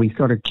situation, and we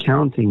started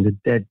counting the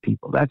dead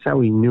people. That's how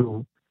we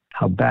knew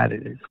how bad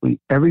it is.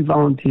 Every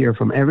volunteer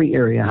from every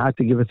area had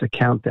to give us a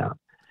countdown.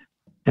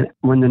 And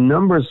when the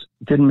numbers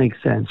didn't make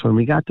sense, when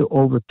we got to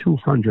over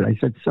 200, I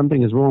said,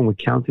 something is wrong with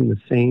counting the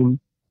same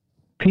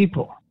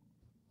people.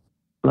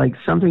 Like,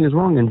 something is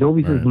wrong. And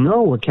Dovi says,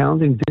 no, we're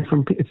counting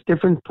it's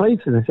different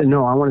places. I said,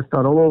 no, I want to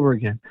start all over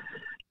again.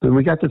 When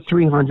we got to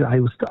 300, I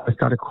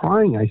started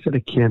crying. I said,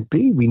 it can't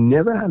be. We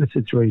never had a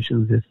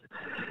situation like this.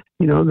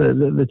 You know,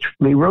 the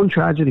Meron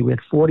tragedy, we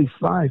had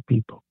 45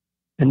 people.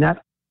 And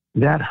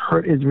that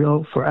hurt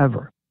Israel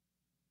forever.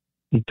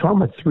 You're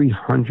talking about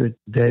 300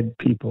 dead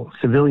people,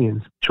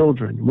 civilians,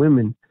 children,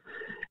 women.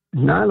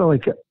 It's not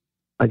like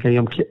a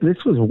young kid.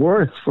 This was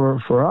worse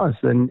for us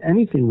than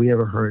anything we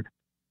ever heard.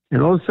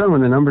 And all of a sudden,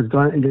 when the numbers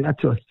got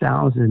to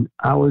 1,000,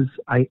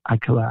 I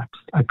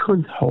collapsed. I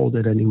couldn't hold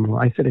it anymore.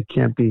 I said, it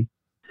can't be.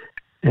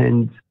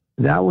 And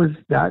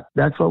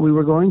that's what we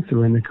were going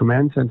through in the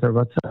command center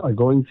of Hatzalah,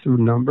 going through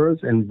numbers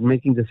and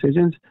making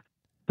decisions.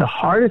 The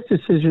hardest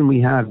decision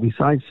we had,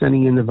 besides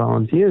sending in the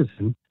volunteers,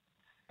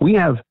 we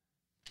have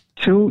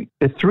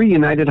three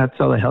United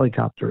Hatzalah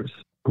helicopters,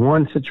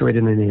 one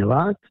situated in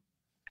Eilat,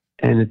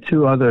 and the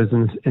two others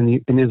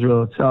in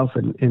Israel itself,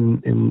 and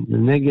in the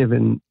Negev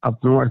and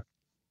up north.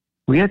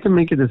 We had to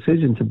make a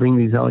decision to bring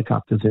these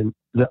helicopters in.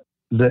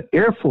 The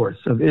Air Force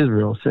of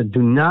Israel said,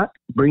 do not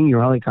bring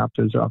your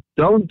helicopters up.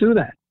 Don't do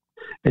that.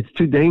 It's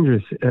too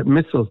dangerous.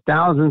 Missiles,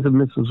 thousands of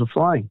missiles are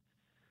flying.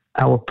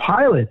 Our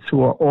pilots,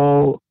 who are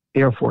all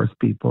Air Force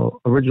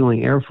people,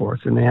 originally Air Force,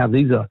 and they have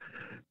these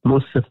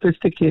most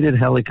sophisticated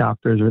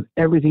helicopters with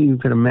everything you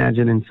could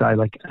imagine inside,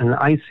 like an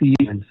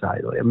ICU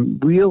inside, like a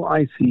real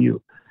ICU.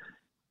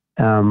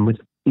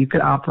 You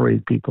could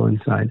operate people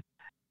inside.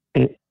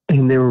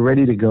 And they were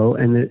ready to go.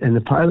 And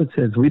the pilot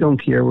says, we don't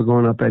care, we're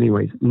going up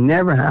anyways.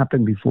 Never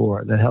happened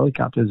before. The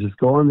helicopters just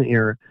go on the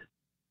air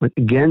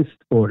against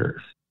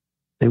orders.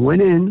 They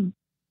went in.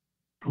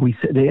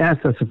 They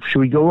asked us, should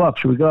we go up?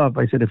 Should we go up?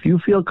 I said, if you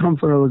feel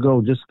comfortable to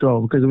go, just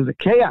go. Because it was a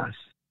chaos.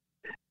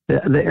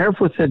 The Air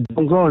Force said,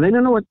 don't go. They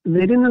didn't know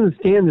they didn't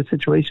understand the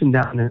situation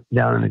down in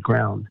the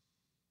ground.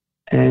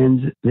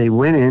 And they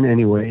went in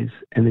anyways,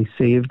 and they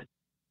saved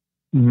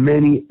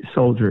many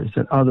soldiers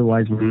that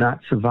otherwise would not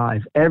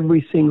survive.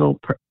 Every single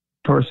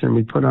person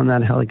we put on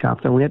that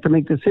helicopter, we had to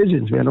make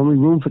decisions. We had only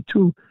room for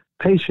 2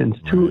 patients,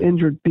 2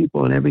 injured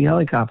people in every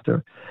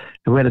helicopter.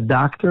 And we had a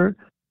doctor,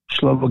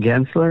 Shlomo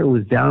Gensler, who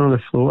was down on the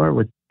floor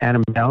with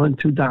Adam Bell,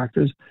 2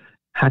 doctors,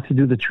 had to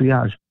do the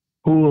triage.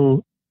 Who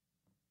will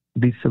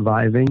be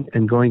surviving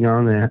and going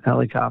on a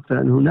helicopter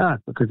and who not?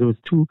 Because it was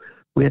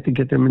we had to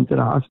get them into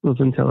the hospitals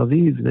in Tel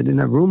Aviv. They didn't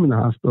have room in the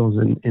hospitals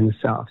in the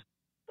south.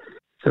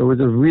 So it was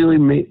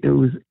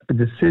a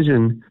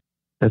decision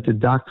that the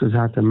doctors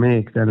had to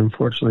make, that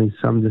unfortunately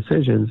some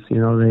decisions,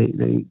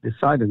 they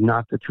decided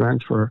not to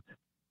transfer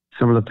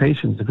some of the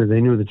patients because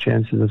they knew the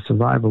chances of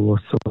survival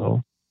were so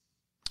low.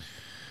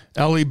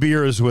 Eli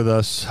Beer is with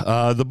us.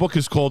 The book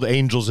is called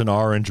Angels in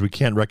Orange. We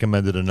can't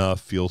recommend it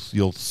enough. You'll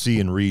see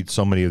and read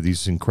so many of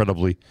these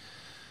incredibly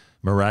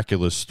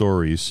miraculous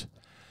stories.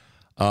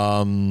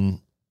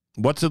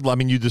 What's it? I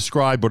mean, you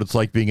described what it's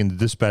like being in the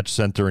dispatch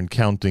center and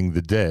counting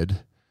the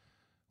dead.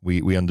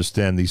 We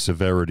understand the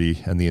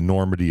severity and the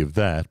enormity of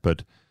that,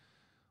 but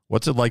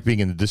what's it like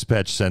being in the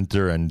dispatch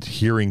center and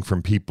hearing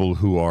from people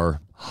who are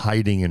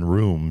hiding in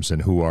rooms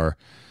and who are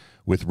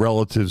with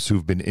relatives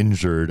who've been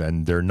injured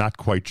and they're not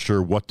quite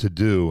sure what to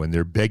do and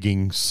they're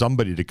begging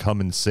somebody to come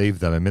and save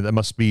them? I mean, that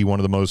must be one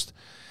of the most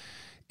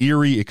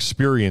eerie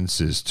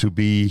experiences, to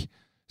be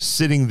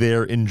sitting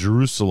there in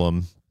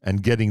Jerusalem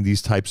and getting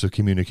these types of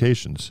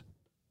communications.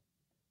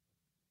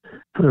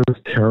 It was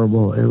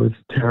terrible. It was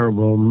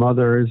terrible.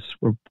 Mothers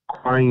were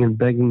crying and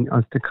begging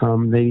us to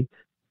come. They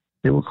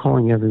were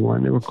calling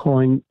everyone.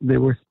 They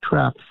were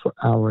trapped for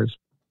hours.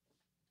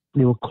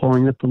 They were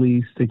calling the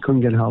police. They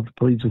couldn't get help. The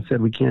police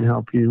said, we can't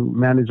help you.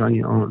 Manage on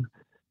your own.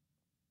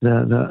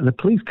 The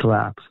police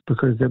collapsed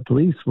because the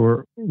police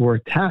were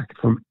attacked.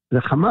 From the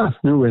Hamas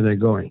knew where they're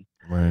going.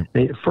 Right.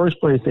 First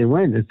place they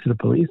went is to the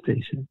police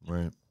station.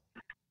 Right.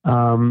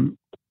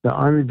 The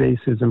army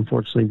bases,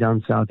 unfortunately,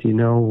 down south,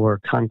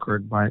 were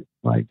conquered by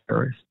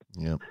terrorists.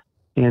 Yeah.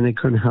 And they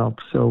couldn't help.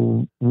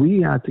 So we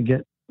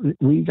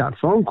got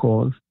phone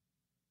calls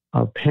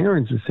of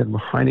parents who said, we're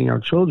hiding our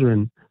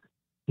children,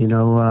 in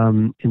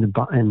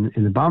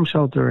the bomb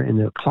shelter, in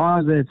the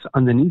closets,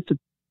 underneath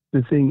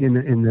the thing, in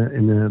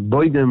the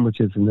boydem, which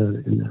is in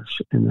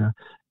the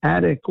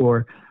attic,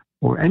 or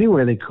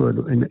anywhere they could,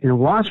 in a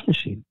wash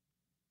machine.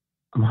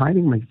 I'm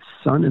hiding my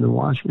son in the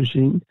wash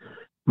machine.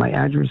 My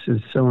address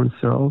is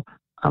so-and-so.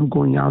 I'm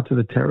going out to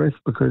the terrace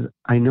because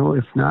I know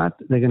if not,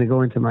 they're going to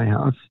go into my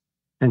house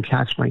and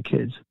catch my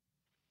kids.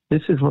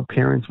 This is what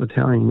parents were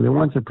telling me. They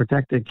wanted to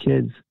protect their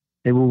kids.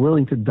 They were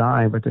willing to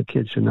die, but their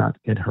kids should not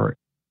get hurt.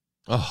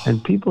 Oh.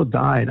 And people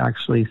died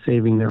actually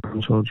saving their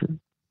own children.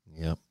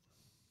 Yep.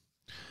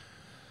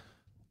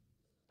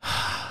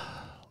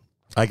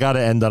 I got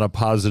to end on a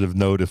positive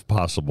note if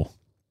possible.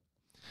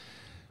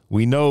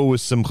 We know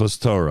with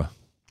Simchas Torah,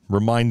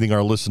 reminding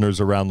our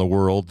listeners around the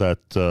world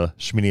that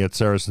Shmini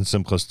Atzeres and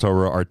Simchas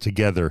Torah are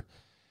together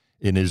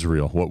in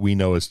Israel. What we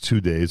know as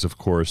 2 days, of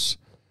course,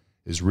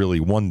 is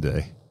really 1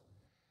 day.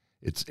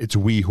 It's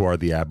we who are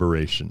the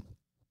aberration.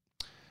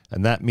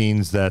 And that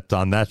means that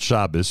on that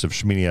Shabbos of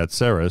Shmini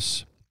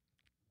Atzeres,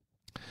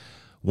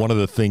 one of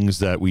the things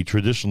that we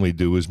traditionally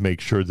do is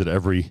make sure that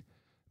every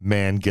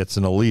man gets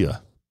an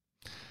aliyah.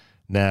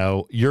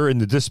 Now, you're in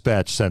the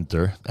dispatch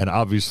center, and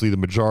obviously the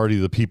majority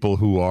of the people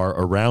who are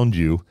around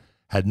you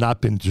had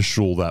not been to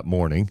shul that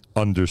morning,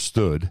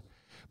 understood.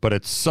 But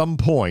at some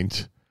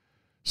point,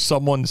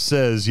 someone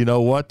says, you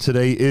know what,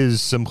 today is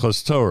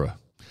Simchas Torah.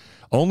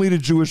 Only the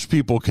Jewish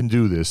people can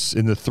do this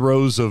in the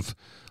throes of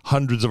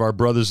hundreds of our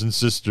brothers and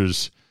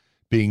sisters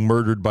being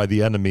murdered by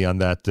the enemy on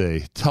that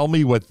day. Tell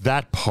me what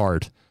that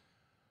part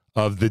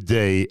of the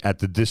day at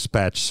the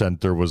dispatch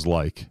center was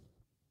like.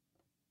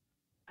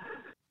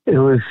 It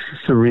was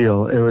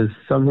surreal. It was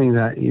something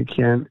that you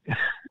can't,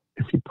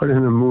 if you put it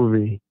in a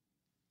movie.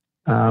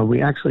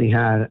 We actually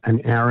had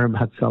an Arab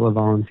Hatzalah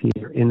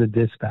volunteer in the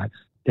dispatch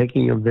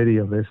taking a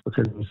video of this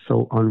because it was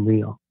so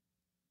unreal.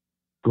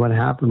 What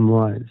happened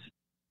was,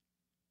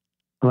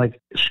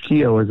 like,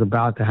 Shkia was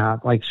about to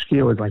happen. Like,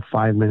 Shkia was like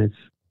 5 minutes.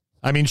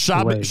 I mean,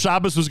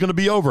 Shabbos was going to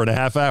be over in a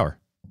half hour.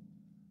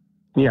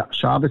 Yeah,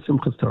 Shabbos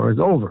Simchas Torah is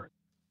over.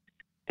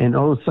 And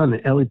all of a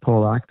sudden, Eli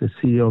Polak, the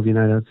CEO of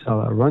United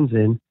Hatzalah, runs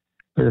in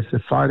with a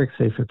Sephardic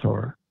Sefer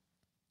Torah.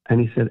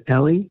 And he said,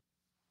 Eli,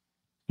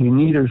 you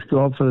need to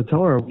go up for the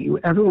Torah.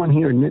 Everyone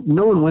here,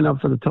 no one went up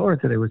for the Torah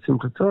today with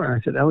Simchas Torah.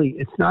 And I said, Eli,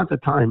 it's not the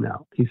time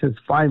now. He says,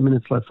 5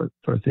 minutes left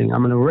for a thing.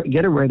 I'm going to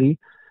get it ready,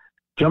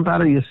 jump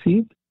out of your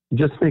seat,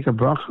 just make a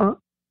bracha,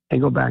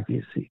 and go back to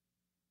your seat.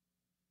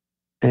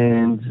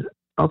 And,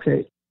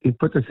 okay, he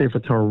put the Sefer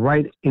Torah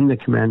right in the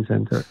command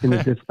center, in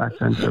the dispatch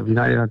center of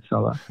United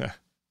Hatzalah.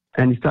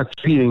 And he starts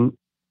reading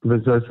the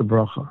Zos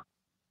Bracha.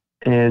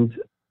 And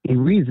he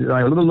reads it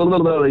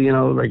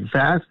like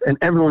fast, and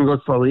everyone goes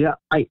slowly. Yeah,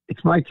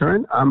 it's my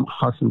turn. I'm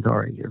Hassan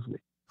Torah, here's me.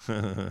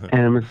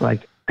 And it's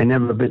like, I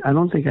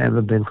don't think I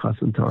ever been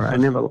Chassan Torah. I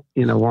never,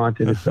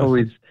 wanted. It's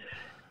always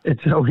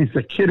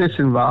a kiddush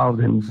involved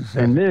and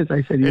this.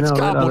 I said, it's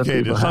let other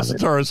complicated. people have Chassan it.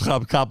 Torah is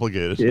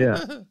complicated. Yeah.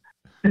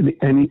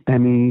 and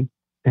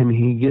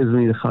he gives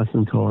me the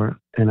Chassan Torah,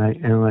 and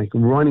I'm like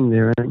running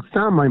there, and it's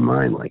on my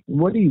mind, like,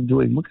 what are you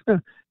doing?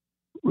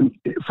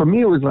 For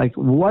me, it was like,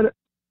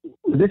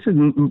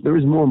 there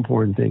is more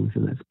important things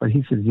in this, but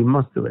he says, you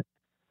must do it.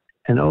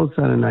 And all of a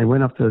sudden, I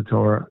went up to the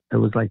Torah. It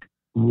was like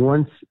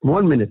 1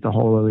 minute, the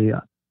whole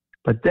Aliyah.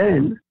 But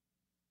then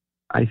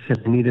I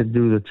said, I need to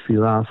do the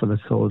tefillah for the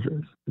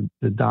soldiers,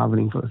 the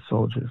davening for the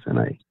soldiers. And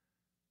I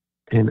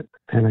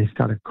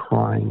started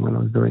crying when I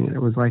was doing it.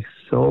 It was like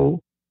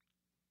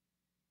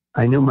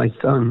I knew my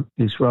son,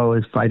 Yisrael,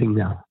 is fighting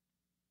now.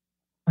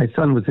 My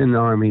son was in the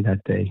army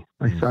that day.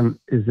 My son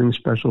is in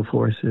Special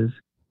Forces.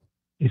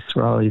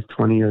 Yisrael, he's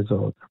 20 years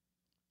old.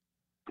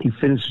 He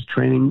finished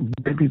training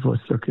right before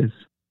Sukkot,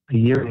 a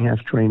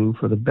 1.5 training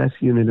for the best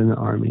unit in the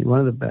army, one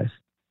of the best.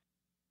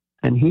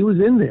 And he was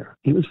in there.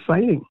 He was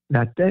fighting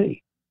that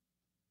day.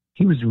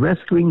 He was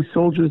rescuing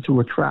soldiers who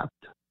were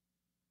trapped.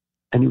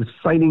 And he was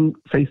fighting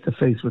face to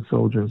face with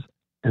soldiers.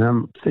 And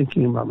I'm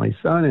thinking about my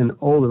son and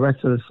all the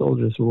rest of the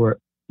soldiers who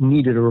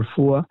needed a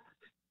refuah,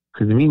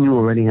 because we knew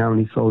already how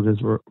many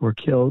soldiers were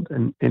killed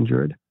and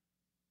injured.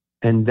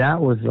 And that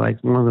was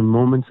like one of the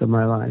moments of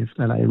my life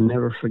that I'll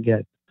never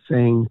forget,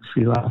 saying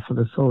tefillah for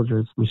the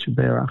soldiers,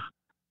 Mishaberach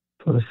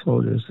for the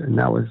soldiers. And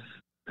that was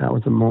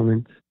a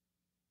moment.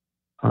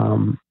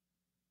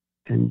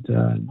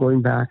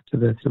 Going back to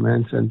the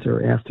command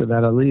center after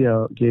that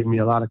Aliyah gave me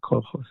a lot of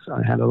kochos.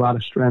 I had a lot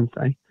of strength.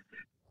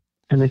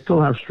 And I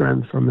still have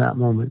strength from that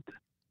moment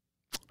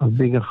of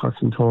being a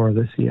Chassan Torah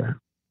this year.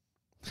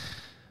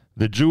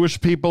 The Jewish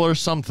people are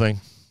something.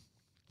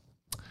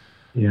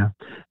 Yeah.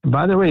 And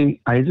by the way,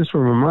 I just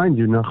want to remind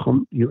you,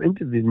 Nachum, you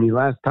interviewed me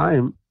last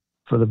time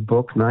for the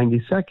book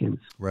 90 Seconds.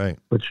 Right.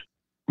 Which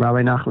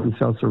Rabbi Nachman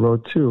Seltzer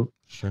wrote too.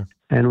 Sure.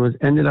 And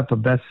ended up a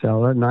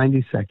bestseller,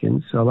 90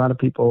 Seconds. So a lot of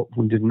people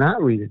who did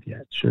not read it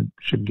yet should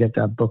get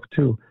that book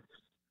too.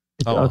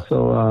 It's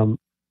also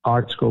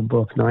Art School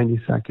book,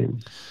 90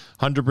 Seconds.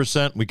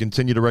 100%. We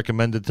continue to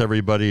recommend it to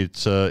everybody.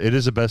 It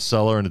is a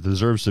bestseller, and it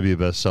deserves to be a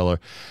bestseller.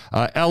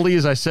 Ellie,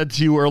 as I said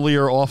to you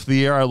earlier off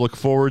the air, I look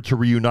forward to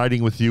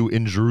reuniting with you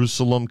in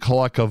Jerusalem.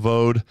 Kol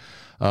HaKavod.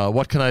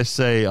 What can I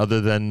say other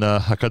than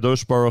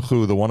HaKadosh Baruch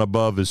Hu, the one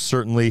above, is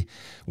certainly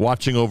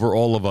watching over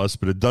all of us,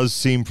 but it does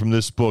seem from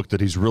this book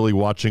that he's really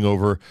watching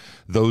over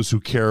those who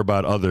care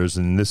about others.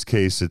 And in this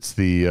case, it's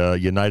the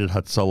United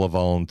Hatzalah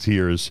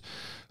volunteers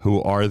who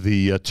are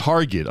the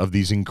target of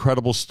these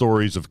incredible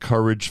stories of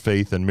courage,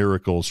 faith, and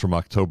miracles from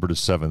October the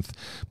 7th.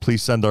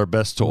 Please send our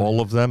best to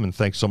all of them, and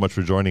thanks so much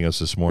for joining us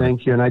this morning.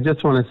 Thank you. And I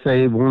just want to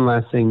say one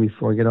last thing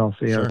before I get off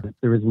air. Sure.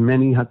 There is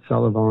many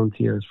Hatzalah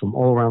volunteers from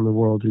all around the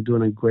world who are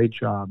doing a great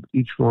job,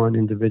 each one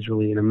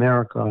individually in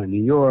America, in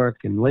New York,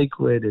 in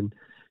Lakewood, and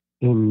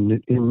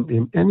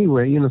in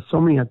anywhere. So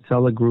many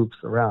Hatzalah groups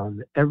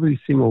around. Every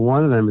single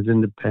one of them is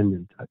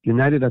independent.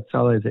 United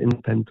Hatzalah is an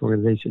independent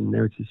organization in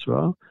Eretz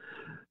Yisrael.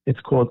 It's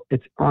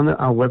on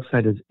our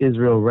website is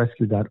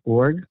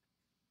israelrescue.org.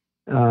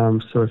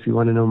 So if you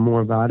want to know more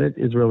about it,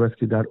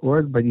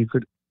 israelrescue.org. But you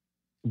could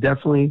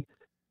definitely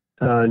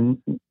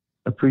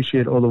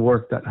appreciate all the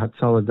work that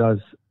Hatzalah does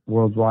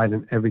worldwide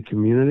in every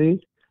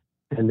community.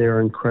 And they are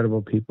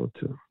incredible people,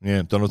 too.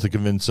 Yeah, don't have to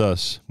convince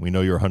us. We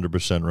know you're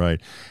 100% right.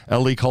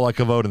 Eli, Kol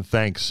HaKavod, and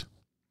thanks.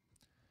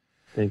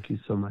 Thank you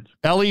so much.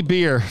 Eli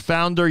Beer,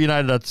 founder,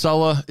 United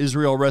Hatzalah,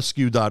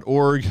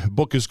 IsraelRescue.org.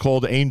 Book is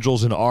called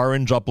Angels in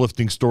Orange,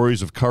 Uplifting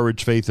Stories of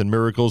Courage, Faith, and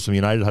Miracles from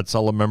United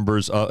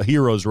Hatzalah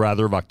heroes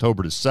of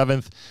October the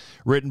 7th.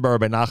 Written by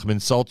Rabbi Nachman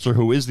Seltzer,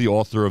 who is the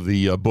author of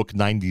the book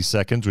 90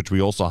 Seconds, which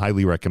we also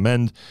highly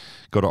recommend.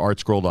 Go to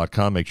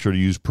artscroll.com. Make sure to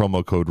use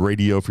promo code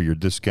RADIO for your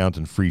discount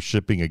and free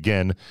shipping.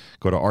 Again,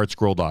 go to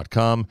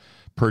artscroll.com.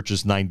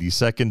 Purchase 90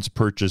 Seconds,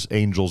 purchase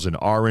Angels in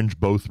Orange,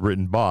 both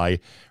written by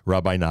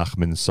Rabbi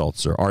Nachman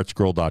Seltzer.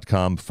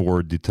 Artscroll.com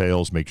for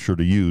details. Make sure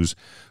to use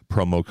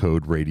promo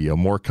code RADIO.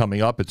 More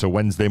coming up. It's a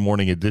Wednesday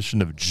morning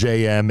edition of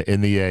JM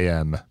in the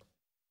AM.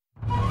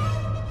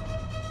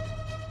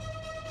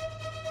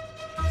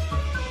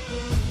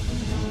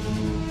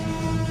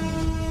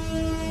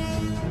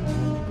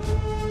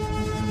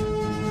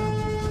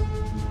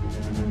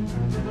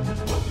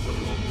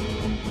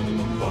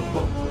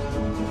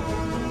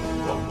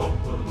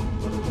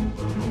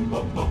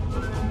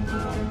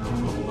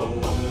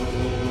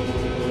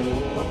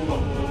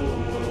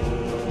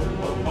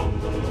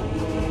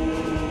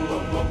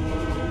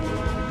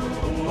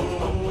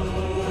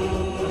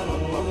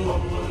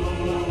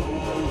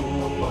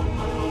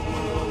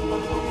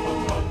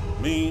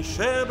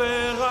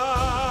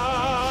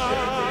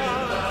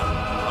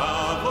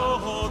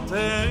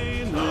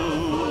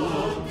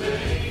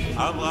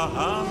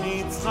 אברהם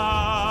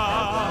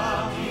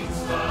יצחק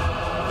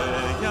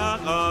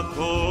ויעקב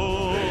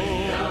הוא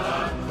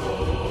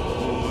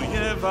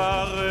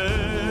יברך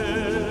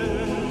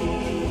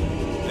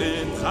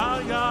את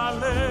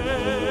חיילי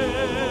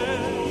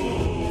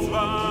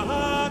צבא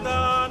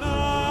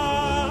ההגנה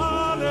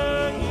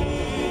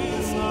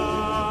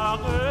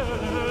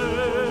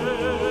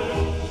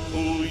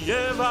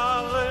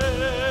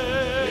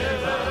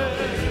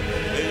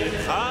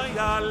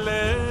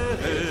חיילי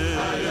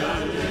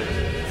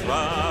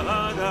צבא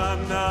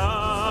הגנה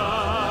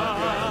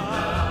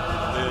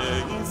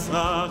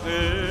לישראל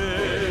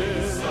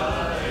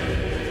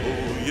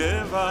הוא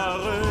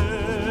יברך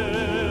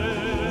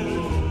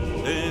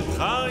את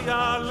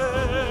חיילי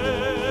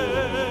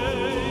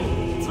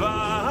צבא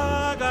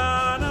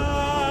הגנה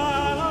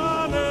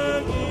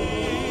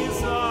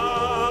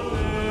לישראל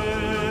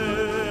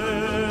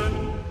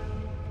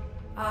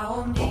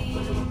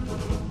העומדים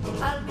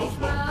על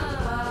משמר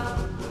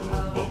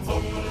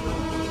ארצנו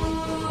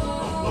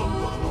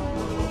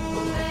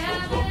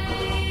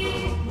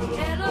וערי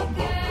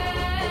אלוקינו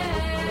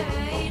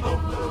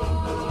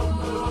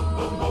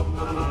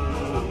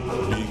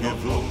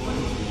מגבול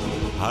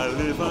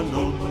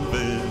הלבנון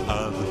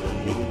ועד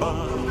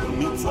מדבר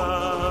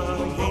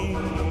מצרים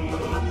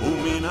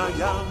ומן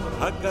הים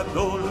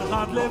הגדול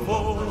עד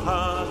לבוא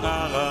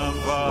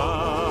הערבה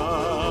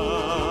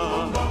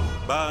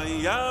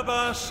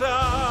ביבשה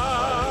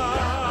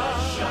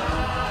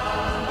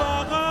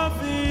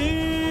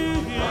באוויר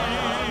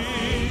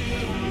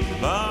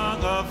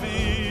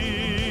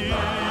ובים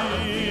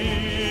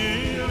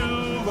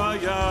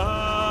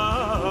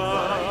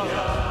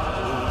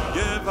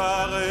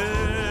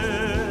יברך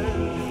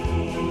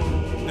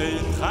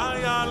את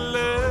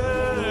חיילי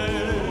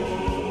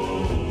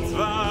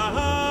צבא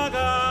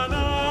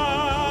הגנה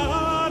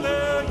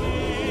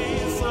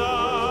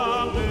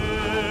לישראל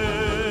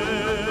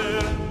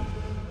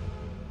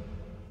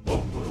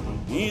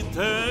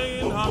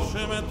ייתן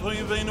השם את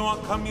אויבינו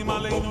הקמים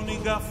עלינו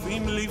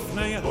ניגפים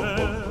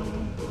לפניהם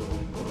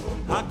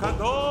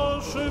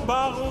הקדוש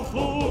ברוך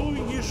הוא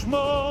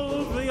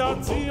ישמור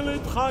ויציל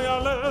את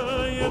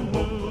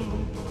חיילינו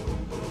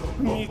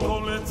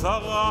מכל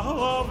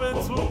צרה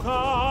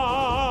וצוקה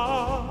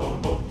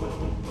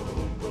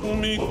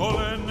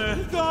ומכל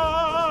נגע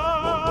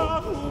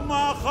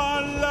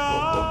ומחלה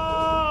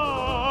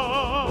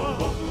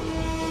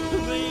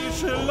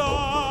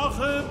וישלח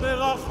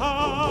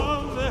ברכה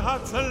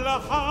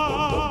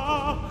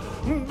והצלחה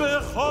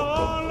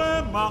בכל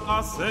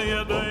מעשה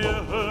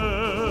ידיהם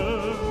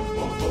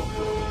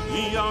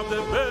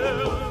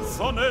ידבר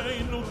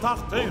שונאינו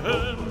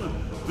תחתיהם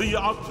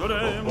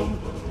ויעטרם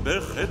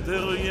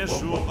בכתר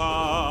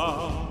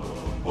ישועה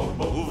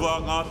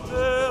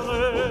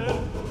ובעטרת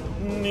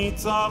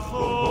ניצחון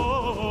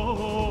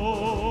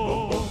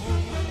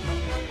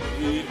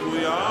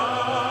יקוים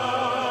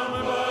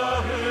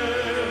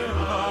בהם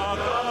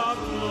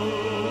הכתוב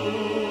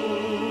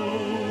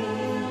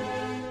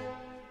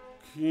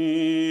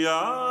כי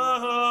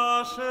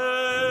השם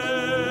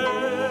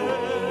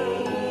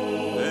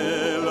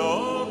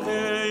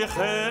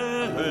אלוקיכם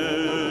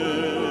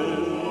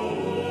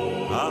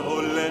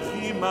ההולך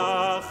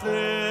עמכם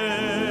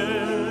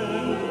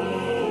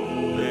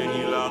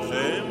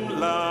להילחם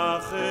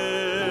לכם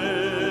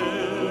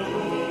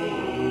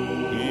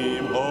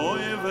עם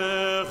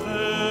אויביכם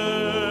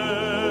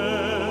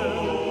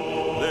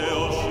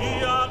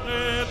להושיע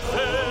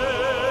אתכם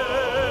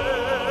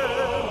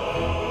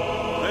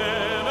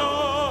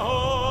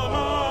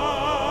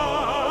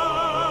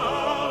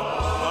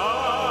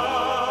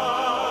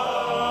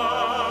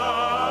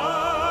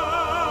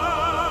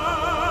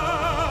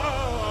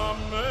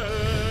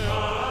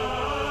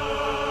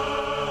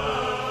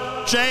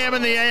JM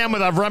in the AM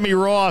with Avrami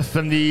Roth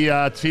and the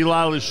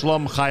Tfilah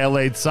L'Shlom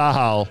Chayalei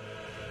Tzahal.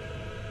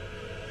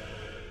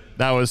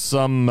 That was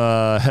some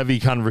heavy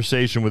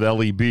conversation with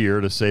Ellie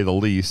Beer, to say the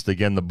least.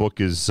 Again, the book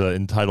is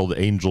entitled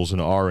Angels in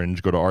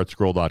Orange. Go to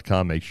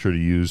artscroll.com. Make sure to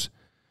use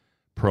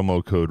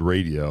promo code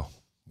radio.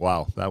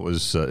 Wow, that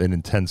was an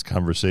intense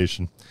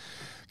conversation.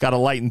 Got to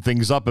lighten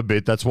things up a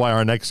bit. That's why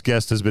our next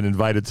guest has been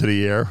invited to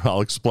the air. I'll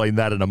explain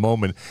that in a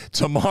moment.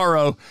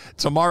 Tomorrow,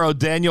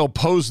 Daniel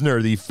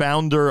Posner, the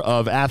founder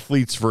of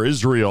Athletes for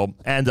Israel,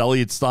 and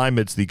Elliot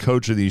Steinmetz, the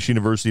coach of the Yeshiva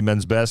University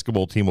men's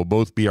basketball team, will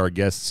both be our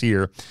guests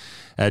here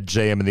at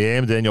JM in the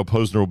AM. Daniel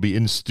Posner will be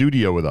in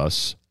studio with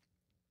us.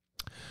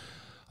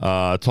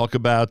 Talk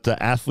about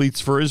Athletes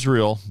for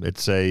Israel.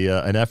 It's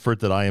an effort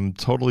that I am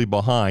totally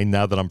behind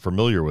now that I'm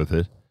familiar with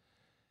it.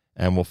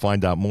 And we'll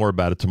find out more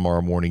about it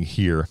tomorrow morning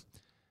here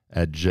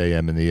at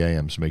JM in the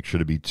AM, so make sure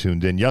to be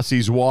tuned in. Yossi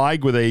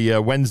Zweig with a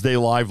Wednesday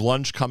live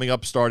lunch coming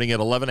up starting at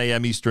 11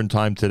 a.m. Eastern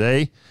Time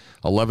today,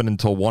 11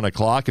 until 1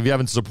 o'clock. If you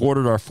haven't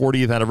supported our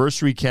 40th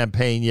anniversary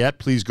campaign yet,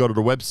 please go to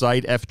the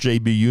website,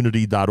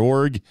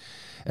 fjbunity.org,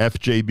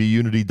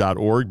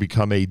 fjbunity.org.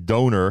 Become a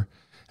donor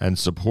and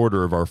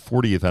supporter of our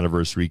 40th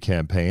anniversary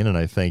campaign, and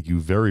I thank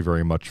you very,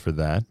 very much for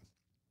that.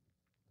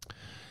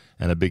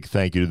 And a big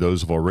thank you to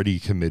those who have already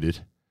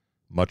committed.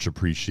 Much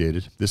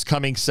appreciated. This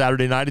coming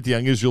Saturday night at the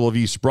Young Israel of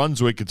East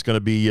Brunswick, it's going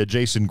to be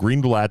Jason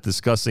Greenblatt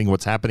discussing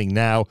what's happening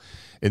now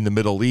in the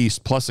Middle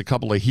East, plus a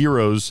couple of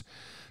heroes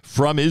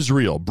from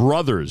Israel,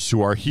 brothers who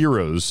are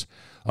heroes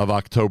of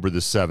October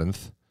the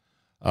 7th.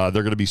 They're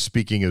going to be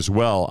speaking as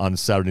well on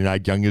Saturday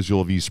night, Young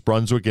Israel of East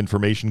Brunswick.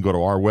 Information, go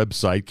to our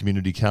website,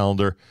 community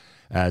calendar,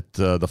 at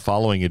the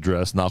following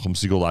address,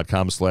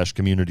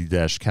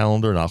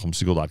 NachumSegal.com/community-calendar,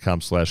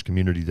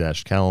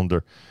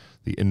 NachumSegal.com/community-calendar.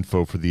 The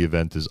info for the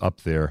event is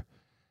up there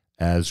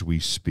as we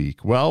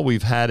speak. Well, we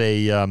had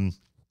an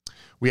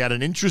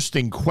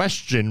interesting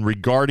question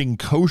regarding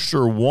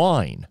kosher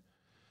wine.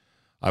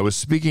 I was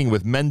speaking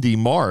with Mendy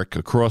Mark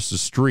across the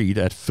street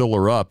at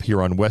Filler Up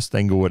here on West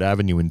Englewood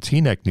Avenue in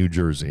Teaneck, New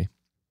Jersey.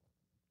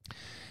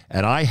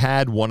 And I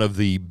had one of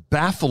the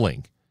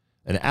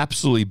an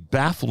absolutely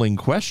baffling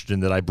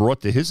question that I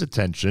brought to his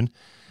attention,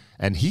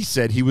 and he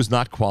said he was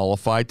not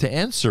qualified to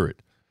answer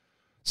it.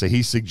 So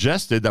he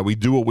suggested that we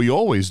do what we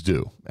always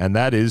do, and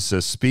that is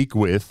speak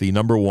with the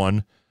number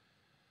one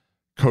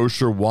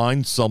kosher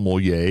wine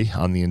sommelier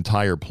on the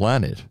entire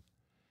planet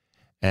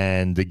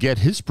and to get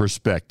his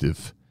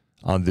perspective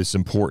on this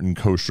important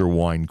kosher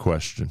wine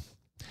question.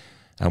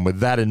 And with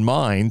that in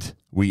mind,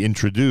 we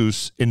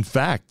introduce, in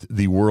fact,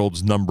 the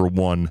world's number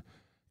one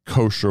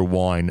kosher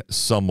wine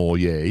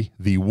sommelier,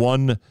 the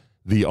one,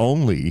 the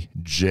only,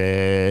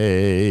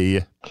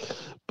 Jay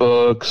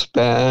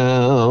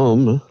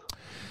Buchsbaum.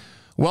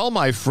 Well,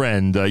 my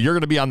friend, you're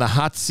going to be on the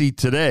hot seat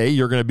today.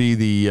 You're going to be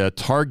the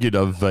target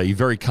of a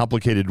very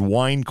complicated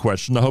wine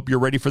question. I hope you're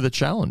ready for the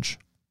challenge.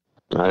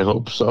 I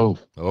hope so.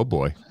 Oh,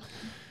 boy.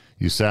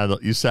 You sound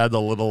a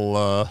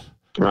little...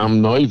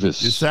 I'm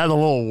nervous. You sound a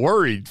little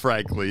worried,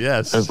 frankly,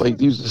 yes. As like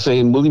they used to say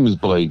in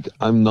Williamsburg,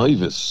 I'm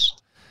nervous.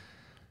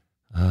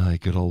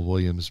 Good old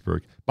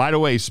Williamsburg. By the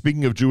way,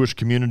 speaking of Jewish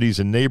communities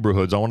and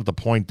neighborhoods, I wanted to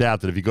point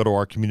out that if you go to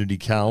our community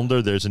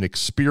calendar, there's an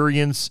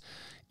Experience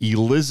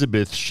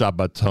Elizabeth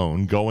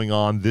Shabbaton going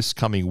on this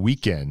coming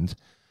weekend,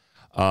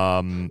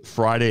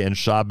 Friday and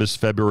Shabbos,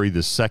 February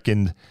the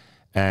 2nd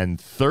and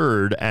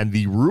 3rd. And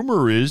the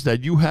rumor is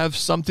that you have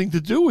something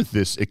to do with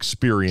this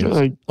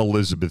Experience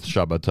Elizabeth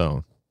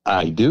Shabbaton.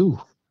 I do.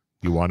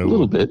 You want to, a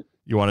little bit.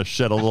 You want to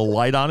shed a little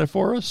light on it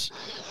for us?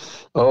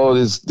 Oh,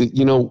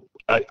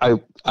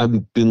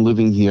 I've been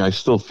living here. I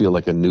still feel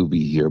like a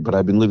newbie here, but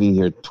I've been living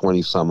here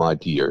 20 some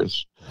odd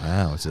years.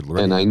 Wow. Is it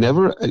really? And I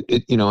never,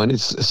 and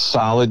it's a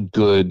solid,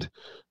 good,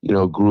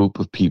 group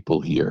of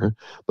people here,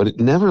 but it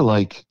never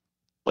like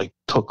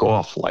took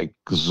off like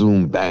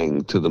zoom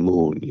bang to the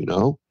moon,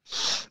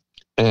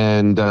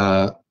 and,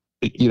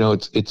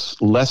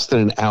 it's less than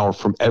an hour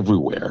from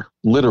everywhere,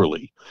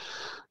 literally.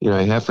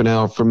 Half an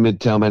hour from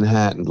Midtown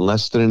Manhattan,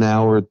 less than an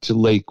hour to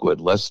Lakewood,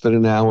 less than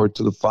an hour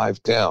to the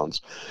Five Towns,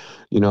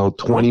 20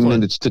 Brooklyn.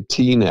 minutes to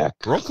Teaneck,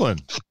 Brooklyn,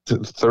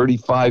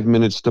 35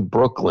 minutes to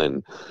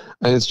Brooklyn.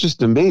 And it's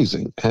just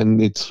amazing.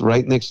 And it's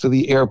right next to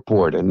the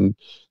airport. And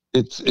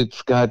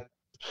it's got,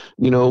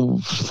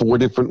 4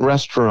 different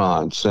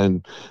restaurants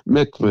and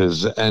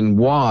mikvahs and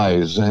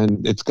Y's,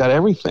 and it's got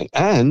everything.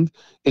 And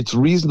it's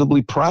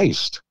reasonably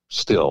priced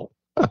still.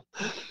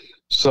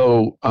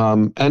 So,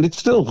 and it's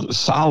still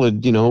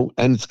solid, and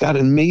it's got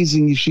an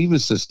amazing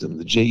yeshiva system,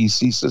 the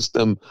JEC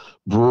system,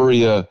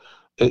 Breweria.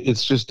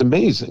 It's just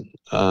amazing.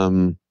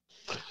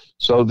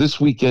 So this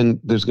weekend,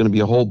 there's going to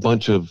be a whole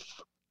bunch of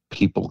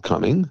people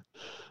coming,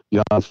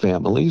 young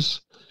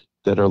families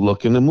that are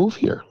looking to move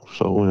here.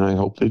 So, and I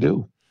hope they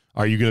do.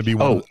 Are you going to be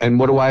one? And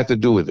what do I have to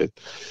do with it?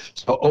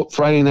 So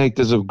Friday night,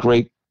 there's a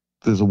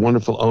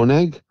wonderful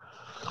oneg.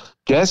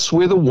 Guess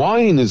where the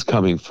wine is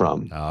coming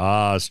from?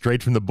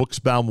 Straight from the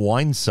Buchsbaum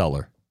wine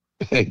cellar.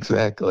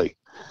 Exactly.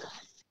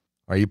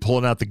 Are you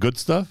pulling out the good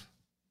stuff?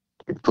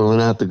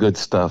 Pulling out the good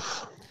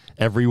stuff.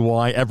 Every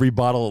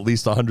bottle at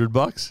least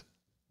 $100?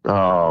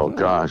 Oh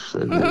gosh,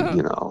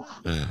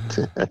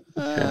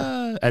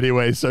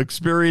 Anyway, so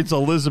Experience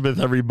Elizabeth,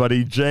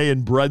 everybody. Jay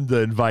and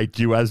Brenda invite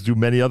you, as do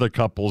many other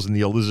couples in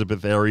the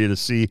Elizabeth area, to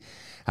see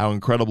how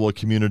incredible a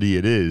community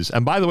it is.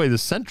 And by the way, the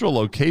central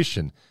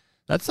location,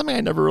 that's something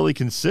I never really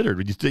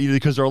considered,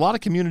 because there are a lot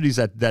of communities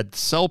that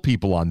sell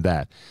people on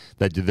that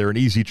they're an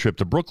easy trip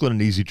to Brooklyn,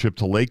 an easy trip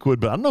to Lakewood,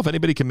 but I don't know if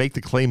anybody can make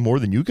the claim more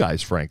than you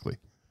guys, frankly.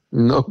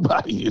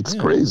 Nobody. It's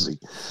crazy.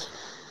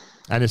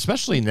 And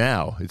especially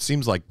now, it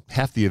seems like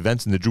half the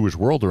events in the Jewish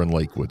world are in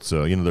Lakewood.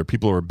 So, there are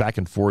people who are back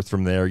and forth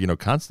from there,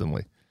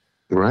 constantly.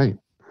 Right.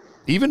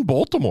 Even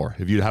Baltimore.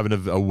 If you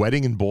have a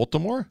wedding in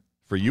Baltimore,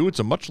 for you, it's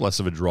a much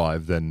less of a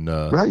drive than...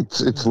 right.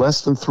 It's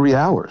less than 3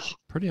 hours.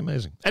 Pretty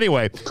amazing.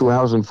 Anyway. 2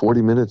 hours and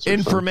 40 minutes.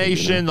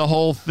 Information, the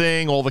whole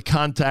thing, all the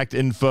contact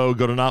info,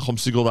 go to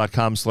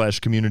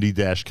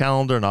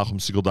NachumSegal.com/community-calendar,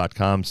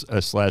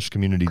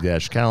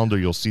 NachumSegal.com/community-calendar.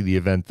 You'll see the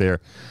event there.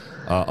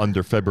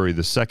 Under February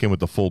the 2nd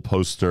with the full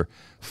poster,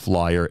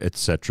 flyer,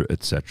 etc.,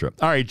 etc.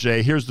 All right,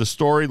 Jay, here's the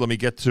story. Let me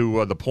get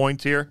to the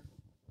point here.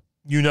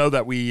 You know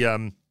that we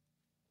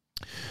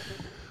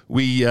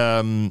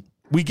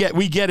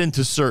get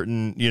into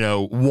certain,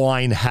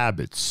 wine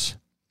habits.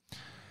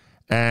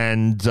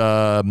 And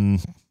our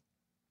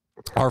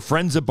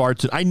friends at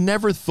Bartanura, I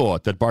never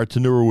thought that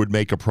Bartanura would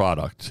make a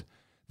product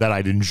that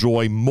I'd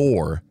enjoy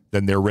more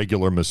than their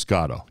regular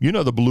Moscato.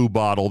 The blue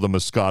bottle, the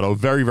Moscato,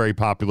 very, very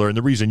popular. And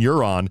the reason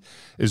you're on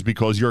is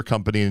because your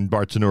company and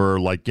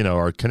Bartanura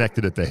are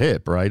connected at the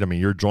hip, right? I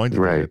mean, you're joined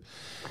at the hip.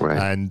 Right.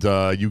 And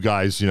you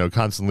guys,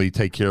 constantly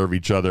take care of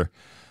each other.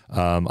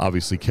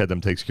 Obviously,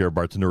 Kedem takes care of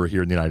Bartanura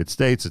here in the United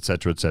States, et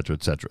cetera, et cetera,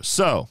 et cetera.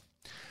 So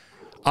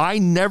I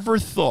never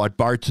thought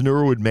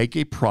Bartenura would make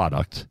a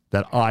product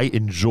that I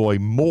enjoy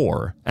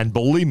more. And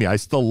believe me, I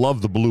still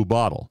love the blue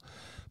bottle,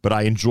 but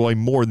I enjoy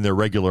more than their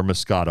regular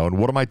Moscato. And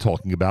what am I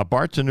talking about?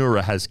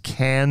 Bartenura has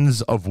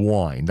cans of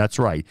wine. That's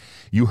right.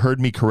 You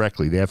heard me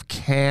correctly. They have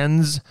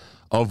cans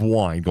of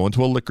wine. Go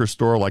into a liquor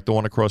store like the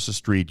one across the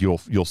street,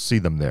 you'll see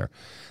them there.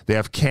 They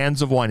have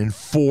cans of wine in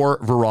 4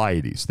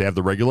 varieties. They have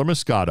the regular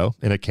Moscato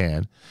in a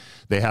can.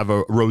 They have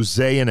a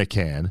rosé in a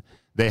can.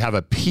 They have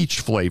a peach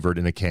flavored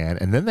in a can,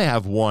 and then they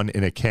have one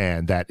in a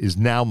can that is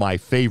now my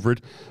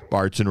favorite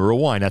Bartenura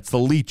wine. That's the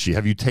lychee.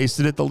 Have you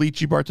tasted it, the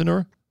lychee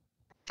Bartenura?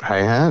 I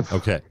have.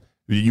 Okay.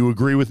 You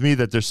agree with me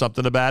that there's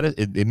something about it?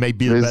 It may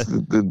be the best.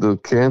 The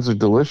cans are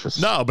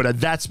delicious. No, but at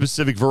that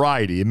specific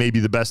variety, it may be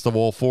the best of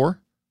all 4.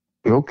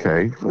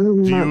 Okay.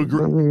 Do you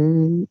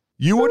agree?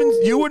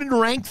 You wouldn't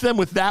rank them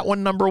with that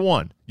one number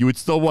 1. You would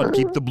still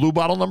keep the blue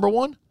bottle number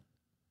 1?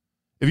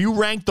 If you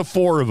ranked the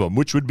 4 of them,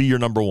 which would be your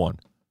number 1?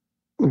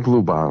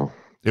 Blue bottle.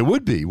 It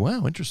would be.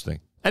 Wow,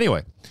 interesting.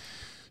 Anyway,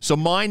 so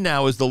mine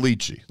now is the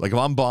lychee. Like if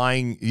I'm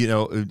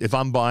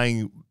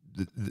buying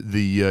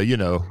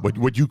the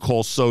what you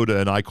call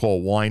soda and I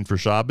call wine for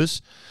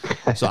Shabbos,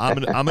 so I'm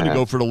gonna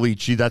go for the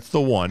lychee. That's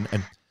the one.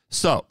 And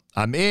so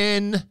I'm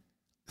in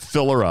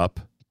Filler Up,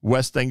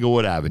 West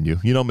Englewood Avenue.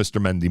 You know Mr.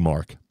 Mendy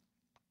Mark.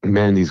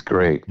 Mendy's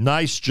great.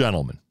 Nice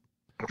gentleman.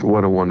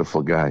 What a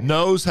wonderful guy.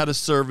 Knows how to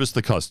service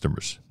the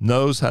customers.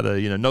 Knows how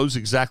to knows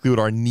exactly what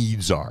our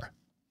needs are.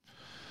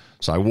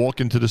 So I walk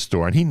into the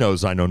store, and he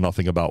knows I know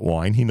nothing about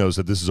wine. He knows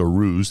that this is a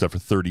ruse, that for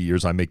 30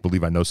 years I make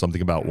believe I know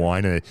something about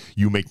wine, and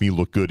you make me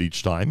look good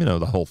each time,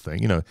 the whole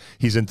thing.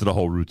 He's into the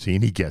whole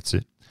routine. He gets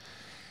it.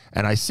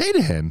 And I say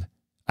to him,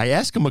 I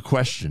ask him a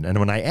question, and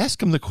when I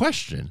ask him the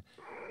question,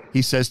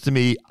 he says to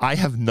me, I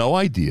have no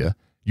idea.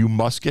 You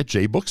must get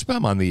Jay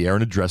Buchsbaum on the air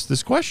and address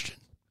this question.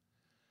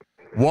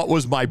 What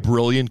was my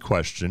brilliant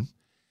question?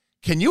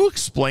 Can you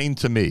explain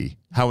to me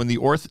how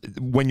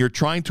when you're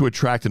trying to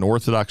attract an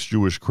Orthodox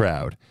Jewish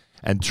crowd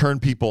and turn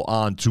people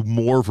on to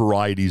more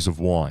varieties of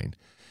wine,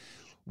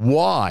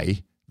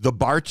 why the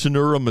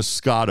Bartenura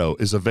Moscato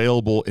is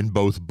available in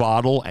both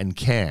bottle and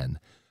can,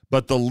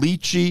 but the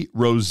lychee,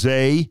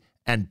 rosé,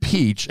 and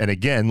peach, and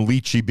again,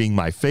 lychee being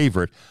my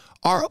favorite,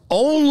 are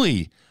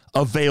only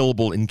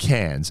available in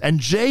cans?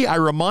 And Jay, I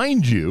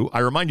remind you,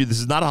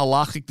 this is not a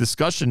halachic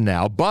discussion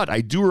now, but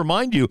I do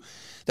remind you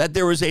that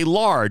there is a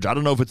large, I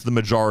don't know if it's the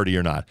majority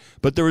or not,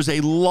 but there is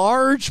a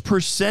large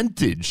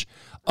percentage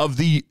of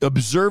the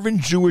observant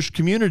Jewish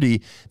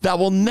community that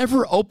will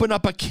never open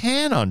up a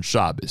can on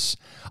Shabbos.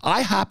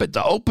 I happen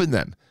to open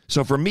them.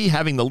 So for me,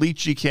 having the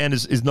lychee can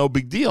is no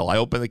big deal. I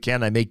open the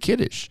can, I make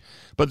kiddush.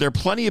 But there are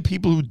plenty of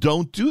people who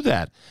don't do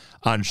that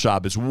on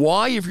Shabbos.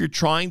 Why, if you're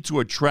trying to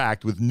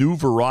attract with new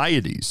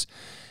varieties,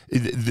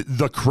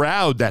 the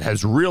crowd that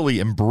has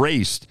really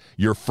embraced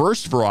your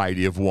first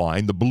variety of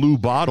wine, the blue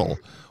bottle,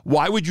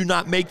 why would you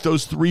not make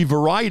those 3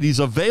 varieties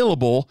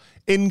available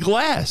in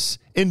glass,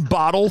 in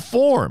bottle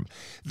form?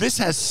 This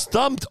has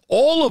stumped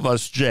all of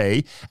us,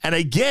 Jay. And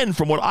again,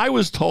 from what I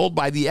was told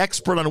by the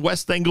expert on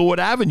West Englewood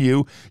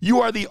Avenue,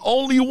 you are the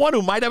only one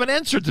who might have an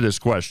answer to this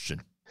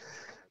question.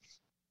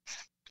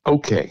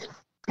 Okay.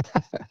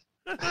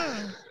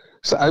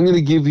 So I'm going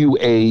to give you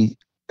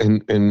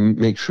and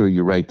make sure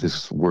you write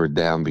this word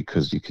down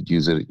because you could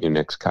use it at your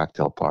next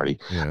cocktail party.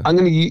 Yeah. I'm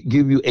going to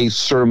give you a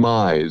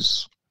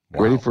surmise.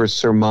 Wow. Ready for a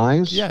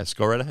surmise? Yes,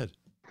 go right ahead.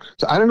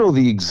 So I don't know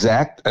the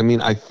exact,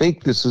 I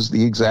think this is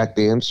the exact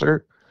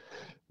answer,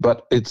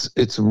 but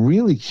it's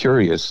really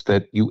curious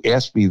that you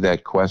asked me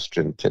that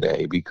question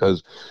today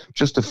because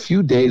just a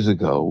few days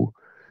ago,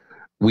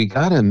 we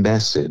got a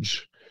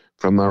message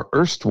from our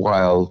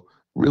erstwhile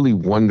really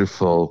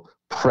wonderful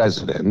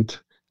president,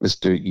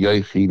 Mr.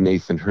 Yochi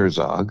Nathan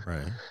Herzog,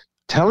 right,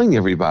 telling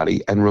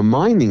everybody and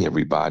reminding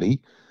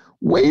everybody,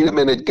 wait a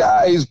minute,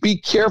 guys, be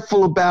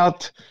careful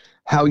about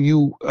how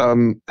you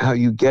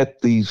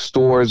get the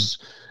stores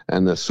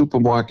and the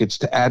supermarkets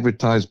to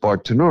advertise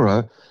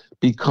Bartenura,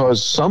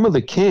 because some of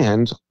the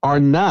cans are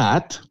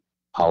not,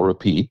 I'll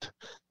repeat,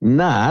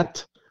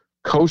 not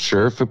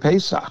kosher for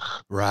Pesach.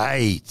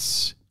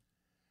 Right.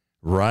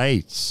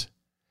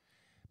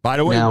 By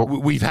the way, now,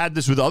 we've had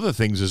this with other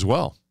things as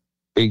well.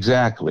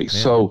 Exactly. Yeah.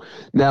 So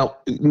now,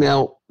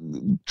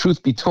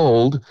 truth be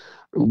told,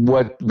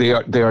 what they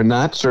are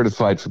not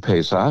certified for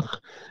Pesach,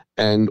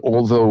 and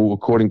although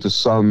according to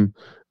some,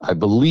 I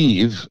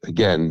believe,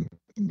 again,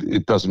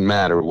 it doesn't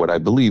matter what I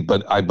believe,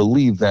 but I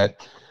believe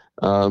that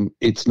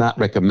it's not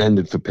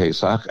recommended for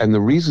Pesach, and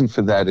the reason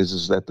for that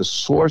is that the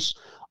source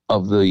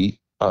of the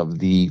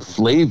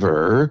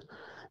flavor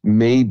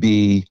may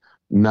be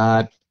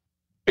not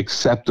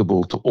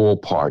acceptable to all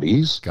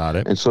parties. Got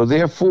it. And so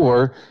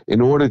therefore, in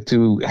order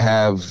to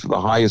have the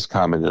highest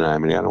common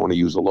denominator, I don't want to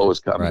use the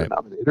lowest common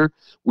denominator,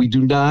 we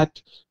do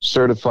not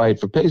certify it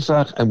for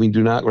Pesach, and we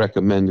do not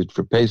recommend it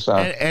for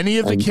Pesach. Any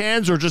of the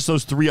cans, or just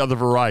those 3 other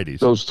varieties?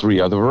 Those 3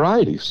 other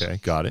varieties. Okay,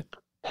 got it.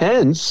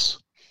 Hence,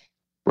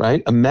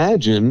 right,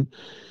 imagine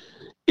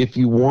if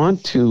you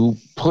want to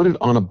put it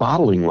on a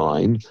bottling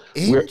line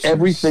where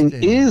everything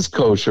is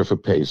kosher for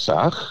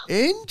Pesach.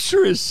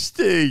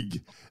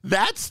 Interesting.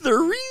 That's the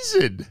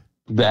reason.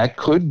 That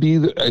could be,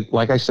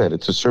 like I said,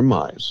 it's a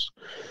surmise.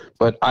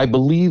 But I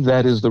believe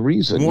that is the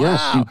reason. Wow.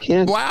 Yes, you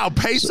can't. Wow,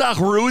 Pesach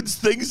ruins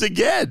things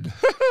again.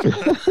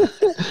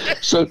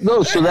 So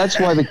that's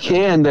why the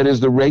can that is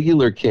the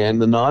regular can,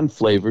 the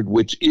non-flavored,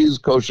 which is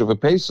kosher for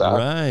Pesach,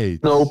 right?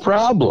 No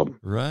problem.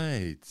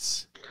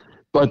 Right.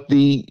 But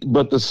the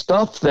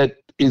stuff that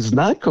is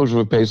not kosher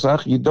for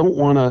Pesach, you don't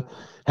want to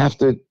have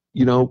to,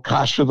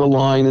 kosher the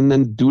line and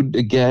then do it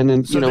again.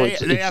 And so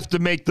they have to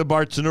make the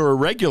Bartanura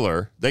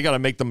regular. They got to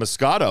make the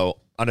Moscato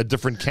on a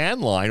different can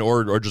line,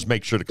 or just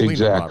make sure to clean it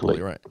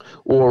properly, right?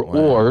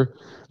 Or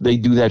they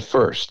do that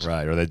first,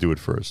 right? Or they do it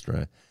first,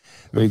 right?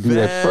 They do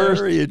that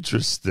first. Very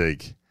interesting.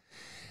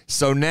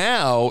 So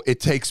now it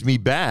takes me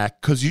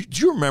back because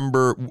do you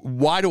remember?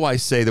 Why do I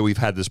say that we've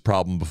had this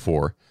problem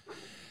before?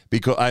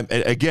 Because I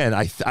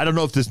don't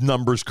know if this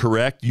number is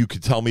correct. You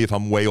could tell me if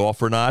I'm way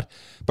off or not.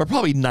 But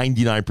probably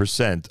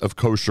 99% of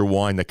kosher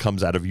wine that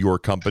comes out of your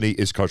company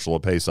is kosher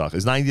Pesach.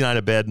 Is 99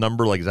 a bad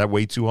number? Like, is that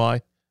way too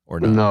high or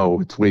not?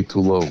 No, it's way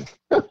too low.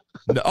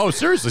 No, oh,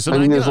 seriously? So I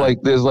mean,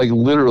 there's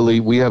literally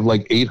we have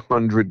like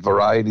 800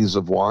 varieties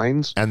of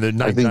wines, and the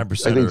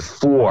 99% I think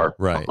 4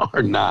 right.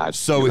 are not.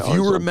 So if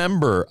you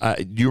remember,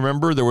 do you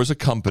remember there was a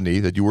company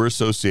that you were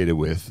associated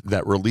with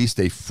that released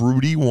a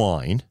fruity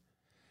wine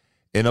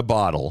in a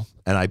bottle,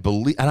 and I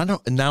believe, and I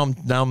don't.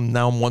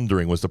 Now I'm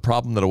wondering, was the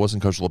problem that it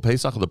wasn't kosher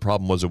Pesach, or the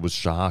problem was it was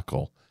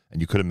shahakol,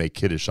 and you couldn't make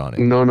kiddush on it?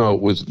 No,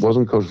 it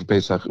wasn't kosher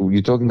Pesach.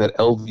 You're talking about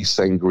LV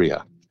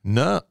Sangria.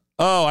 No.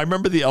 Oh, I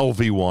remember the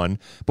LV one,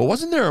 but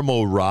wasn't there a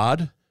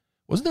Morad?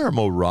 Wasn't there a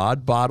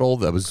Morad bottle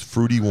that was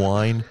fruity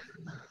wine?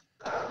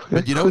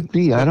 But could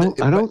be. I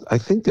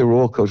think they were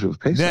all kosher with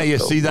Pesach. Yeah,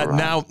 see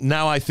that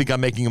now I think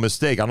I'm making a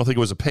mistake. I don't think it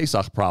was a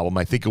Pesach problem.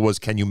 I think it was,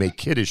 can you make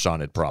kiddush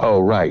on it problem. Oh,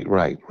 right.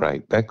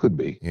 That could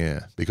be.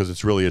 Yeah, because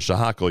it's really a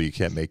shahakol. You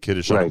can't make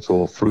kiddush on it. Right, it's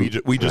all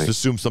fruit. We just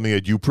assume something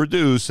that you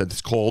produce and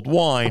it's called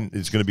wine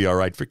is going to be all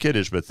right for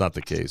kiddush, but it's not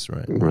the case,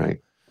 right? Right.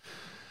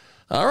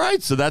 All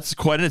right, so that's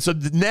quite it. So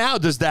now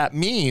does that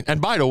mean, and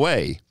by the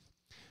way,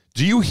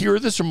 do you hear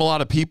this from a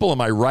lot of people?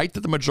 Am I right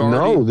that the majority?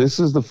 No, this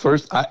is the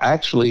first.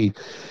 Actually,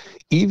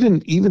 even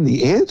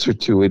the answer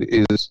to it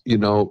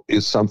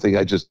is something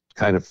I just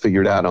kind of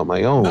figured out on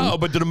my own. No,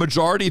 but do the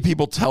majority of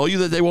people tell you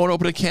that they won't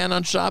open a can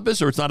on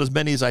Shabbos, or it's not as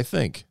many as I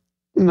think?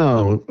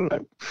 No,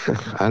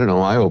 I don't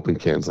know. I open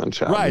cans on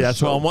Shabbos. Right, that's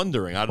what I'm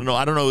wondering. I don't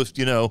know if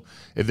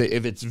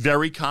it's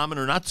very common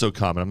or not so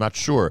common. I'm not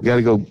sure.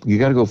 You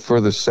got to go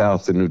further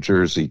south in New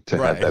Jersey to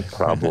have that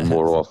problem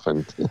more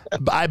often.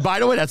 By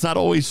the way, that's not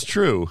always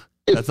true.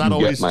 That's not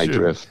always true.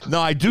 Drift.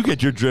 No, I do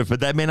get your drift, but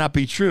that may not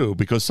be true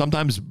because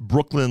sometimes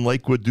Brooklyn and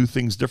Lakewood do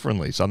things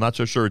differently. So I'm not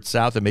so sure it's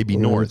south. It may be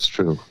north. It's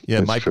true.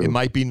 Yeah, it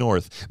might be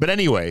north. But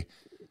anyway,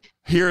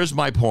 here's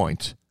my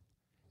point.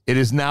 It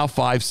is now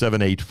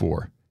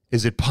 5784.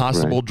 Is it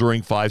possible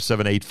during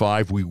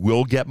 5785 we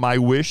will get my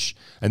wish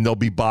and there'll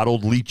be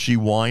bottled lychee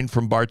wine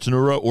from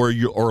Bartanura,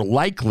 or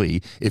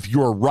likely, if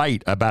you're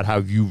right about how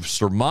you've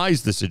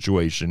surmised the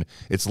situation,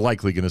 it's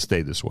likely going to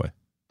stay this way?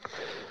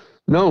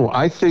 No,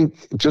 I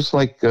think just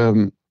like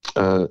LV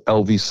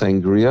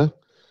Sangria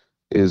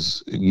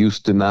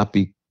used to not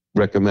be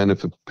recommended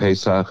for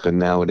Pesach and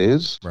now it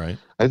is. Right.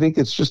 I think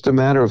it's just a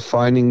matter of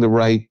finding the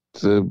right,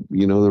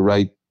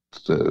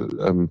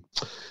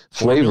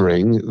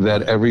 flavoring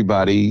that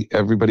everybody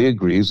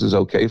agrees is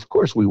okay. Of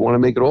course, we want to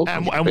make it all.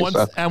 And once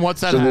that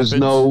happens,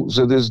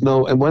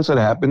 and once that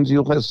happens,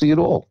 you'll see it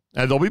all.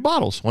 And there'll be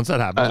bottles once that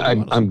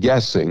happens. I'm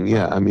guessing.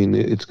 Yeah, I mean,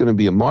 it's going to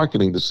be a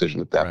marketing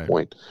decision at that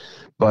point.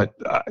 But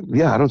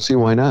I don't see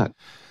why not.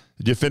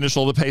 Did you finish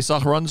all the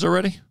Pesach runs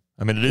already?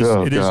 I mean, it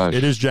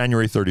is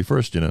January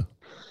 31st.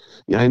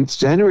 Yeah, and it's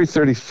January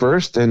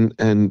 31st,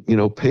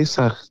 and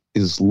Pesach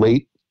is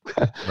late.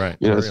 Right.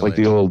 It's like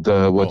late. The old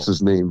what's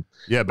his name?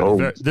 Yeah,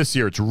 but this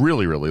year it's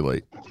really, really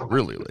late.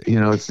 Really late.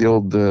 It's the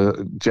old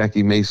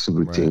Jackie Mason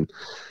routine. Right.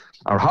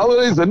 Our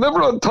holidays are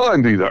never on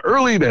time. They're either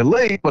early, they're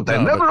late, but they're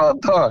never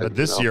on time. But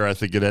this year, I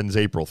think it ends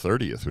April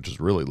 30th, which is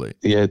really late.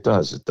 Yeah, it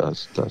does. It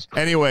does.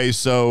 Anyway,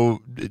 so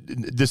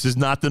this is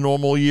not the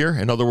normal year.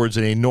 In other words,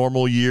 in a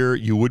normal year,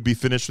 you would be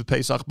finished with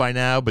Pesach by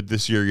now, but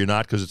this year you're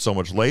not because it's so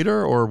much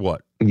later, or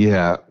what?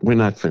 Yeah, we're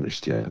not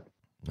finished yet.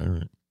 All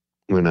right.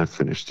 We're not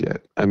finished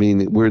yet. I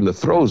mean, we're in the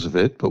throes of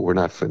it, but we're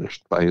not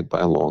finished by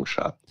a long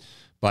shot.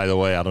 By the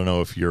way, I don't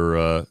know if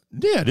you're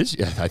it is.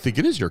 Yeah, I think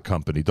it is your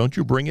company. Don't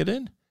you bring it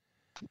in?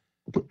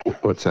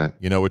 What's that?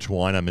 You know which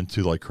wine I'm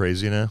into like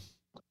crazy now?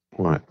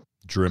 What?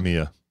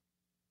 Drimia.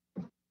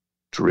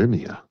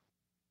 Drimia?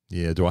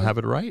 Yeah, do I have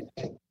it right?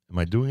 Am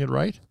I doing it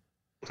right?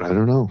 I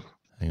don't know.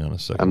 Hang on a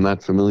second. I'm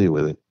not familiar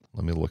with it.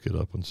 Let me look it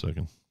up 1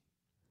 second.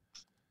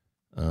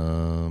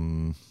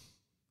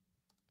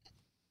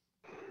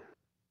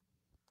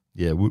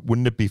 Yeah,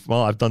 wouldn't it be...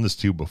 Well, I've done this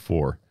to you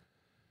before,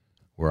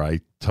 where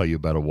I tell you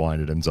about a wine,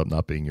 it ends up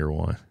not being your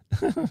wine.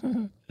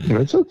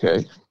 It's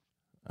okay.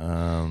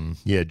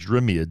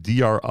 Drimia,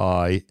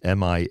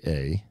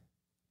 Drimia.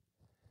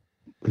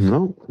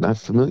 No, not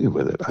familiar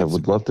with it. I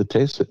would love to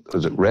taste it.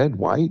 Is it red,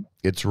 white?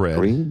 It's red.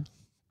 Green?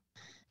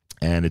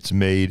 And it's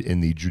made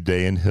in the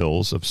Judean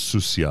hills of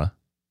Susia.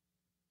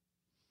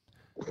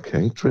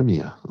 Okay,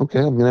 Trimia. Okay,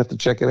 I'm going to have to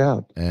check it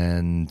out.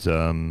 And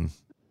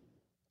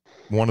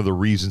one of the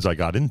reasons I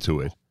got into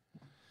it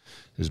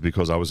is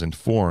because I was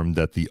informed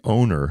that the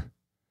owner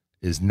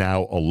is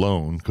now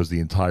alone because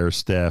the entire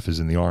staff is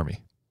in the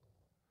Army.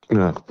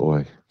 Oh,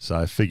 boy. So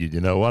I figured,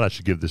 you know what, I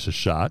should give this a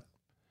shot.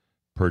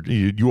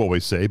 You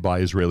always say buy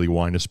Israeli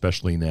wine,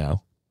 especially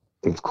now.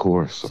 Of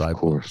course, of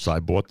course. So I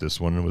bought this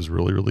one, and it was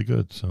really, really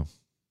good. So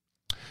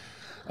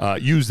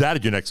use that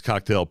at your next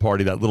cocktail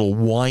party, that little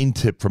wine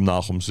tip from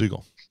Nahum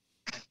Siegel.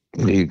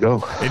 There you go.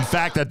 In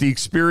fact, at the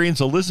Experience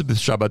Elizabeth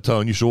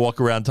Shabbaton, you should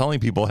walk around telling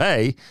people,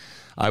 hey,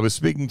 I was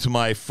speaking to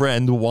my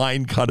friend,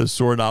 wine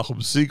connoisseur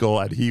Nahum Siegel,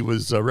 and he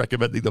was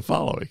recommending the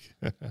following.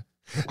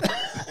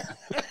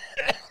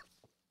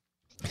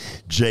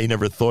 Jay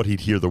never thought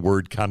he'd hear the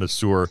word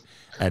connoisseur.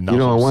 And I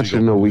want you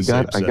to know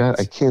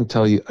I can't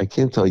tell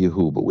you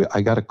who, but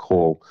I got a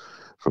call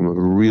from a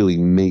really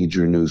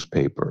major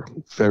newspaper,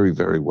 very,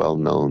 very well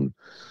known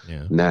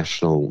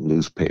national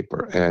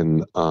newspaper,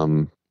 and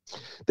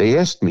they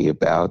asked me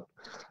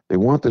they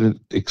wanted to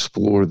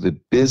explore the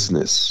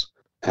business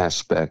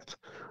aspect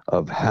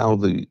of how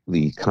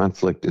the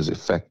conflict is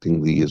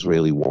affecting the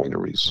Israeli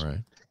wineries.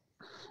 Right.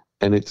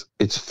 And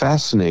it's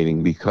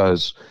fascinating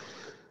because,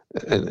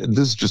 and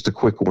this is just a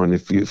quick one.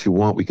 If you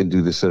want, we can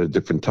do this at a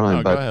different time.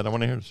 No, but go ahead. I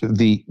want to hear this.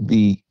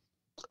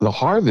 The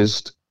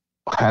harvest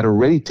had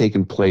already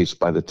taken place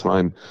by the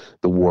time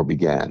the war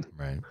began.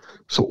 Right.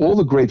 So all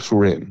the grapes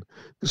were in.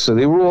 So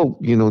they were all,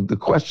 the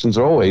questions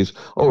are always,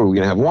 are we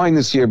going to have wine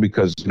this year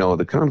because, of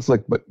the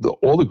conflict? But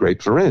all the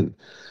grapes are in.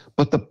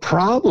 But the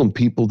problem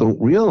people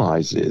don't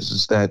realize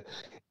is that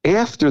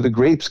after the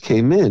grapes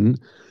came in,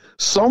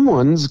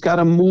 someone's got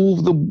to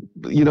move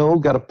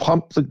got to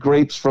pump the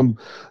grapes from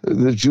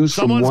the juice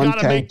Someone's from one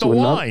tank make to the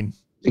another. wine.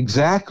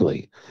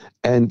 Exactly.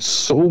 And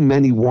so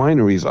many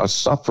wineries are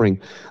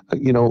suffering.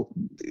 And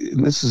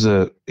this is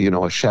a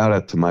shout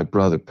out to my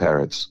brother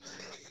Peretz.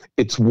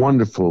 It's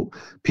wonderful.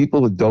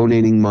 People are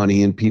donating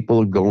money and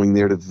people are going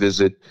there to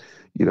visit,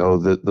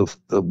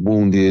 the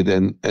wounded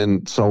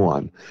and so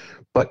on.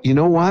 But you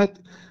know what?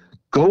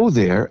 Go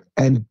there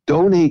and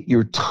donate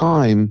your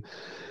time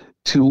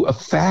to a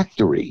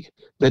factory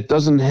that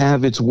doesn't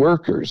have its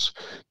workers,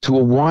 to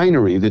a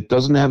winery that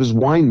doesn't have its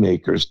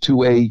winemakers,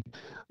 to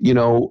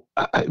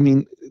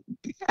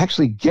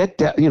actually get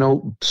that,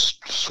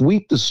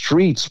 sweep the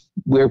streets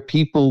where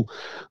people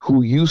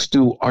who used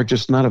to are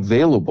just not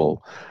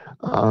available.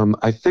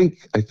 I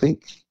think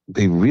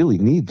they really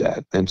need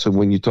that. And so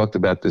when you talked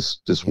about this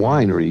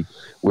winery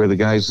where the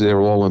guys there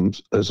all on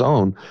his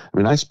own,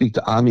 I speak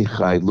to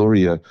Amichai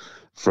Luria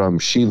from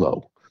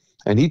Shiloh,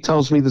 and he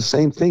tells me the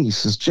same thing. He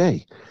says,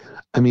 Jay,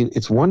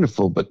 it's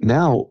wonderful, but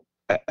now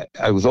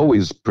I was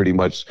always pretty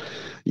much,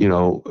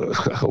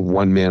 a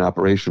one-man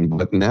operation,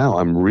 but now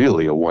I'm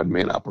really a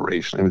one-man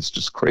operation, and it's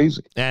just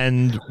crazy.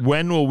 And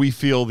when will we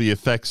feel the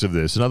effects of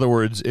this? In other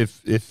words,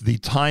 if the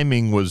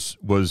timing was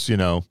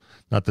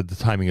not that the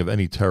timing of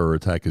any terror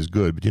attack is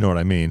good, but you know what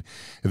I mean.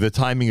 If the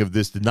timing of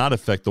this did not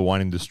affect the wine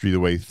industry the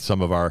way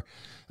some of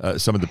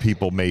the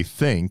people may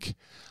think,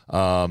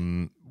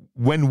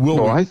 when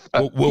will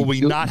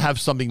we not have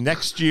something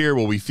next year?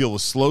 Will we feel a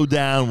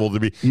slowdown? Will there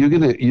be?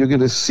 You're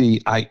gonna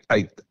see. I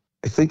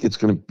think it's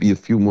going to be a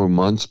few more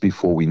months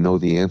before we know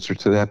the answer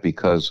to that,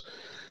 because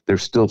they're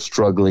still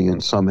struggling,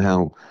 and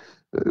somehow,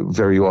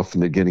 very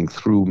often, they're getting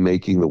through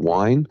making the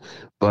wine.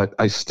 But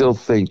I still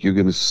think you're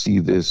going to see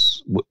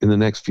this in the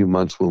next few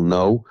months. We'll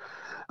know.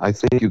 I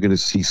think you're going to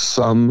see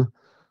some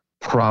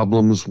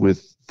problems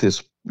with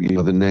this,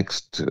 the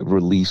next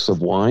release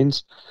of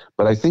wines.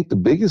 But I think the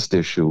biggest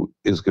issue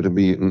is going to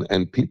be,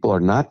 and people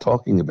are not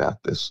talking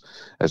about this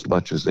as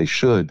much as they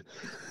should.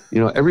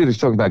 Everybody's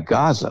talking about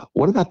Gaza.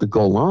 What about the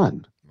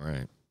Golan?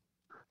 Right.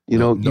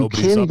 You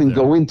can't even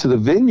go into the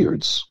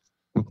vineyards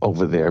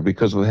over there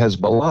because of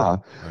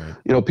Hezbollah.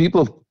 Right.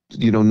 People,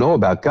 know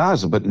about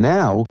Gaza, but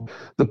now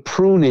the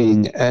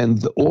pruning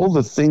and all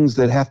the things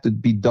that have to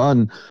be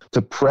done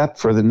to prep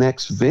for the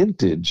next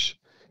vintage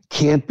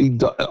can't be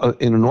done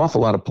in an awful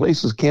lot of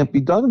places. Can't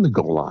be done in the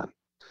Golan.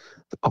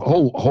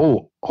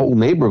 Whole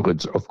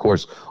neighborhoods, of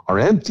course, are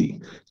empty.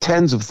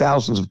 Tens of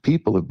thousands of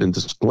people have been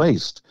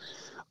displaced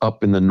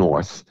up in the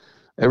north.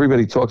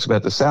 Everybody talks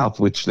about the south,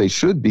 which they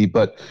should be,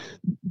 but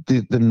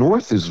the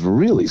north is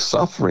really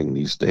suffering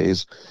these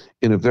days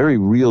in a very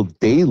real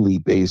daily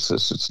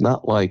basis. It's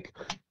not like,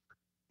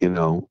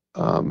 the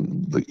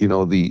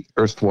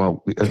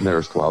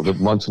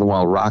once in a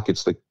while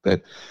rockets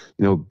that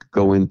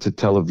go into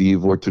Tel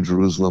Aviv or to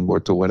Jerusalem or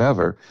to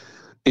whatever.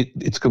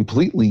 It's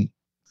completely,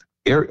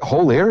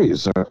 whole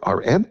areas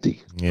are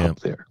empty up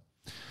there.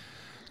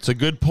 It's a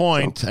good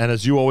point, and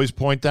as you always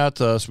point out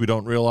to us, we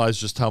don't realize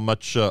just how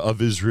much of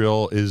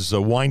Israel is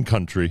wine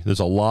country. There's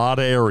a lot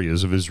of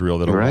areas of Israel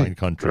that are wine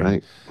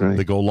country. Right.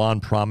 The Golan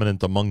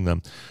prominent among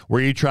them.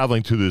 Where are you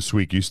traveling to this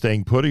week? You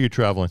staying put or you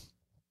traveling?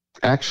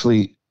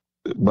 Actually,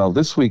 well,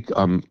 this week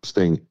I'm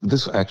staying.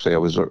 This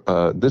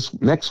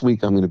next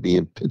week I'm going to be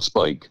in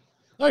Pittsburgh.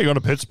 Oh, you're going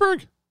to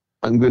Pittsburgh?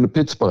 I'm going to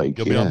Pittsburgh.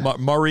 You'll be on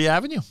Murray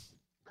Avenue?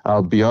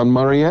 I'll be on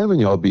Murray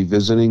Avenue. I'll be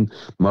visiting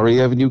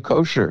Murray Avenue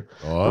Kosher.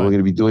 And we're going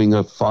to be doing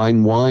a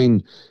fine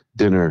wine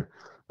dinner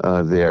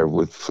there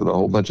with a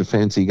whole bunch of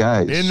fancy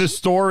guys. In the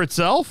store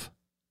itself?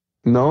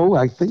 No,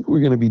 I think we're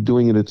going to be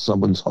doing it at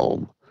someone's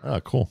home. Oh,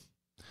 cool.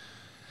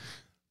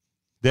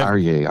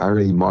 Aryeh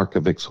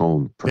Markovic's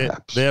home,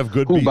 perhaps. They have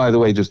good Who, beef. by the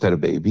way, just had a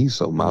baby,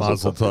 so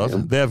mazel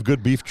tov. They have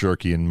good beef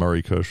jerky in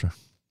Murray Kosher.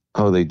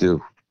 Oh, they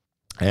do.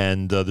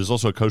 And there's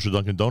also a kosher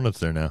Dunkin' Donuts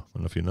there now. I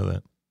don't know if you know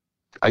that.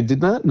 I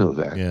did not know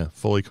that. Yeah,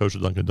 fully kosher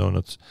Dunkin'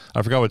 Donuts.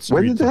 I forgot what street.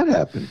 When did that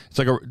happen? It's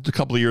like a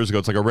couple of years ago.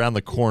 It's like around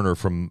the corner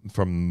from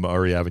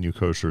Murray Avenue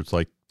Kosher. It's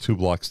like 2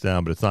 blocks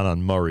down, but it's not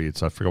on Murray.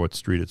 I forgot what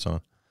street it's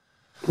on.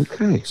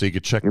 Okay. So you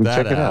could check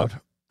that out.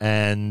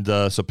 And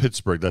so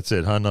Pittsburgh, that's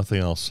it, huh?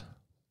 Nothing else?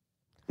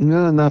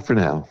 No, not for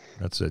now.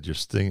 That's it.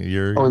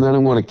 And then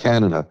I'm going to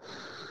Canada.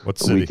 What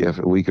city? A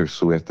week or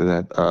so after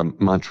that.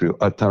 Montreal,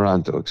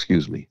 Toronto,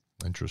 excuse me.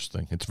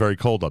 Interesting. It's very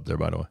cold up there,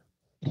 by the way.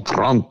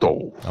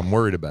 Toronto. I'm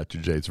worried about you,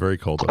 Jay. It's very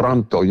cold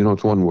Toronto. up there. You know,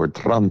 it's one word.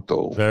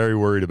 Toronto. Very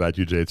worried about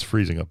you, Jay. It's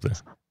freezing up there.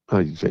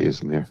 Oh, Jay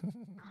isn't there.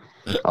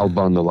 I'll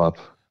bundle up.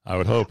 I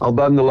would hope. I'll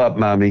bundle up,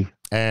 mommy.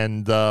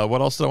 And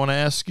what else did I want to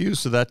ask you?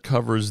 So that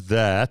covers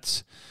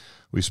that.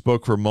 We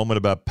spoke for a moment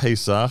about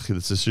Pesach.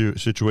 It's a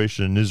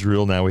situation in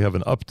Israel. Now we have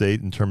an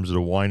update in terms of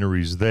the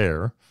wineries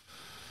there.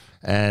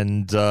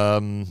 And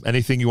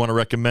anything you want to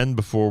recommend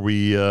before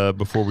we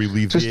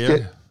leave the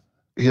air?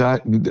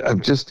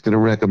 I'm just going to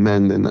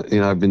recommend,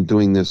 and I've been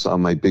doing this on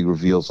my big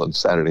reveals on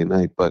Saturday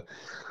night, but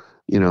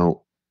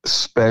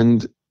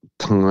spend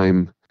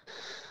time,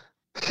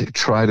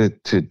 try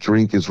to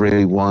drink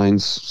Israeli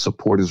wines,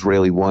 support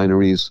Israeli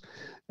wineries,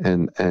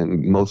 and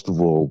most of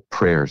all,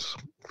 prayers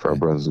for our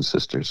brothers and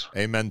sisters.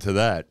 Amen to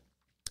that.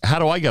 How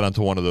do I get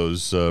onto one of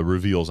those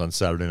reveals on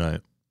Saturday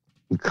night?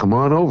 Come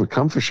on over.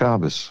 Come for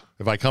Shabbos.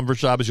 If I come for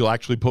Shabbos, you'll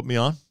actually put me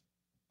on?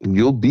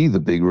 You'll be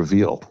the big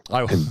reveal.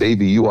 And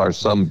baby, you are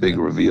some big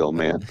reveal,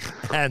 man.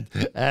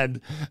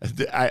 And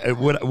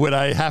would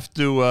I have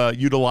to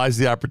utilize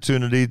the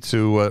opportunity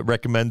to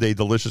recommend a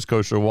delicious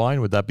kosher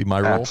wine? Would that be my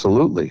role?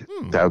 Absolutely.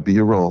 That would be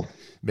your role.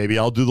 Maybe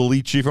I'll do the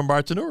lychee from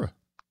Bartanura.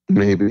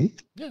 Maybe.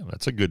 Yeah,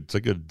 it's a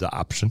good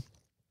option.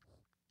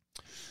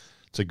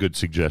 It's a good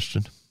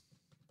suggestion.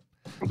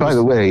 By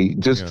the way,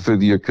 just for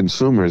your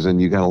consumers,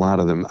 and you got a lot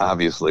of them,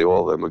 obviously,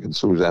 all of them are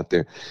consumers out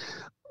there,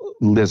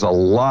 there's a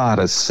lot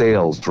of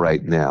sales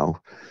right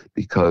now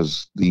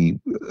because the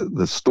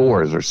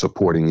stores are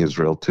supporting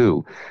Israel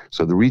too.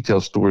 So the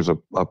retail stores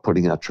are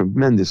putting out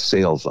tremendous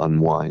sales on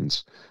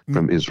wines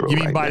from Israel. You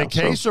mean by the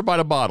case or by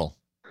the bottle?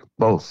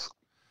 Both.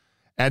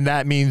 And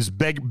that means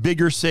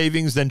bigger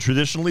savings than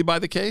traditionally by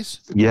the case?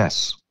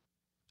 Yes.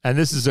 And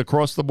this is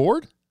across the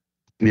board?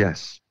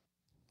 Yes.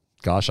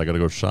 Gosh, I got to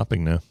go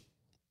shopping now.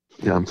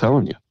 Yeah, I'm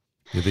telling you.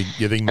 You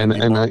think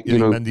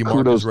Mendy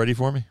Mark is ready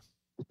for me?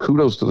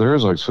 Kudos to the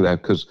Herzogs for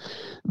that, because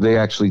they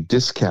actually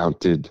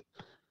discounted,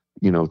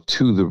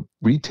 to the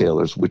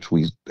retailers, which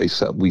we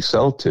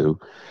sell to,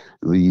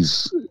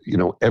 these,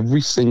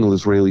 every single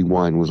Israeli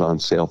wine was on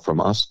sale from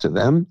us to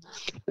them,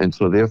 and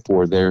so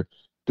therefore they're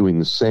doing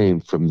the same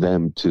from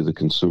them to the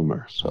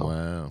consumer. So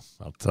wow,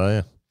 I'll tell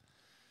you,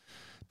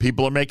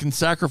 people are making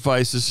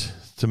sacrifices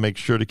to make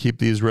sure to keep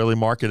the Israeli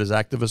market as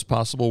active as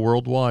possible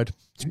worldwide.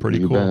 It's pretty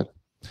cool. Bet.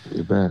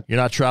 You bet. You're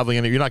not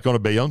traveling you're not going to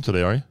Bayonne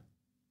today, are you?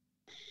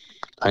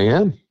 I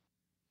am.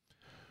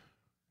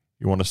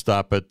 You want to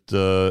stop at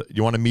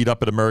you want to meet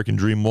up at American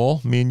Dream Mall,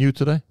 me and you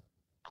today?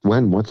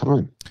 When? What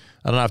time?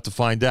 I don't have to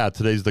find out.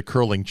 Today's the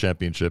curling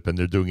championship and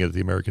they're doing it at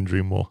the American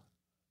Dream Mall.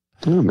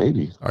 Oh,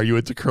 maybe. Are you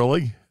into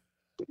curling?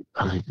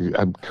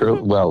 I'm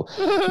well,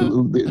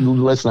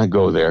 let's not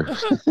go there.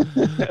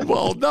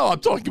 Well, no,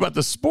 I'm talking about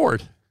the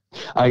sport.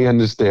 I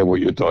understand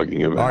what you're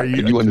talking about.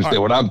 You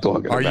understand what I'm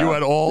talking about. Are you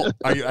at all?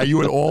 Are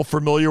you at all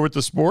familiar with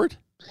the sport?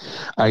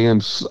 I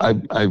am.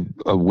 I'm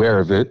aware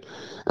of it,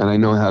 and I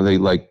know how they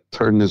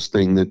turn this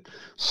thing that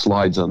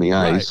slides on the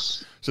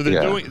ice. Right. So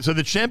they're doing. So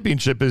the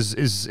championship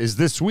is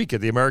this week at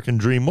the American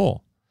Dream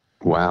Mall.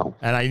 Wow.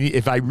 And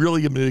if I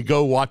really am going to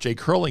go watch a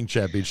curling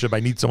championship,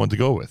 I need someone to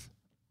go with.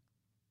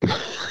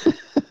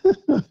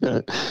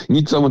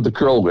 Need someone to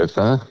curl with,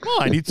 huh?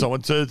 Well, I need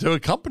someone to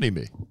accompany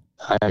me.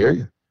 I hear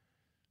you.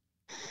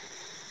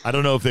 I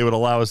don't know if they would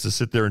allow us to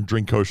sit there and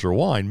drink kosher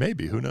wine.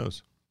 Maybe. Who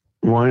knows?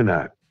 Why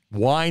not?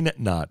 Why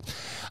not?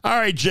 All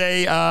right,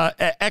 Jay.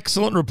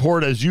 Excellent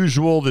report as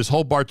usual. This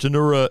whole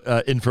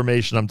Bartanura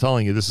information, I'm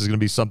telling you, this is going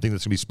to be something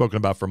that's going to be spoken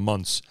about for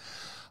months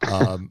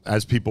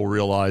as people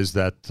realize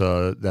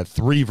that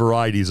 3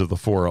 varieties of the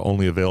 4 are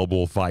only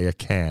available via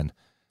can.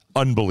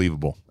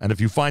 Unbelievable. And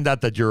if you find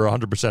out that you're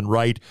 100%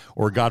 right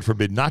or, God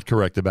forbid, not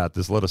correct about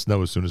this, let us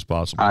know as soon as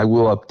possible. I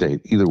will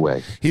update either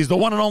way. He's the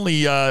one and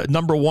only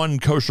number one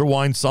kosher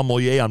wine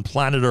sommelier on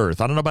planet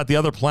Earth. I don't know about the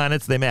other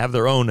planets. They may have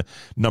their own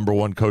number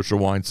one kosher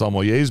wine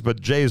sommeliers,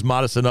 but Jay is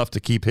modest enough to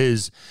keep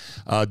his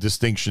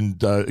distinction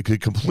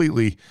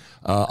completely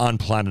on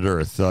planet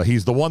Earth.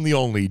 He's the one, the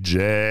only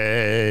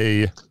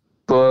Jay.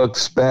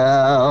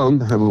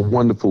 Buchsbaum. Have a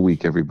wonderful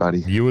week, everybody.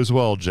 You as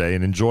well, Jay,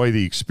 and enjoy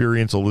the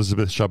experience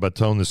Elizabeth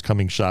Shabbaton this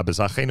coming Shabbos.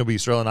 Achenu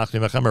b'Yisrael and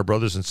Achim Echem, our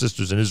brothers and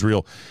sisters in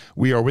Israel.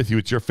 We are with you.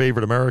 It's your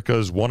favorite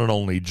America's one and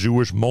only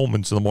Jewish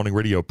Moments in the Morning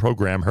radio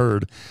program,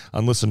 heard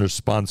on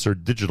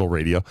listener-sponsored digital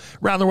radio.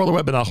 Around the world, the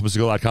web at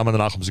NachumSegal.com and the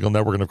Nachum Segal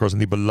Network, and of course on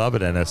the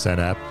beloved NSN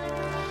app.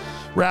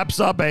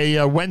 Wraps up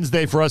a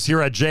Wednesday for us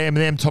here at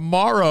JM&M.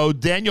 Tomorrow,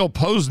 Daniel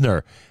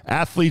Posner,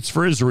 Athletes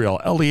for Israel.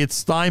 Elliot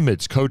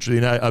Steinmetz, coach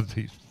of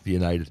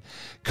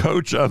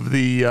coach of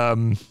the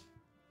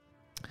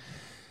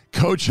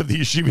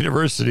Yeshiva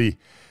University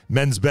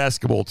men's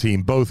basketball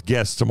team. Both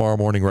guests tomorrow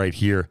morning right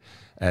here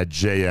at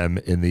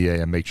JM in the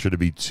AM. Make sure to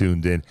be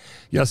tuned in.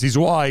 Yossi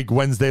Zweig,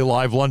 Wednesday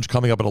live lunch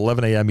coming up at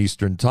 11 a.m.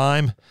 Eastern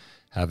Time.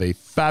 Have a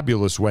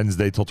fabulous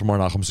Wednesday till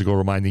tomorrow. Nachum Segal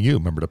reminding you,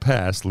 remember the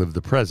past, live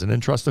the present,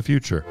 and trust the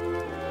future.